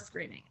 People are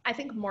screaming. I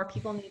think more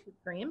people need to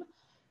scream,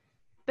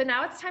 but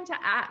now it's time to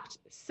act.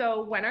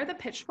 So when are the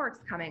pitchforks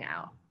coming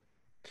out?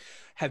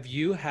 Have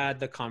you had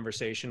the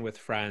conversation with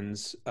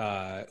friends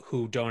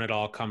who don't at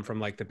all come from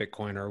like the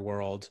Bitcoiner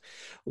world,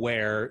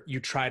 where you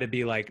try to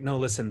be like, no,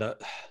 listen,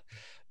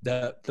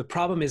 the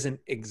problem isn't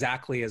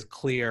exactly as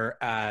clear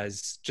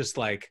as just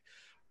like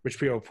rich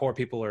people, poor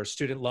people, or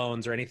student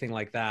loans or anything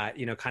like that,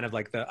 kind of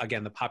like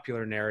the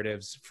popular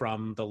narratives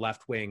from the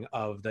left wing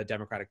of the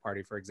Democratic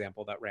Party, for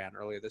example, that ran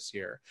earlier this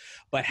year,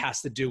 but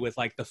has to do with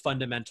like the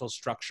fundamental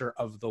structure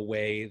of the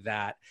way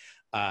that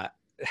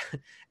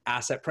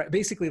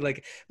basically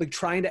like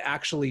trying to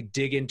actually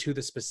dig into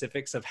the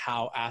specifics of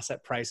how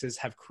asset prices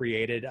have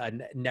created a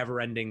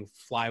never-ending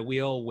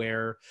flywheel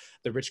where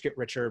the rich get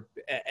richer,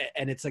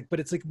 and it's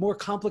like more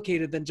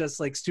complicated than just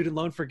like student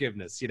loan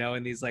forgiveness,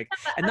 and these like,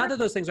 and not that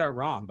those things aren't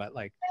wrong, but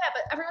like, yeah,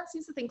 everyone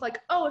seems to think like,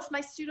 oh, if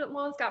my student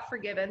loans got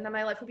forgiven, then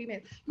my life would be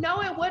made.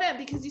 No, it wouldn't,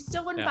 because you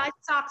still wouldn't buy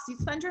stocks. You'd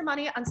spend your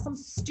money on some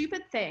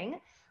stupid thing,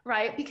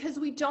 right? Because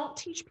we don't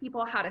teach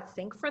people how to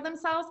think for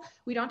themselves.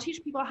 We don't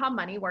teach people how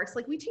money works.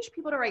 Like, we teach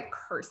people to write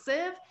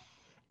cursive,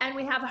 and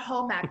we have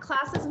home ec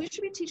classes. We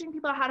should be teaching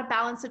people how to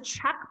balance a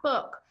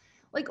checkbook.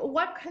 Like,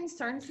 what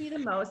concerns me the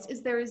most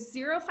is there is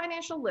zero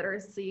financial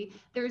literacy.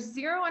 There's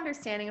zero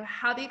understanding of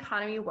how the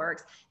economy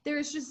works.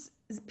 There's just,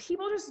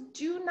 people just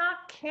do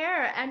not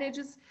care. And it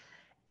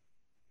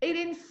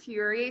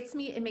infuriates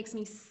me. It makes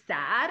me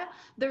sad.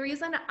 The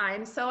reason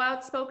I'm so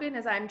outspoken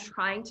is I'm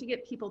trying to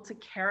get people to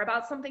care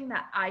about something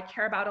that I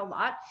care about a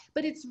lot,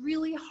 but it's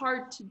really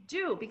hard to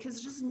do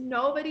because just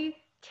nobody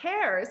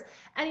cares.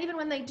 And even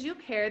when they do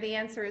care, the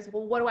answer is,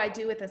 well, what do I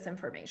do with this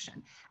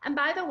information? And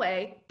by the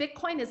way,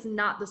 Bitcoin is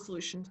not the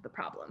solution to the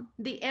problem.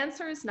 The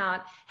answer is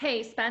not,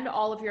 hey, spend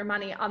all of your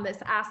money on this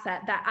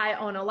asset that I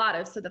own a lot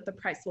of so that the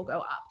price will go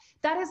up.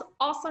 That is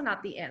also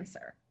not the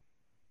answer.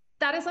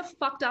 That is a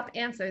fucked up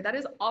answer. That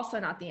is also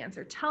not the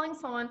answer. Telling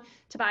someone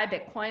to buy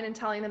Bitcoin and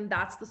telling them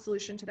that's the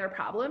solution to their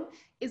problem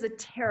is a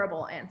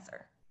terrible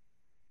answer.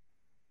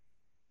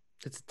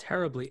 It's a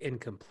terribly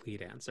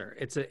incomplete answer.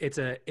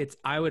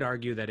 I would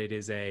argue that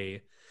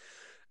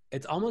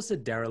it's almost a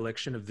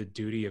dereliction of the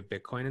duty of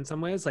Bitcoin in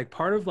some ways. Like,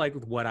 part of like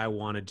what I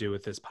want to do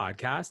with this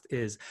podcast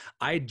is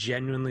I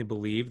genuinely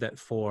believe that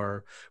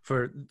for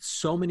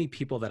so many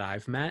people that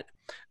I've met,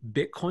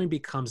 Bitcoin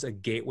becomes a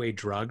gateway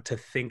drug to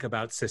think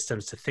about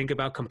systems, to think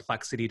about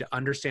complexity, to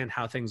understand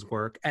how things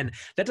work. And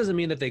that doesn't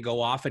mean that they go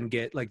off and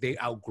they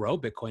outgrow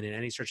Bitcoin in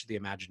any stretch of the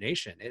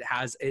imagination. It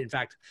has, in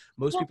fact,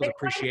 most people's Bitcoin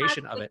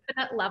appreciation has of it.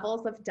 Infinite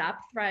levels of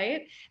depth,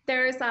 right?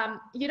 There's,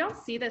 you don't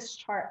see this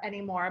chart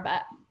anymore,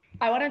 but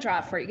I want to draw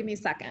it for you. Give me a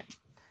second.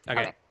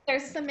 Okay.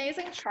 There's this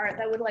amazing chart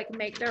that would like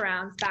make the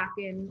rounds back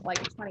in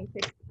like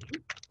 2016.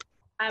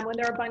 When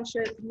there were a bunch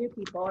of new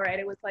people, right?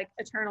 It was like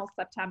Eternal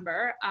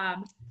September.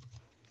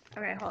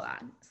 Okay, hold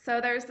on.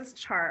 So there's this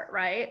chart,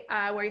 right?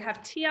 Where you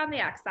have T on the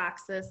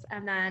x-axis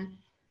and then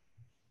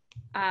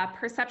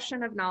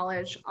perception of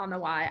knowledge on the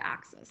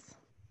y-axis,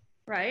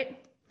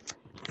 right?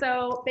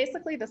 So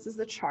basically this is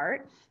the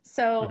chart.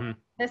 So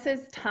this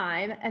is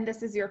time and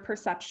this is your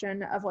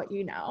perception of what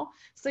you know.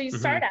 So you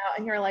start out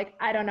and you're like,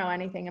 I don't know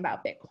anything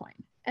about Bitcoin.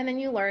 And then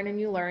you learn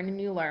and you learn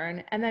and you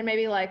learn. And then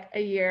maybe like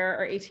a year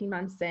or 18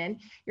 months in,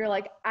 you're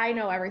like, I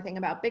know everything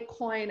about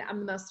Bitcoin. I'm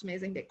the most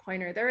amazing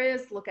Bitcoiner there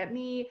is. Look at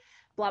me.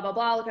 Blah, blah,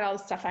 blah, look at all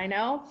the stuff I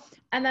know.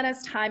 And then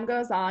as time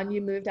goes on, you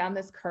move down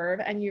this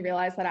curve and you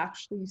realize that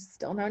actually you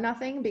still know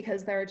nothing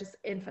because there are just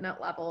infinite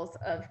levels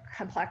of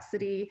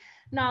complexity,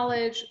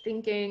 knowledge,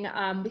 thinking,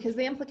 because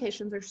the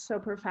implications are so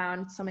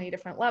profound, so many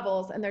different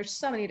levels, and there's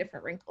so many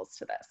different wrinkles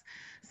to this.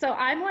 So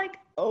I'm like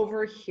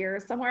over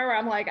here somewhere where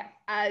I'm like,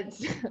 I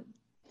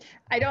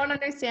don't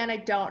understand, I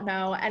don't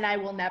know, and I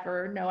will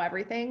never know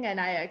everything,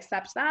 and I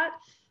accept that.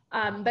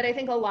 But I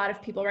think a lot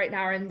of people right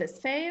now are in this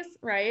phase,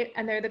 right?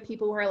 And they're the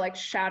people who are like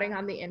shouting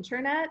on the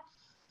internet,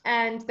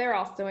 and they're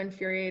also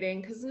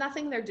infuriating because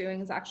nothing they're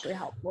doing is actually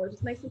helpful. It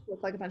just makes us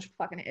look like a bunch of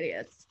fucking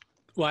idiots.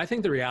 Well, I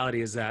think the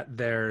reality is that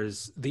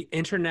the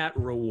internet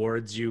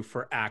rewards you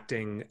for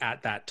acting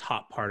at that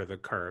top part of the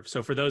curve.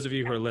 So for those of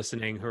you who are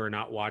listening, who are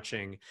not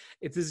watching,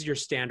 this is your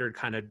standard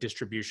kind of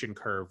distribution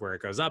curve where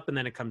it goes up and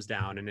then it comes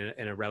down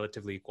in a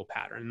relatively equal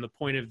pattern. And the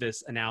point of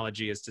this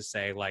analogy is to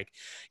say, like,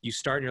 you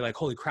start and you're like,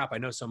 holy crap, I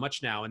know so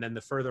much now. And then the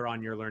further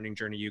on your learning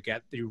journey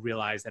you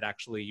realize that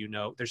actually, you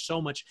know, there's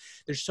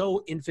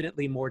so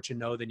infinitely more to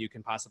know than you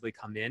can possibly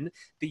come in,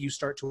 that you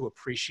start to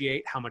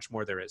appreciate how much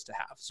more there is to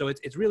have. So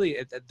it's really,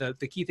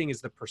 the key thing is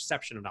the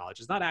perception of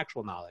knowledge. It's not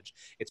actual knowledge.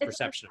 It's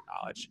perception of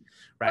knowledge,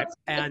 right?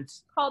 And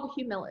it's called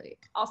humility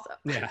also.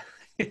 Yeah.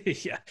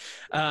 Yeah.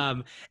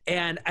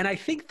 And I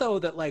think though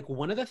that like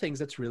one of the things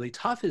that's really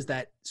tough is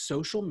that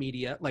social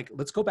media, like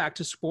let's go back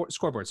to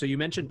Scoreboard. So you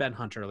mentioned Ben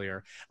Hunt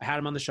earlier. I had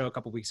him on the show a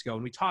couple of weeks ago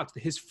and we talked.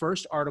 His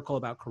first article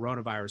about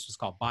coronavirus was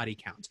called Body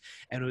Count.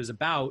 And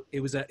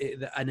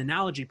an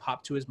analogy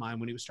popped to his mind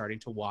when he was starting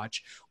to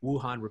watch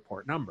Wuhan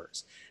report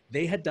numbers.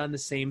 They had done the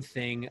same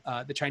thing.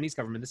 The Chinese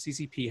government, the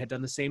CCP, had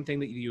done the same thing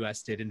that the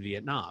US did in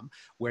Vietnam,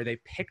 where they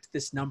picked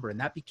this number and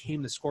that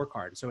became the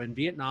scorecard. So in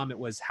Vietnam, it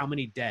was how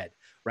many dead,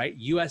 right?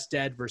 US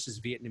dead versus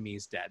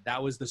Vietnamese dead.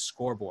 That was the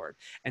scoreboard.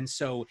 And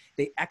so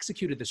they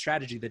executed the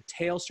strategy. The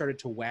tail started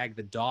to wag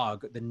the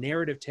dog. The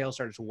narrative tail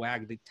started to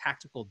wag the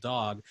tactical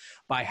dog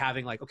by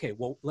having like, okay,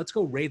 well, let's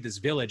go raid this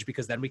village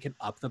because then we can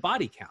up the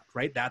body count,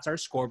 right? That's our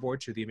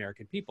scoreboard to the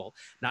American people,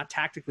 not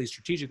tactically,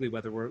 strategically,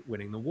 whether we're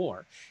winning the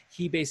war.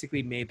 He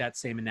basically made that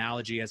same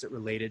analogy as it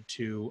related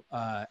to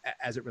the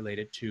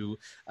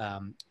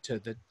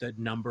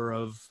number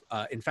of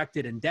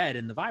infected and dead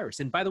in the virus.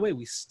 And by the way,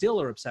 we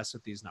still are obsessed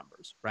with these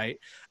numbers, right?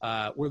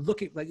 We're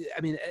looking like,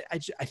 I mean,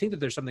 I think that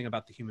there's something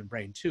about the human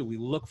brain too. We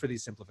look for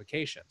these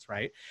simplifications,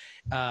 right?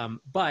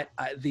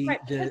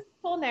 The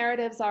full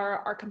narratives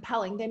are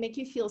compelling. They make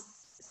you feel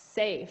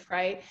safe,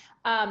 right?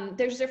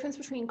 There's a difference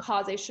between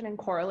causation and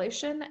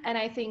correlation. And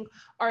I think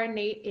our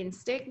innate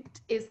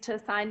instinct is to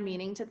assign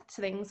meaning to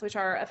things which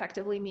are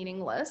effectively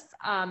meaningless,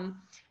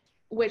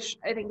 which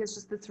I think is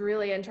just this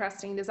really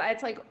interesting design.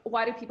 It's like,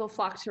 why do people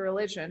flock to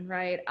religion,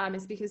 right?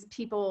 It's because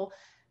people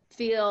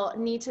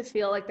need to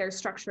feel like there's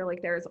structure,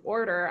 like there's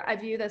order. I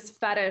view this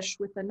fetish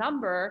with the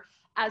number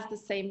as the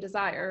same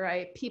desire,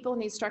 right? People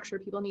need structure,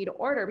 people need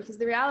order, because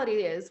the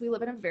reality is we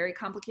live in a very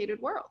complicated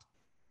world.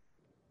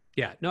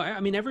 Yeah, no, I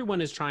mean,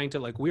 everyone is trying to,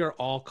 like, we are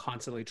all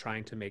constantly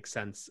trying to make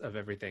sense of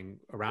everything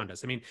around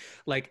us. I mean,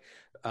 like,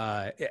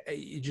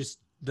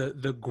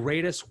 the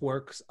greatest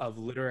works of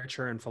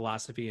literature and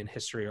philosophy and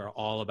history are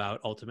all about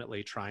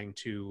ultimately trying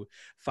to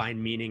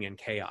find meaning in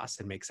chaos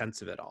and make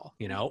sense of it all,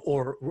 you know,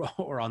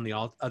 or on the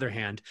other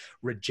hand,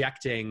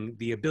 rejecting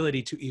the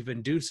ability to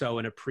even do so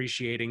and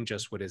appreciating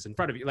just what is in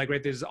front of you. Like,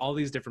 right, there's all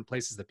these different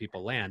places that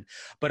people land,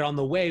 but on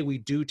the way, we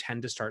do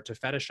tend to start to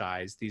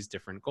fetishize these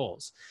different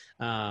goals.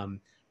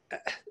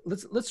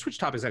 Let's switch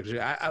topics. Actually,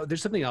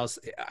 there's something else.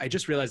 I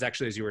just realized,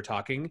 actually, as you were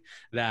talking,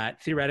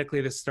 that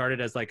theoretically this started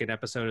as like an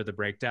episode of The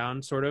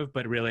Breakdown, sort of,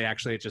 but really,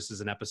 actually, it just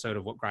is an episode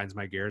of What Grinds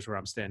My Gears, where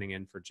I'm standing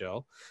in for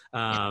Jill,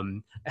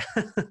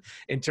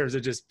 in terms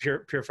of just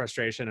pure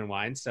frustration and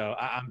wine. So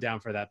I'm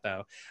down for that,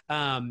 though.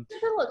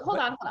 Look, hold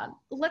on.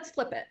 Let's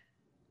flip it.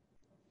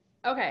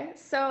 Okay,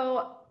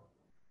 so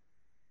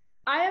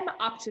I am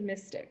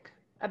optimistic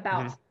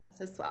about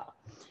this as well,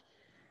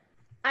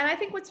 and I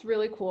think what's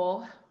really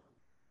cool.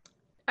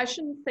 I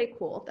shouldn't say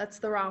cool, that's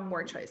the wrong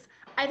word choice.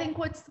 I think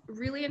what's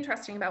really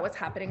interesting about what's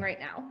happening right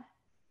now,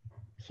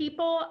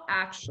 people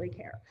actually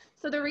care.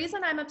 So the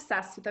reason I'm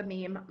obsessed with the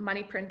meme,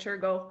 money printer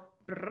go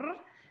brrr,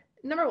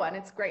 number one,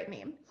 it's a great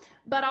meme,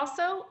 but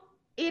also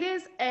it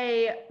is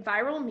a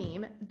viral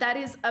meme that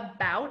is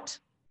about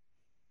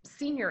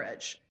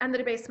seniorage and the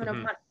debasement of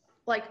money.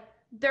 Like,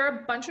 there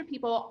are a bunch of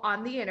people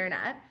on the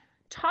internet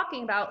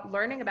talking about,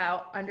 learning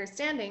about,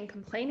 understanding,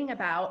 complaining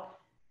about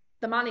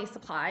the money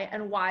supply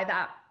and why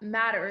that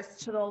matters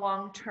to the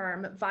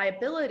long-term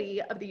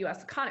viability of the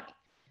US economy.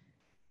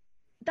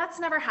 That's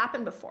never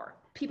happened before.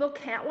 People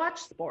can't watch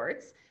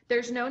sports.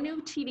 There's no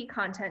new TV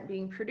content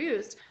being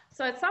produced.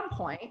 So at some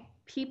point,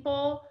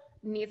 people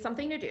need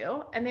something to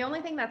do. And the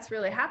only thing that's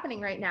really happening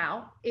right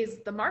now is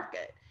the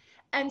market.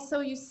 And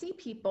so you see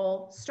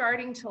people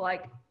starting to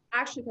like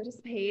actually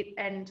participate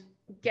and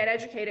get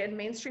educated, and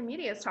mainstream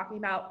media is talking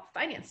about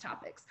finance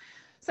topics.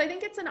 So I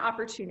think it's an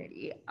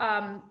opportunity.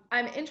 I'm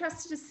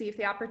interested to see if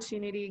the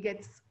opportunity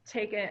gets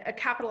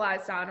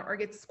capitalized on or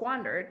gets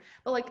squandered.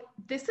 But like,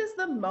 this is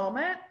the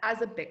moment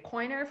as a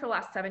Bitcoiner for the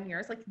last 7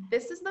 years, like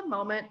this is the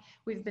moment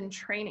we've been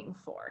training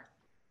for.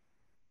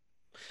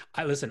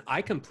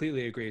 I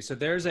completely agree. So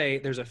there's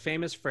a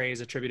famous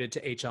phrase attributed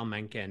to H.L.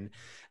 Mencken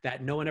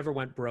that no one ever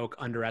went broke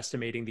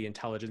underestimating the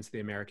intelligence of the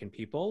American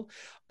people.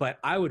 But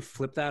I would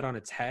flip that on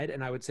its head,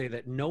 and I would say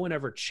that no one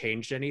ever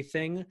changed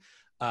anything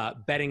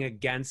betting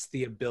against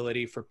the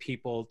ability for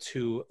people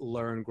to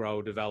learn,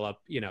 grow, develop.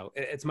 You know,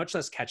 it's much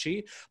less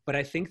catchy, but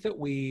I think that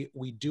we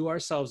do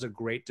ourselves a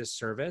great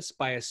disservice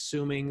by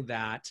assuming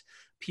that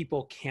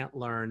people can't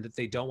learn, that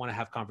they don't want to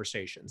have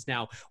conversations.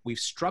 Now, we've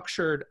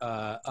structured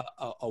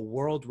a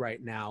world right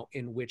now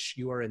in which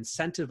you are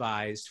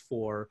incentivized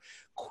for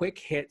quick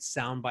hit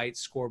soundbite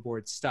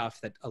scoreboard stuff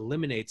that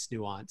eliminates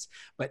nuance.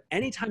 But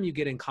anytime you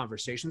get in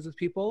conversations with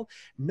people,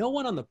 no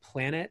one on the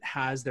planet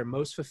has their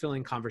most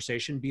fulfilling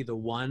conversation be the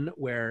one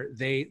where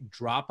they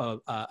drop a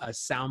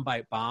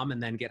soundbite bomb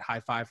and then get high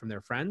five from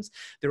their friends.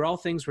 They're all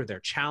things where they're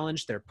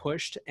challenged, they're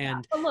pushed.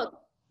 And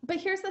but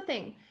here's the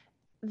thing.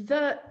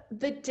 The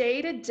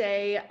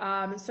day-to-day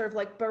sort of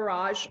like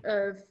barrage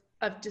of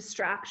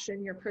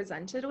distraction you're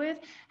presented with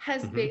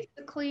has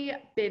basically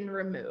been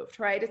removed,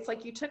 right? It's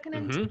like you took an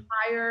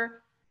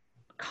entire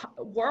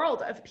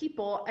world of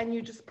people and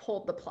you just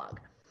pulled the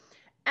plug.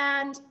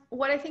 And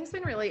what I think's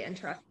been really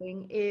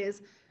interesting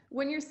is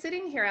when you're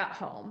sitting here at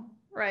home,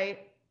 right?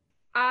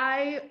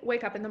 I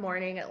wake up in the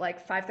morning at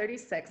like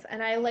 5:36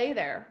 and I lay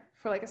there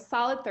for like a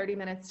solid 30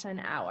 minutes to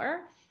an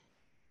hour.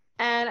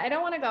 And I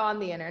don't want to go on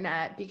the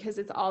internet because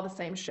it's all the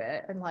same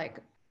shit. And like,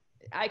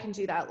 I can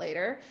do that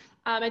later.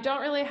 I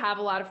don't really have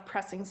a lot of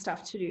pressing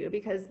stuff to do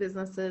because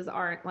businesses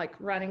aren't like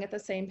running at the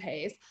same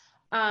pace.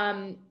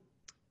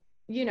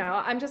 You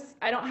know,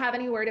 I don't have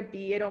anywhere to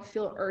be. I don't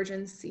feel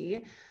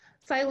urgency.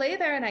 So I lay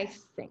there and I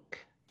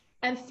think.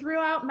 And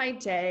throughout my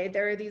day,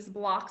 there are these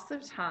blocks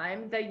of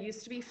time that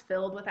used to be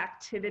filled with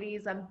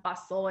activities and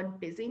bustle and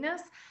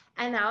busyness.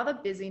 And now the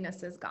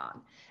busyness is gone.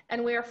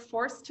 And we are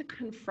forced to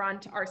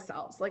confront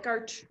ourselves, like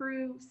our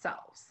true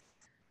selves.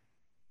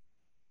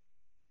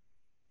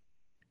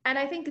 And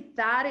I think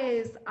that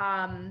is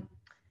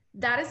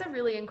a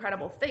really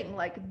incredible thing.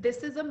 Like, this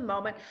is a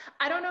moment.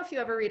 I don't know if you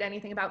ever read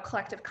anything about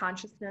collective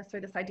consciousness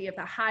or this idea of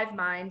the hive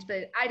mind,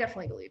 but I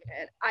definitely believe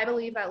in it. I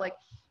believe that like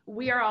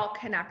we are all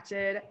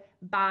connected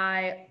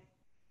by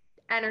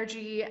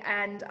energy,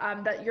 and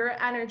that your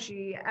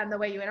energy and the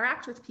way you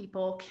interact with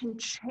people can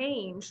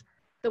change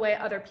the way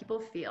other people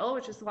feel,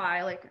 which is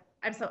why like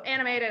I'm so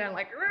animated and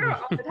like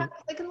all the time.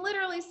 I can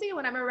literally see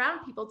when I'm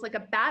around people, it's like a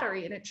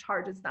battery and it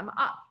charges them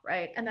up,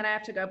 right? And then I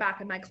have to go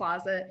back in my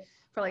closet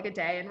for like a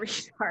day and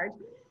recharge.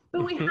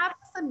 But we have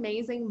this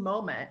amazing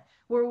moment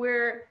where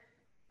we're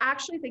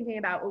actually thinking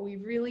about what we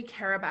really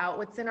care about,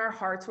 what's in our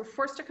hearts. We're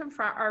forced to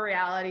confront our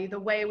reality, the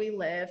way we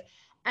live.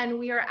 And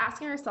we are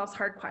asking ourselves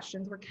hard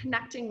questions. We're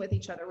connecting with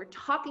each other. We're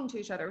talking to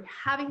each other.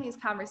 We're having these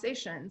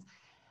conversations.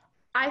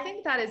 I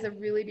think that is a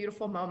really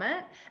beautiful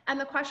moment. And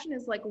the question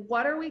is like,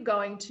 what are we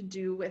going to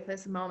do with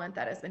this moment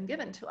that has been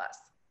given to us?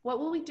 What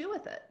will we do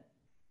with it?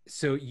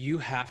 So you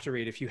have to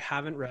read, if you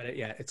haven't read it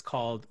yet,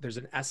 there's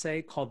an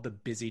essay called The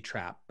Busy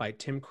Trap by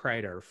Tim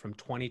Kreider from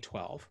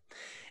 2012.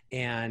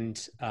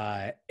 And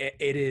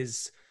it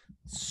is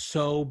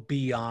so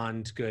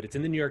beyond good. It's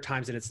in the New York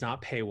Times and it's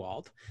not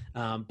paywalled.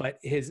 But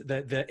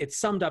it's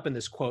summed up in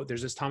this quote.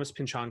 There's this Thomas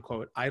Pynchon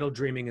quote: "Idle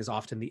dreaming is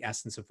often the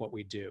essence of what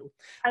we do."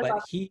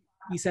 But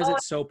he says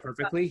it so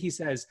perfectly. He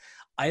says,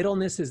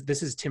 this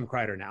is Tim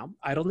Kreider now,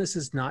 idleness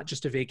is not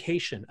just a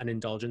vacation, an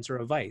indulgence, or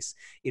a vice.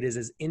 It is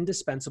as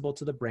indispensable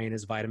to the brain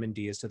as vitamin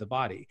D is to the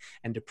body.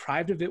 And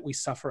deprived of it, we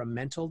suffer a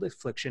mental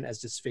affliction as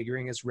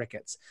disfiguring as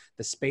rickets.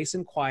 The space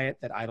and quiet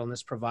that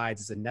idleness provides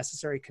is a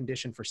necessary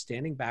condition for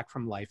standing back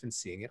from life and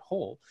seeing it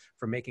whole,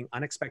 for making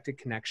unexpected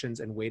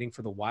connections and waiting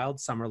for the wild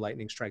summer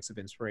lightning strikes of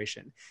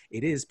inspiration.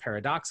 It is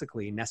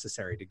paradoxically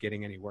necessary to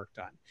getting any work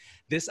done.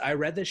 I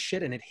read this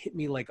shit and it hit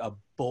me like a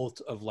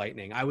bolt of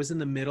lightning. I was in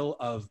the middle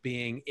of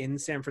being in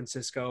San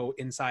Francisco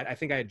inside. I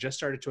think I had just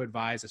started to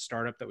advise a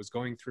startup that was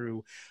going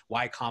through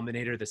Y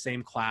Combinator, the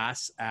same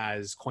class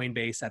as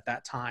Coinbase at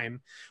that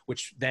time,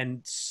 which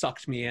then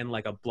sucked me in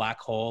like a black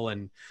hole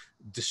and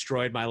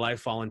destroyed my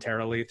life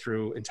voluntarily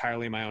through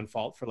entirely my own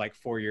fault for like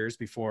 4 years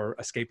before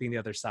escaping the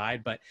other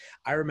side. But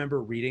I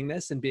remember reading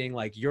this and being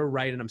like, you're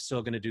right. And I'm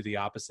still going to do the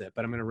opposite,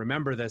 but I'm going to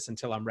remember this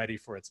until I'm ready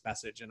for its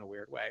message in a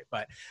weird way.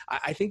 But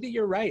I think that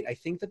you're right. I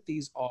think that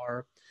these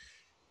are,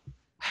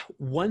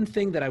 one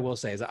thing that I will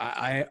say is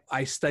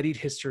I studied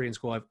history in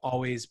school. I've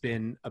always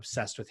been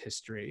obsessed with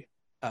history.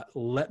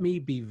 Let me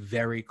be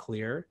very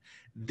clear.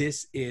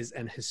 This is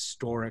an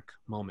historic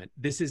moment.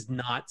 This is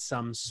not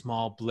some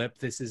small blip.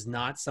 This is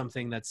not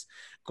something that's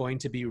going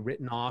to be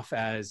written off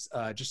as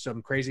just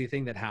some crazy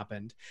thing that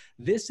happened.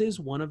 This is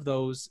one of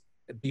those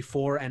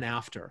before and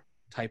after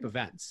type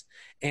events.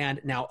 And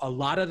now a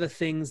lot of the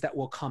things that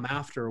will come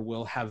after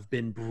will have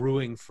been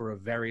brewing for a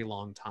very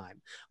long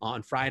time.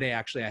 On Friday,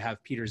 actually, I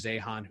have Peter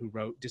Zeihan, who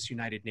wrote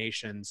Disunited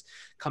Nations,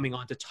 coming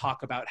on to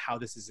talk about how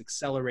this is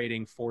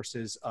accelerating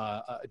forces,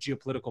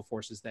 geopolitical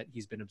forces that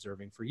he's been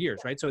observing for years,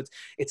 right? So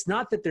it's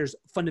not that there's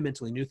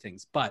fundamentally new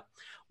things, but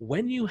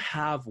when you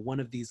have one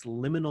of these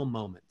liminal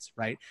moments,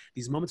 right?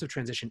 These moments of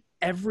transition,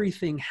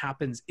 everything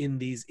happens in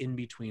these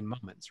in-between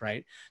moments,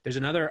 right? There's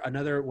another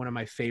one of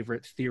my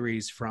favorite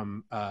theories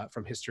from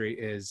history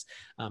is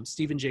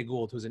Stephen Jay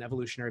Gould, who's an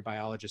evolutionary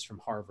biologist from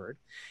Harvard.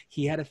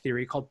 He had a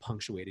theory called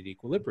punctuated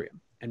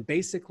equilibrium. And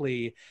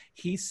basically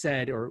he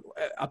said, or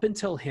up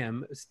until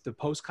him, the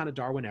post kind of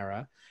Darwin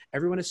era,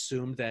 everyone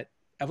assumed that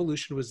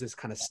evolution was this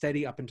kind of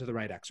steady up and to the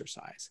right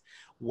exercise.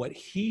 What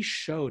he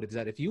showed is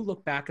that if you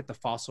look back at the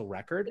fossil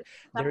record,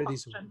 there are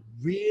these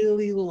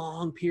really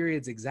long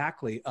periods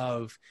exactly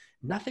of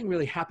nothing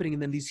really happening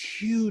and then these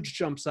huge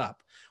jumps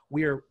up.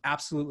 We are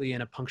absolutely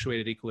in a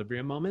punctuated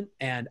equilibrium moment.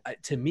 And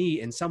to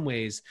me, in some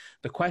ways,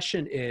 the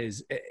question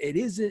is, it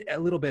is a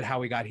little bit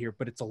how we got here,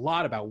 but it's a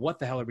lot about what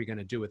the hell are we going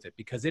to do with it?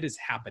 Because it is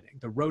happening.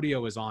 The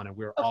rodeo is on and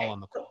we're all on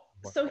the court.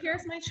 So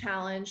here's my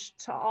challenge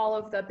to all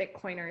of the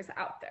Bitcoiners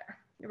out there.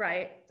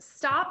 Right?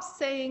 Stop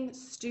saying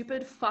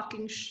stupid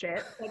fucking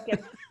shit that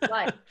gets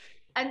liked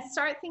and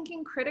start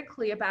thinking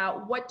critically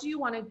about what do you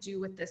want to do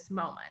with this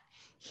moment.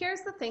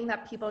 Here's the thing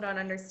that people don't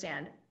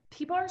understand.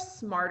 People are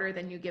smarter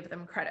than you give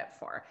them credit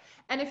for.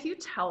 And if you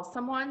tell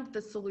someone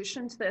the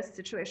solution to this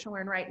situation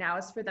we're in right now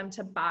is for them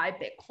to buy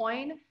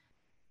Bitcoin,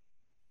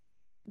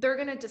 they're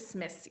going to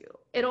dismiss you.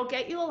 It'll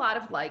get you a lot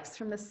of likes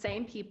from the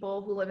same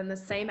people who live in the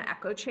same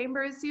echo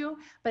chamber as you,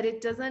 but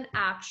it doesn't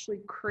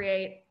actually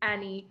create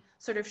any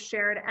sort of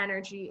shared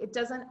energy. It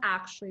doesn't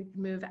actually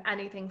move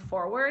anything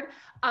forward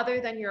other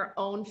than your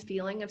own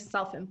feeling of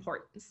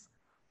self-importance.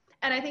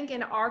 And I think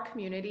in our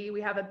community,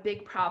 we have a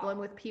big problem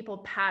with people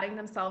patting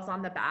themselves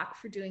on the back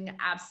for doing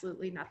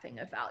absolutely nothing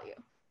of value.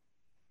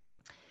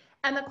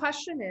 And the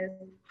question is,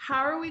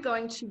 how are we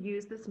going to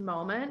use this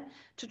moment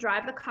to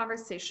drive the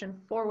conversation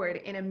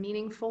forward in a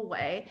meaningful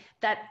way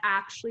that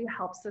actually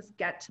helps us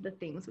get to the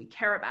things we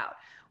care about?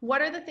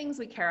 What are the things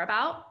we care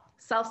about?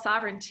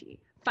 Self-sovereignty,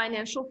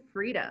 financial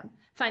freedom,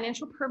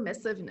 financial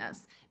permissiveness,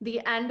 the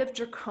end of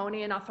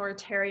draconian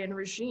authoritarian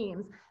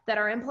regimes that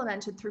are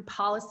implemented through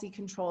policy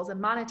controls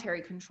and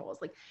monetary controls.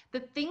 Like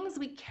the things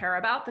we care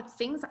about, the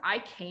things I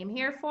came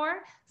here for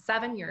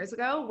 7 years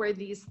ago were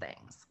these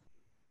things.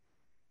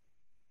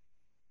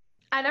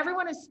 And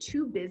everyone is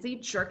too busy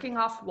jerking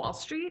off Wall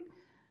Street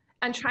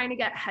and trying to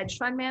get hedge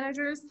fund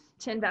managers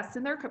to invest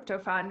in their crypto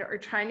fund or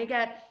trying to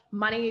get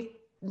money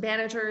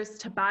managers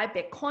to buy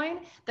Bitcoin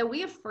that we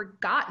have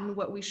forgotten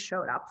what we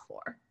showed up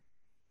for.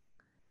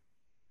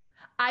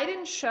 I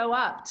didn't show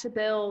up to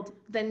build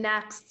the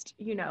next,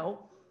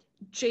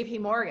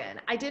 JP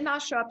Morgan. I did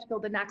not show up to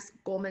build the next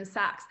Goldman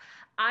Sachs.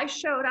 I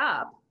showed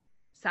up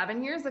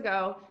 7 years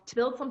ago to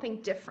build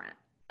something different.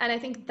 And I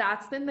think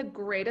that's been the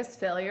greatest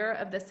failure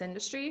of this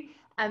industry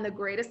and the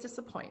greatest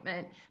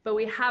disappointment. But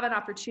we have an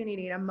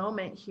opportunity in a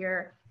moment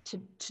here to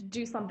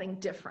do something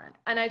different.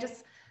 And I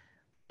just,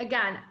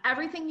 again,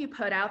 everything you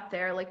put out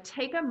there, like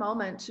take a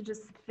moment to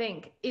just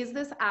think, is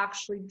this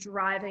actually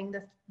driving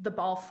the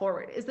ball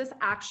forward? Is this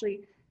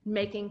actually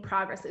making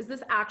progress? Is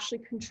this actually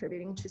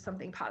contributing to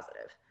something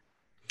positive?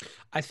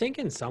 I think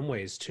in some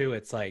ways too,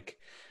 it's like,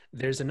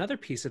 there's another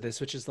piece of this,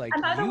 which is like,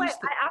 and by the way,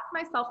 I ask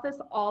myself this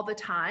all the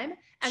time.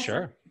 And sure.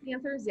 Sometimes the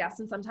answer is yes.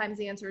 And sometimes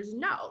the answer is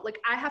no. Like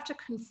I have to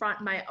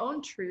confront my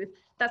own truth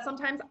that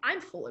sometimes I'm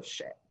full of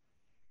shit.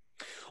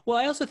 Well,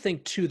 I also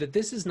think too that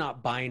this is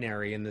not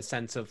binary in the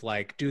sense of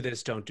like, do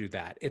this, don't do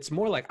that. It's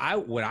more like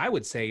what I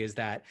would say is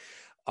that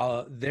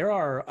there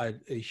are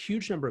a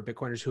huge number of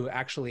Bitcoiners who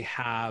actually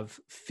have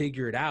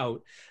figured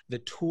out the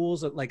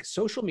tools of like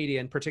social media,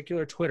 in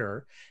particular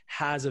Twitter,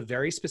 has a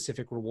very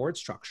specific reward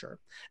structure.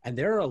 And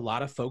there are a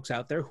lot of folks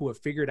out there who have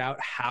figured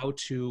out how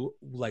to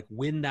like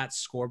win that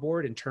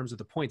scoreboard in terms of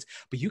the points,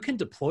 but you can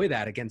deploy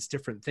that against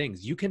different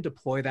things. You can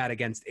deploy that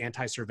against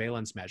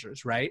anti-surveillance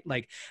measures, right?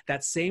 Like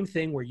that same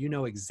thing where you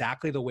know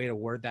exactly the way to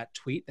word that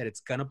tweet, that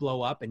it's going to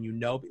blow up, and you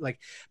know, like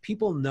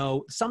people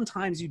know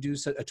sometimes you do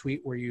a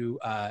tweet where you,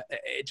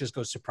 it just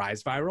goes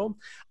surprise viral.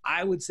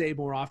 I would say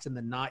more often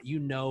than not, you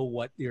know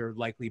what your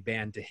likely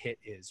band to hit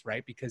is,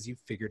 right? Because you've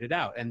figured it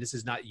out. And this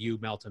is not you,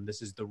 Meltem.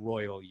 This is the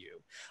royal you.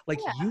 Like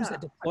use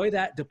it, deploy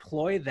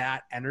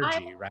that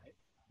energy, right?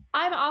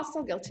 I'm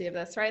also guilty of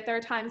this, right? There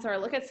are times where I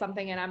look at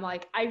something and I'm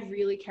like, I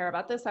really care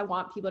about this. I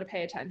want people to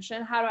pay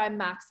attention. How do I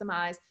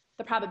maximize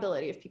the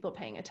probability of people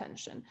paying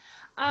attention?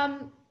 I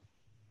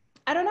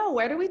don't know.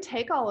 Where do we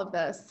take all of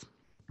this?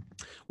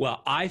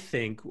 Well, I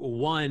think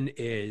one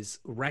is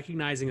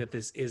recognizing that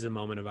this is a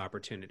moment of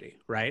opportunity,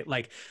 right?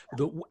 Like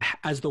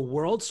as the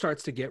world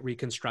starts to get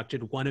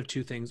reconstructed, one of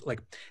two things,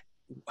 like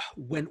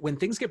when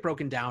things get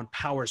broken down,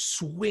 power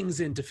swings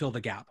in to fill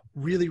the gap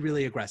really,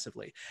 really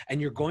aggressively. And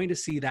you're going to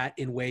see that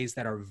in ways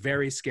that are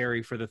very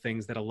scary for the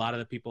things that a lot of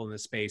the people in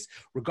this space,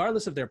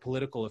 regardless of their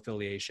political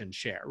affiliation,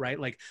 share, right?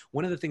 Like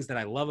one of the things that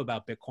I love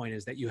about Bitcoin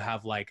is that you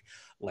have like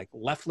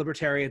left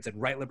libertarians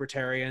and right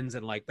libertarians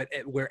and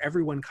where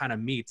everyone kind of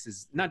meets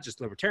is not just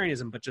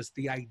libertarianism, but just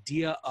the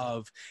idea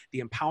of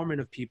the empowerment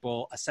of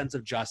people, a sense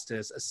of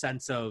justice, a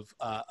sense of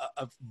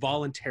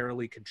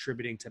voluntarily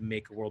contributing to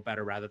make a world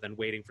better rather than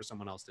waiting for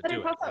someone else to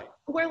do it.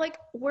 Right?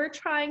 We're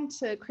trying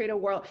to create a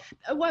world.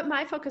 What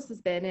my focus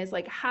has been is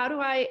like, how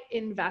do I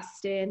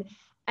invest in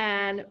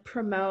and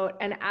promote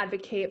and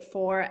advocate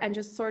for and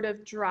just sort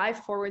of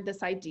drive forward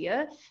this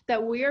idea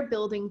that we are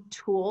building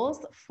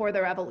tools for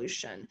the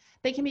revolution.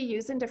 They can be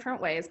used in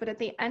different ways, but at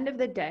the end of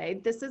the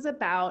day, this is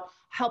about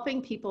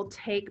helping people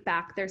take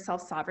back their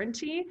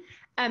self-sovereignty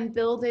and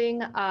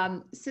building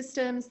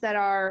systems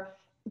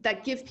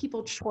that give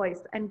people choice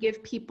and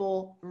give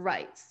people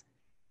rights.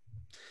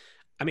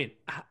 I mean,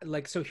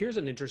 like, so here's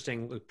an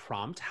interesting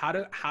prompt. How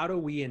do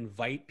we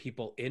invite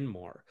people in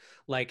more?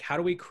 Like, how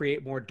do we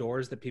create more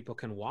doors that people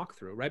can walk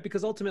through, right?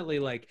 Because ultimately,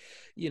 like,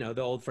 you know,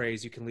 the old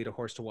phrase, you can lead a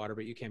horse to water,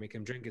 but you can't make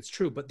him drink. It's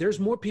true, but there's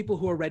more people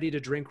who are ready to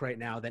drink right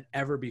now than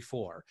ever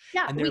before.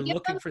 Yeah, and they're we give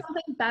looking them for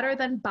something better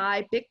than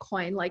buy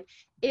Bitcoin. Like,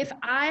 if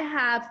I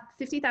have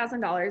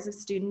 $50,000 of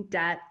student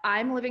debt,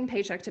 I'm living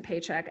paycheck to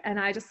paycheck, and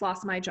I just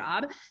lost my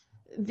job,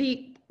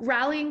 the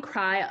rallying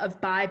cry of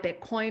buy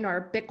Bitcoin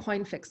or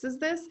Bitcoin fixes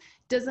this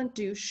doesn't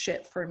do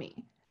shit for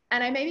me.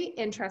 And I may be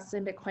interested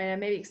in Bitcoin, I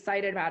may be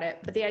excited about it,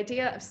 but the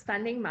idea of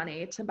spending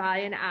money to buy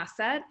an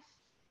asset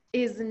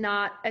is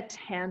not a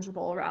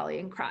tangible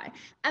rallying cry.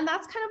 And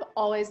that's kind of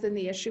always been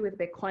the issue with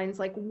Bitcoins.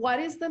 Like, what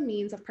is the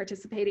means of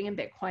participating in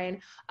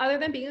Bitcoin other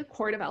than being a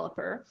core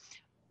developer,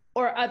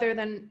 or other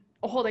than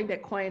holding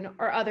Bitcoin,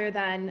 or other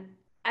than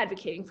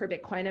advocating for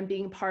Bitcoin and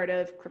being part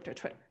of crypto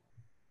Twitter?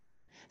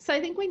 So I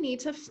think we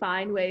need to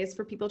find ways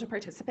for people to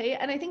participate.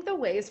 And I think the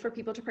ways for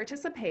people to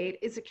participate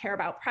is to care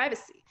about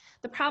privacy.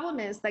 The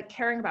problem is that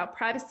caring about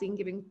privacy and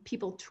giving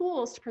people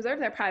tools to preserve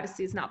their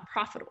privacy is not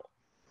profitable.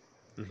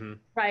 Mm-hmm.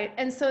 Right.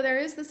 And so there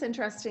is this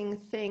interesting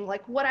thing,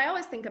 like what I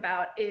always think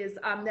about is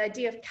the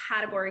idea of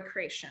category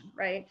creation,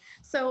 right?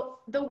 So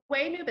the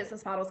way new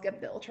business models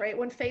get built, right?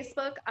 When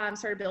Facebook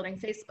started building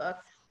Facebook,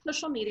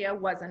 social media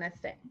wasn't a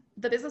thing.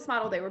 The business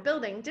model they were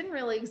building didn't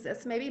really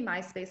exist. Maybe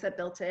MySpace had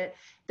built it.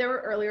 There were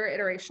earlier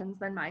iterations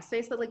than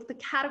MySpace, but like the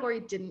category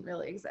didn't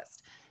really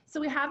exist. So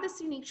we have this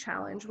unique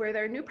challenge where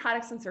there are new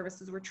products and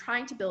services we're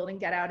trying to build and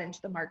get out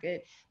into the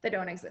market that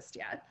don't exist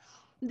yet.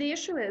 The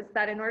issue is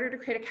that in order to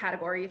create a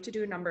category, you have to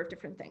do a number of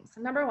different things.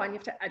 So number one, you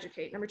have to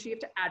educate. Number two, you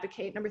have to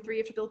advocate. Number three,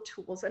 you have to build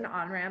tools and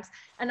on-ramps.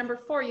 And number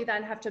four, you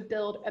then have to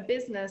build a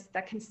business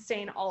that can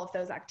sustain all of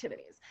those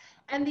activities.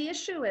 And the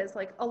issue is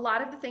like a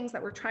lot of the things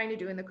that we're trying to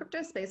do in the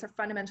crypto space are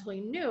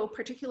fundamentally new,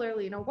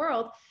 particularly in a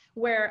world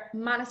where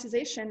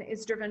monetization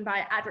is driven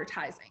by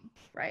advertising,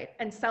 right?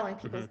 And selling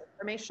people's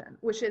information,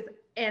 which is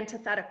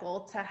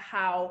antithetical to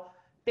how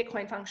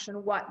Bitcoin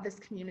function, what this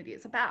community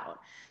is about.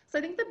 So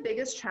I think the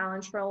biggest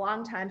challenge for a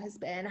long time has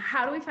been,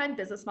 how do we find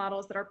business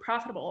models that are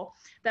profitable,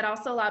 that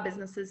also allow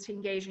businesses to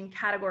engage in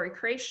category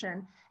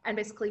creation and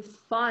basically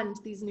fund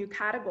these new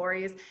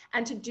categories,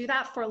 and to do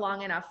that for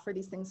long enough for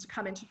these things to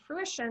come into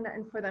fruition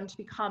and for them to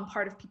become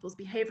part of people's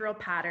behavioral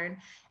pattern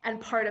and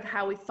part of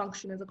how we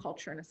function as a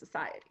culture and a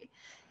society.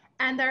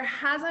 And there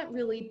hasn't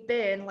really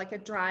been like a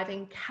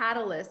driving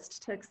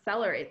catalyst to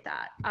accelerate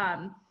that.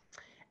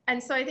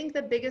 And so I think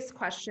the biggest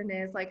question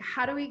is like,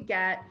 how do we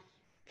get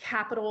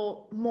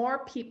capital,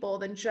 more people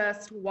than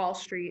just Wall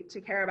Street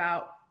to care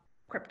about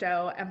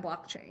crypto and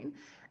blockchain?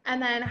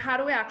 And then how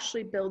do we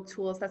actually build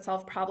tools that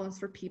solve problems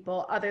for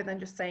people other than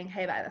just saying,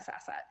 hey, buy this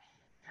asset?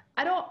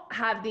 I don't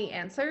have the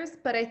answers,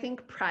 but I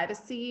think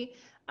privacy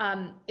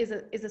is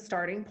a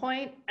starting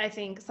point. I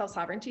think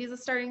self-sovereignty is a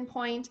starting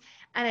point.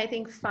 And I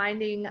think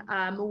finding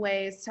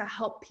ways to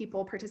help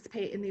people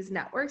participate in these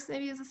networks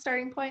maybe is a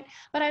starting point,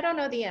 but I don't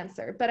know the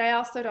answer. But I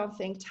also don't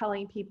think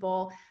telling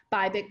people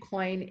buy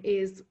Bitcoin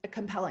is a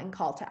compelling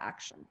call to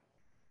action.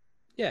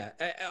 Yeah,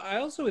 I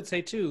also would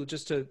say too,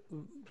 just to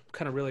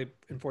kind of really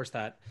enforce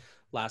that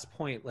last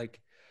point, like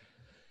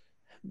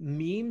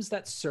memes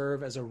that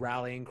serve as a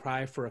rallying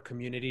cry for a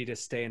community to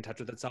stay in touch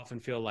with itself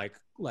and feel like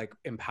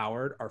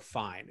empowered are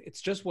fine.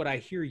 It's just what I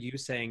hear you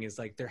saying is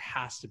like, there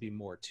has to be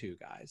more too,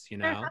 guys, you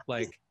know,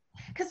 like,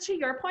 because to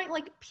your point,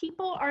 like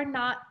people are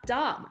not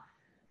dumb.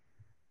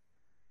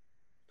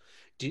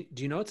 Do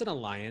you know it's an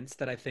alliance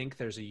that I think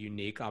there's a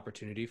unique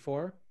opportunity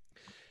for?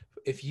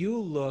 If you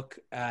look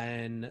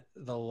in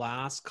the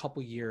last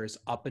couple years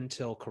up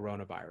until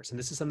coronavirus, and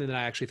this is something that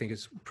I actually think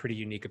is pretty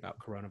unique about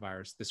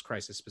coronavirus, this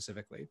crisis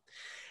specifically,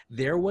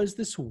 there was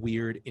this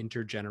weird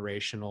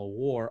intergenerational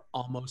war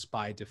almost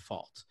by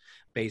default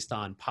based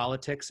on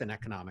politics and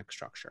economic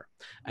structure.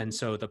 And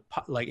so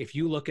if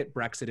you look at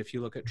Brexit, if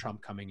you look at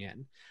Trump coming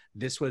in,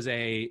 this was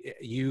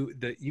you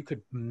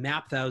could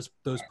map those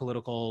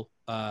political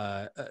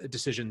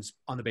decisions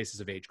on the basis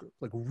of age group,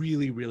 like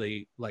really,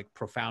 really like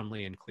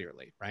profoundly and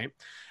clearly, right?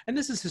 And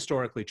this is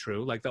historically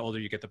true. Like the older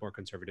you get, the more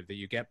conservative that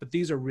you get, but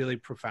these are really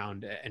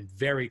profound and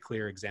very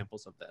clear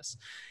examples of this.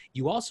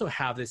 You also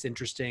have this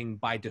interesting,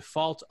 by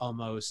default,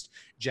 almost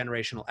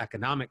generational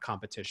economic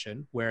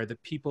competition where the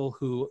people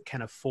who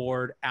can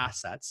afford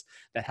assets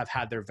that have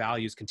had their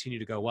values continue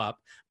to go up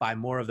buy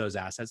more of those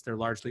assets. They're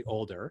largely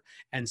older.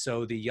 And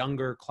so the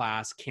younger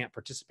class can't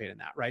participate in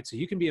that, right? So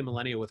you can be a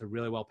millennial with a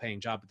really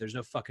well-paying job, but there's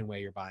no fucking way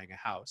you're buying a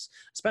house,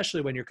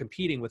 especially when you're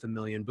competing with a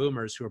million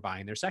boomers who are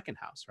buying their second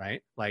house,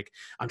 right? Like,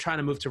 I'm trying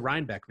to move to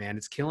Rhinebeck, man.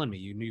 It's killing me.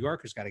 You New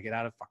Yorkers got to get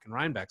out of fucking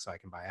Rhinebeck so I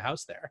can buy a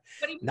house there.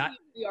 What do you mean,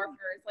 New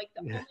Yorkers? Like,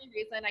 the only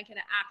reason I can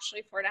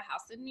actually afford a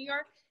house in New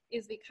York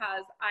is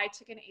because I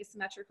took an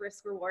asymmetric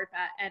risk reward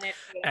bet and it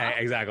paid off.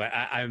 Exactly.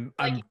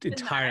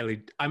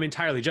 I'm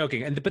entirely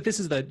joking. But there's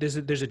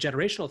a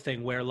generational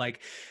thing where,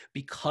 like,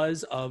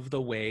 because of the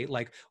way,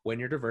 like, when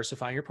you're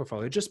diversifying your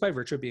portfolio, just by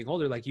virtue of being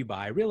older, like, you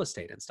buy real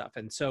estate and stuff.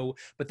 And so,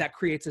 but that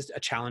creates a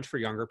challenge for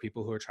younger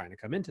people who are trying to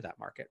come into that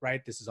market,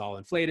 right? This is all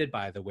inflated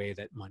by the way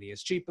that money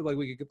is cheap. But like,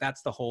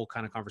 that's the whole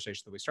kind of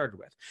conversation that we started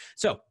with.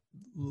 So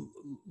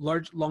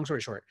long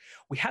story short,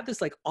 we had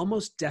this like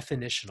almost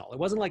definitional. It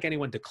wasn't like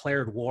anyone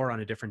declared war on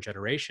a different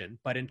generation,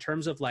 but in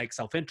terms of like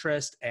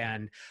self-interest,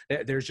 and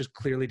there's just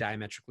clearly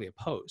diametrically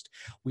opposed.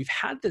 We've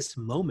had this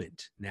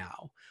moment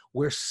now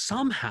where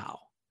somehow,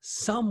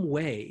 some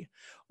way,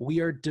 we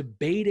are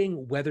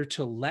debating whether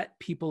to let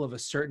people of a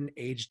certain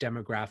age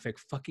demographic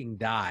fucking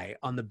die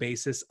on the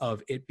basis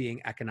of it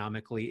being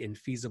economically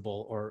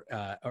infeasible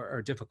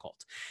or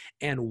difficult.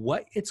 And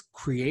what it's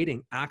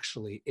creating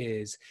actually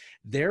is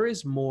there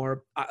is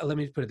more, let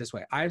me put it this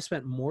way. I've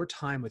spent more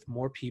time with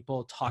more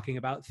people thinking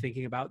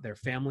about their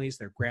families,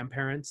 their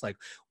grandparents, like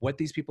what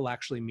these people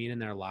actually mean in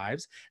their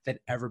lives than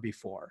ever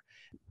before.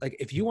 Like,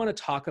 if you want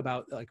to talk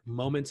about like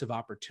moments of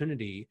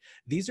opportunity,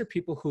 these are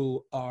people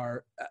who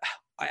are,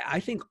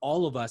 I think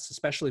all of us,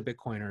 especially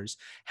Bitcoiners,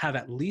 have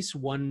at least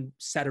one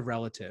set of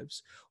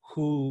relatives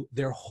who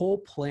their whole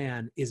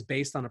plan is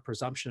based on a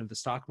presumption of the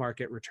stock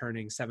market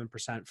returning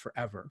 7%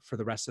 forever for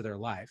the rest of their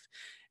life.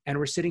 And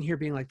we're sitting here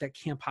being like, that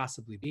can't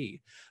possibly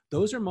be.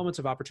 Those are moments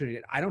of opportunity.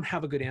 I don't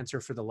have a good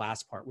answer for the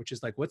last part, which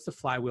is like, what's the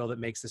flywheel that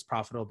makes this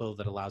profitable,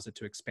 that allows it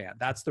to expand?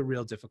 That's the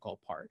real difficult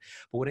part.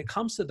 But when it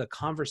comes to the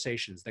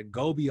conversations that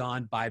go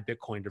beyond buy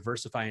Bitcoin,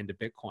 diversify into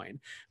Bitcoin,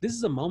 this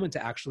is a moment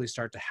to actually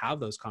start to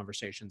have those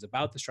conversations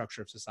about the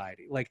structure of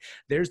society. Like,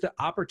 there's the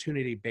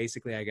opportunity,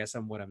 basically, I guess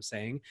what I'm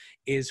saying,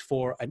 is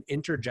for an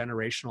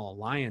intergenerational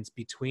alliance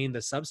between the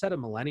subset of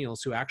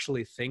millennials who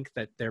actually think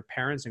that their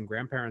parents and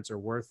grandparents are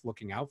worth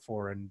looking out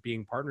for and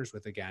being partners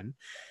with again.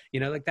 You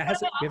know, like that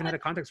we haven't had a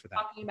context for that.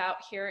 Talking about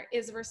here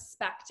is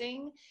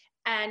respecting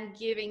and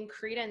giving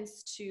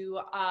credence to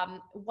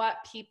what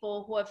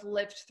people who have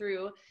lived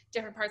through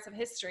different parts of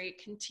history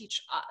can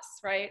teach us,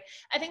 right?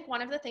 I think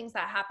one of the things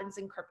that happens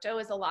in crypto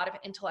is a lot of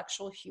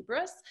intellectual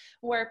hubris,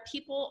 where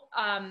people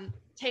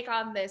take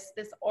on this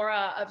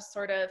aura of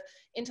sort of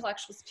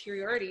intellectual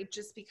superiority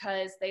just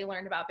because they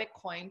learned about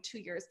Bitcoin 2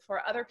 years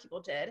before other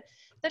people did.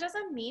 That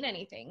doesn't mean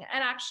anything.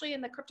 And actually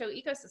in the crypto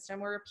ecosystem,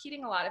 we're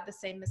repeating a lot of the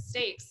same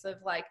mistakes of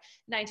like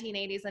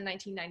 1980s and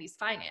 1990s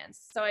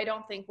finance. So I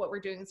don't think what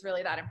we're doing is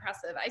really that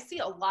impressive. I see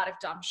a lot of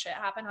dumb shit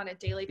happen on a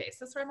daily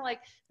basis where I'm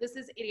like, this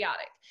is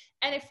idiotic.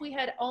 And if we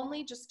had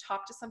only just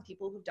talked to some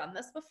people who've done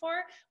this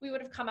before, we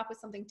would have come up with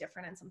something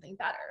different and something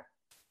better.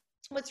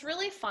 What's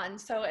really fun,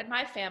 so in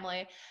my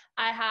family,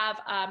 I have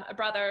a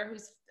brother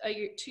who's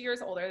 2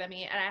 years older than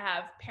me, and I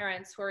have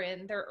parents who are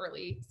in their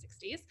early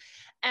 60s.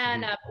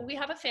 And we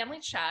have a family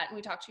chat, and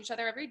we talk to each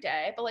other every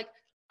day. But like,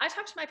 I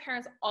talk to my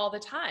parents all the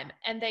time,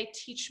 and they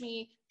teach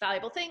me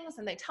valuable things,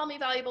 and they tell me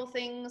valuable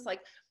things.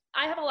 Like,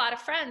 I have a lot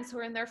of friends who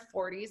are in their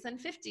 40s and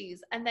 50s,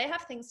 and they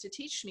have things to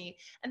teach me,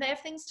 and they have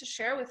things to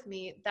share with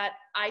me that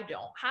I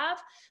don't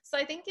have. So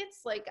I think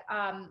it's like,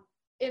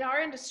 in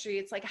our industry,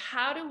 it's like,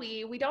 how do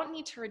we don't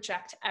need to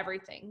reject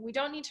everything. We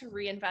don't need to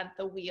reinvent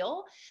the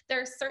wheel. There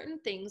are certain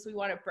things we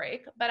want to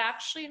break, but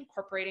actually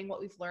incorporating what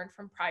we've learned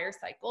from prior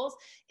cycles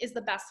is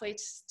the best way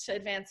to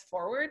advance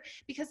forward,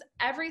 because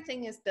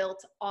everything is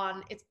built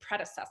on its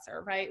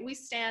predecessor, right? We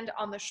stand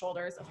on the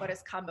shoulders of what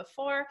has come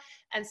before,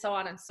 and so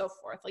on and so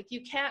forth. Like,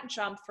 you can't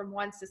jump from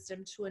one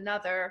system to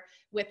another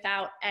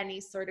without any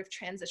sort of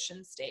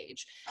transition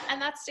stage. And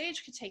that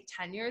stage could take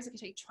 10 years, it could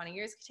take 20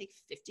 years, it could take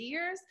 50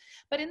 years.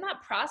 But in that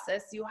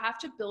process, you have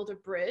to build a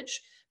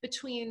bridge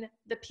between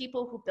the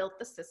people who built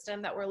the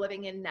system that we're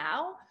living in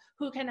now,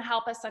 who can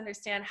help us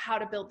understand how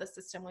to build the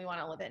system we want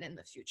to live in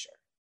the future.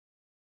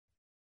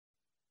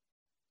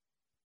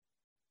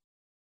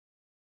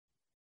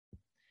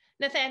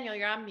 Nathaniel,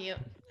 you're on mute.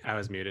 I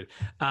was muted.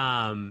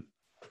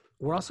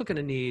 We're also going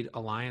to need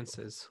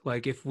alliances.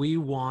 Like, if we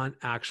want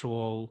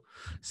actual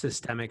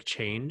systemic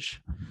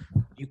change,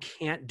 you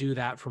can't do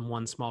that from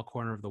one small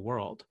corner of the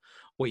world.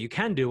 What you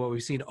can do, what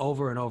we've seen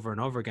over and over and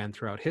over again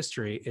throughout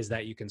history, is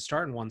that you can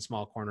start in one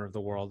small corner of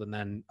the world and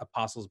then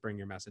apostles bring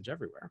your message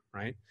everywhere,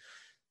 right?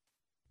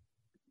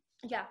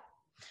 Yeah.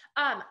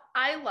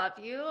 I love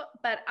you,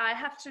 but I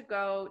have to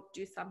go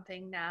do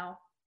something now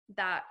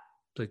that...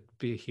 Like,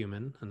 be a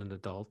human and an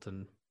adult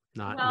and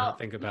not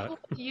think about...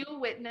 You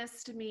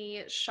witnessed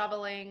me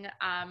shoveling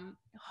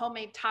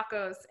homemade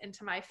tacos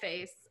into my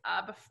face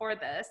before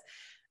this.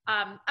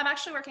 I'm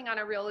actually working on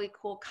a really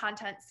cool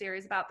content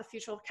series about the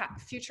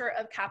future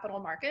of capital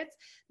markets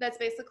that's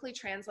basically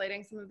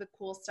translating some of the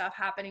cool stuff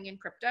happening in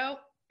crypto,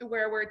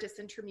 where we're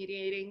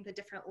disintermediating the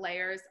different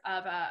layers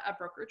of a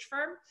brokerage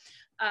firm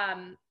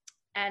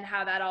and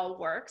how that all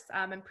works.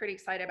 I'm pretty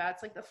excited about it.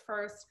 It's like the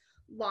first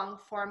long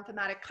form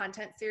thematic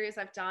content series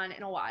I've done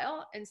in a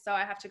while. And so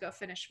I have to go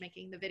finish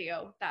making the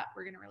video that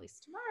we're going to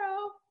release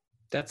tomorrow.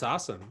 That's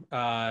awesome.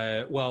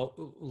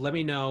 Well, let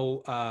me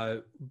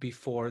know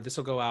before. This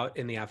will go out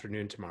in the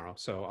afternoon tomorrow,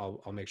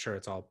 so I'll make sure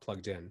it's all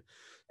plugged in,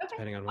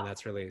 depending on when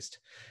that's released.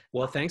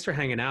 Well, thanks for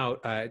hanging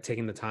out,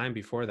 taking the time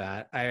before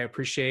that. I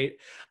appreciate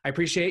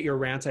your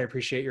rants. I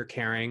appreciate your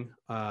caring.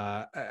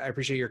 I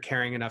appreciate your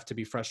caring enough to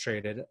be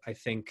frustrated. I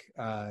think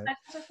I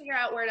have to figure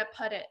out where to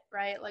put it,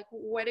 right? Like,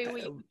 what do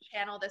we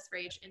channel this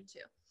rage into?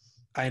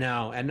 I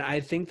know. And I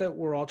think that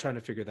we're all trying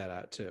to figure that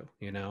out too,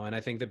 you know, and I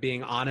think that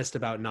being honest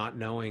about not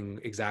knowing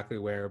exactly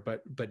where,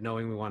 but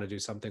knowing we want to do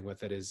something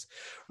with it is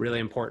really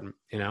important,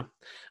 you know?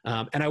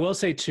 And I will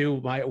say too,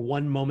 my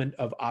one moment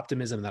of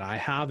optimism that I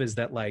have is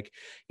that, like,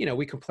 you know,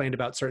 we complained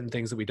about certain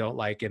things that we don't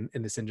like in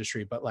this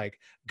industry, but like,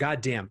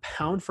 goddamn,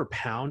 pound for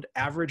pound,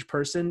 average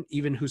person,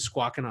 even who's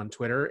squawking on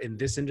Twitter in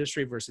this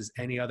industry versus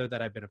any other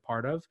that I've been a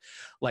part of,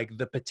 like,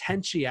 the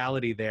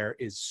potentiality there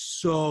is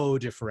so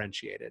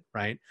differentiated,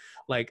 right?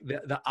 Like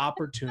the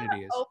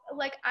opportunities.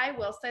 Like, I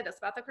will say this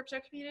about the crypto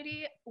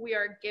community. We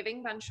are a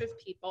giving bunch of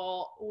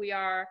people. We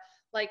are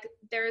like,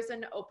 there's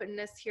an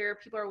openness here.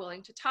 People are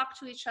willing to talk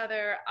to each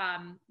other.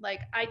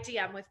 Like, I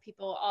DM with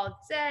people all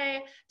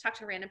day, talk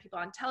to random people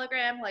on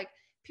Telegram. Like,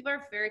 people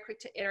are very quick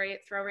to iterate,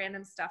 throw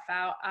random stuff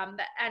out.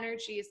 The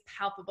energy is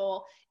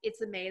palpable.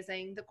 It's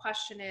amazing. The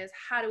question is,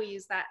 how do we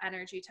use that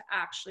energy to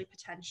actually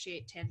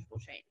potentiate tangible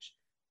change?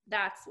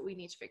 That's what we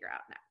need to figure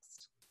out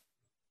next.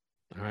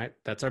 All right.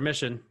 That's our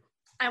mission.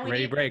 And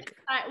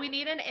we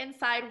need an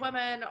inside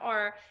woman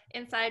or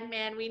inside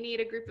man. We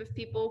need a group of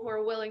people who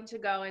are willing to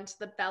go into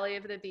the belly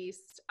of the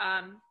beast.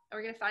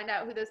 We're going to find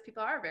out who those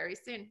people are very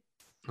soon.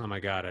 Oh my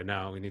God, I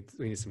know. We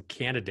need some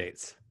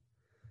candidates.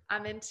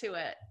 I'm into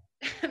it.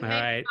 All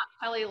right.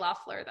 Not Kelly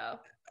Loeffler, though.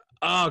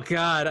 Oh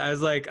God, I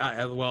was like,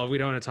 well, we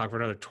don't want to talk for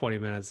another 20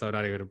 minutes, so I'm not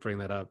even going to bring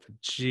that up.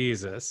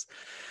 Jesus.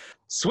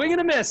 Swing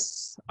and a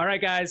miss. All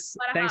right, guys.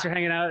 Thanks for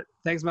hanging out.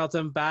 Thanks,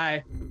 Meltem.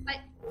 Bye.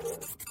 Bye.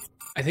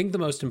 I think the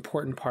most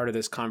important part of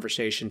this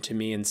conversation to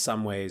me in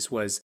some ways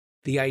was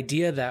the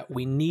idea that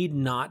we need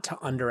not to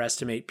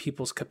underestimate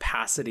people's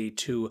capacity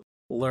to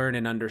learn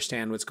and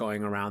understand what's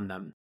going around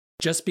them.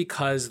 just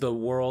because the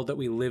world that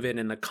we live in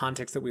and the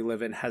context that we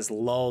live in has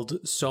lulled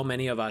so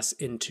many of us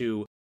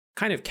into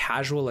kind of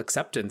casual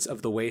acceptance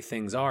of the way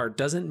things are,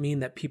 doesn't mean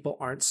that people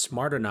aren't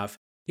smart enough,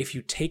 if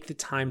you take the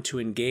time to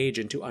engage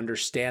and to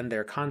understand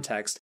their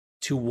context,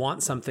 to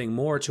want something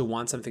more, to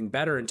want something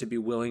better, and to be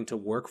willing to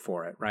work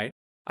for it, right?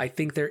 I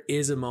think there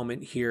is a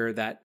moment here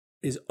that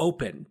is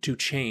open to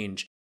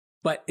change,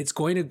 but it's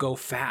going to go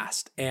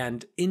fast.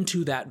 And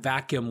into that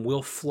vacuum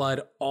will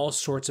flood all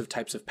sorts of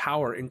types of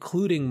power,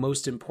 including,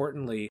 most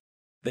importantly,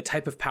 the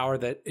type of power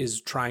that is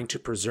trying to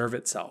preserve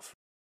itself.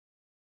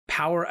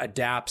 Power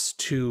adapts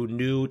to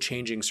new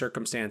changing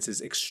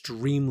circumstances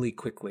extremely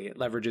quickly. It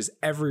leverages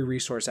every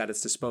resource at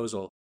its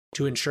disposal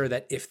to ensure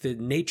that if the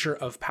nature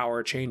of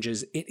power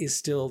changes, it is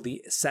still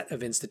the set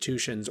of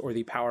institutions or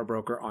the power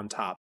broker on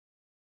top.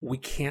 We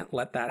can't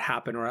let that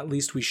happen, or at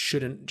least we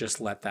shouldn't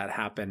just let that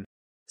happen.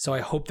 So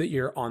I hope that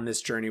you're on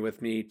this journey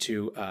with me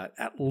to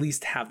at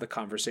least have the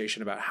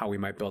conversation about how we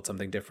might build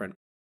something different.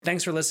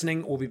 Thanks for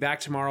listening. We'll be back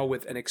tomorrow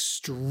with an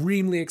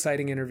extremely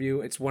exciting interview.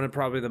 It's one of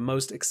probably the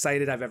most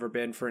excited I've ever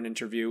been for an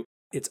interview.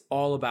 It's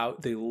all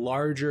about the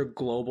larger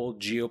global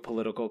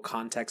geopolitical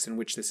context in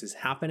which this is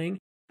happening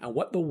and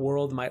what the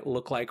world might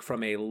look like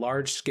from a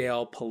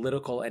large-scale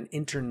political and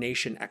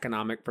inter-nation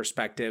economic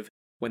perspective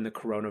when the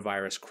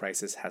coronavirus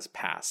crisis has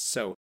passed.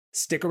 So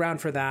stick around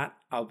for that.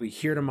 I'll be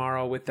here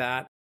tomorrow with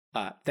that.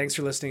 Thanks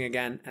for listening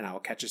again, and I will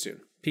catch you soon.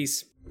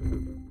 Peace.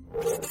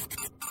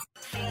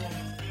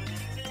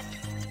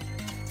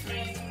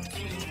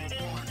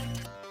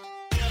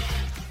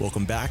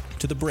 Welcome back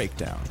to The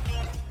Breakdown,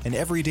 an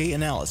everyday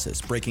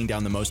analysis breaking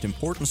down the most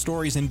important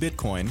stories in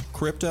Bitcoin,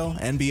 crypto,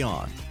 and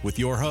beyond, with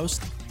your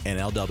host,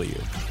 NLW.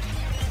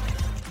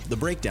 The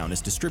Breakdown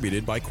is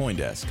distributed by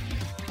CoinDesk.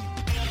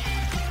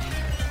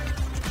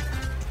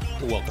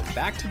 Welcome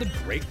back to The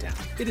Breakdown.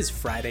 It is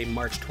Friday,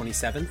 March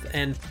 27th,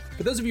 and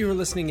for those of you who were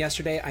listening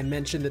yesterday, I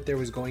mentioned that there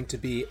was going to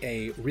be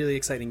a really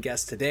exciting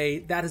guest today.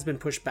 That has been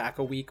pushed back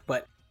a week,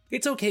 but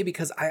it's okay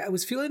because I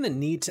was feeling the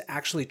need to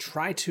actually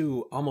try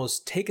to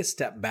almost take a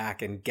step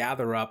back and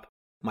gather up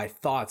my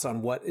thoughts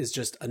on what is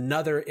just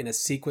another in a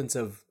sequence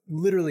of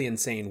literally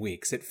insane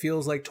weeks. It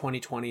feels like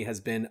 2020 has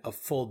been a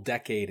full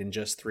decade in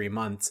just 3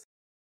 months.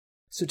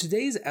 So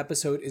today's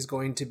episode is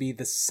going to be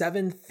the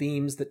 7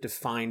 themes that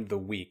defined the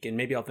week. And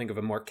maybe I'll think of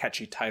a more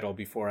catchy title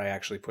before I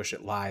actually push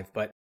it live,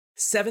 but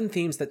 7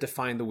 themes that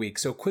define the week.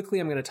 So quickly,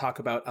 I'm going to talk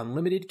about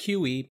unlimited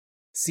QE,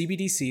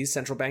 CBDCs,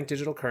 central bank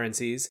digital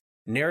currencies,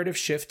 narrative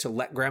shift to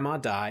let grandma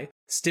die,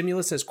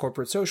 stimulus as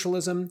corporate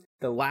socialism,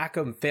 the lack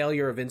of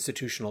failure of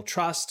institutional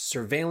trust,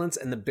 surveillance,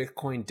 and the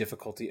Bitcoin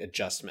difficulty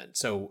adjustment.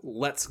 So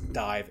let's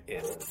dive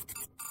in.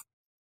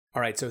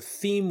 All right, so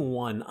theme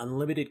 1,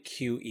 unlimited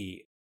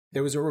QE.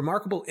 There was a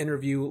remarkable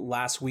interview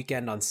last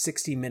weekend on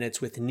 60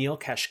 Minutes with Neel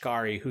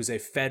Kashkari, who's a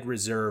Fed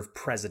Reserve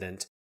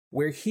president,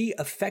 where he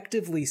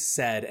effectively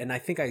said, and I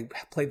think I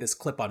played this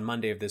clip on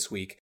Monday of this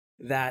week,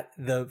 that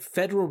the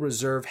Federal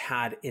Reserve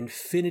had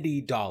infinity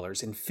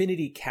dollars,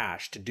 infinity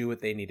cash to do what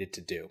they needed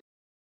to do.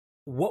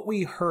 What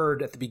we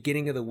heard at the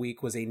beginning of the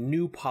week was a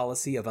new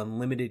policy of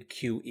unlimited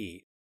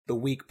QE. The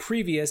week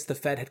previous, the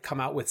Fed had come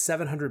out with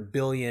 $700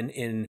 billion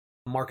in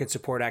market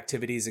support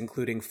activities,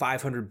 including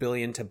 $500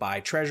 billion to buy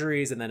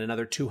treasuries and then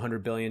another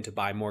 $200 billion to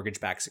buy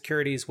mortgage-backed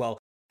securities. Well,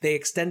 they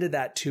extended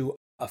that to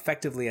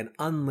effectively an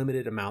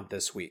unlimited amount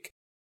this week.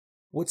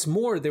 What's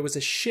more, there was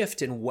a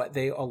shift in what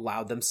they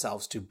allowed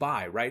themselves to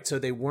buy, right? So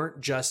they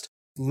weren't just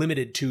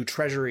limited to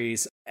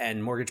treasuries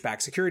and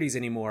mortgage-backed securities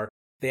anymore.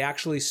 They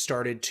actually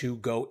started to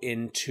go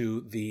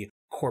into the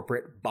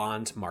corporate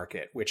bond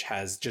market, which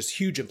has just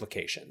huge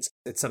implications.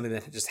 It's something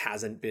that just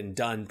hasn't been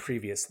done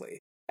previously.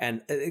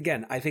 And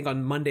again, I think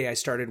on Monday I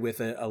started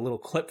with a little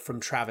clip from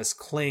Travis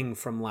Kling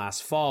from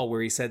last fall,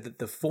 where he said that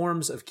the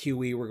forms of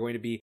QE were going to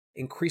be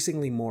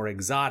increasingly more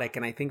exotic.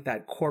 And I think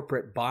that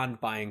corporate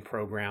bond buying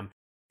program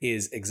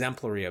is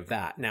exemplary of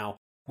that. Now,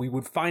 we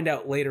would find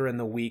out later in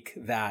the week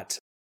that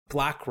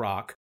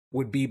BlackRock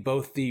would be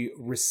both the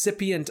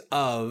recipient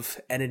of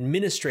and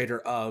administrator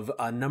of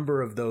a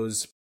number of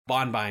those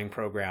bond buying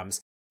programs,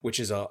 which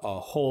is a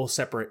whole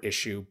separate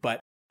issue.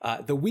 But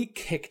the week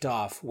kicked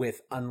off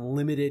with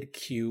unlimited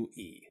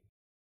QE.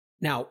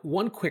 Now,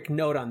 one quick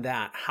note on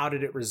that. How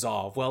did it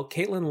resolve? Well,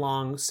 Caitlin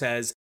Long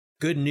says,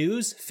 good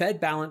news,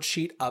 Fed balance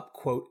sheet up,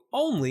 quote,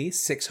 only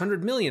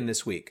 $600 million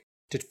this week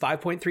to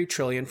 $5.3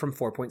 trillion from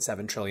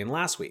 $4.7 trillion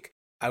last week.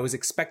 I was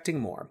expecting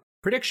more.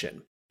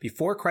 Prediction,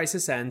 before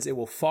crisis ends, it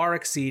will far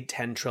exceed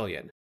 $10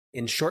 trillion.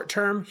 In short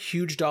term,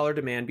 huge dollar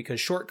demand because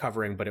short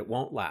covering, but it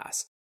won't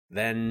last.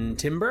 Then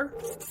timber?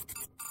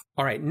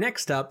 All right,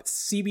 next up,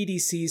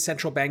 CBDC,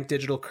 central bank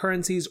digital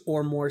currencies,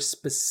 or more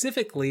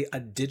specifically, a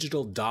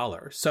digital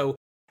dollar. So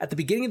at the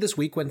beginning of this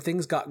week, when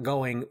things got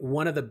going,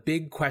 one of the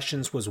big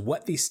questions was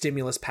what the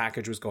stimulus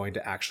package was going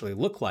to actually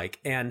look like.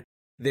 And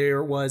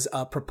there was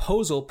a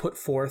proposal put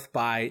forth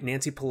by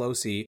Nancy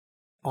Pelosi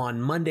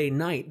on Monday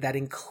night that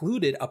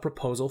included a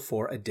proposal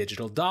for a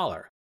digital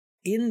dollar.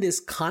 In this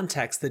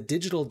context, the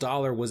digital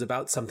dollar was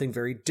about something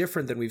very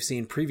different than we've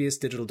seen previous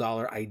digital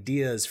dollar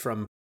ideas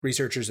from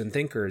researchers and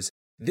thinkers,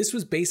 this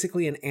was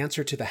basically an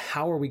answer to the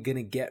how are we going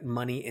to get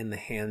money in the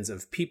hands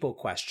of people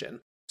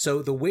question.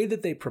 So the way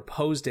that they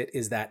proposed it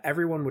is that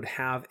everyone would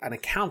have an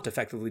account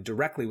effectively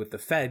directly with the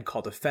Fed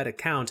called a Fed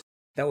account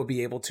that would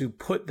be able to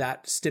put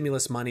that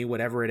stimulus money,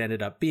 whatever it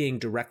ended up being,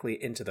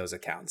 directly into those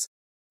accounts.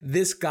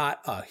 This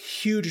got a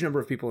huge number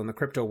of people in the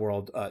crypto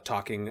world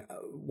talking,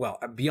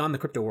 beyond the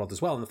crypto world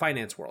as well, in the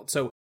finance world.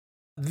 So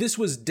this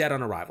was dead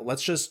on arrival.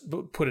 Let's just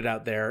put it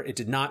out there. It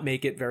did not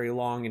make it very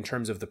long in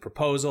terms of the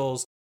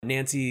proposals.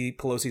 Nancy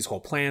Pelosi's whole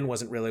plan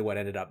wasn't really what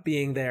ended up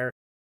being there.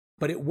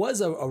 But it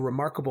was a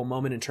remarkable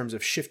moment in terms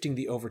of shifting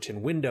the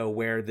Overton window,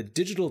 where the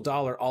digital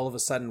dollar all of a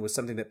sudden was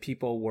something that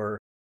people were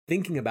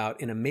thinking about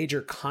in a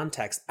major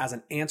context as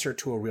an answer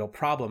to a real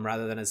problem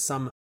rather than as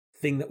some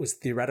thing that was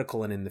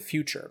theoretical and in the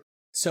future.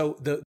 So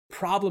the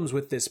problems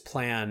with this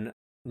plan,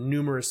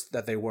 numerous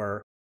that they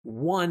were,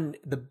 one,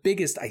 the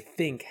biggest, I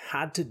think,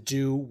 had to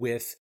do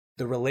with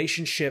the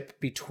relationship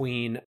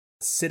between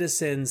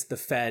citizens, the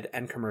Fed,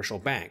 and commercial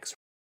banks.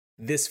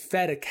 This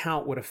Fed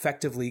account would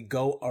effectively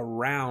go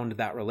around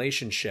that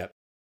relationship,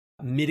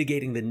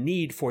 mitigating the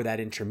need for that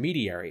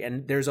intermediary.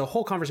 And there's a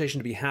whole conversation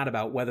to be had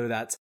about whether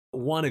that's,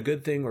 one, a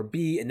good thing, or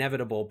B,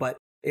 inevitable, but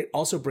it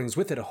also brings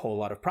with it a whole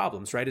lot of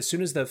problems, right? As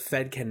soon as the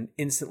Fed can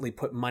instantly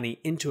put money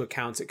into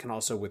accounts, it can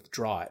also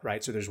withdraw it,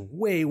 right? So there's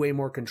way, way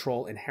more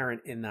control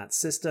inherent in that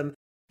system.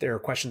 There are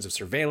questions of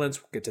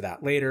surveillance. We'll get to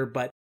that later.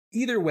 But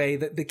either way,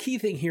 the key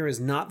thing here is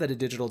not that a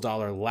digital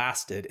dollar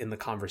lasted in the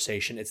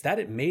conversation. It's that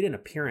it made an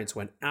appearance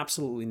when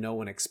absolutely no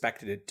one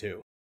expected it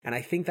to. And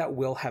I think that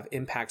will have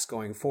impacts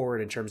going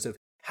forward in terms of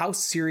how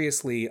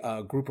seriously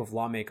a group of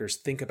lawmakers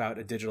think about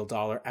a digital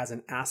dollar as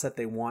an asset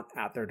they want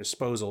at their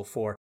disposal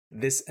for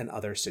this and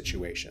other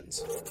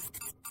situations.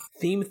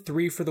 Theme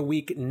 3 for the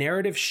week,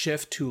 narrative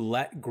shift to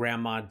let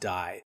grandma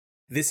die.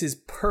 This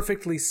is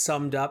perfectly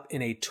summed up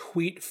in a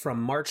tweet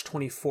from March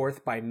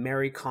 24th by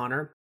Mary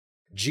Connor.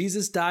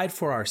 Jesus died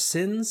for our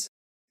sins.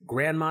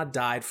 Grandma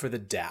died for the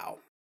Dow.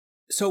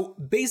 So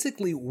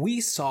basically, we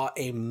saw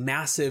a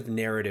massive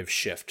narrative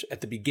shift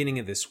at the beginning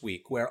of this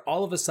week, where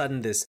all of a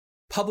sudden this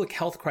public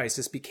health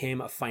crisis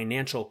became a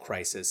financial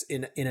crisis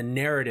in a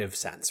narrative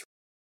sense.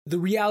 The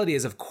reality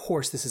is, of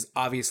course, this is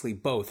obviously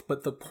both,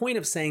 but the point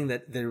of saying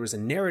that there was a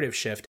narrative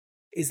shift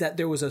is that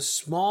there was a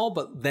small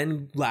but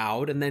then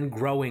loud and then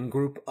growing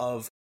group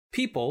of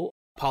people,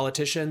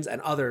 politicians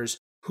and others,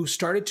 who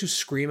started to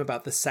scream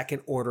about the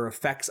second order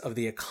effects of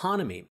the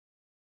economy.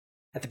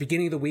 At the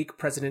beginning of the week,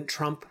 President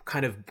Trump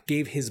kind of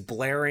gave his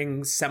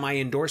blaring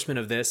semi-endorsement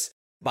of this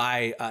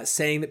by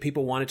saying that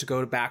people wanted to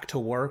go back to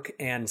work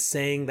and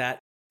saying that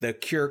the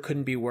cure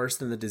couldn't be worse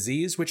than the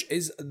disease, which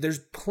is, there's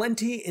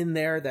plenty in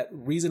there that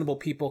reasonable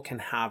people can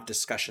have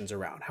discussions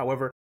around.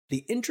 However,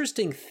 the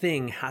interesting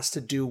thing has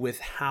to do with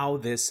how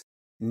this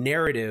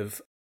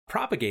narrative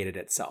propagated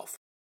itself.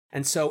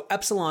 And so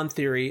Epsilon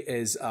Theory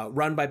is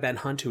run by Ben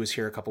Hunt, who was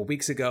here a couple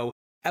weeks ago.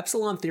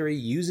 Epsilon Theory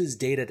uses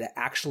data to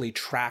actually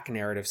track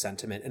narrative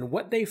sentiment. And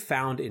what they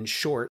found, in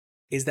short,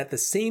 is that the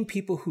same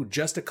people who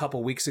just a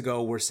couple weeks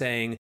ago were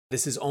saying,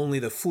 this is only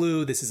the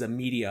flu, this is a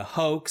media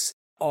hoax,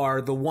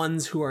 are the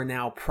ones who are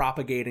now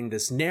propagating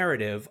this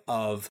narrative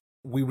of,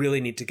 we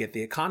really need to get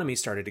the economy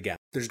started again.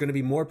 There's going to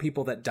be more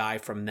people that die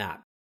from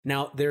that.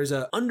 Now, there's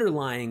an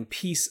underlying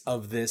piece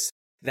of this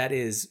that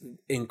is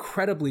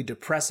incredibly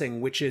depressing,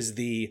 which is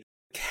the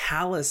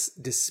callous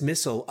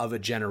dismissal of a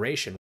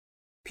generation.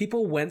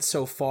 People went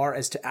so far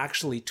as to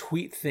actually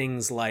tweet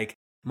things like,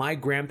 my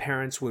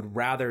grandparents would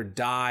rather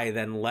die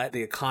than let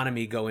the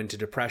economy go into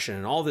depression,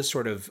 and all this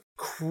sort of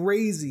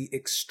crazy,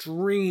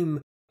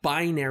 extreme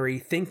binary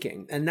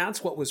thinking. And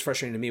that's what was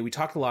frustrating to me. We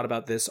talked a lot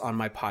about this on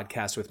my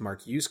podcast with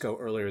Mark Yusko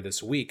earlier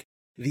this week.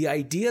 The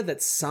idea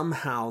that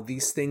somehow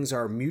these things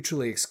are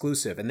mutually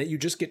exclusive and that you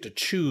just get to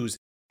choose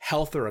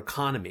health or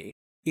economy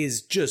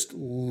is just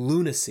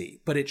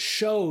lunacy. But it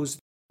shows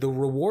the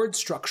reward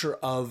structure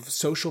of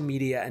social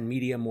media and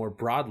media more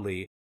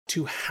broadly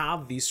to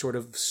have these sort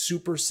of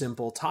super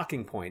simple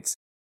talking points.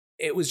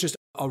 It was just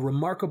a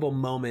remarkable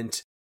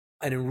moment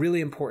and a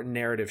really important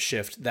narrative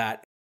shift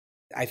that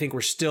I think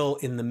we're still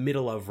in the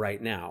middle of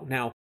right now.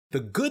 Now, the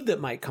good that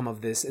might come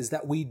of this is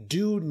that we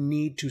do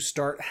need to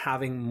start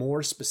having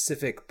more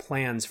specific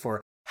plans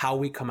for how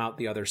we come out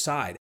the other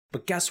side.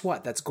 But guess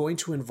what? That's going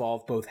to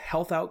involve both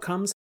health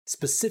outcomes,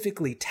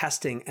 specifically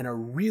testing and a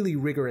really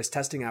rigorous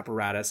testing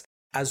apparatus,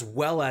 as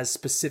well as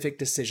specific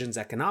decisions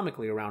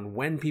economically around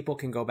when people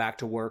can go back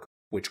to work,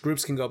 which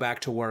groups can go back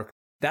to work.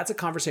 That's a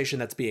conversation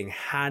that's being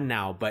had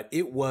now, but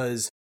it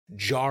was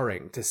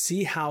jarring to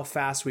see how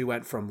fast we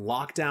went from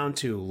lockdown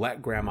to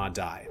let grandma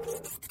die.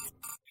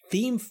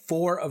 Theme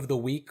 4 of the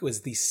week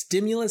was the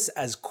stimulus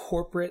as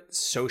corporate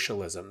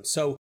socialism.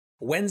 So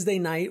Wednesday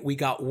night, we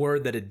got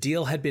word that a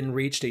deal had been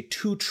reached, a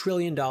 $2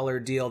 trillion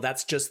deal.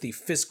 That's just the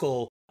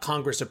fiscal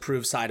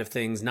Congress-approved side of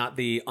things, not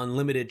the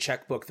unlimited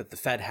checkbook that the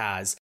Fed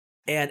has.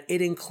 And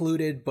it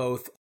included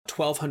both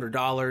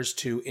 $1,200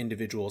 to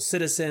individual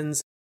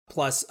citizens,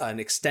 plus an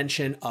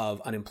extension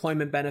of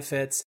unemployment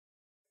benefits,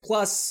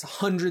 plus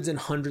hundreds and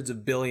hundreds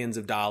of billions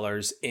of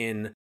dollars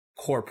in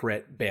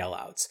corporate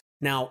bailouts.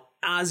 Now,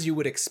 as you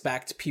would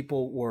expect,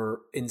 people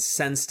were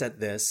incensed at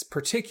this,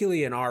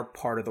 particularly in our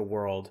part of the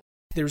world.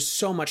 There's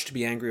so much to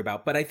be angry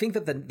about. But I think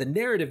that the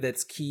narrative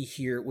that's key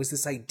here was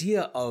this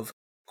idea of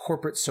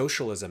corporate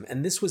socialism.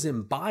 And this was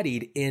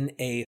embodied in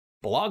a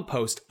blog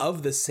post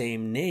of the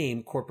same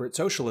name, Corporate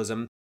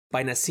Socialism,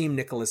 by Nassim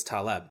Nicholas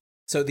Taleb.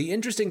 So the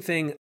interesting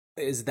thing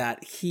is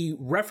that he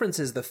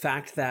references the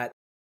fact that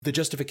the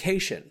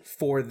justification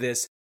for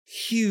this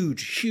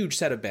huge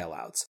set of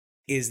bailouts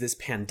is this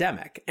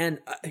pandemic. And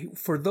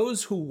for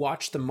those who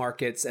watch the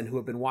markets and who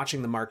have been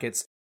watching the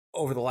markets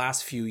over the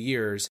last few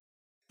years,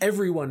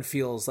 everyone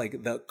feels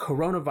like the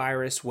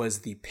coronavirus was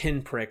the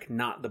pinprick,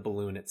 not the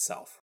balloon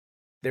itself.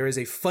 There is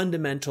a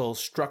fundamental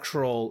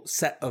structural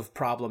set of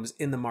problems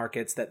in the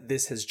markets that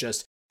this has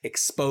just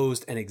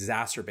exposed and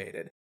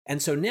exacerbated.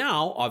 And so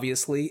now,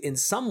 obviously, in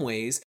some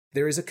ways,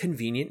 there is a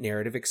convenient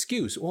narrative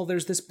excuse. Well,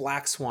 there's this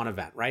black swan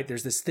event, right?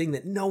 There's this thing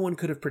that no one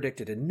could have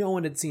predicted and no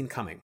one had seen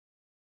coming.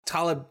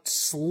 Taleb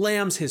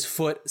slams his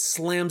foot,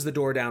 slams the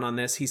door down on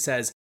this. He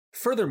says,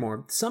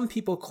 furthermore, some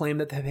people claim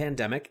that the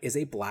pandemic is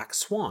a black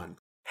swan.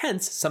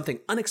 Hence, something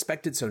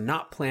unexpected, so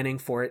not planning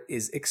for it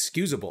is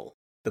excusable.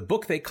 The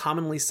book they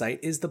commonly cite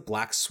is The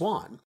Black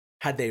Swan.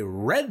 Had they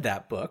read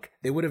that book,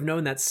 they would have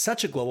known that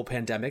such a global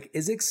pandemic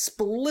is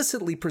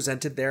explicitly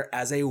presented there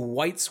as a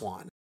white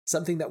swan,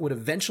 something that would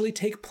eventually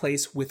take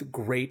place with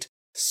great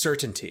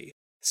certainty.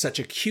 Such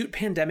acute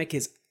pandemic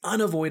is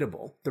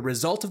unavoidable, the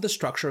result of the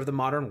structure of the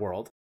modern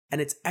world,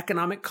 and its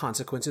economic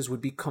consequences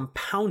would be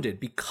compounded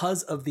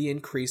because of the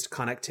increased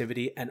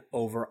connectivity and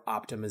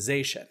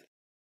over-optimization.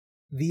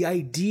 The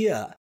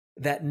idea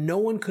that no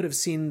one could have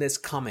seen this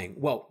coming,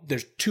 well,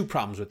 there's two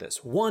problems with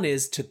this. One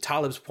is, to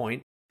Taleb's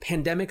point,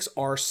 pandemics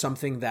are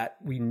something that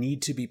we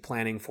need to be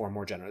planning for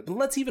more generally. But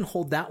let's even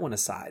hold that one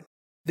aside.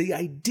 The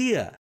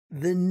idea,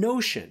 the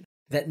notion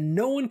that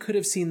no one could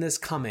have seen this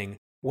coming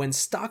when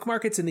stock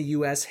markets in the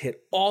US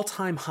hit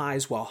all-time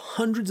highs while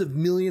hundreds of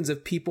millions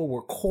of people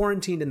were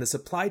quarantined in the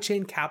supply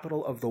chain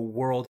capital of the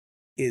world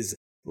is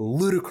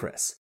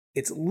ludicrous.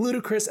 It's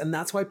ludicrous, and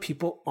that's why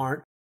people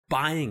aren't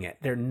buying it.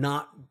 They're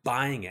not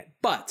buying it.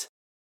 But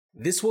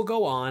this will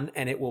go on,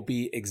 and it will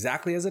be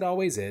exactly as it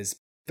always is.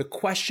 The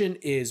question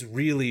is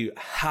really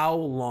how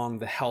long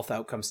the health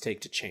outcomes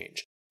take to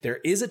change. There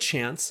is a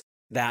chance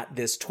that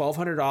this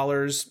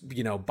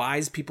 $1,200,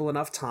 buys people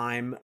enough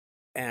time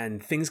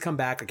and things come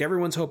back. Like,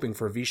 everyone's hoping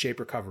for a V-shaped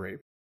recovery.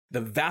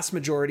 The vast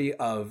majority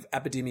of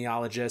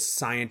epidemiologists,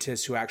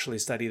 scientists who actually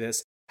study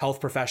this, health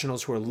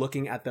professionals who are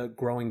looking at the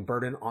growing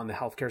burden on the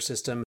healthcare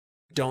system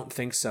don't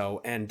think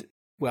so. And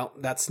well,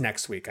 that's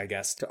next week, I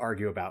guess, to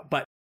argue about.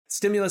 But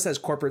stimulus as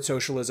corporate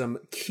socialism,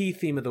 key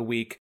theme of the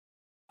week.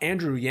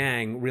 Andrew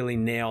Yang really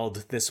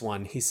nailed this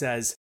one. He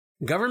says,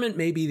 government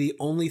may be the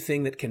only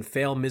thing that can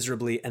fail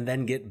miserably and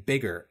then get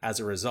bigger as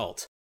a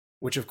result,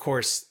 which of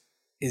course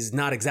is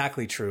not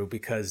exactly true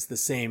because the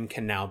same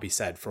can now be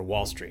said for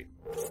Wall Street.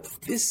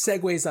 This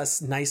segues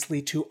us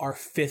nicely to our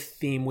fifth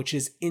theme, which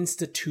is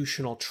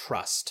institutional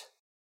trust.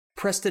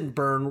 Preston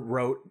Byrne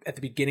wrote at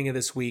the beginning of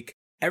this week,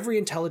 every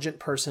intelligent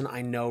person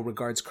I know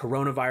regards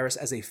coronavirus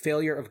as a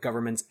failure of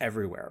governments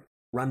everywhere,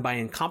 run by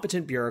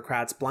incompetent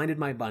bureaucrats, blinded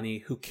by money,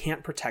 who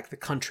can't protect the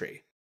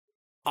country.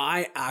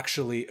 I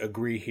actually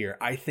agree here.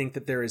 I think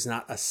that there is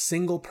not a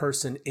single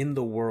person in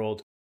the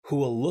world who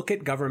will look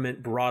at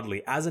government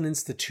broadly as an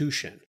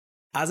institution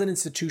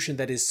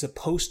that is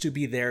supposed to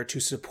be there to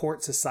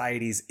support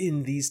societies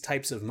in these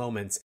types of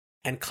moments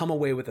and come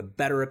away with a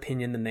better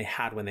opinion than they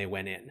had when they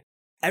went in.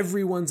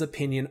 Everyone's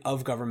opinion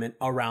of government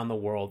around the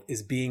world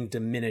is being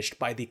diminished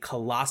by the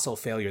colossal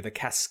failure, the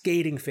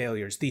cascading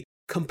failures, the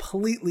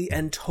completely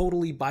and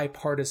totally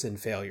bipartisan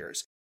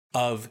failures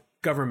of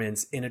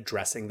governments in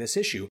addressing this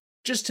issue.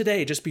 Just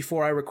today, just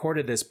before I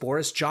recorded this,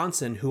 Boris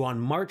Johnson, who on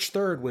March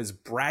 3rd was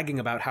bragging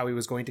about how he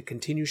was going to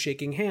continue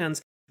shaking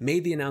hands,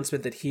 made the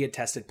announcement that he had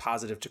tested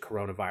positive to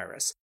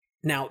coronavirus.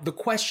 Now, the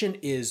question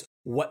is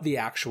what the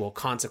actual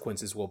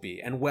consequences will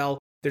be. And well,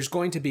 there's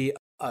going to be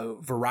a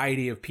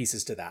variety of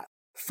pieces to that.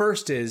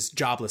 First is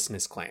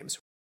joblessness claims.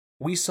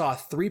 We saw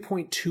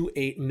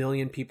 3.28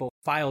 million people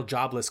file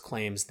jobless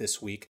claims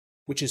this week,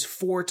 which is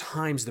 4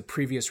 times the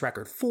previous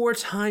record. 4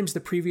 times the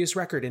previous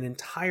record in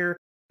entire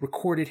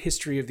recorded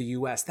history of the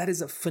US. That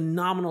is a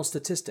phenomenal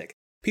statistic.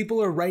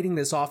 People are writing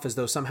this off as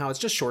though somehow it's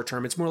just short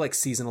term. It's more like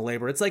seasonal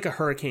labor. It's like a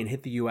hurricane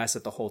hit the US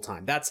at the whole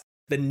time. That's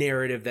the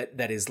narrative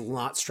that is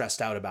not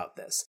stressed out about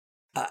this.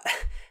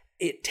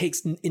 It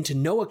takes into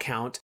no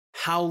account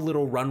how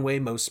little runway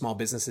most small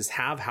businesses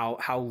have,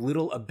 how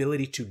little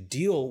ability to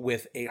deal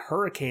with a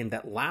hurricane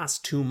that lasts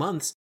 2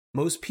 months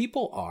most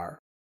people are.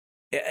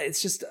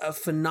 It's just a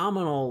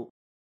phenomenal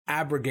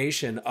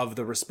abrogation of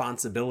the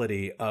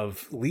responsibility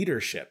of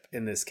leadership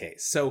in this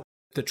case. So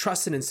the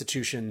trust in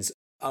institutions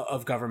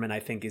of government, I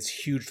think, is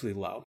hugely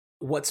low.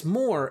 What's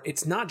more,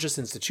 it's not just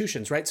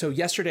institutions, right? So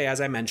yesterday, as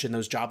I mentioned,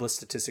 those jobless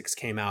statistics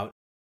came out.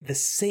 The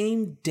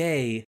same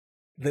day,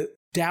 the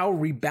Dow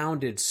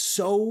rebounded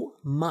so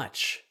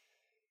much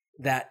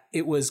that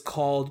it was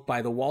called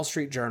by the Wall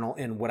Street Journal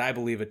in what I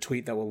believe a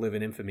tweet that will live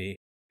in infamy,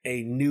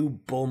 a new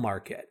bull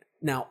market.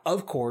 Now,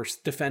 of course,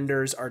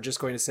 defenders are just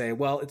going to say,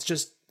 well, it's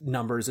just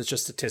numbers, it's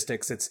just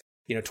statistics, it's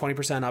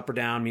 20% up or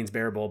down means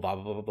bear bull, blah,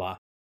 blah, blah, blah, blah.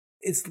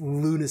 It's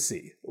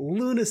lunacy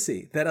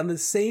that on the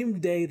same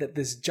day that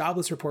this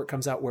jobless report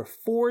comes out, where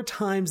 4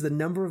 times the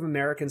number of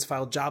Americans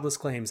filed jobless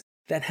claims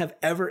that have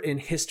ever in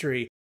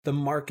history, the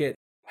market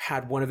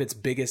had one of its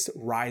biggest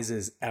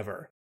rises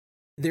ever.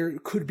 There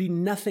could be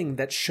nothing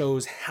that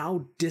shows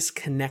how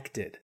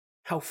disconnected,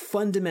 how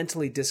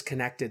fundamentally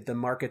disconnected the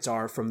markets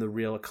are from the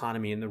real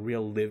economy and the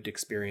real lived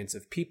experience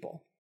of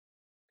people.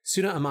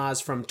 Suna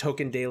Amaz from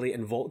Token Daily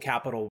and Volt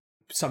Capital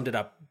summed it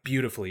up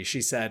beautifully.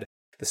 She said,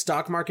 "The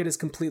stock market is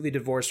completely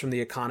divorced from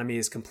the economy,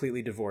 is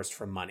completely divorced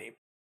from money.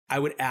 I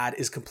would add,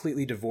 is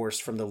completely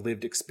divorced from the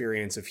lived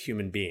experience of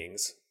human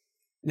beings."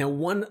 Now,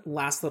 one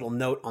last little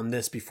note on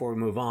this before we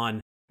move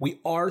on. We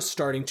are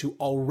starting to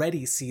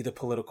already see the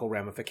political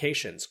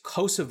ramifications.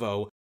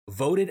 Kosovo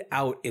voted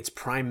out its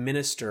prime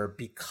minister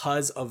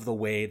because of the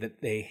way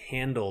that they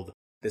handled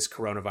this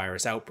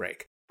coronavirus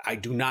outbreak. I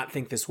do not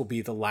think this will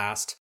be the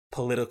last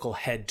political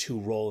head to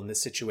roll in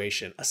this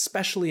situation,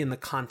 especially in the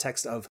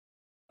context of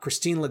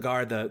Christine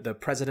Lagarde, the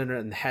president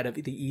and the head of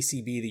the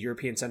ECB, the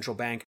European Central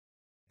Bank,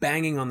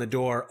 banging on the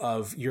door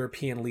of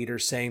European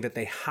leaders saying that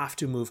they have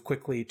to move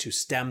quickly to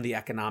stem the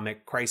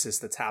economic crisis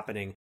that's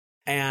happening.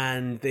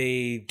 And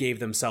they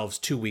gave themselves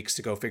 2 weeks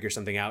to go figure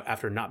something out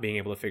after not being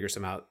able to figure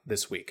some out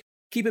this week.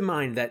 Keep in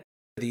mind that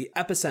the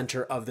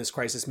epicenter of this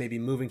crisis may be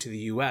moving to the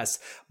US,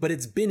 but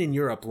it's been in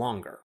Europe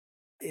longer.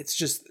 It's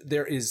just,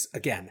 there is,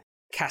 again,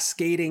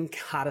 cascading,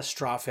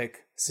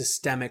 catastrophic,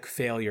 systemic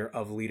failure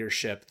of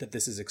leadership that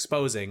this is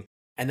exposing,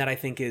 and that I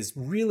think is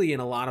really, in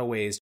a lot of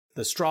ways,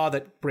 the straw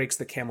that breaks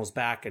the camel's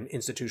back and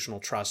institutional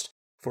trust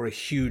for a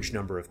huge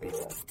number of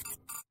people.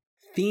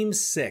 Theme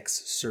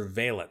 6,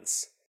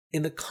 surveillance.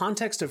 In the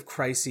context of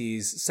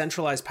crises,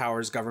 centralized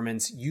powers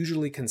governments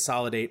usually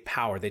consolidate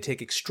power. They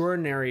take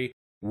extraordinary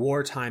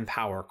wartime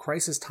power,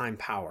 crisis time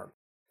power.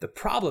 The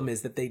problem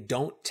is that they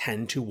don't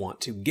tend to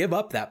want to give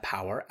up that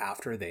power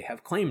after they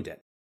have claimed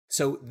it.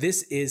 So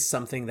this is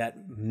something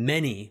that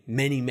many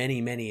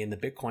in the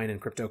Bitcoin and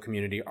crypto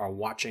community are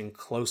watching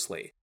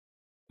closely.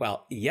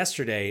 Well,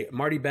 yesterday,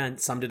 Marty Bent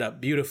summed it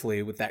up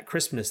beautifully with that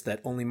crispness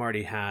that only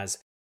Marty has.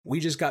 We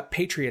just got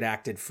Patriot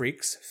Acted,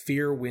 freaks.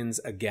 Fear wins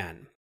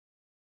again.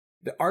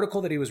 The article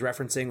that he was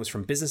referencing was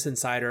from Business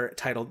Insider,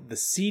 titled "The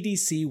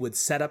CDC Would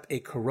Set Up a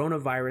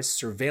Coronavirus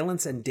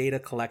Surveillance and Data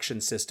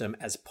Collection System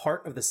as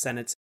Part of the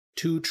Senate's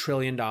 $2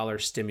 trillion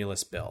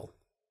stimulus bill."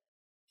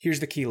 Here's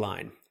the key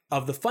line.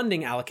 Of the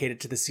funding allocated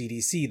to the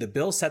CDC, the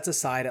bill sets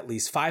aside at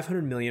least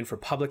 $500 million for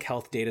public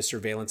health data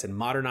surveillance and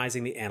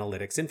modernizing the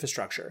analytics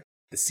infrastructure.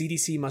 The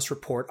CDC must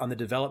report on the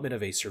development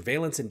of a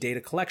surveillance and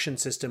data collection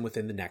system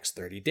within the next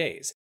 30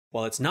 days.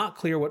 While it's not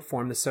clear what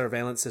form the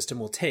surveillance system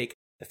will take,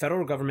 the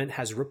federal government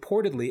has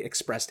reportedly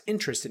expressed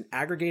interest in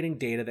aggregating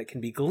data that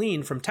can be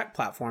gleaned from tech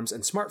platforms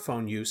and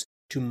smartphone use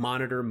to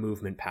monitor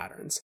movement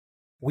patterns.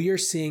 We are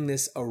seeing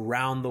this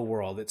around the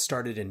world. It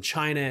started in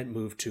China, it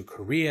moved to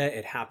Korea,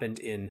 it happened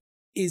in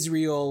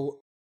Israel.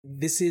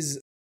 This is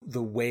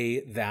the way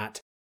that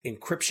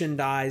encryption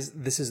dies.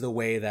 This is the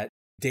way that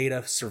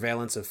data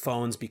surveillance of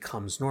phones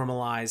becomes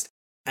normalized.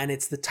 And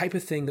it's the type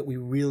of thing that we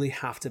really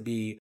have to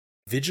be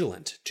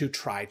vigilant to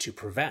try to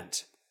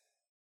prevent.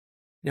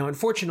 Now,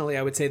 unfortunately,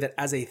 I would say that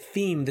as a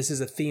theme, this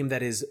is a theme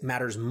that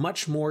matters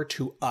much more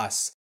to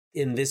us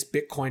in this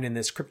Bitcoin and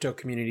this crypto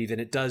community than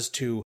it does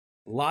to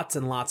lots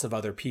and lots of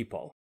other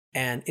people.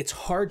 And it's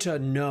hard to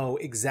know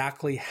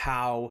exactly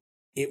how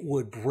it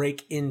would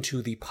break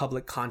into the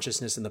public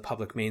consciousness and the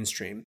public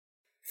mainstream.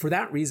 For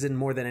that reason,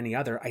 more than any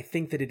other, I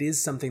think that it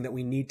is something that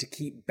we need to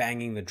keep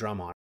banging the drum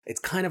on.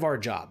 It's kind of our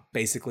job,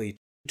 basically,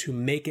 to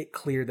make it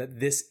clear that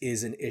this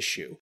is an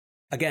issue.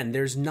 Again,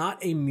 there's not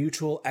a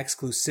mutual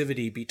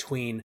exclusivity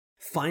between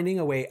finding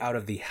a way out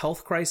of the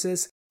health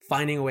crisis,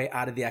 finding a way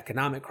out of the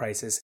economic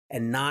crisis,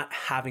 and not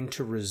having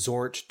to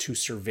resort to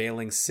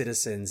surveilling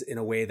citizens in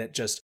a way that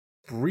just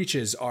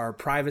breaches our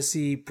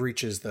privacy,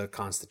 breaches the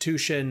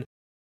Constitution,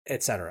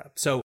 etc.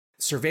 So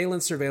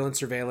surveillance.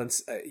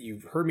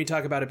 You've heard me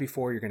talk about it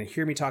before. You're going to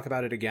hear me talk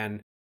about it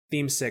again.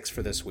 Theme 6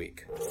 for this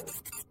week.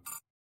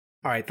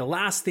 All right, the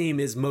last theme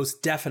is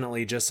most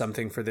definitely just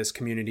something for this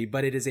community,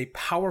 but it is a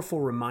powerful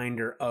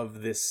reminder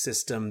of this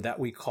system that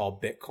we call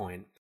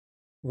Bitcoin.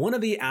 One of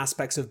the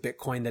aspects of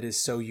Bitcoin that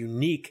is so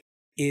unique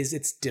is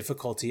its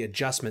difficulty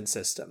adjustment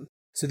system.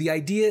 So the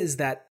idea is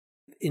that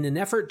in an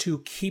effort to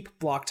keep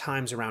block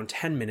times around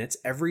 10 minutes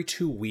every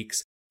 2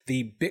 weeks,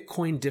 the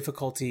Bitcoin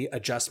difficulty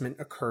adjustment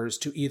occurs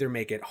to either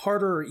make it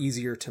harder or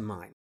easier to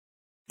mine.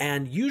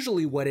 And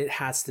usually what it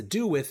has to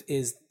do with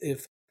is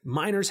if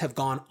miners have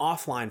gone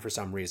offline for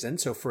some reason.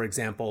 So for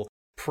example,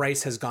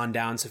 price has gone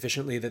down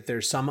sufficiently that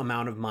there's some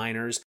amount of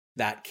miners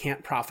that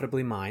can't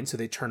profitably mine, so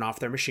they turn off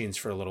their machines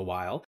for a little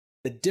while.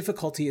 The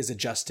difficulty is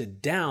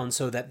adjusted down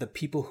so that the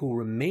people who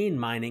remain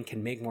mining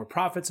can make more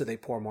profit, so they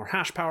pour more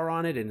hash power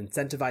on it and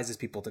incentivizes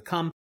people to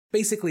come.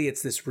 Basically,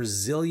 it's this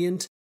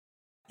resilient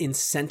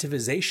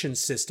incentivization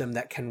system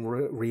that can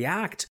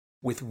react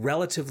with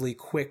relatively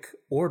quick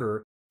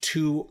order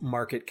to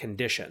market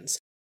conditions.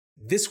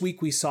 This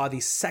week, we saw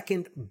the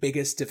second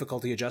biggest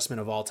difficulty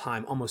adjustment of all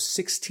time, almost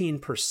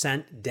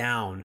 16%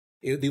 down.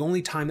 The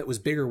only time that was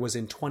bigger was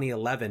in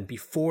 2011,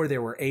 before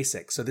there were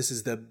ASICs. So this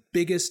is the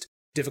biggest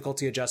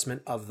difficulty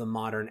adjustment of the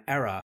modern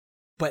era.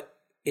 But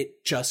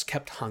it just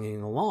kept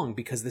hanging along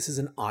because this is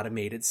an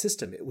automated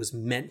system. It was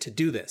meant to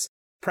do this.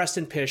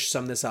 Preston Pysh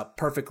summed this up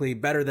perfectly,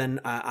 better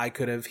than I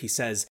could have. He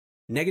says,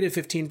 negative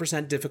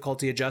 15%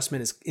 difficulty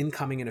adjustment is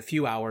incoming in a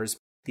few hours.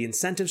 The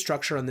incentive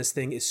structure on this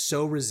thing is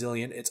so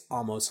resilient, it's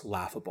almost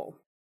laughable.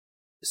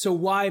 So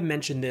why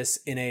mention this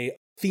in a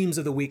themes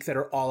of the week that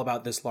are all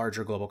about this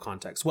larger global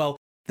context? Well,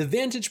 the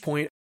vantage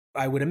point,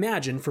 I would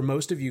imagine, for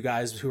most of you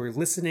guys who are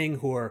listening,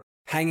 who are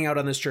hanging out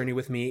on this journey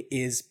with me,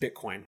 is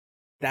Bitcoin.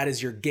 That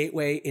is your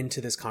gateway into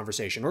this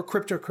conversation, or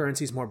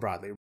cryptocurrencies more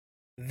broadly.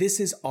 This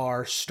is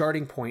our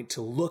starting point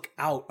to look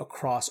out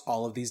across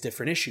all of these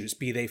different issues,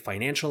 be they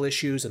financial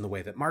issues and the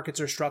way that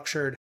markets are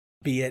structured,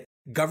 be it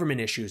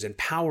government issues and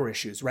power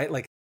issues, right?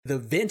 Like the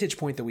vantage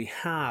point that we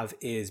have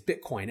is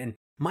Bitcoin. And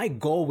my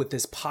goal with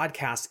this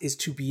podcast is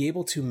to be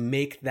able to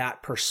make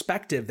that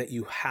perspective that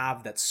you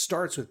have that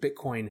starts with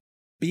Bitcoin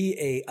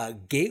be a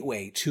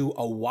gateway to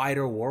a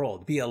wider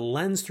world, be a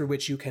lens through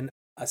which you can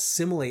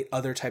assimilate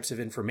other types of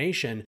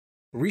information,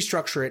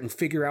 restructure it, and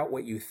figure out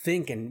what you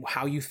think and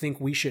how you think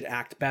we should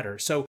act better.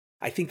 So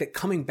I think that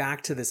coming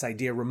back to this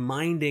idea,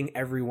 reminding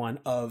everyone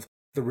of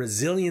the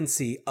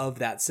resiliency of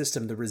that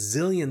system, the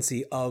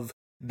resiliency of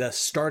the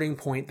starting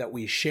point that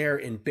we share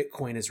in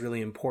Bitcoin is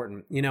really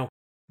important. You know,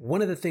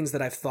 one of the things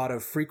that I've thought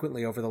of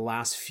frequently over the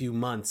last few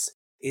months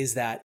is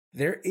that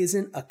there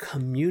isn't a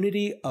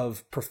community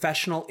of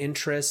professional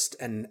interest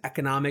and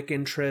economic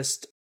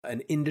interest,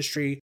 an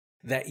industry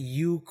that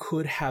you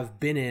could have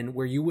been in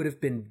where you would have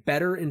been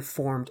better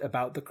informed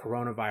about the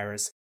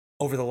coronavirus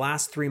over the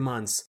last 3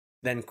 months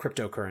than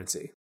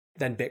cryptocurrency,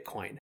 than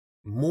Bitcoin,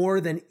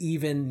 more than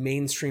even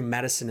mainstream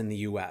medicine in the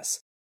US.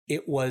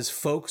 It was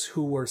folks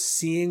who were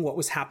seeing what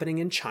was happening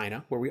in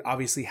China, where we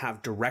obviously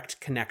have direct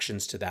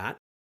connections to that.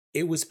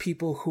 It was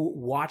people who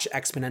watch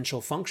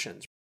exponential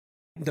functions.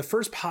 The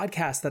first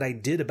podcast that I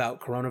did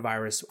about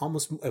coronavirus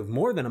almost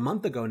more than a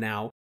month ago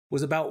now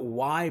was about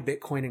why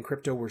Bitcoin and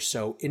crypto were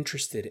so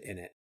interested in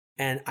it.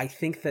 And I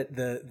think that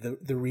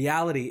the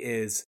reality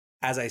is,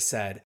 as I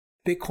said,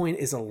 Bitcoin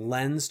is a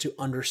lens to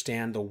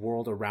understand the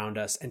world around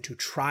us and to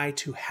try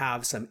to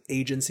have some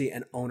agency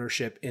and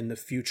ownership in the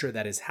future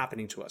that is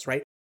happening to us,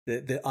 right?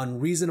 The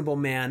unreasonable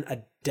man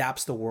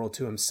adapts the world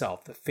to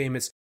himself, the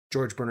famous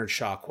George Bernard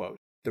Shaw quote.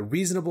 The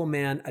reasonable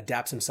man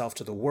adapts himself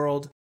to the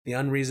world. The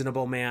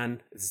unreasonable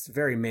man, it's a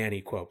very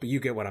manny quote, but you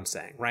get what I'm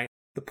saying, right?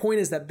 The point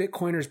is that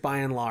Bitcoiners, by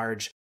and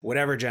large,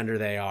 whatever gender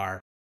they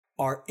are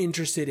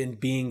interested in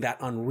being that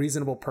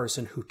unreasonable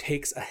person who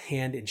takes a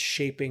hand in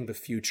shaping the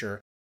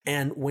future.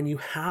 And when you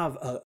have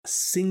a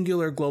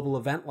singular global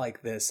event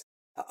like this,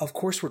 of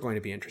course we're going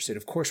to be interested.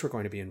 Of course we're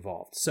going to be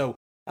involved. So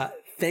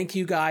thank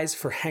you guys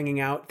for hanging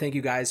out. Thank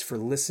you guys for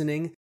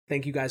listening.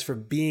 Thank you guys for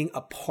being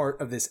a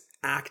part of this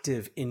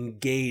active,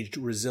 engaged,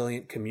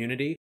 resilient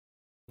community.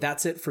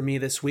 That's it for me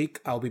this week.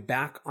 I'll be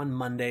back on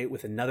Monday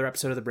with another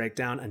episode of The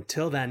Breakdown.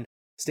 Until then,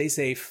 stay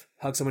safe,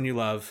 hug someone you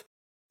love,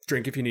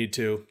 drink if you need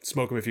to,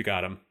 smoke them if you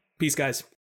got them. Peace, guys.